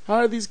 how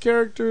are these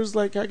characters,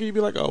 like, how can you be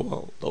like, oh,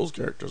 well, those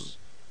characters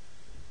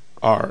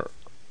are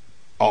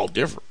all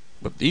different,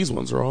 but these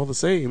ones are all the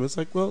same? It's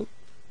like, well,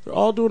 they're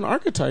all doing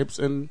archetypes,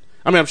 and,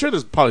 I mean, I'm sure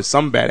there's probably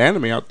some bad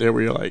anime out there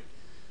where you're like,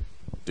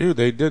 dude,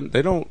 they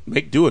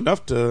don't do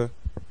enough to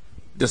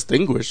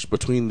distinguish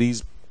between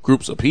these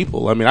groups of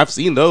people. I mean, I've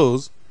seen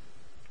those,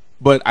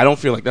 but I don't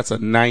feel like that's a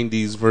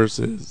 90s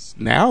versus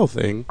now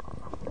thing.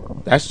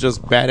 That's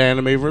just bad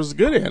anime versus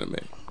good anime.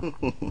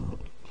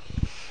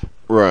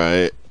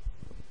 Right.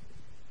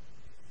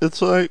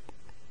 It's like,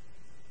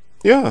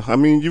 yeah, I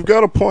mean, you've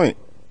got a point.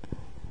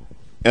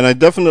 And I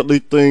definitely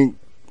think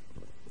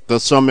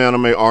that some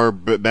anime are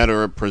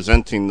better at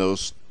presenting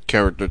those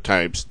character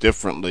types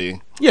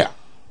differently. Yeah.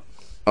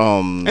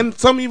 And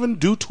some even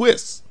do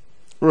twists.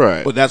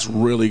 Right. But that's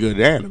really good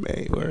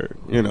anime where,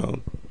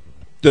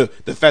 the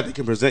fact they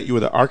can present you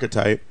with an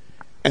archetype,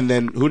 and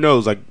then who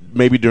knows, like,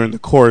 maybe during the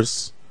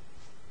course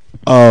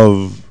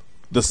of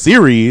the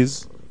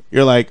series,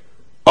 you're like,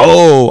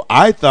 oh,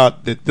 I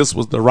thought that this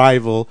was the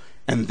rival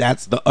and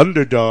that's the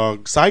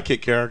underdog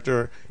sidekick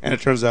character, and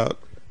it turns out,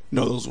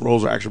 no, those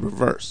roles are actually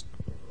reversed.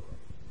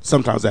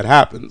 Sometimes that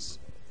happens.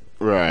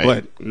 Right.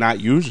 But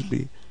not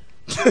usually.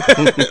 It's like,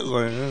 I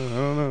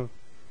don't know.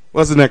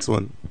 What's the next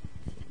one?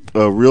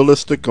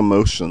 Realistic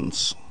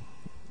emotions.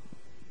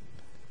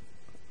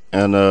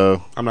 And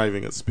I'm not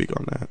even going to speak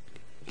on that.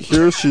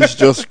 Here she's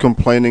just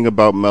complaining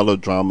about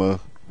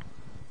melodrama,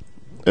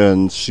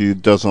 and she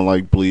doesn't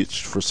like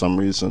Bleach for some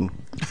reason.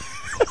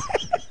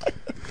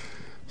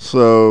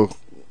 So,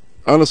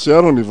 honestly,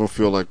 I don't even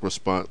feel like I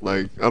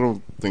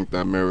don't think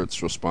that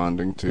merits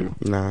responding to.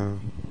 Nah.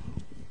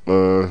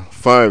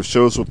 5,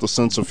 shows with a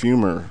sense of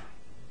humor.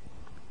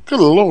 Good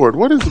Lord,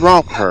 what is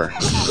wrong with her?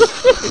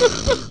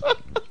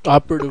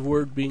 Operative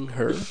word being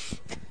her.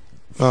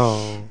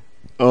 Oh.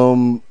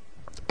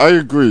 I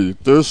agree.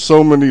 There's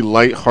so many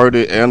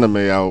light-hearted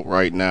anime out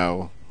right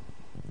now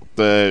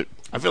that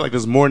I feel like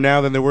there's more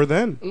now than there were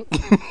then.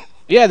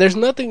 Yeah, there's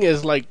nothing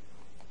as, like,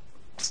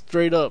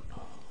 straight up,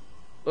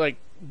 like,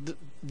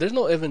 there's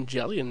no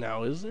Evangelion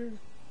now, is there?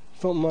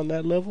 Something on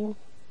that level?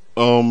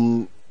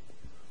 Puny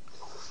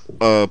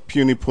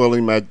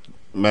Puelli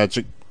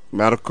Magica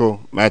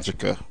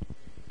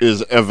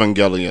is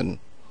Evangelion.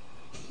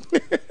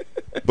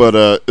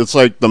 But it's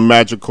like the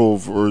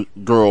magical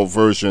girl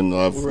version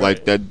of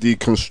like that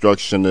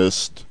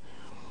deconstructionist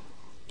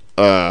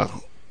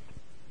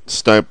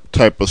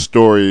type of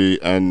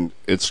story, and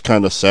it's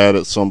kind of sad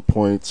at some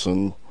points.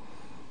 And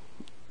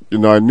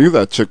I knew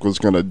that chick was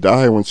gonna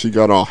die when she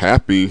got all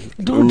happy.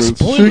 Dude,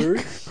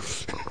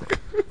 spoilers.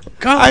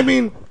 God, I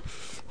mean,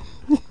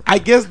 I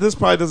guess this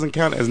probably doesn't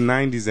count as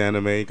 90s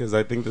anime because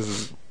I think this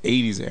is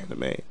 80s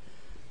anime.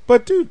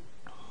 But dude,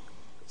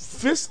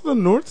 Fist of the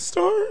North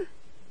Star?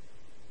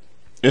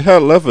 It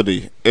had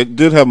levity. It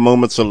did have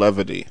moments of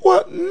levity.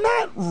 Well,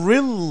 not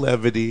real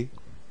levity.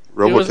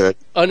 It was Robotech.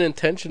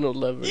 unintentional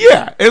levity.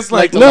 Yeah, it's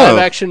like the No. live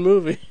action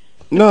movie.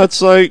 No,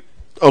 it's like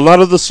a lot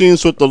of the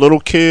scenes with the little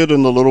kid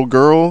and the little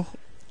girl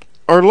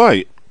are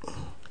light.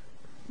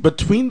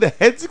 between the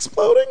heads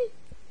exploding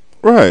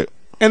Right.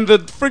 and the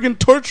friggin'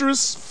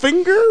 torturous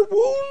finger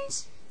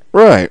wounds.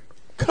 Right.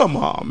 Come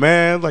on,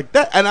 man, like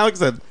that. And like I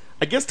said,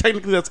 I guess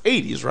technically that's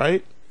 80s,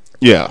 right?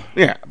 Yeah.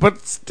 Yeah,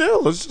 but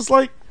still, it's just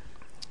like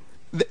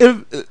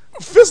if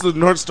Fist of the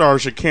North Star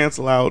should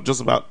cancel out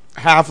just about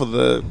half of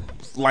the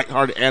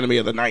lighthearted anime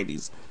of the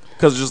 90s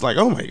because it's just like,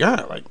 oh my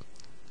god, like.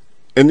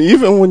 And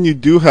even when you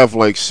do have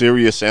like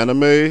serious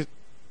anime,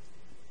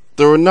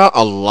 there are not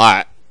a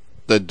lot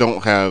that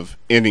don't have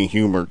any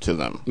humor to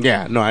them.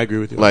 Yeah, no, I agree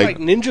with you. Like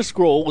Ninja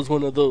Scroll was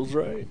one of those,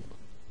 right?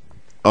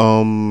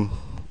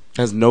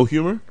 Has no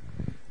humor?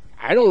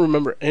 I don't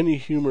remember any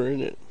humor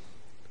in it.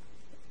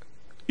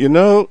 You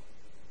know,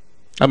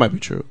 that might be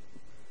true.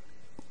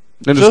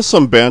 Just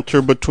some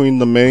banter between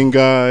the main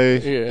guy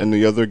Yeah. and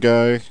the other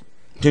guy.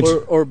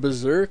 Or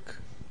Berserk.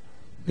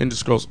 Ninja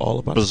Scroll's all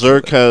about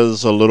Berserk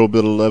has a little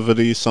bit of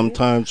levity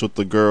sometimes with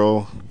the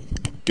girl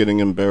getting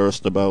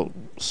embarrassed about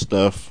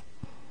stuff.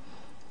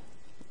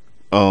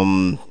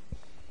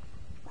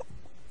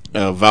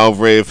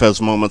 Valvrave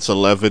has moments of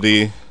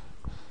levity.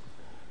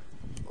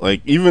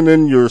 Like, even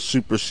in your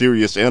super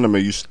serious anime,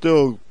 you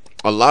still,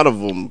 a lot of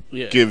them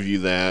give you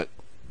that.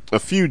 A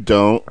few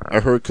don't. I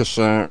heard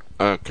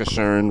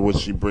Kasern, what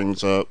she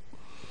brings up.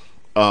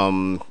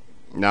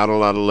 Not a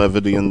lot of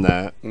levity in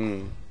that.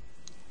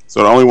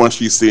 So the only one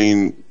she's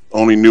seen,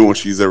 only new one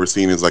she's ever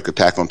seen is like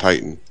Attack on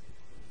Titan.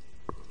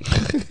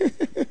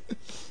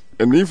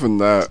 And even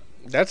that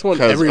That's one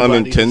has everybody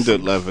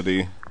unintended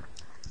levity.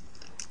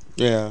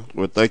 Yeah,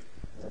 with like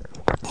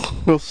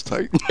those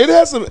Titans. It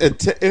has some.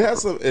 It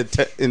has some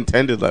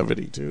intended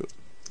levity too.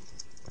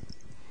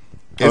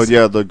 Oh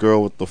yeah, the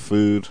girl with the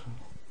food.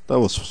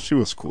 She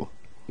was cool.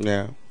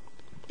 Yeah.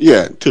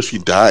 Yeah, until she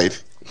died.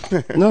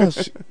 No,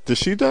 did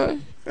she die?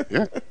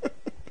 Yeah.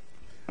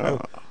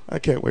 I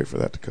can't wait for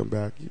that to come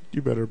back.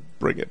 You better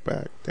bring it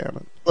back, damn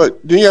it.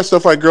 But then you have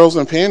stuff like Girls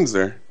and Pans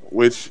there,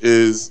 which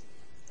is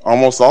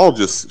almost all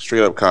just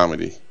straight up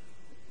comedy.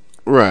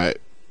 Right.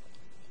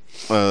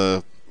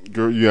 You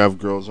have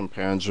Girls in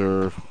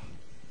Panzer,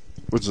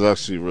 which is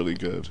actually really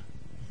good,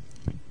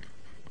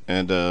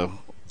 and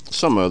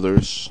some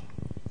others.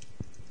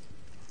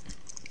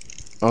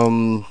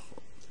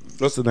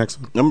 What's the next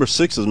one? Number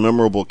 6 is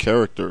memorable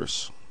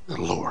characters. Good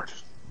Lord,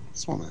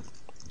 this one.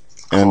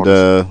 And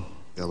a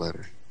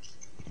letter.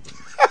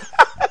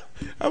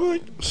 I'm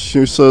like,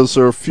 she says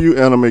there are a few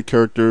anime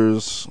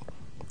characters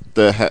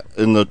that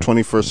in the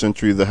 21st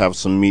century that have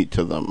some meat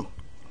to them.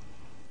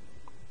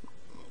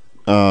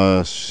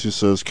 She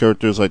says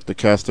characters like the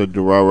caster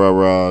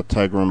Durarara,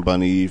 Tiger and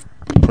Bunny,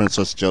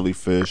 Princess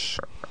Jellyfish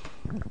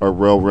are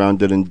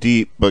well-rounded and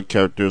deep, but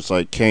characters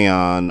like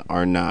K-On!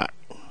 Are not.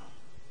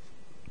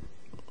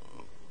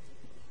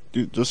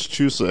 Dude, just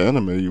choose the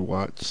anime you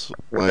watch.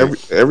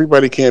 Like,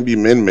 everybody can't be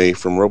Minmay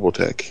from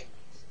Robotech.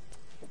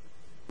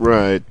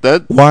 Right.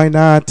 Why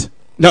not?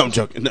 No, I'm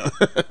joking. No.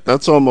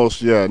 That's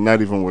almost, not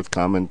even worth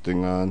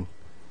commenting on.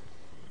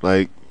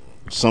 Like,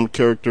 some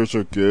characters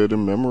are good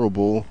and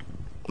memorable,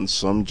 and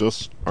some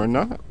just are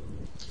not.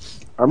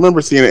 I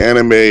remember seeing an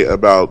anime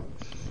about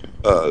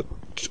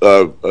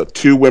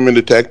two women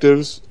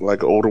detectives,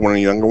 like an older one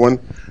and a younger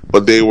one,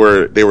 but they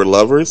were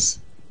lovers,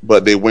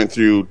 but they went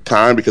through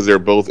time because they were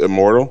both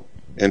immortal,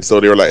 and so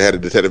they were like had a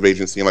detective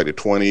agency in like the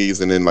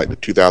 20s and then like the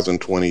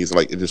 2020s,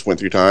 like it just went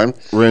through time.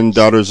 Ren,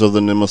 Daughters of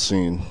the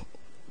Nemesis.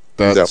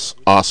 That's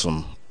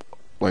awesome.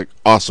 Like,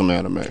 awesome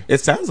anime. It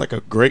sounds like a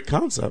great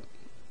concept.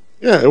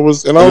 Yeah, it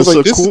was, and I was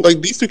like,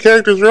 these two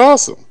characters are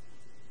awesome.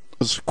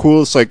 It's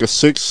cool. It's like a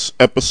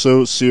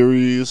 6-episode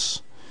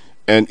series,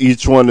 and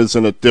each one is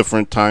in a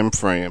different time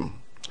frame.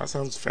 That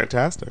sounds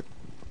fantastic.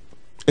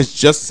 It's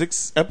just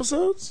 6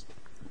 episodes?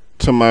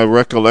 To my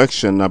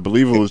recollection, I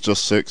believe it was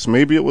just 6.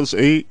 Maybe it was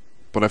 8,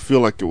 but I feel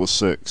like it was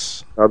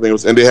 6. I think it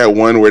was, and they had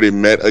one where they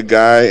met a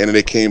guy, and then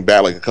they came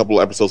back like a couple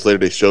of episodes later.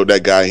 They showed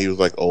that guy, he was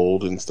like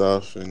old and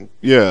stuff, and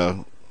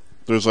yeah,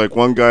 there's like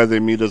one guy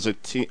they meet as a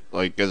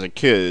as a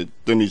kid,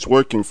 then he's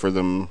working for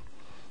them,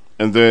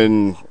 and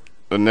then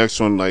the next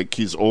one, like,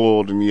 he's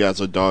old and he has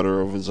a daughter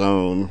of his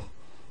own,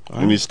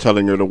 and he's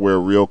telling her to wear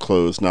real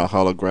clothes, not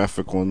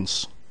holographic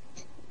ones.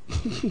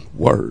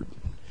 Word.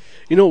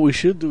 You know what we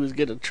should do is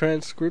get a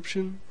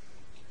transcription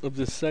of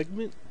this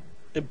segment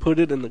and put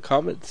it in the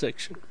comment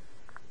section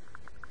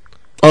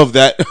of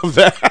that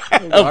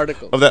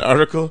article. Of that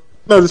article.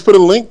 No, just put a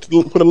link to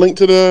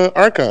the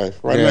archive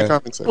right in that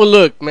comment section. Well,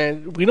 look,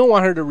 man, we don't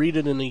want her to read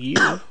it in a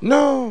year.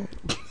 No.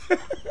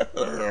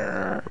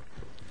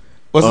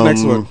 What's the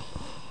next one?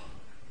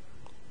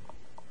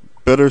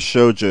 Better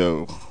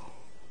Shoujo,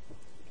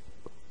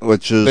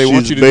 which is they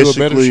want you to do a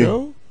better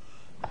show.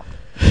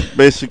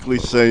 Basically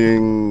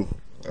saying,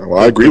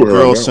 I agree with her.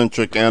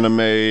 Girl-centric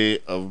anime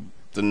of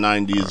the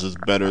 90s is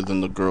better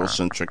than the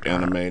girl-centric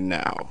anime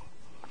now.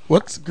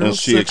 What's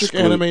girl-centric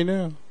anime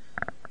now?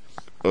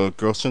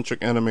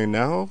 Girl-centric anime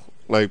now?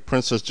 Like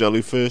Princess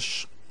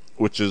Jellyfish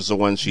which is the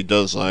one she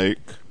does like.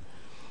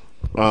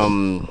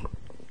 But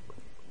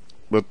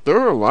there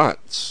are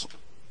lots.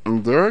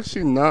 And they're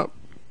actually not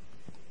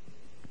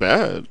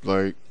bad.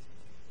 Like,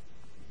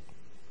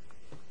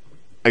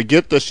 I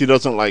get that she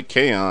doesn't like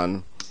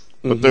K-On!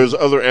 But there's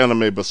other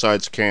anime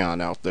besides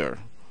K-On! Out there.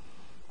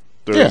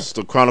 There's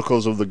the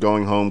Chronicles of the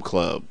Going Home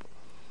Club.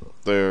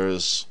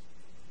 There's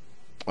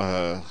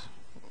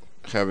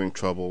having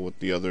trouble with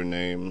the other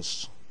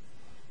names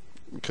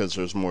because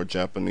there's more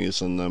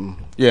Japanese in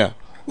them. Yeah.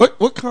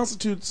 What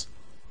constitutes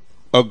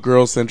a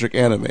girl-centric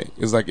anime?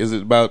 Is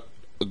it about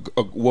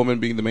a woman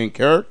being the main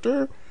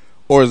character,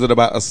 or is it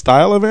about a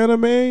style of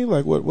anime?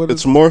 Like what?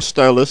 It's more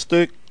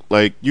stylistic.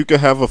 Like, you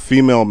could have a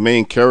female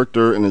main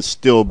character and it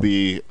still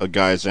be a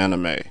guy's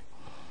anime.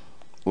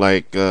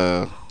 Like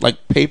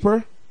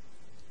Paper?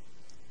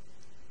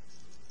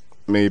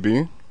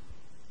 Maybe.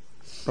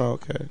 Oh,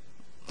 okay.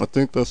 I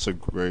think that's a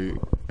great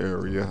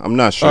area. I'm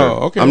not sure.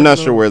 Oh, okay. I'm not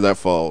sure where that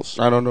falls.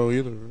 I don't know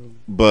either.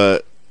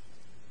 But,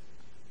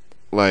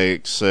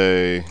 like,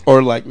 say...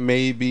 Or, like,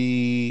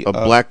 maybe... A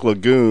Black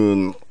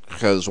Lagoon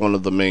has one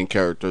of the main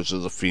characters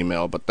as a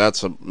female, but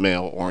that's a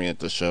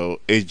male-oriented show.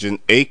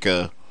 Agent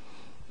Aka...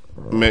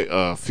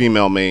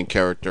 female main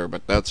character,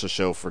 but that's a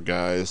show for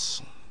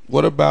guys.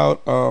 What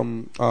about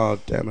damn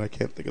it, I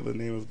can't think of the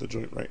name of the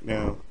joint right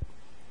now.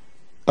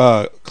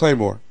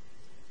 Claymore.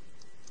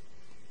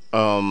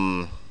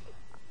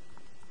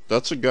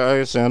 That's a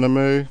guy's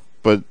anime,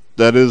 but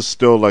that is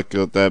still like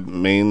that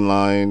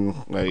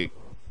mainline, like,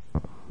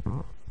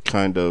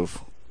 kind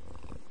of,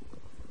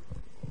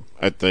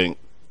 I think,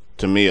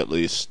 to me at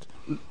least,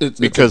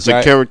 because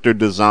the character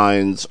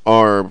designs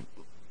are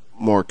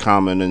more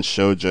common in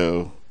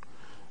shoujo.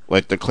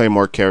 Like, the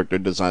Claymore character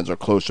designs are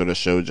closer to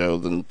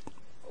shoujo than,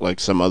 like,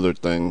 some other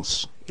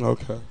things.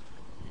 Okay.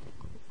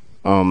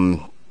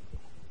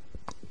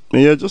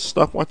 Yeah, just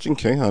stop watching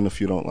K-On!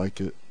 If you don't like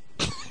it.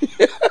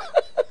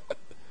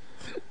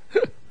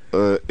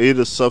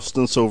 Ate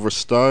substance over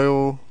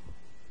style.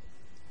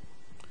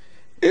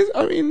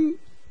 I mean,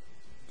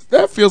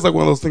 that feels like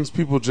one of those things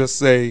people just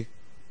say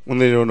when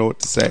they don't know what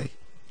to say.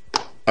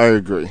 I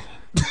agree.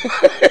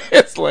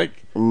 It's like...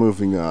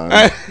 Moving on.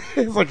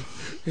 It's like,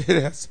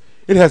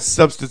 it has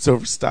substance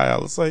over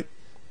style. It's like,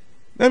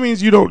 that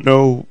means you don't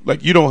know,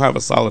 like, you don't have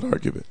a solid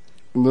argument.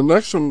 And the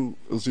next one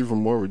is even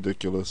more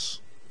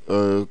ridiculous.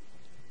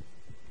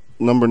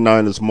 Number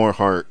 9 is More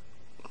Heart.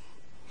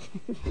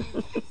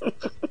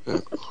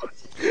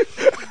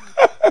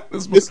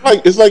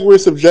 It's like we're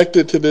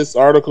subjected to this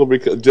article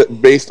because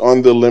based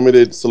on the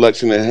limited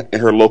selection in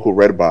her local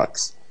Red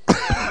Box.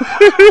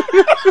 I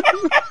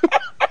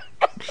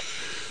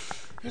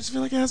just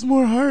feel like it has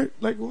more heart.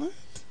 Like, what?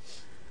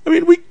 I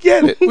mean, we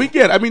get it. We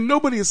get it. I mean,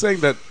 nobody is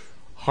saying that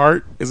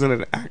heart isn't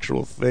an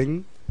actual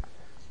thing.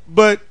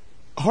 But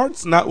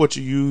heart's not what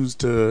you use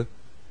to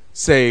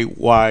say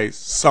why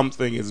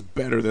something is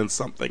better than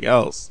something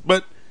else.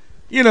 But,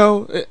 you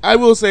know, I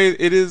will say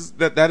it is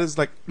that is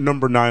like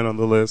number 9 on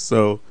the list.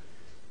 So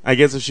I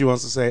guess if she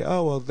wants to say,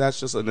 oh, well, that's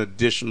just an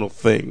additional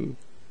thing.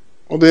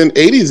 Well, then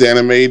 80s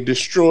anime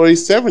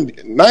destroys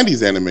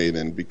 90s anime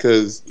then,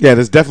 because... Yeah,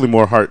 there's definitely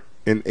more heart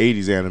in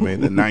 80s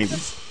anime than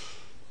 90s.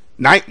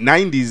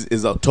 90s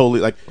is a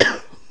totally, like...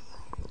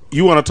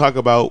 You want to talk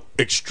about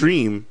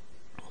extreme...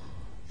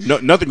 No,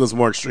 nothing was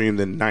more extreme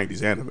than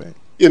 90s anime.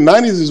 Yeah,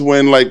 90s is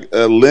when, like,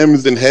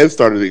 limbs and heads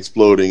started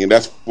exploding, and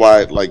that's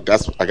why, like,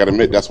 I gotta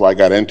admit, that's why I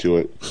got into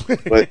it.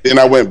 But then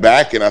I went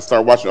back and I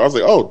started watching it. I was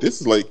like, oh, this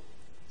is like...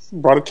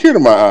 brought a tear to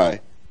my eye.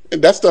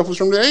 And that stuff was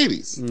from the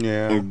 80s.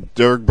 Yeah. And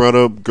Derek brought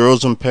up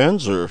Girls in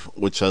Panzer,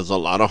 which has a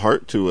lot of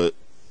heart to it.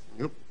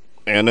 Yep.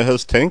 And it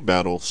has tank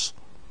battles.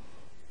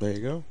 There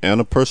you go.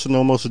 And a person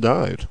almost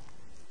died.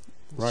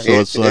 Right. So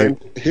it's like... And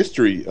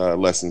history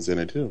lessons in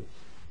it, too.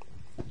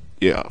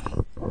 Yeah.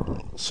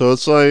 So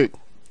it's like...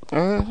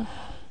 and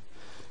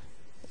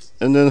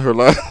then her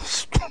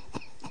last...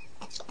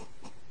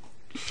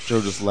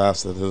 Joe just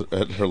laughs at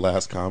her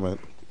last comment.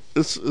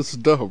 It's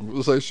dumb.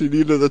 It's like she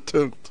needed a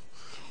tent.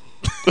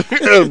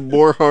 And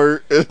more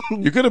heart.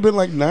 And you could have been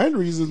like 9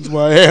 reasons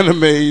why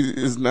anime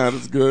is not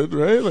as good,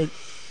 right? Like,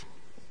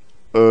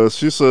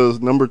 she says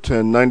number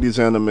 10, 90s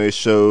anime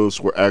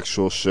shows were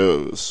actual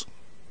shows.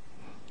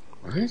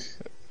 What?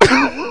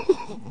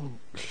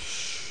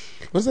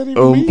 What does that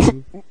even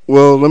mean?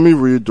 Well, let me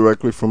read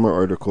directly from her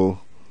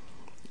article.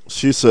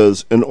 She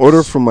says, in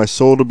order for my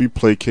soul to be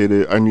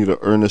placated, I need an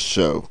earnest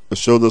show. A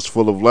show that's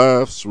full of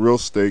laughs, real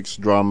stakes,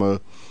 drama,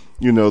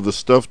 you know, the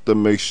stuff that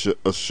makes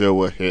a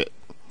show a hit.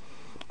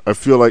 I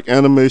feel like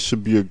anime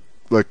should be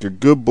like a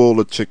good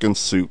bowl of chicken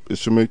soup. It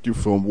should make you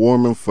feel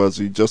warm and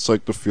fuzzy, just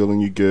like the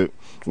feeling you get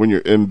when you're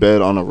in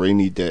bed on a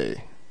rainy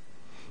day.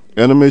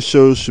 Anime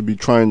shows should be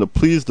trying to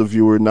please the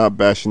viewer, not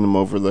bashing them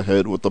over the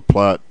head with a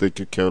plot they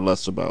could care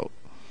less about.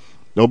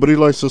 Nobody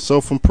likes a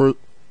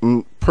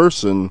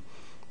person.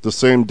 The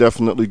same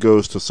definitely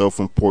goes to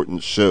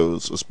self-important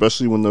shows,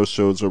 especially when those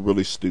shows are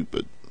really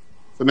stupid.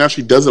 So now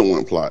she doesn't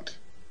want plot.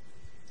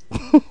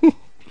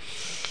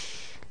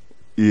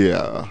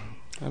 Yeah.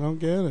 I don't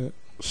get it.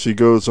 she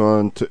goes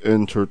on to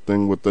end her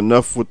thing with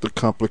enough with the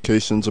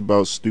complications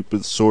about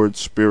stupid sword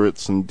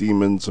spirits and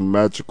demons and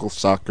magical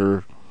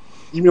soccer.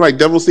 You mean like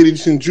Devil City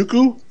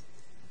Shinjuku?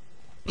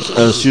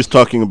 She's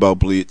talking about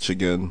Bleach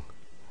again.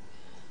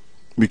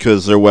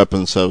 Because their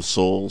weapons have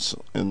souls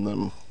in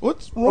them.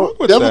 What's wrong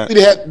with Devil that?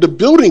 City the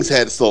buildings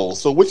had souls,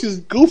 so which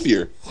is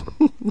goofier?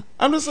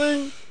 I'm just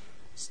saying,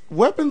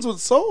 weapons with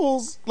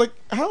souls, like,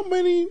 how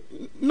many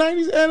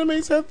 90s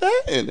animes have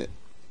that in it?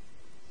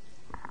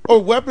 Or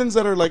weapons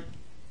that are, like,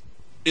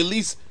 at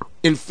least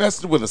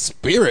infested with a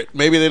spirit.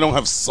 Maybe they don't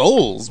have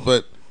souls,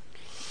 but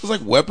it's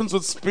like weapons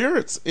with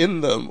spirits in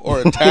them or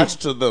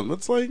attached to them.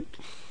 It's like,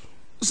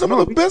 some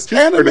of the best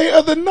anime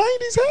of the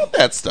 90s have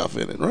that stuff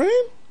in it,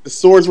 right? The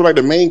swords were like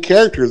the main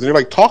characters, and they're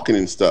like talking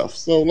and stuff.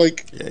 So,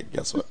 like, yeah,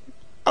 guess what?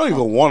 I don't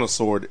even want a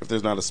sword if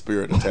there's not a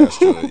spirit attached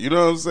to it. You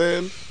know what I'm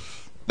saying?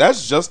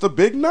 That's just a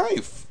big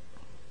knife.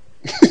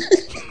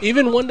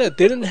 Even one that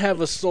didn't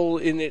have a soul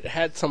in it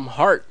had some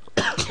heart,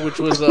 which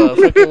was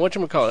fucking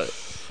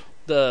whatchamacallit.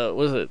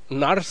 Was it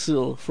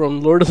Narsil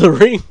from Lord of the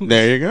Rings?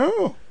 There you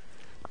go.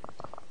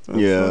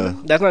 Yeah.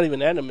 That's not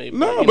even anime.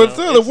 No, but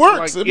still, it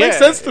works. Like, it makes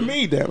sense to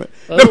me, damn it.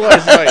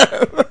 Otherwise,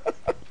 like...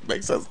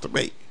 makes sense to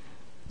me.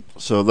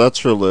 So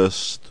that's her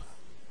list.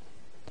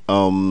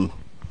 I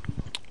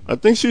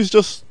think she's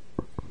just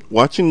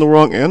watching the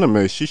wrong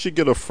anime. She should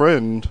get a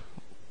friend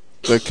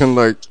that can,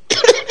 like,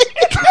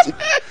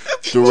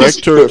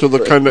 direct her to the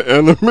kind of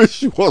anime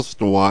she wants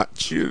to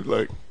watch.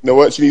 Like, you know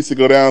what? She needs to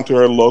go down to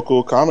her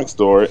local comic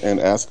store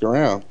and ask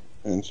around,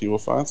 and she will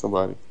find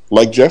somebody.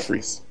 Like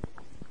Jeffries.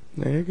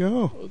 There you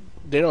go.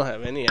 They don't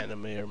have any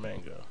anime or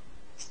manga.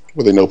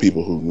 Well, they know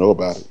people who know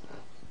about it.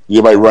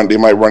 They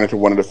might run into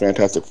one of the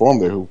Fantastic Forum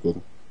there who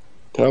could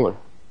tell her.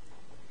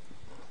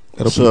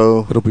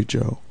 It'll be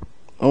Joe.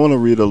 I want to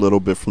read a little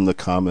bit from the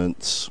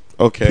comments.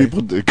 Okay.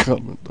 People did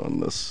comment on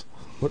this.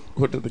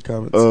 What did the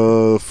comments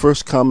say?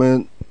 First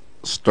comment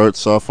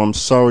starts off, I'm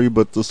sorry,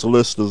 but this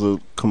list is a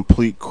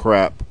complete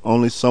crap.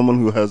 Only someone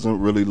who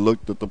hasn't really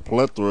looked at the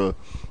plethora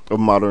of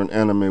modern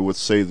anime would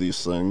say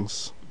these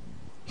things.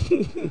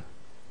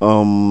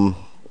 The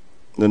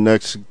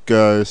next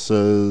guy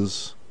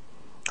says...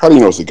 How do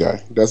you know it's a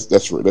guy? That's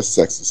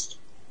sexist.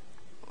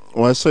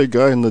 Well, I say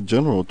guy in the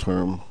general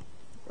term.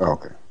 Oh,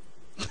 okay.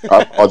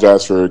 I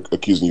apologize for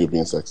accusing you of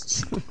being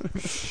sexist.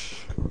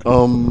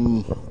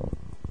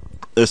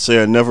 They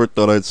say I never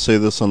thought I'd say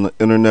this on the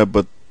internet,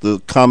 but the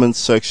comments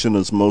section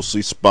is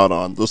mostly spot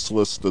on. This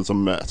list is a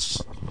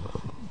mess.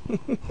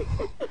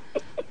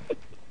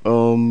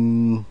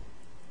 And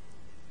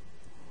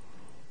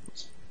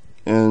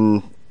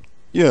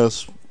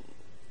yes,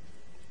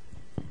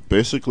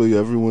 basically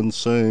everyone's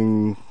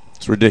saying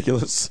it's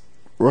ridiculous.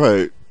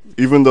 Right.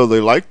 Even though they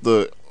like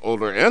the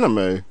older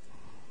anime,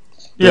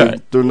 yeah,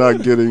 they're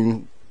not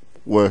getting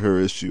what her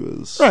issue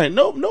is. Right.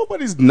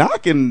 Nobody's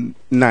knocking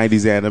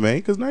 90s anime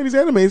because 90s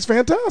anime is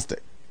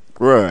fantastic.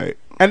 Right.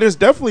 And there's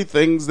definitely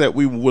things that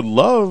we would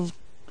love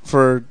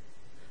for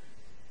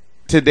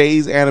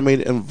today's anime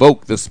to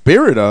invoke the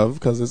spirit of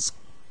because it's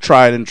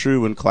tried and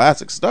true and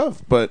classic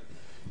stuff. But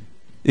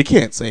you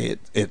can't say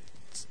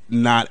it's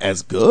not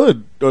as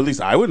good, or at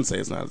least I wouldn't say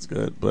it's not as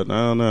good. But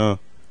I don't know.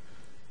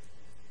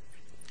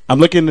 I'm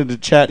looking at the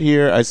chat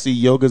here. I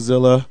see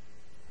Yogazilla.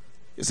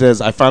 It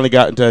says, I finally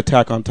got into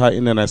Attack on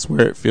Titan, and I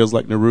swear it feels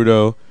like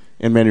Naruto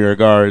in many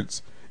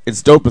regards.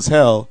 It's dope as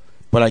hell,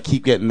 but I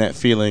keep getting that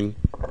feeling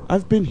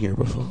I've been here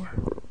before.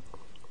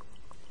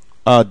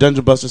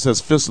 Dungeon Buster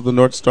says, Fist of the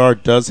North Star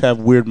does have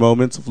weird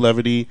moments of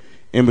levity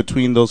in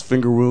between those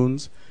finger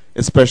wounds,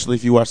 especially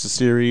if you watch the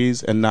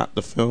series and not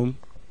the film.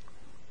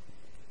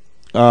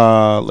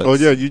 Oh,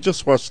 yeah, you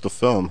just watched the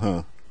film,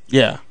 huh?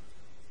 Yeah.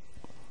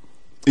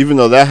 Even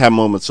though that had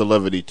moments of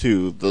levity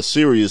too, the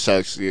series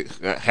actually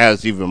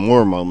has even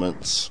more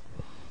moments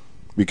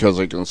because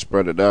they can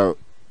spread it out.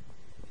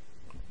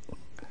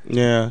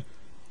 Yeah.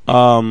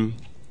 Dungeon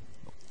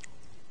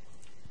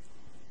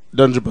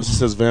Buster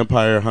says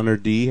Vampire Hunter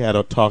D had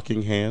a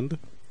talking hand.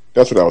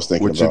 That's what I was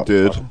thinking Which about.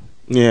 it did.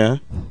 Yeah.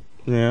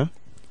 Yeah.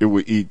 It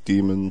would eat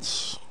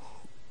demons.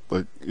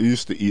 Like, it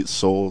used to eat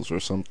souls or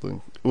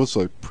something. It was,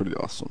 like, pretty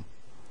awesome.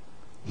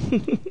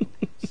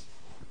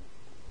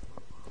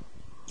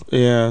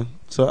 Yeah,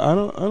 so I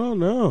don't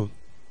know.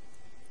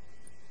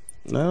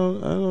 I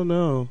don't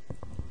know.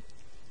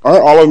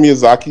 Aren't all of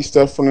Miyazaki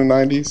stuff from the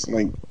 90s?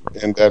 Like,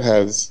 and that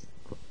has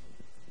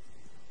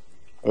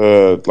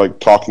like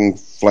Talking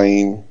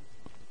Flame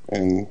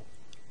and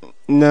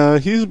Nah,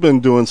 he's been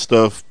doing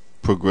stuff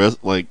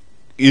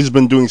he's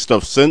been doing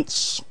stuff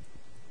since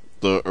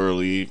the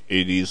early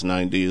 80s,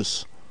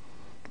 90s.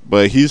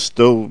 But he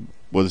still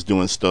was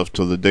doing stuff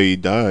till the day he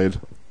died.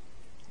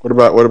 What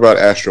about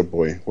Astro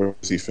Boy? Where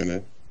was he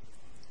finna?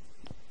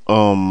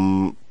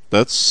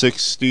 That's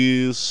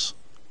 60s.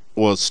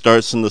 Well, it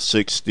starts in the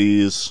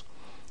 60s,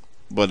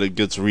 but it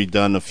gets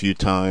redone a few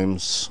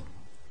times.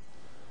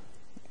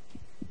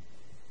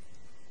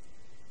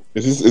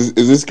 Is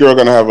this girl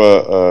gonna have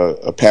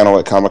a panel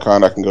at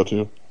Comic-Con I can go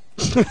to?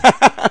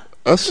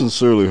 I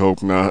sincerely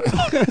hope not.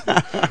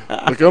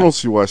 I don't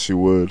see why she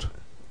would.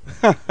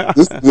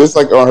 This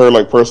like on her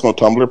like personal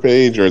Tumblr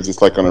page, or is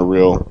this like on a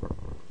real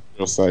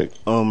site?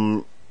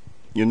 You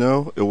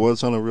know, it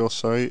was on a real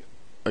site.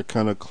 I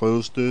kind of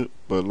closed it,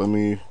 but let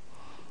me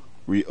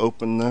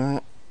reopen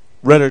that.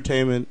 Red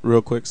Entertainment,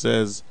 real quick,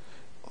 says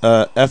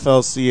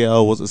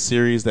FLCL was a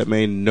series that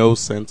made no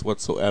sense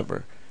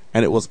whatsoever,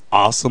 and it was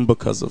awesome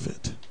because of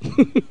it.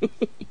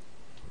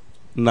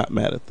 Not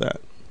mad at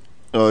that.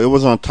 Oh, it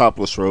was on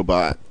Topless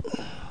Robot.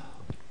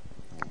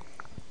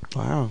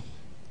 Wow.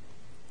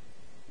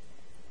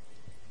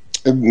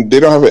 And they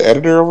don't have an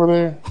editor over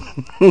there?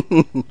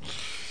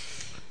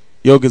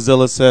 Yo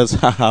Gazilla says,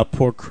 haha,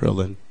 poor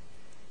Krillin.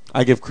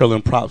 I give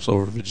Krillin props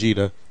over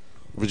Vegeta.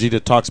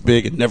 Vegeta talks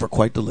big and never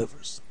quite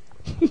delivers.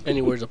 And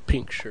he wears a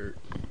pink shirt.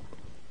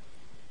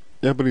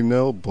 Yeah, but he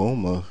nailed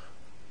Bulma.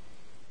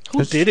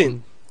 Who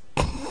didn't?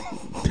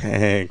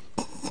 Dang.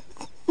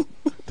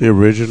 The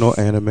original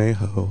anime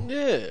hoe.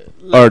 Yeah.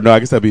 Or no, I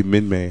guess that'd be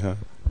Min-Mei, huh?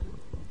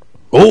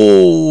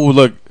 Oh,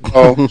 look.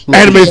 Oh,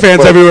 anime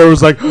fans everywhere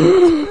was like,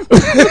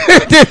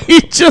 did he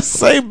just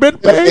say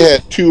Min-Mei? They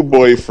had two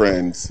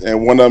boyfriends,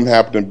 and one of them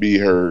happened to be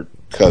her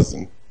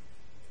cousin.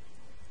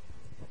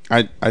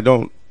 I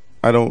don't,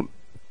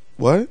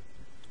 what?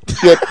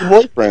 She had two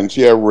boyfriends.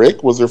 She had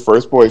Rick, was her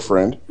first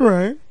boyfriend.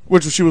 Right.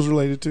 Which she was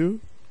related to.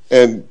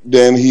 And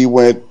then he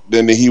went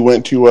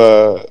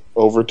to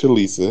over to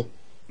Lisa,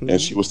 and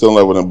she was still in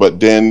love with him. But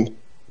then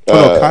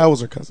no, Kyle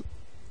was her cousin,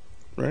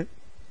 right?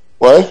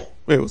 What?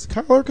 Wait, was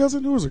Kyle her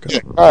cousin? Who was her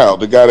cousin? Yeah, Kyle,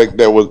 the guy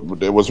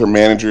that was her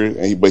manager,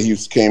 and but he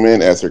came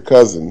in as her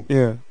cousin.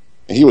 Yeah,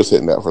 and he was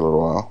hitting that for a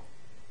little while.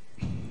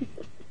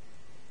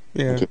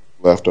 Yeah,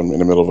 left him in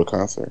the middle of a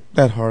concert.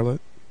 That harlot.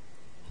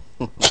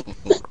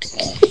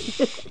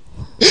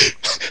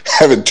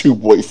 Having two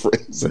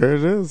boyfriends. There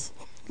it is.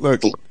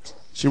 Look,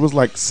 she was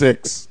like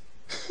 6.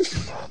 She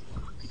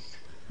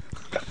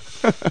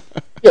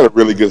had a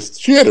really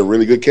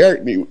good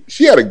character.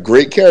 She had a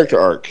great character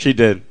arc. She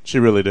did. She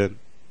really did.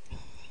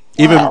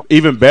 Wow.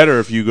 Even better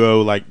if you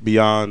go like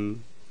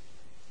beyond,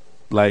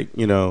 like,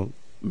 you know,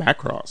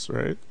 Macross,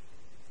 right?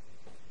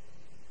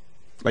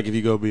 Like if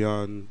you go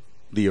beyond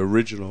the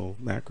original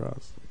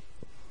Macross.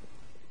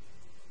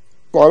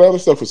 All that other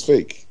stuff was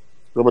fake.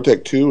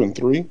 Robotech 2 and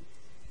 3.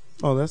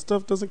 Oh, that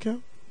stuff doesn't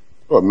count?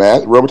 What,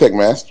 Robotech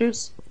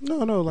Masters?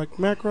 No, like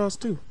Macross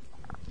 2.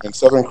 And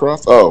Southern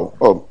Cross?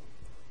 Oh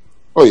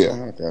yeah.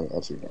 Okay,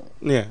 I'll see that.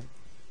 Yeah.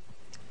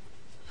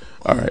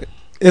 All right.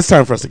 It's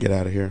time for us to get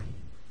out of here.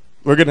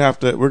 We're gonna have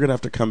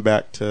to come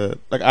back to,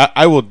 like,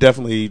 I will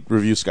definitely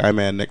review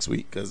Skyman next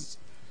week because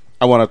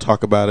I want to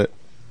talk about it,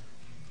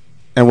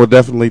 and we'll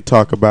definitely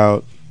talk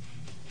about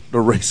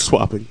the race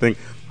swapping thing.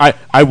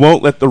 I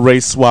won't let the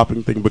race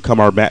swapping thing become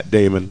our Matt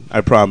Damon.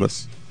 I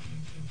promise.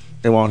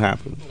 It won't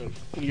happen.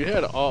 You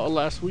had all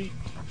last week.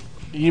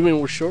 You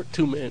even were short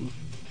 2 men,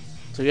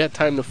 so you had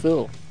time to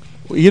fill.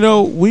 You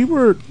know, we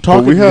were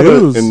talking. We had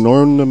news. an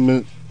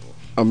enormous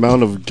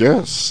amount of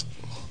guests.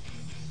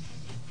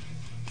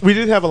 We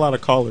did have a lot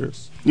of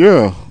callers.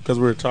 Yeah, because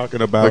we were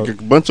talking about like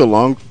a bunch of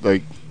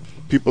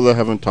people that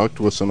haven't talked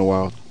to us in a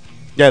while.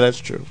 Yeah, that's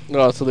true.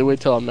 No, so they wait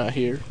till I'm not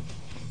here.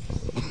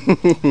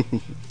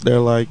 They're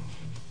like,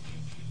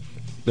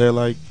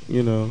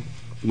 you know,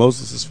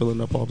 Moses is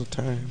filling up all the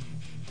time.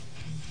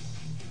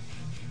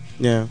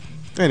 Yeah.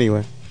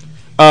 Anyway,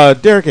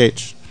 Derek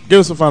H., give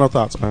us some final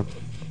thoughts, man.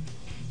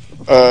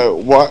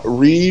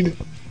 Read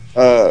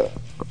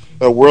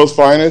World's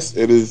Finest.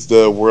 It is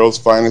the world's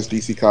finest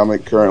DC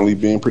comic currently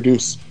being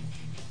produced.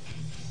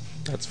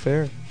 That's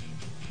fair.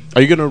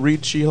 Are you gonna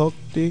read She-Hulk,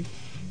 D?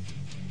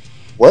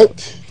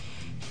 What?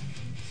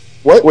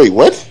 Wait,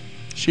 what?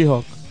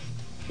 She-Hulk.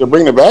 They're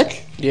bringing it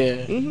back?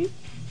 Yeah. Mm-hmm.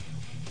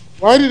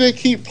 Why do they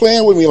keep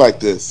playing with me like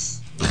this?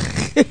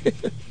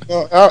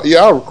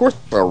 Of course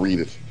I'll read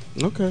it.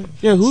 Okay.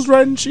 Yeah, who's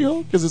writing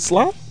She-Hulk? Is it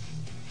Slott?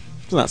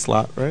 It's not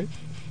Slott, right?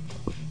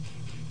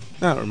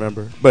 I don't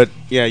remember. But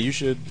yeah, you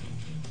should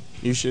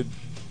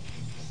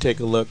take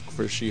a look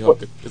for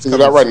She-Hulk. Is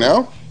it out right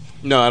now?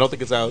 No, I don't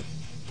think it's out.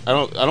 I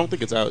don't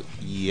think it's out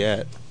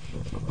yet.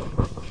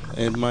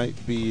 It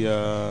might be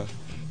hold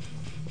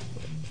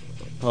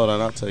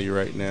on, I'll tell you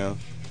right now.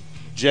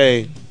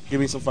 Jay, give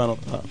me some final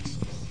thoughts.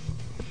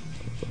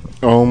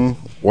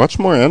 Watch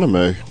more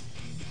anime.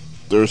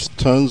 There's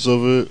tons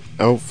of it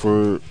out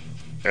for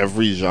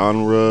every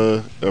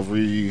genre,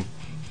 every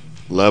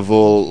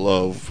level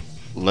of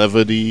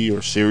levity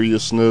or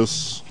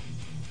seriousness.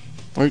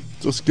 Like,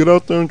 just get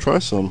out there and try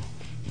some,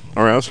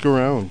 or ask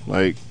around.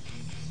 Like,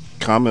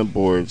 comment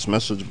boards,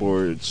 message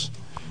boards.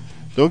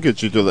 They'll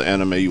get you to the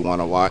anime you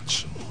want to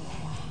watch.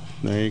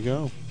 There you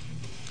go.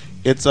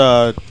 It's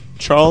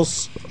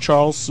Charles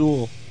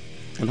Soule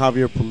and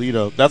Javier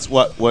Pulido. That's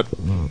what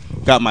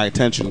got my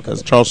attention,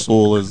 because Charles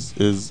Soule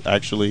is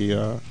actually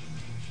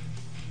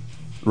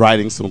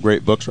writing some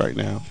great books right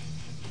now.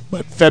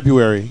 But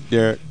February,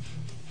 Derek.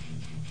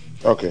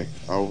 Okay,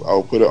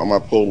 I'll put it on my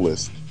pull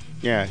list.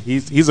 Yeah,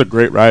 he's a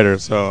great writer,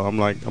 so I'm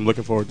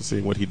looking forward to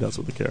seeing what he does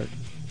with the character.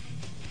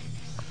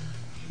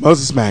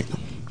 Moses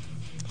Magnum.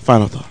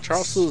 Final thoughts.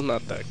 Charles Soule's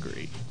not that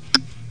great.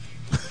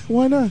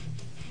 Why not?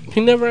 He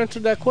never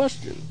answered that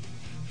question.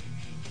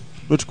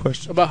 Which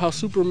question? About how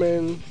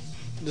Superman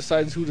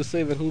decides who to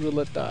save and who to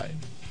let die.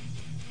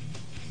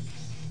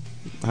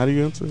 How do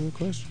you answer the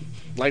question?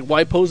 Like,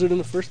 why pose it in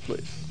the first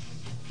place?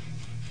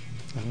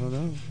 I don't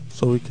know.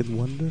 So we can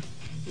wonder?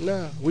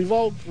 Nah,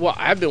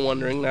 I've been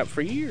wondering that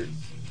for years.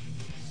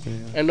 Yeah.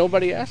 And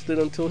nobody asked it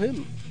until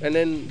him. And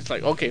then it's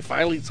like, okay,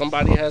 finally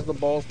somebody has the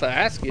balls to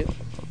ask it.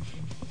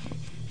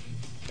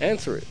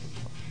 Answer it.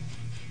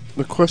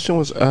 The question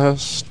was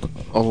asked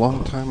a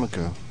long time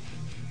ago.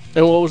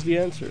 And what was the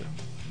answer?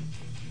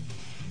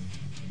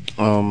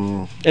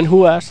 And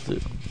who asked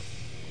it?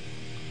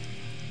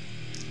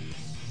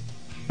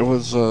 It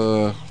was,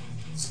 I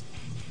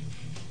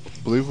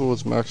believe it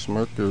was Max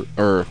Mercury,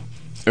 or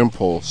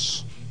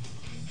Impulse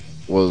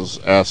was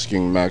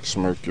asking Max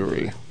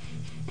Mercury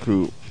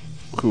who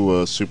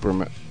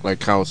Superman,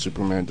 like how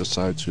Superman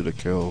decides who to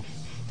kill.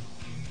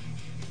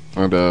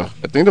 And I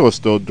think that was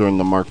still during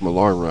the Mark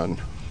Millar run.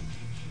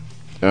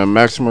 And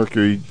Max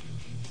Mercury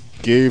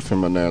gave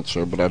him an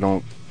answer, but I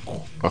don't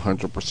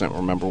 100%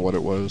 remember what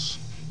it was.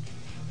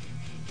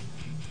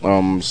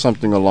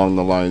 Something along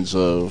the lines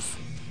of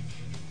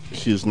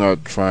he's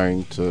not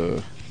trying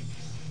to,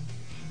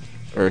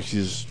 or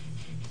he's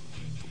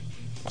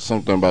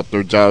something about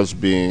their jobs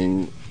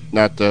being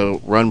not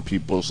to run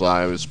people's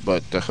lives,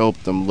 but to help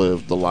them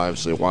live the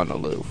lives they want to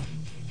live.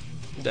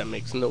 That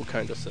makes no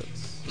kind of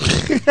sense.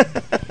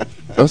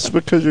 That's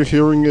because you're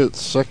hearing it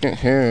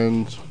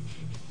secondhand,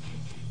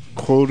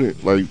 quoting,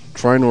 like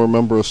trying to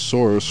remember a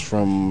source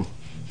from,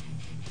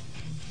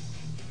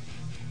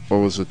 what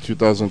was it,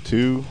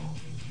 2002?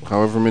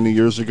 However many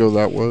years ago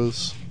that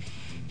was.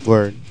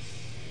 Word.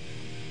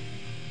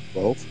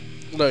 Both.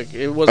 Look,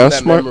 it wasn't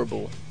that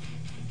memorable.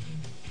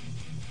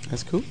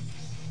 That's cool.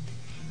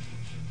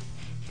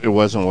 It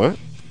wasn't what?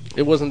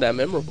 It wasn't that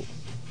memorable.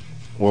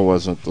 What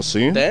wasn't the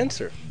scene? The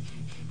answer.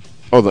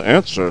 Oh, the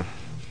answer.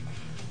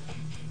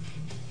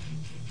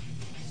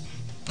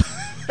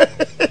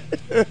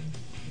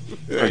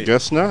 I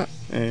guess not.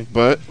 Hey.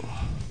 But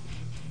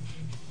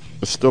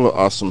it's still an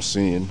awesome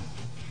scene.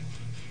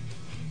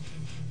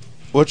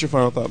 What's your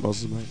final thought,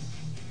 Moses Mike?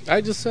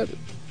 I just said it.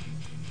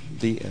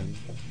 The end.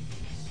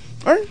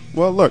 All right.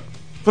 Well, look,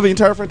 for the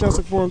entire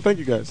Fantastic Forum, thank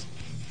you guys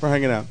for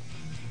hanging out.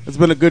 It's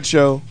been a good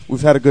show.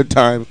 We've had a good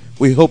time.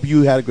 We hope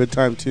you had a good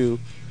time, too.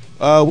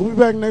 We'll be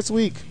back next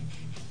week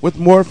with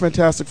more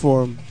Fantastic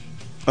Forum.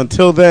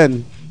 Until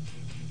then,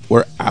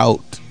 we're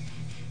out.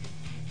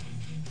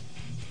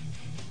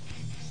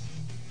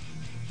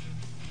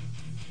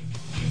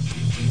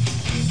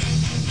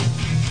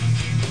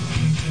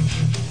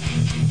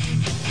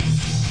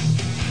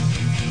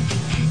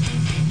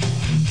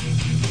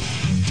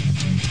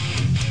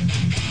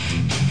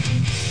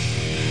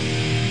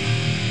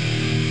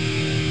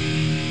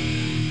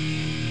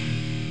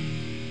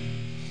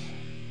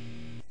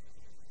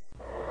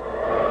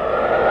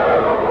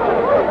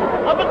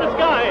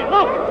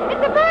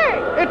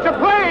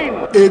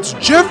 It's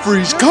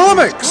Jeffrey's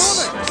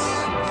Comics!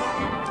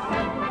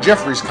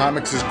 Jeffrey's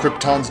Comics is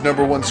Krypton's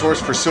 #1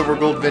 source for silver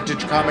gold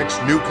vintage comics,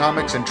 new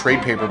comics, and trade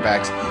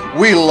paperbacks.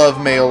 We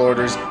love mail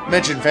orders.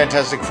 Mention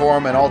Fantastic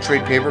Forum and all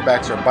trade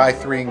paperbacks are buy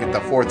 3 and get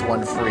the 4th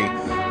one free.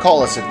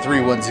 Call us at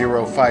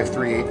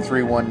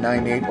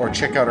 310-538-3198 or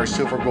check out our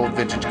silver gold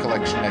vintage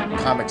collection at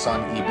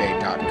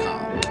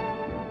comicsonebay.com.